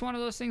 it's just one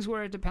of those things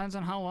where it depends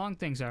on how long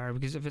things are,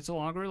 because if it's a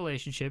longer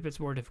relationship, it's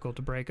more difficult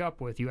to break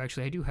up with. You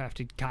actually do have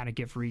to kind of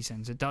give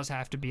reasons. It does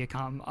have to be a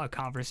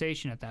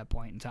conversation at that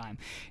point in time.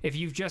 If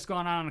you've just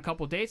gone on a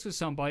couple dates with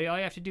somebody, all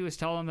you have to do is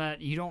tell them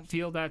that you don't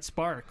feel that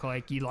spark.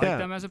 Like, you like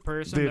them as a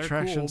person, the they're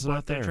attraction's cool, not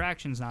but there. the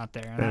attraction's not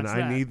there. And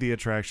I need the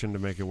attraction to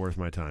make it worth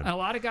my time. And a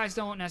lot of guys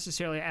don't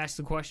necessarily ask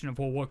the question of,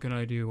 well, what can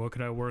I do? What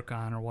could I work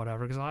on or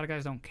whatever? Because a lot of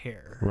guys don't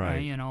care, right?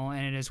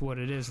 And it is what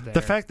it is there.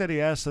 The fact that he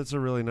asked, that's a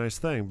really nice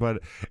thing,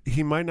 but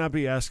he might not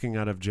be asking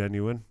out of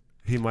genuine.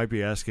 He might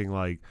be asking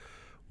like,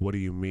 what do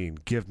you mean?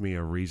 Give me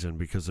a reason,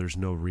 because there's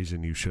no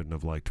reason you shouldn't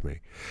have liked me.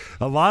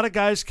 A lot of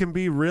guys can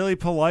be really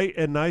polite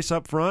and nice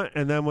up front,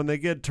 and then when they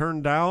get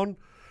turned down,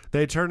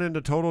 they turn into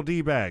total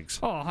D-bags.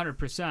 Oh,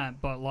 100%.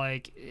 But,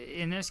 like,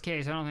 in this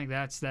case, I don't think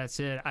that's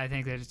it. I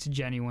think that it's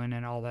genuine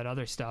and all that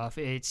other stuff.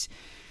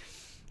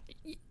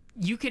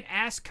 You can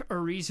ask a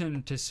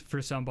reason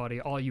for somebody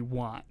all you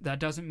want. That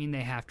doesn't mean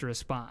they have to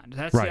respond.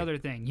 That's right. The other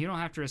thing. You don't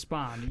have to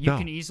respond. You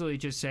can easily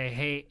just say,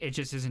 hey, it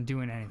just isn't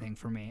doing anything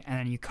for me. And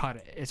then you cut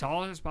it. It's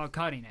all just about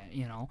cutting it,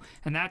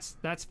 And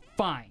that's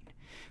fine.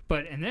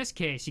 But in this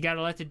case, you got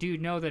to let the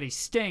dude know that he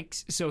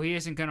stinks, so he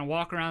isn't going to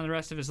walk around the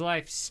rest of his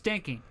life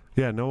stinking.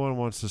 Yeah, no one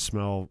wants to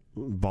smell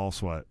ball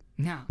sweat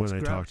when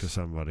they talk to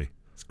somebody.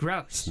 It's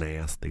gross. It's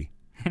nasty.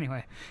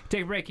 Anyway,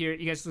 take a break here.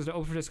 You guys listen to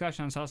Open for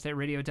Discussion on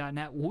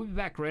SouthStateRadio.net. We'll be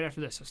back right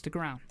after this, so stick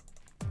around.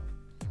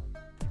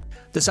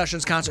 The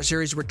Sessions Concert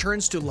Series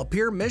returns to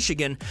Lapeer,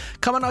 Michigan,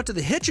 coming out to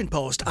the Hitchin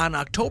Post on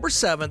October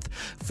 7th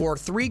for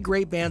 3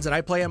 great bands that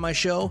I play on my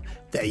show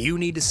that you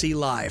need to see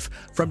live.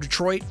 From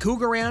Detroit,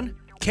 Cougaran,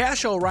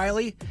 Cash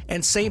O'Reilly,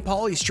 and St.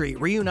 Pauli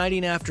Street,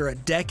 reuniting after a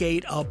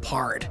decade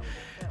apart.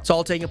 It's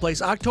all taking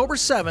place October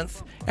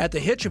 7th at the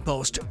Hitchin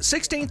Post,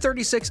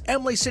 1636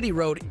 Emily City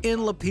Road in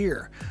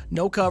Lapeer.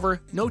 No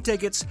cover, no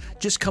tickets,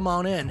 just come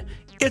on in.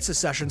 It's a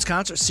Sessions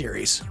Concert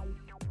Series.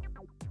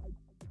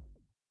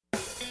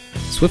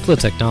 Swiftlet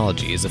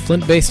Technology is a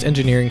Flint-based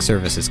engineering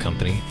services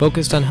company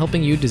focused on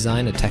helping you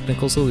design a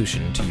technical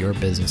solution to your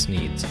business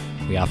needs.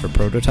 We offer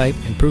prototype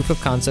and proof of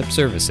concept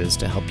services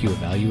to help you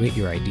evaluate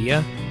your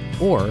idea,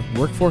 or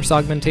workforce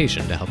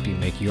augmentation to help you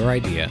make your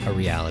idea a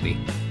reality.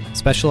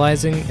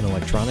 Specializing in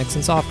electronics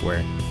and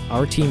software,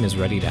 our team is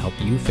ready to help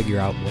you figure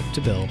out what to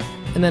build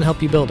and then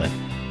help you build it.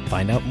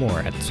 Find out more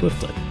at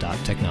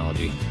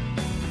swiftlet.technology.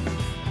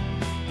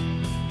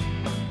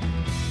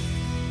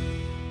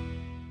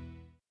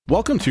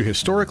 Welcome to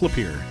historic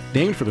Lapeer.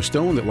 Named for the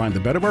stone that lined the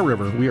bed of our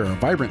river, we are a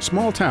vibrant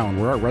small town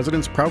where our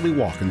residents proudly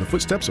walk in the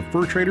footsteps of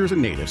fur traders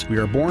and natives. We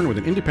are born with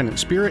an independent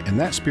spirit, and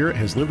that spirit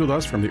has lived with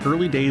us from the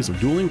early days of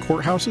dueling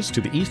courthouses to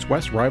the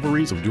east-west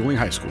rivalries of dueling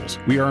high schools.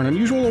 We are an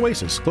unusual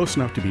oasis, close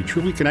enough to be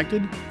truly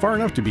connected, far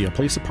enough to be a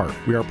place apart.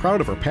 We are proud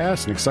of our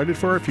past and excited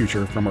for our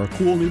future, from our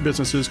cool new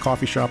businesses,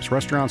 coffee shops,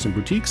 restaurants, and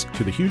boutiques,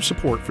 to the huge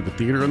support for the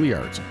theater and the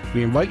arts.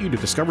 We invite you to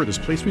discover this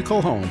place we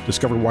call home,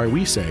 discover why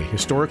we say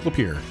historic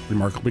Lapeer,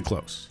 remarkably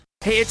close.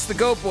 Hey, it's the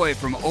Goat Boy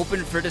from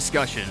Open for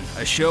Discussion,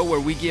 a show where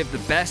we give the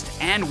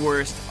best and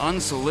worst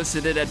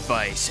unsolicited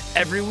advice.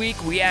 Every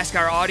week, we ask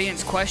our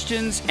audience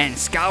questions and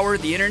scour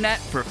the internet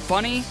for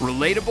funny,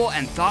 relatable,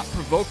 and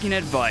thought-provoking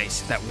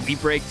advice that we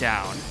break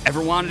down.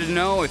 Ever wanted to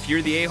know if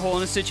you're the a-hole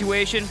in a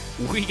situation?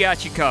 We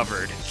got you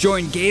covered.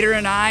 Join Gator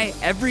and I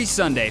every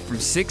Sunday from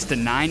 6 to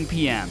 9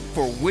 p.m.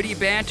 for witty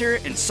banter,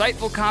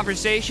 insightful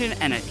conversation,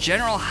 and a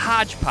general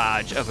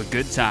hodgepodge of a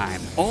good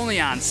time.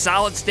 Only on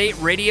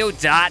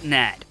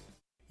SolidStateRadio.net.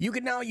 You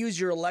can now use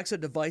your Alexa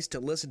device to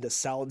listen to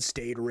Solid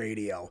State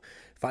Radio.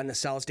 Find the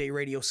Solid State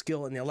Radio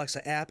skill in the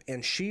Alexa app,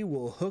 and she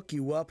will hook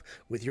you up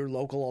with your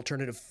local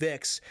alternative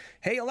fix.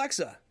 Hey,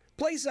 Alexa,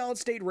 play Solid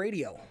State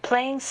Radio.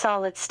 Playing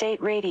Solid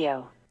State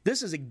Radio.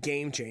 This is a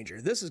game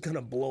changer. This is going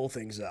to blow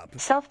things up.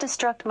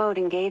 Self-destruct mode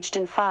engaged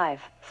in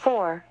 5,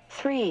 4,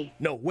 3.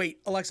 No, wait,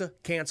 Alexa,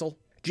 cancel.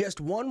 Just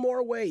one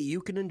more way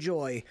you can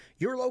enjoy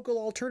your local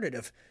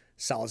alternative,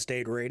 Solid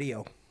State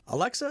Radio.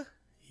 Alexa,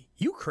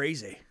 you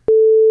crazy.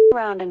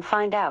 Around and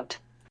find out.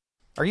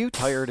 Are you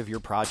tired of your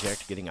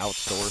project getting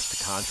outsourced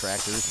to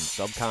contractors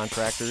and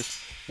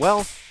subcontractors?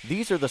 Well,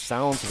 these are the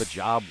sounds of a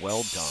job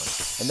well done,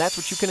 and that's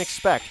what you can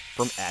expect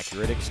from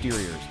Accurate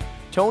Exteriors.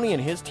 Tony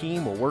and his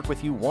team will work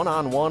with you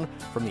one-on-one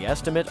from the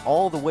estimate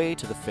all the way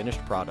to the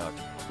finished product.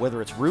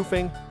 Whether it's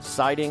roofing,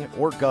 siding,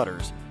 or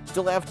gutters,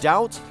 still have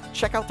doubts?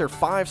 Check out their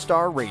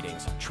 5-star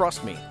ratings.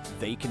 Trust me,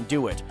 they can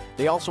do it.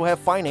 They also have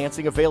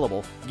financing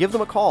available. Give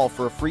them a call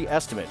for a free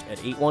estimate at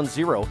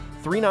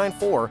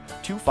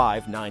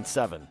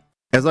 810-394-2597.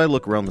 As I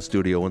look around the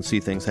studio and see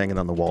things hanging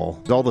on the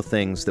wall, all the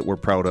things that we're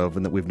proud of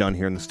and that we've done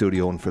here in the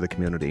studio and for the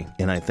community,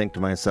 and I think to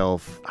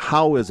myself,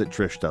 how is it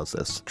Trish does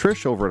this?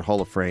 Trish over at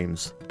Hall of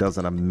Frames does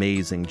an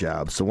amazing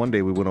job. So one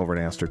day we went over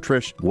and asked her,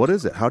 Trish, what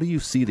is it? How do you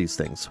see these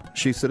things?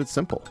 She said it's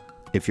simple.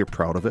 If you're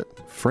proud of it,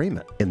 frame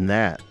it. And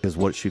that is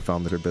what she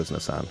founded her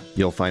business on.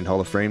 You'll find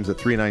Hall of Frames at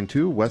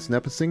 392 West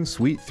Nepessing,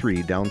 Suite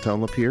 3, downtown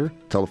Lapeer.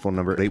 Telephone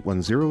number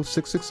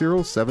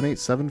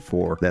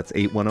 810-660-7874. That's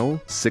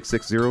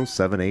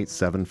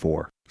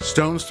 810-660-7874.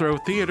 Stone's Throw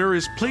Theater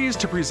is pleased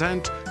to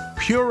present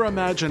Pure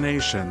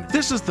Imagination.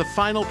 This is the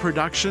final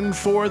production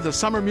for the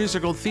Summer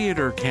Musical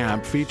Theater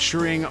Camp,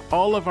 featuring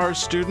all of our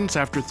students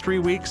after 3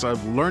 weeks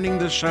of learning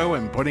the show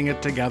and putting it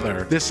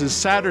together. This is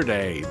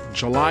Saturday,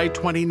 July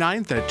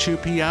 29th at 2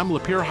 p.m.,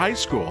 Lapeer High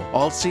School.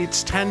 All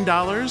seats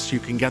 $10. You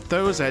can get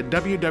those at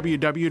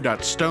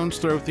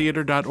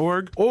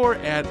www.stonesthrowtheater.org or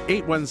at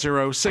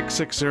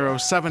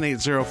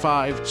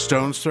 810-660-7805.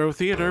 Stone's Throw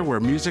Theater, where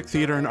music,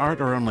 theater, and art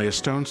are only a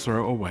stone's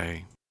throw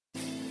away.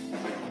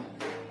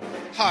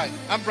 Hi,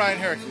 I'm Brian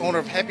Herrick, owner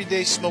of Happy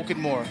Days Smoke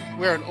and More.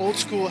 We're an old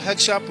school head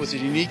shop with a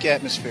unique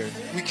atmosphere.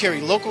 We carry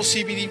local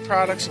CBD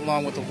products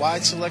along with a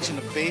wide selection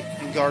of vape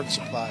and garden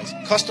supplies,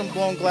 custom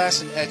blown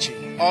glass and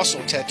etching, also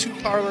tattoo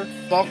parlor,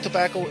 bulk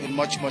tobacco, and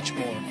much, much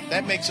more.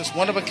 That makes us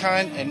one of a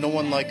kind and no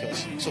one like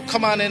us. So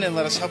come on in and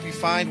let us help you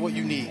find what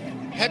you need.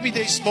 Happy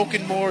Days Smoke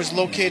and More is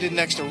located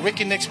next to Rick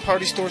and Nick's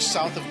Party Store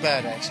south of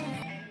Bad Axe.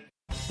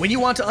 When you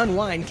want to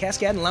unwind,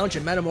 Cascadon Lounge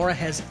in Metamora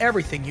has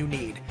everything you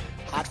need.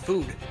 Hot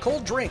food,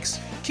 cold drinks,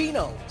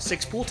 keno,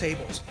 6 pool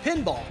tables,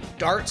 pinball,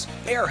 darts,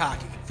 air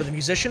hockey. For the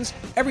musicians,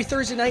 every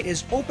Thursday night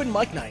is open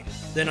mic night.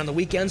 Then on the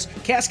weekends,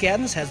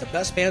 Cascadon's has the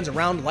best bands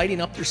around lighting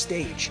up their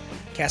stage.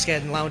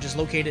 Cascadon Lounge is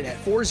located at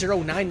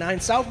 4099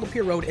 South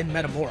Lapeer Road in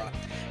Metamora.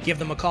 Give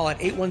them a call at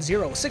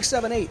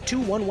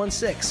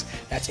 810-678-2116.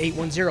 That's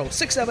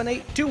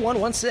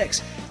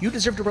 810-678-2116. You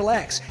deserve to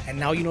relax, and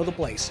now you know the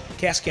place.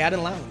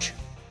 Cascadon Lounge.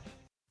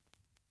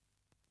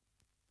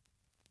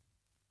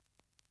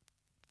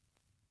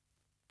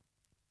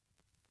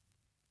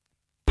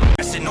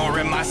 Or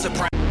am I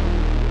surprised?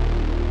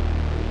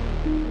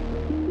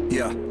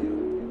 Yeah.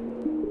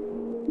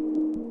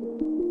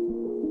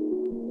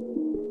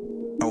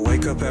 I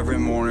wake up every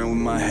morning with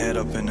my head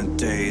up in a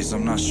daze.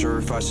 I'm not sure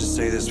if I should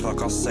say this,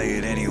 fuck, I'll say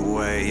it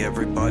anyway.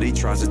 Everybody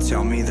tries to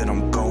tell me that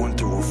I'm going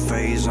through a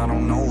phase. I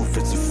don't know if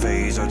it's a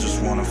phase, I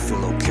just wanna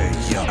feel okay.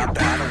 Yeah, I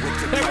battle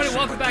with Hey everybody,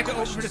 welcome back to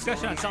Open for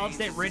Discussion on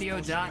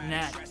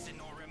SolidStateRadio.net.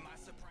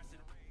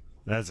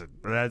 That's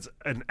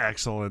an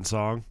excellent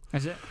song.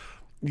 Is it?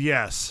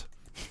 Yes.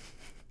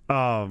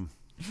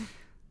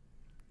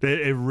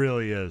 It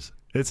really is.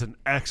 It's an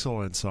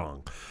excellent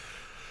song.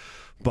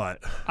 But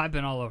I've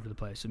been all over the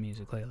place with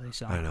music lately,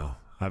 so I know.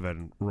 I've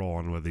been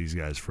rolling with these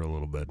guys for a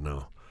little bit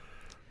now.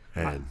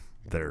 And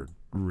they're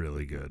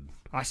really good.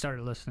 I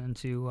started listening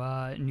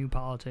to New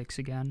Politics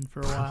again for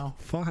a while.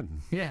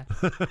 Fun. Yeah.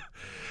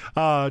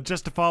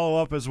 Just to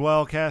follow up as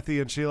well, Kathy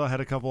and Sheila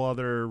had a couple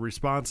other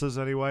responses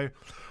anyway.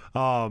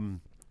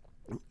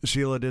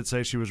 Sheila did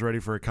say she was ready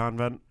for a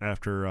convent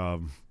after,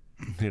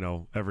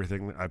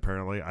 everything.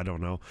 Apparently, I don't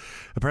know.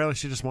 Apparently,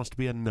 she just wants to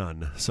be a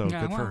nun. So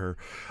Yeah, good for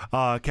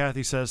well. her.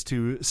 Kathy says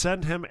to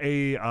send him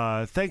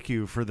a thank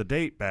you for the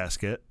date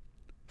basket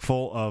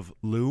full of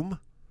Lume,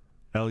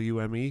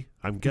 Lume.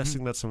 I'm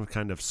guessing that's some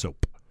kind of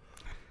soap.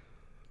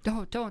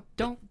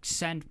 Don't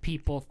send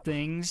people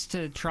things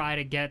to try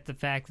to get the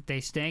fact that they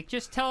stink.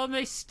 Just tell them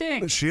they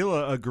stink.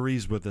 Sheila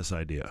agrees with this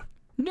idea.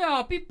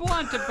 No, be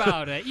blunt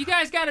about it. You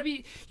guys got to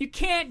be. You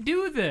can't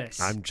do this.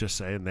 I'm just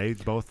saying they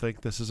both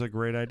think this is a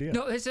great idea.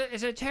 No, it's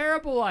a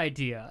terrible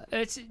idea.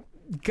 It's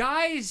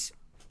guys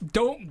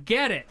don't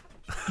get it.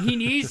 He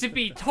needs to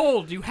be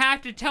told. You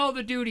have to tell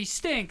the dude he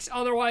stinks.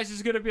 Otherwise,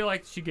 it's going to be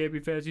like, she gave me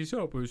fancy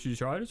soap. Was she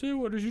trying to say?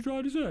 What is she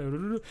trying to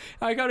say?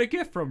 I got a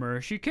gift from her.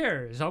 She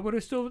cares. I would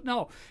have still...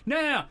 No.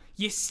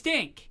 You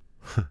stink.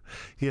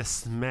 You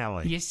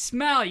smelly. You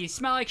smell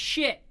like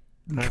shit.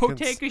 Go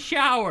take a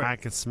shower. I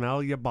can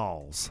smell your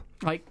balls.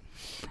 Like,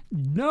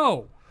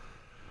 no.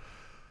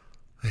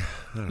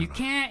 You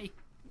can't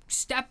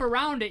step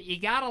around it. You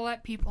got to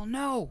let people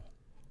know.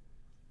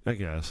 I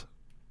guess.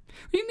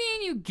 What do you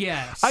mean you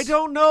guess? I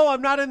don't know.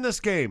 I'm not in this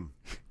game.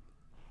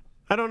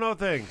 I don't know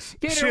things.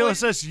 Sheila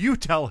says you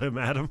tell him,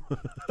 Adam.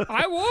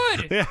 I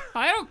would. Yeah.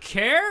 I don't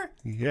care.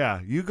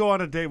 Yeah, you go on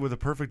a date with a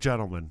perfect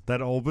gentleman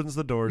that opens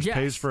the doors, Yes.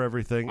 pays for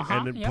everything,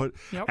 and then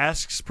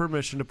asks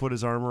permission to put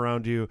his arm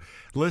around you,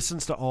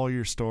 listens to all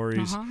your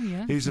stories.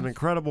 Yeah, He's an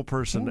incredible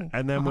person. Ooh.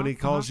 And then when he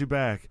calls you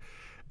back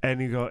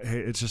and you go, hey,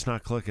 it's just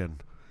not clicking.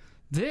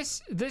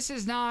 This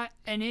is not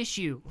an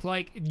issue.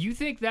 Like, you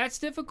think that's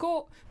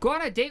difficult? Go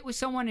on a date with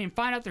someone and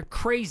find out they're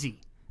crazy,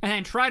 and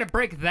then try to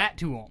break that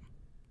to them.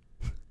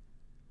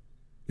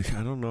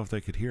 I don't know if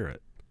they could hear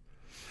it.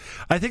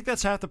 I think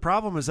that's half the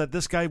problem, is that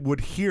this guy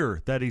would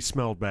hear that he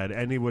smelled bad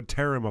and he would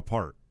tear him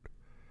apart.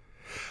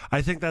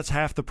 I think that's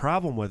half the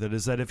problem with it,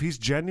 is that if he's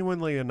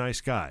genuinely a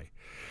nice guy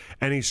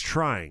and he's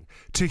trying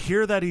to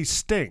hear that he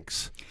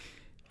stinks...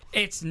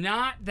 It's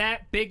not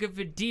that big of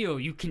a deal.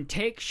 You can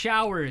take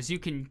showers. You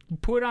can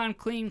put on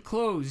clean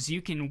clothes.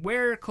 You can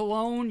wear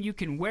cologne. You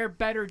can wear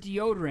better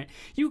deodorant.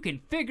 You can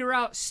figure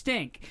out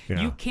stink. Yeah.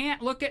 You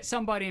can't look at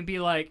somebody and be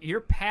like,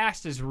 your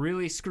past is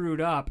really screwed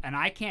up and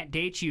I can't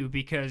date you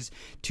because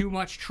too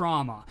much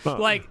trauma.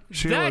 Like,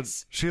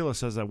 Sheila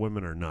says that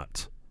women are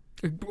nuts.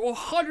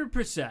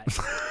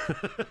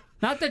 100%.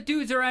 Not that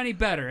dudes are any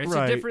better. It's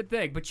Right. a different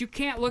thing. But you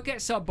can't look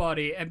at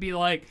somebody and be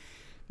like,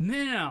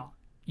 no,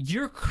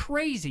 you're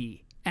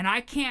crazy and I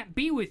can't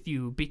be with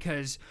you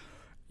because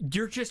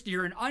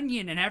you're an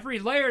onion and every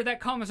layer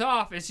that comes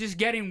off is just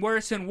getting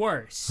worse and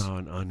worse. Oh,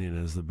 an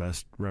onion is the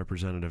best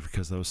representative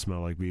because those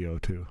smell like BO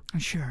too.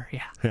 Sure,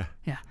 yeah.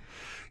 Yeah.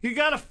 You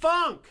got a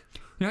funk.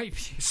 No, you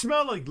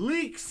smell like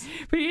leaks.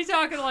 But you're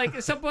talking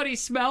like somebody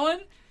smelling?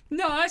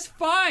 No, that's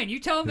fine.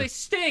 You tell them they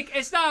stink.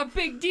 It's not a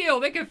big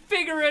deal. They can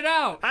figure it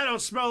out. I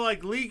don't smell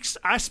like leeks.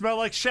 I smell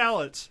like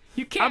shallots.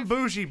 I'm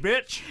bougie,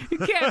 bitch. You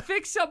can't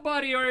fix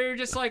somebody, or you're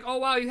just like, oh,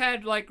 wow, you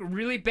had like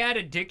really bad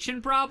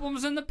addiction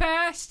problems in the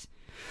past.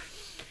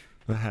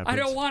 That happens. I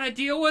don't want to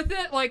deal with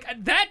it. Like,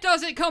 that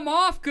doesn't come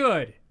off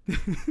good.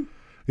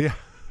 Yeah.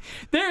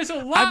 There's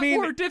a lot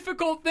more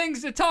difficult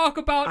things to talk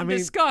about and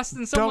discuss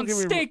than someone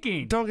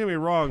stinking. Don't get me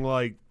wrong.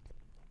 Like,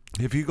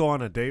 if you go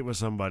on a date with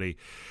somebody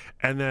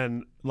and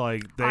then,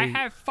 like, I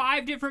have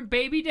 5 different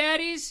baby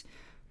daddies?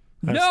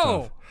 That's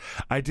No.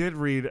 tough. I did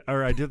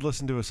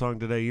listen to a song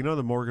today. You know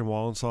the Morgan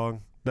Wallen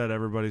song that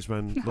everybody's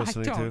been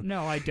listening to?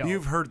 No, I don't.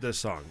 You've heard this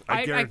song.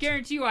 I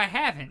guarantee you I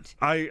haven't.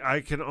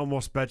 I can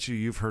almost bet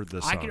you've heard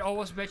this song. I can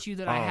almost bet you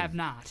that I have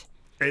not.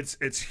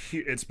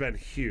 It's been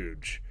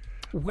huge.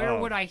 Where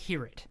would I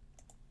hear it?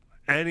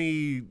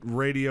 Any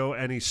radio,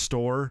 any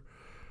store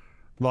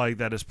like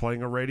that is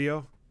playing a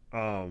radio,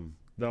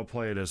 they'll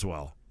play it as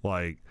well.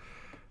 Like,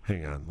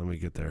 hang on, let me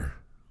get there.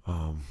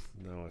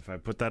 No, if I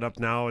put that up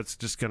now, it's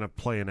just gonna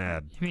play an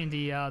ad. You mean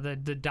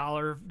the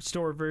dollar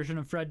store version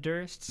of Fred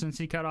Durst since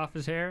he cut off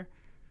his hair?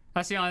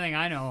 That's the only thing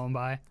I know him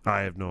by.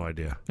 I have no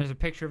idea. There's a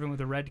picture of him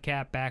with a red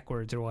cap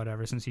backwards or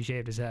whatever since he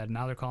shaved his head.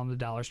 Now they're calling him the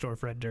dollar store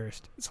Fred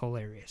Durst. It's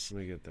hilarious.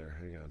 Let me get there.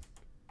 Hang on.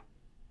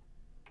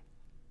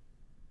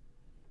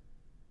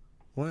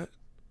 What?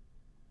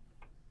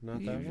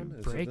 Not that one?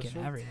 Is it Breaking this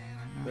one? everything.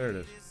 There it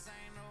is.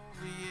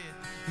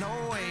 No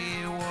way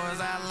it was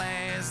out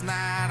last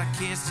night. I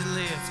kissed your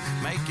lips,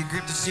 make you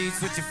grip the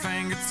sheets with your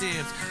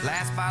fingertips.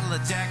 Last bottle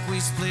of Jack, we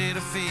split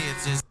a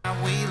fifth. Is how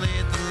we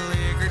let the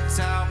liquor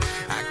talk.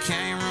 I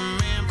can't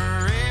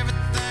remember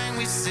everything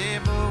we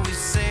said, but we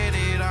said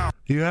it all.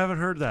 You haven't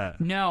heard that?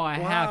 No, I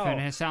Wow. haven't.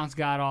 It sounds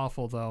god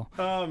awful though.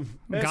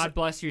 God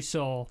bless your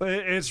soul.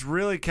 It's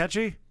really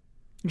catchy.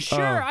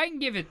 Sure, I can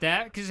give it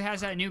that because it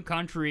has that new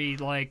country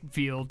like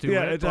feel to it.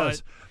 Yeah, it but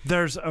does.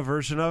 There's a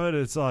version of it.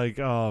 It's like,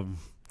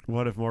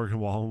 what if Morgan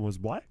Wallen was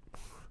black?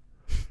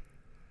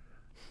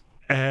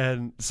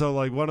 And so,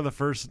 like, one of the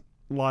first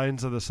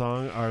lines of the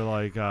song are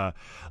like,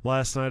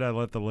 last night I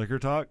let the liquor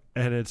talk,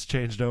 and it's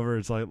changed over.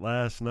 It's like,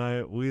 last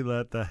night we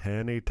let the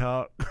Henny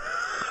talk.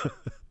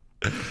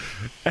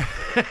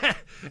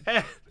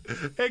 And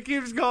it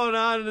keeps going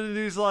on, and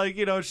he's like,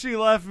 you know, she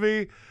left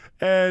me,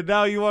 and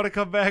now you want to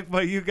come back,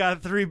 but you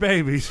got 3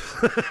 babies.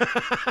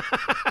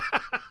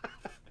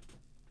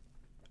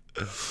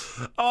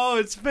 Oh,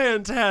 it's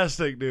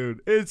fantastic,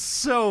 dude. It's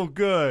so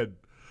good.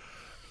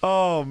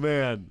 Oh,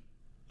 man.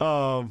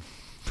 God,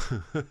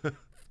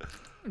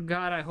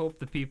 I hope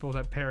the people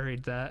that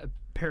parodied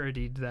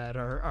that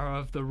are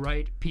of the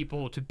right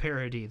people to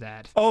parody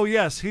that. Oh,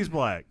 yes, he's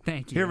black.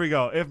 Thank you. Here we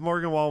go. If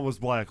Morgan Wallen Was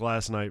Black,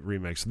 Last Night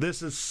remix.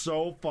 This is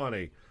so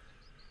funny.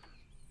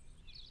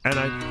 And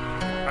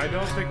I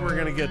don't think we're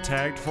going to get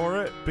tagged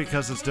for it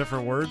because it's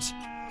different words.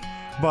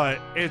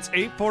 But it's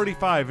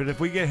 8:45, and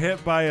if we get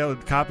hit by a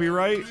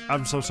copyright,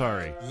 I'm so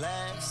sorry.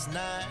 Last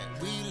night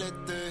we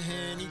let the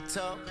Henny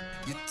talk.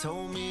 You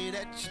told me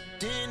that you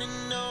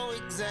didn't know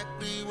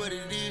exactly what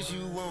it is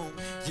you want.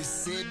 You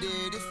said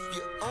that if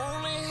you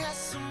only had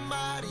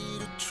somebody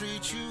to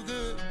treat you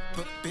good.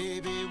 But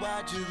baby,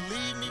 why'd you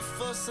leave me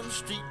for some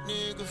street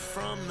nigga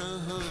from the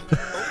hood?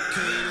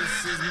 Okay,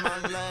 this is my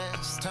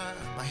last time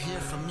I hear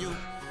from you.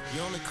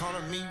 You only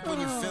calling me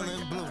when you're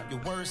feeling blue. Your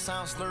words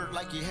sound slurred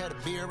like you had a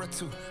beer or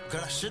two.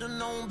 Girl, I should've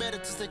known better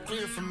to stay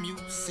clear from you.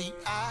 See,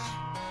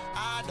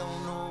 I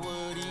don't know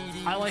what it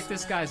is. I like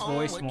this guy's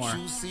voice more.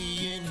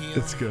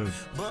 It's good.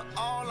 But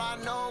all I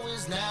know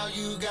is now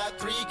you got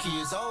 3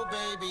 kids. Oh,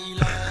 baby,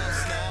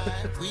 last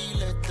night we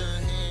let the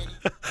Henny.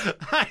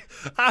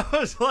 I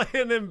was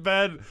laying in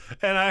bed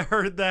and I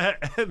heard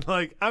that, and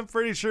like I'm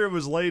pretty sure it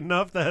was late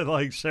enough that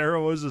like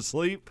Sarah was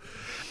asleep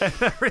and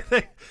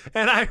everything,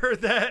 and I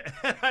heard that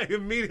and I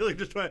immediately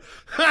just went,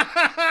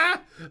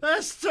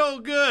 that's so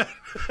good.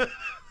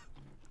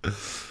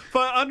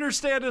 But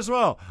understand as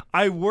well,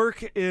 I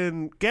work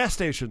in gas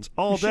stations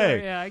all day,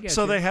 Sure, yeah, I get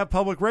so you. they have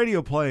public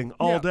radio playing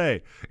all Yeah.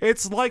 day.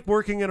 It's like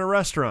working in a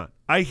restaurant.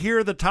 I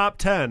hear the top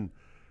 10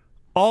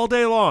 all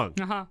day long.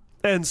 Uh-huh.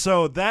 And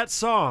so that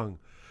song,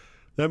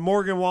 that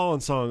Morgan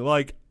Wallen song,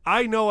 like,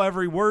 I know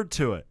every word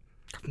to it.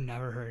 I've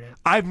never heard it.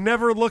 I've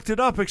never looked it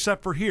up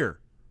except for here.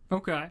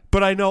 Okay.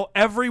 But I know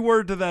every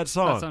word to that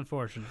song. That's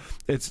unfortunate.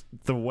 It's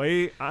the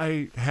way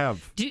I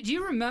have. Do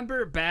you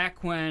remember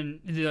back when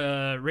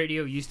the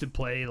radio used to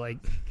play, like,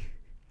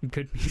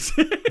 good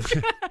music?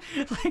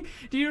 Like,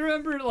 do you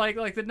remember, like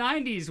the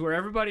 90s where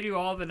everybody knew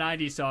all the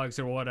 90s songs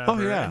or whatever? Oh,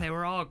 yeah. And they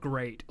were all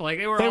great. Like,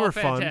 they were They all were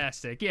fun.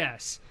 fantastic.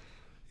 Yes.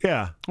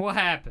 Yeah. What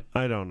happened?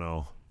 I don't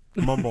know.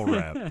 Mumble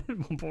rap.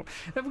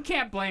 We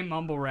can't blame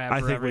mumble rap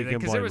I for think we everything can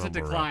because there blame was a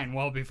mumble decline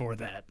well before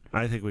that.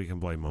 I think we can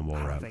blame mumble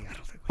rap. I don't think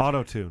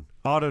Auto-tune.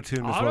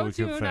 Auto-tune is what we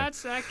can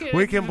Auto-tune, blame.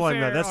 We can blame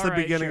that. That's the All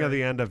right, beginning sure. of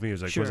the end of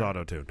music was Sure.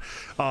 auto-tune.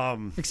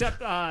 Except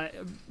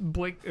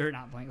Limp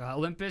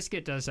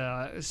Bizkit does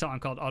a song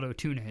called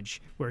Auto-Tunage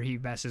where he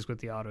messes with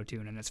the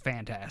auto-tune, and it's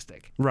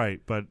fantastic.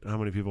 Right, but how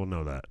many people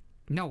know that?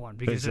 No one,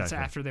 because it's Exactly.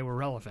 after they were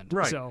relevant.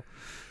 Right. So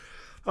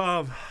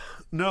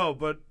No,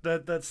 but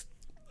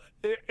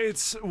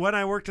it's when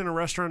I worked in a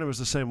restaurant, it was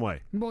the same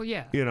way. Well,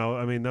 yeah. You know,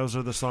 I mean, those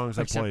are the songs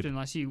I Except played.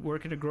 unless you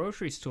work at a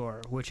grocery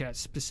store, which at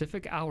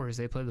specific hours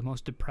they play the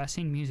most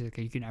depressing music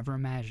that you can ever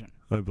imagine.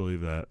 I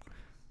believe that.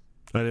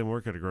 I didn't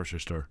work at a grocery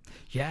store.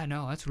 Yeah,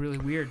 no, that's really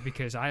weird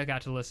because I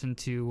got to listen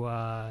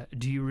to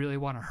Do You Really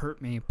Want to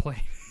Hurt Me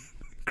play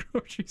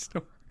grocery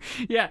store.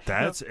 Yeah.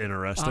 That's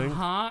interesting.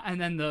 Uh-huh. And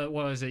then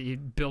what was it? You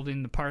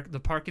building the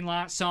parking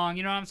lot song,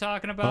 you know what I'm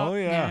talking about? Oh,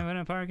 yeah. Yeah, in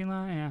a parking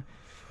lot, yeah.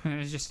 And it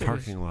was just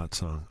Parking lot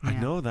song. I yeah.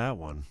 know that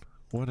one.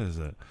 What is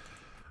it?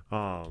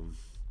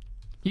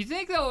 You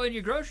think though in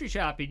your grocery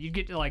shopping you'd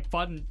get to like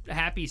fun,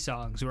 happy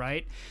songs,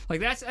 right? Like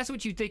that's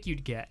what you think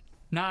you'd get.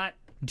 Not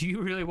Do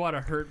You Really Want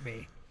to Hurt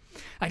Me?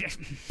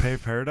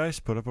 Pave Paradise,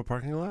 put up a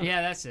parking lot?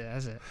 Yeah, that's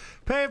it.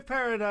 Pave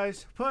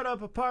Paradise, put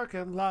up a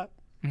parking lot.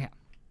 Yeah.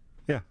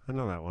 Yeah, I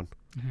know that one.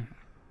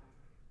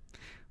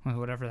 Well,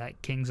 whatever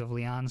that Kings of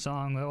Leon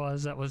song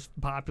that was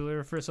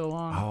popular for so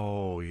long.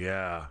 Oh,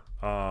 yeah.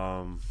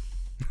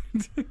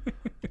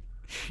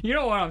 You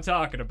know what I'm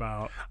talking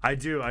about. I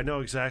do. I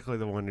know exactly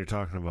the one you're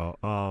talking about.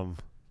 I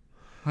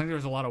think there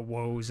was a lot of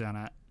woes in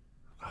it.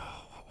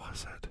 Oh, what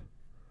was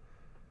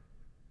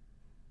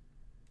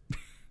it?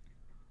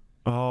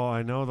 Oh,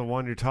 I know the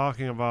one you're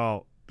talking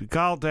about.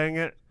 God dang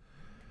it.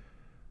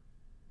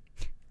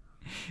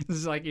 This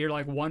is like you're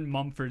like one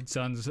Mumford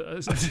Sons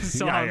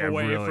song I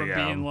away really from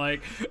am. being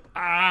like,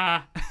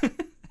 ah.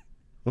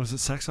 Was it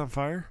Sex on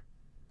Fire?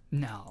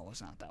 No, it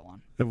was not that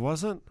one. It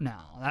wasn't? No,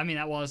 I mean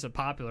that was a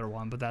popular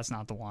one, but that's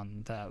not the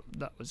one that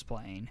was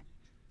playing.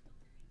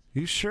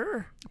 You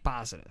sure?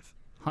 Positive,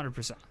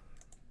 100%.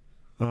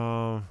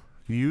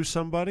 You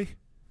Somebody?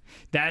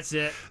 That's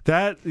it.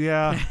 That,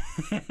 yeah.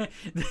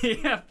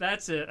 Yeah,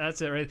 that's it.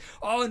 That's it, right?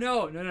 Oh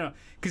no,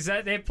 because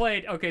they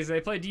played. Okay, so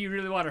they played "Do You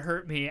Really Want to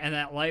Hurt Me?" and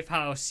that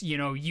Lifehouse,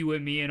 You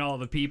and Me and All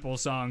the People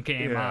song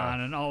came Yeah. on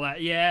and all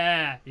that.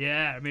 Yeah.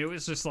 I mean, it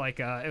was just like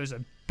it was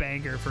a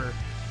banger for.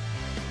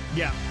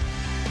 Yeah.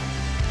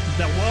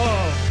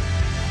 Whoa.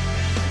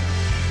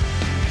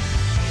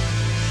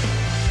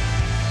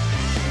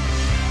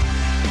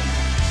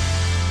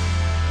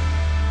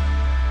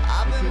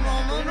 I've been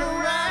roaming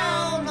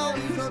around,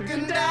 always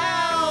looking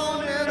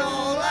down at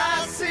all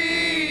I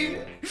see.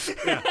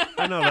 Yeah,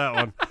 I know that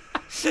one.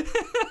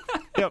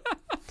 Yep.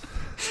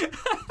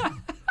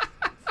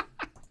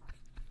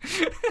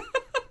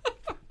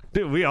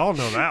 Dude, we all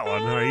know that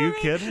one. Are you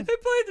kidding? They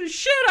played the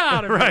shit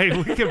out of it. Right,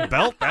 we can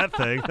belt that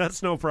thing.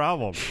 That's no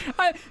problem.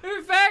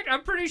 In fact,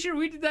 I'm pretty sure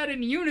we did that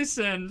in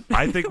unison.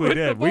 I think we with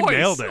did. the We voice.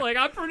 nailed it. Like,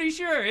 I'm pretty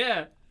sure,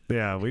 yeah.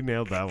 Yeah, we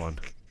nailed that one.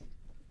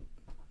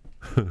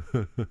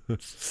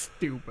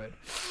 Stupid.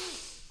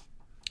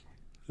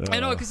 I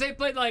know, because they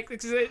played like,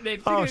 cause they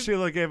Oh, figured-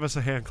 Sheila gave us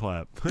a hand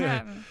clap.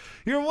 Yeah.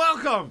 You're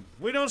welcome.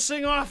 We don't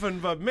sing often,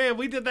 but man,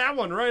 we did that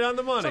one right on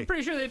the So money. I'm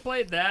pretty sure they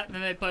played that, and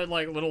then they played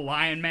like Little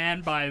Lion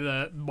Man by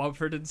the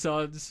Mumford and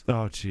Sons.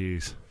 Oh,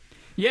 jeez.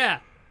 Yeah.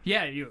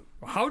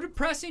 How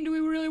depressing do we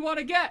really want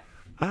to get?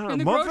 I don't in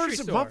know. the grocery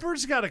store?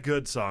 Mumford's got a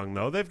good song,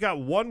 though. They've got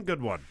one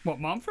good one. What,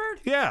 Mumford?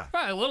 Yeah.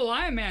 Right, Little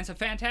Lion Man's a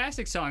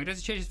fantastic song. It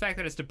doesn't change the fact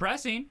that it's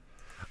depressing.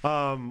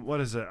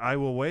 What is it? I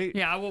Will Wait?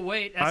 Yeah, I Will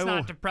Wait. That's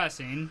not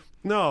depressing.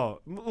 No,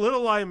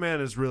 Little Lion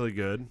Man is really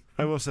good.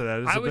 I will say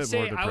that. It's a bit more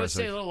depressing. I would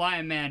say Little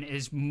Lion Man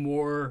is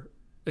more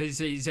is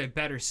a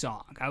better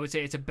song. I would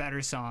say it's a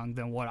better song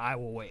than what I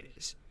Will Wait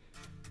is.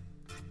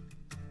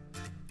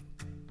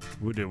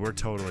 We're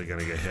totally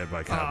gonna get hit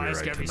by Oh, copyright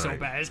it's gonna be so tonight.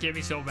 bad. It's gonna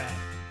be so bad.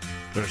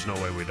 There's no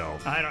way we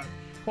don't. I don't.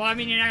 Well, I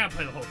mean, you're not gonna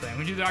play the whole thing.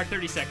 We do our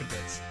 30-second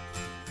bits.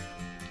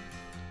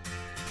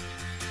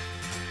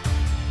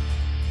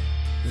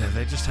 Yeah,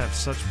 they just have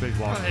such big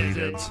long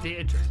lead-ins. The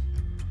intro.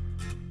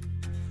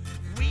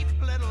 Weep,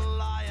 little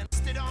lion,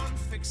 stood on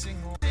fixing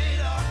it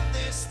up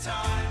this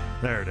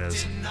time. There it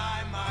is.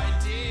 Deny my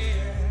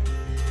dear.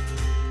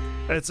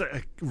 It's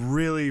a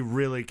really,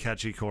 really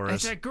catchy chorus.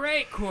 It's a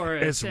great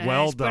chorus. It's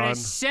well done. But it's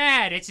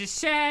sad. It's a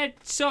sad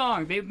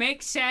song. They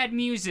make sad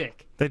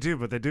music. They do,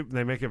 but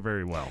they make it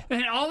very well.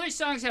 And all their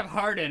songs have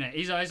heart in it.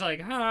 He's always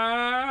like,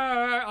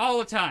 "Ah," all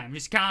the time,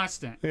 just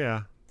constant.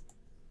 Yeah.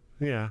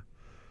 Yeah.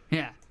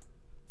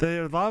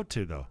 They're allowed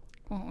to, though.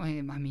 Well,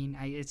 I mean,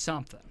 it's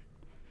something.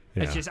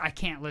 Yeah. It's just I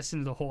can't listen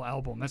to the whole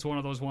album. That's one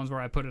of those ones where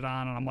I put it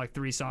on and I'm like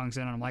 3 songs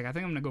in and I'm like, I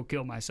think I'm gonna go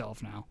kill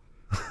myself now.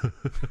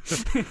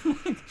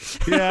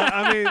 Yeah,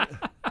 I mean,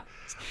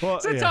 well,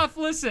 it's a tough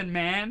listen,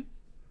 man.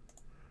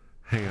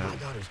 Hang on,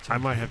 I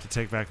might have to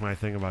take back my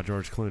thing about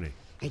George Clooney.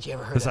 Ain't you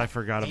ever heard Because that? I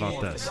forgot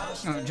about this.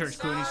 George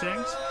Clooney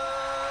sings.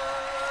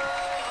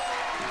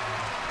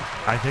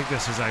 I think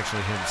this is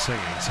actually him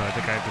singing, so I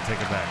think I have to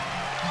take it back.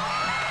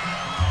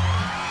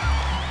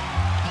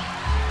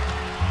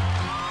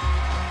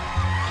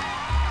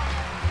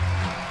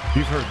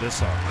 You've heard this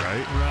song,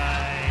 right?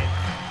 Right.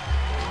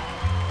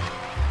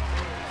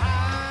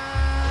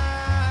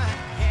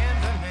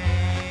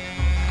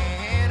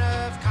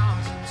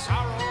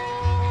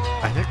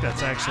 I think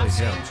that's actually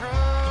him.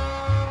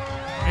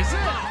 Is it?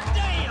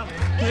 Damn.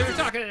 They were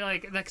talking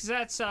like, because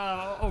that's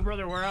 "Oh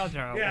Brother, Where Art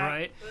Thou,"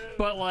 right?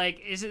 But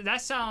like,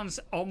 that sounds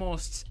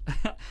almost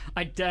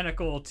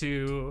identical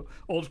to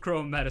Old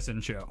Crow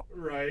Medicine Show.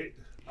 Right.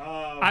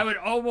 I would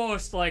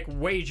almost like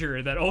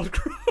wager that Old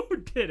Crow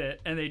did it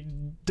and they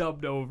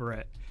dubbed over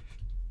it.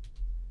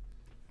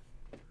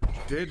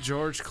 Did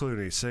George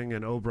Clooney sing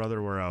in "Oh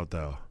Brother, Where Art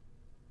Thou"?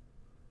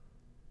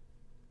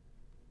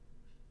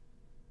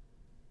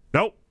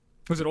 Nope.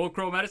 Was it Old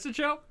Crow Medicine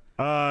Show?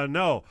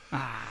 No.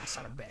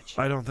 Son of a bitch.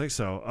 I don't think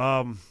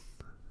so.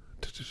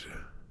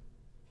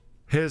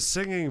 His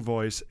singing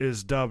voice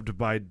is dubbed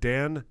by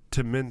Dan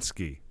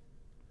Tyminski.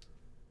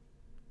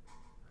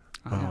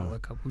 I gotta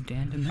look up who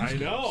Dan Tyminski I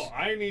is. know.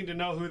 I need to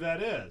know who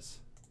that is.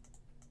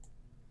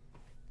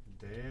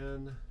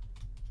 Dan.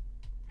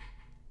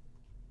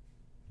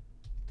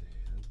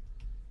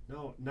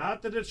 No,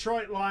 not the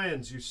Detroit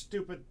Lions, you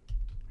stupid.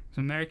 It's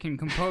an American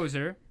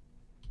composer.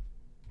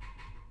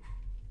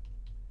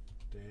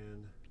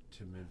 Dan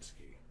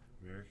Tyminski,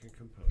 American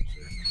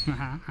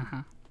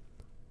composer.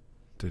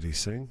 Did he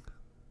sing?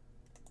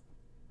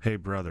 Hey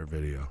Brother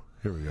video.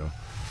 Here we go.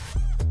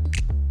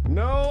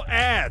 No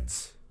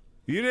ads.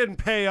 You didn't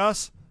pay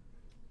us.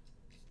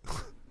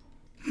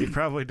 You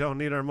probably don't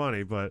need our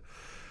money, but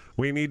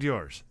we need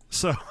yours.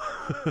 So.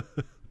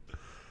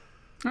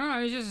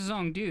 Oh, he's just his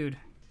own dude.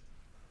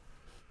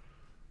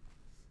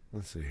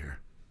 Let's see here.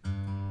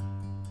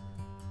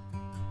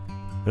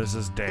 This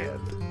is Dan.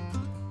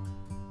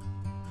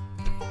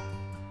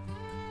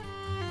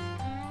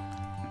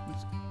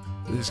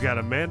 He's got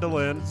a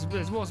mandolin.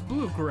 It's most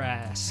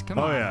bluegrass. Come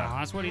Oh, on, yeah. now.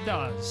 That's what he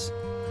does.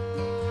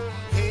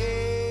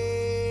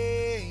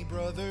 Hey,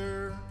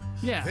 brother.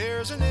 Yeah.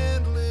 There's an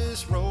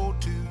endless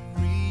road to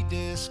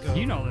rediscover.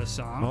 You know this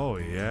song. Oh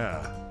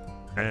yeah,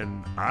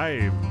 and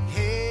I.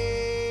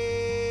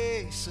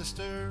 Hey,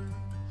 sister.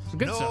 It's a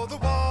good know song. the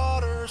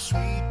water's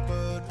sweet,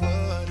 but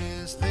blood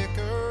is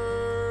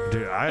thicker.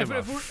 Dude, I am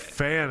If a we're-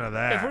 fan of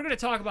that. If we're gonna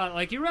talk about,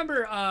 like, you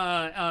remember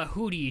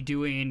Hootie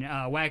doing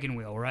Wagon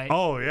Wheel, right?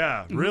 Oh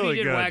yeah, Hootie really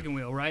did good. Wagon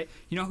Wheel, right?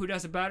 You know who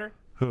does it better?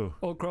 Who?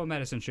 Old Crow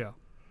Medicine Show.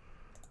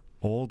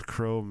 Old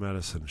Crow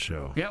Medicine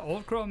Show. Yeah,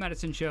 Old Crow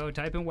Medicine Show.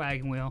 Type in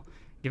Wagon Wheel.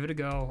 Give it a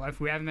go. If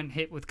we haven't been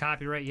hit with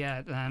copyright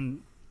yet, then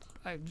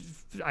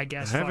I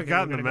guess I haven't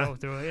gotten the go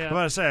through it. Yeah. I'm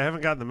about to say I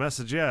haven't gotten the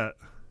message yet.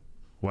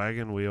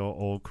 Wagon Wheel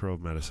Old Crow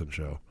Medicine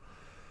Show.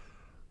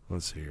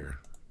 Let's see here.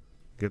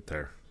 Get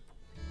there.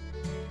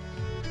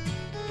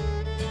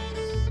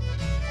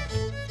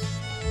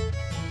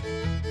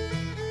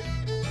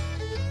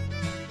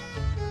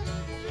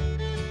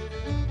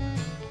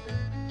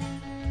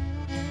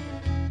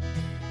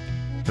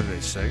 Do they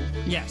sing?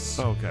 Yes.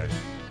 Okay.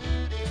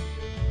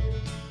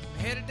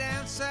 Headed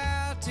down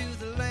south to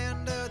the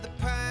land of the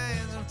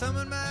pines. I'm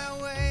thumbing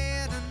my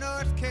way to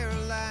North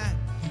Carolina,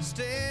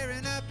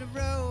 staring up the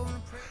road.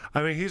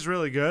 I mean, he's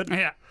really good.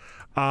 Yeah.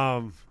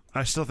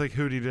 I still think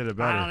Hootie did it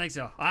better. I don't think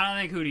so. I don't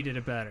think Hootie did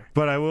it better.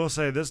 But I will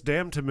say this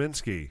Dan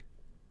Tyminski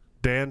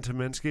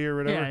or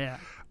whatever. Yeah.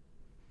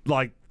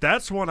 Like,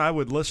 that's one I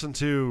would listen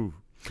to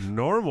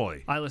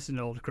normally. I listen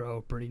to Old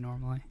Crow pretty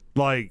normally.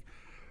 Like,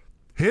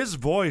 his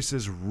voice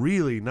is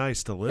really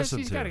nice to listen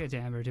He's to. got a good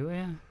timbre to it,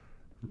 yeah.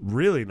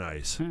 Really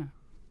nice. Yeah.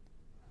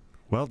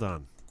 Well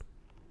done.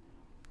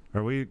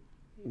 Are we...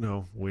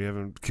 No, we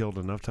haven't killed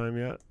enough time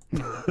yet?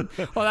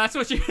 Well, that's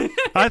what you...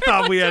 I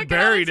thought we had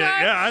buried it.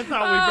 Yeah, I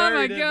thought we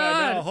buried my it God.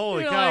 by now.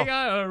 Holy You're cow. like,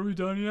 are we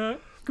done yet?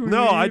 Can we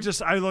No,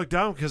 leave? I looked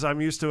down because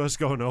I'm used to us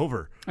going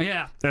over.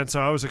 Yeah. And so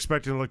I was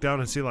expecting to look down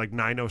and see like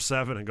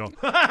 9:07 and go,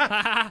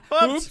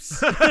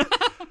 Oops.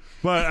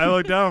 But I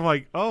looked down, I'm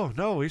like, oh,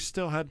 no, we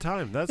still had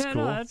time. That's Yeah,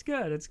 cool. no, that's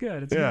good. It's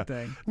good. It's a Yeah. good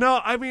thing. No,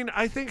 I mean,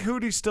 I think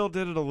Hootie still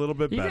did it a little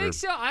bit You better. think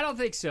so? I don't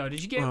think so.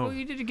 Did you get? Oh. Well,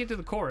 you didn't get to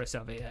the chorus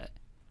of it yet.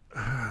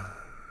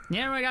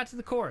 Yeah, I got to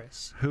the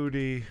chorus.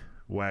 Hootie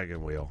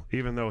Wagon Wheel,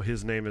 even though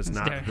his name is It's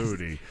not Darius.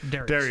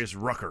 Hootie. Darius.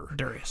 Rucker.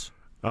 Darius.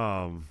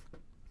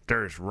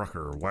 Darius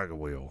Rucker, Wagon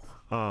Wheel.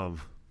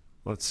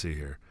 Let's see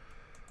here.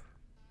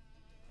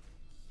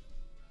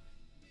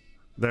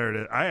 There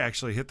it is. I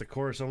actually hit the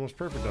chorus almost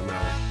perfect on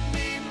that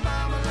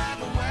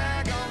one.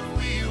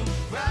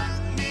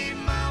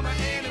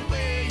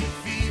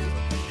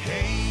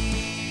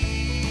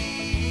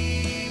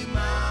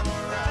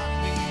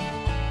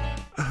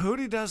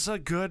 Hootie does a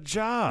good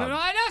job. No,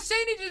 I'm not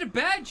saying he did a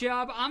bad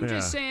job. I'm Yeah.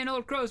 just saying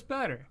Old Crow's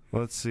better.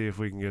 Let's see if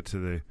we can get to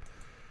the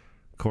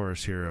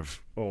chorus here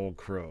of Old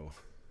Crow.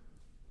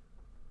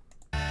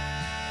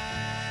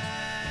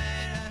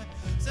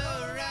 So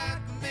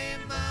rock me,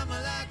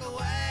 mama, like a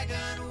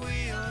wagon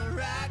wheel.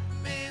 Rock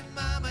me,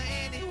 mama,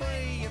 any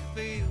way you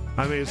feel.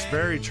 I mean, it's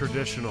very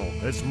traditional.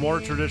 It's more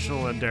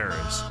traditional than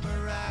Darius.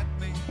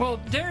 Well,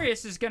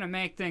 Darius is going to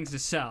make things to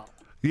sell.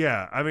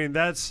 Yeah, I mean,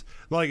 that's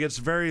like it's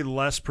very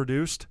less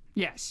produced.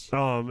 Yes.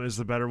 Is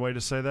the better way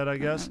to say that, I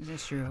guess.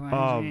 That's true. You're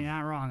not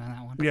wrong on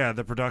that one. Yeah,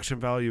 the production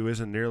value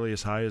isn't nearly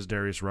as high as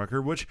Darius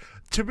Rucker, which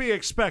to be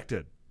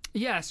expected.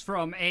 Yes,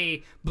 from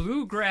a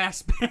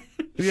bluegrass band.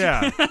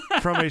 Yeah,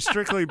 from a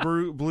strictly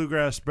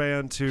bluegrass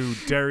band to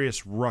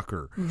Darius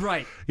Rucker.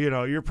 Right. You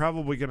know, you're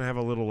probably going to have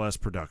a little less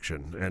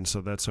production, and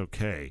so that's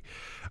okay.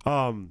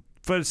 But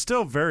it's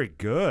still very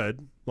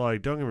good.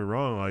 Like, don't get me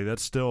wrong, like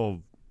that's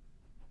still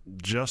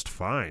just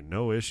fine.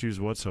 No issues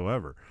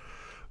whatsoever.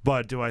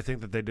 But do I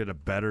think that they did a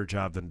better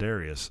job than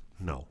Darius?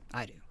 No.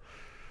 I do.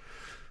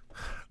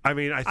 I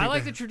mean, I think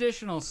like the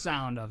traditional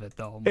sound of it,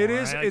 though. it more.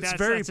 is. Like, It's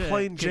very that's it,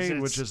 plain 'cause Jane,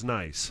 it's- which is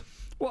nice.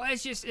 Well,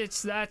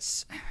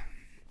 that's.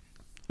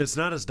 It's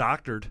not as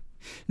doctored.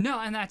 No,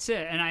 and that's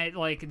it. And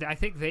I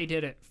think they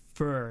did it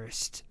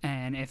first.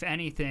 And if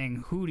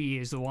anything, Hootie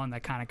is the one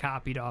that kind of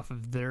copied off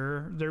of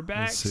their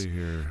backs. Let's see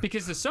here.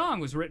 Because the song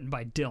was written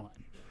by Dylan.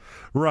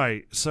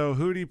 Right. So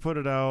Hootie put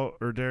it out,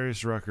 or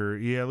Darius Rucker,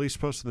 he at least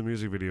posted the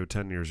music video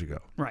 10 years ago.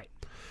 Right.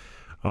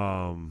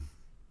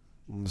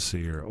 Let's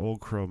see here. Old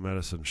Crow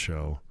Medicine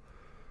Show.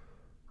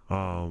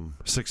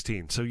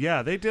 16. So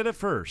yeah, they did it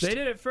first. They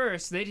did it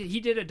first. He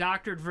did a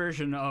doctored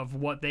version of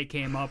what they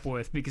came up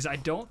with, because I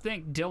don't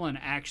think Dylan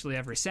actually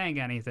ever sang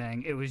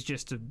anything. It was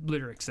just the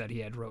lyrics that he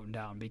had written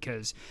down,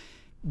 because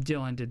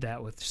Dylan did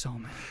that with so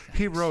many things.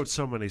 He wrote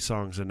so many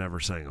songs and never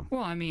sang them.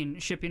 Well, I mean,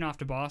 Shipping Off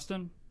to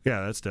Boston.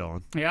 Yeah, that's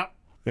Dylan. Yep.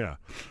 Yeah.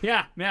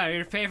 Yeah,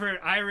 your favorite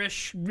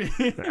Irish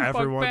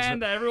punk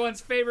band,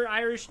 everyone's favorite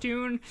Irish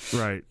tune.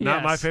 Right.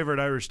 Not my Yes. favorite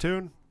Irish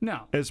tune.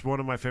 No. It's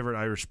one of my favorite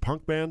Irish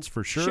punk bands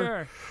for sure.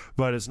 Sure.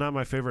 But it's not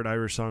my favorite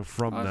Irish song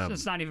from them.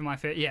 It's not even my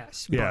favorite.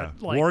 Yes. Yeah.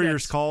 But, like,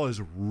 Warrior's Call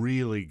is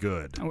really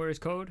good. Warrior's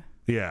Code?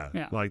 Yeah.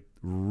 Yeah. Like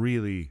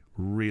really,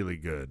 really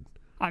good.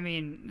 I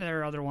mean, there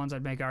are other ones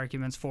I'd make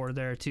arguments for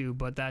there too,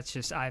 but that's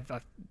just I've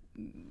a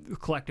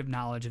collective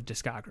knowledge of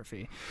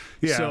discography.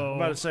 Yeah, so, I'm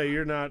about to say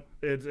you're not.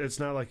 It's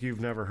not like you've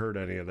never heard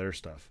any of their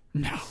stuff.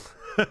 No,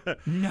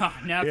 no,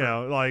 never. You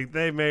know, like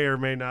they may or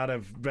may not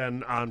have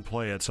been on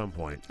play at some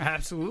point.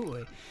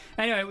 Absolutely.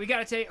 Anyway, we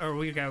gotta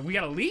we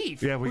gotta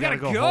leave. Yeah, we gotta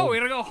go go. home. We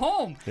gotta go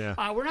home.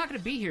 Yeah. We're not gonna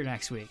be here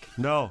next week.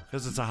 No,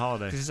 because it's a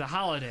holiday. Because it's a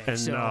holiday. And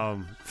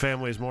so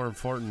family is more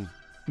important.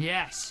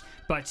 yes,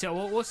 but so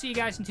we'll see you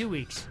guys in 2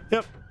 weeks.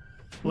 Yep.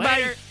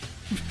 Later.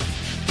 Bye.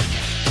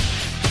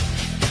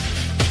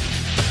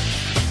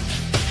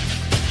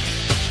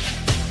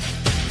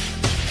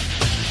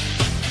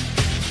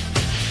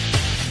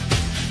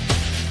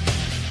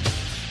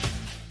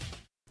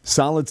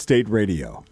 Solid State Radio.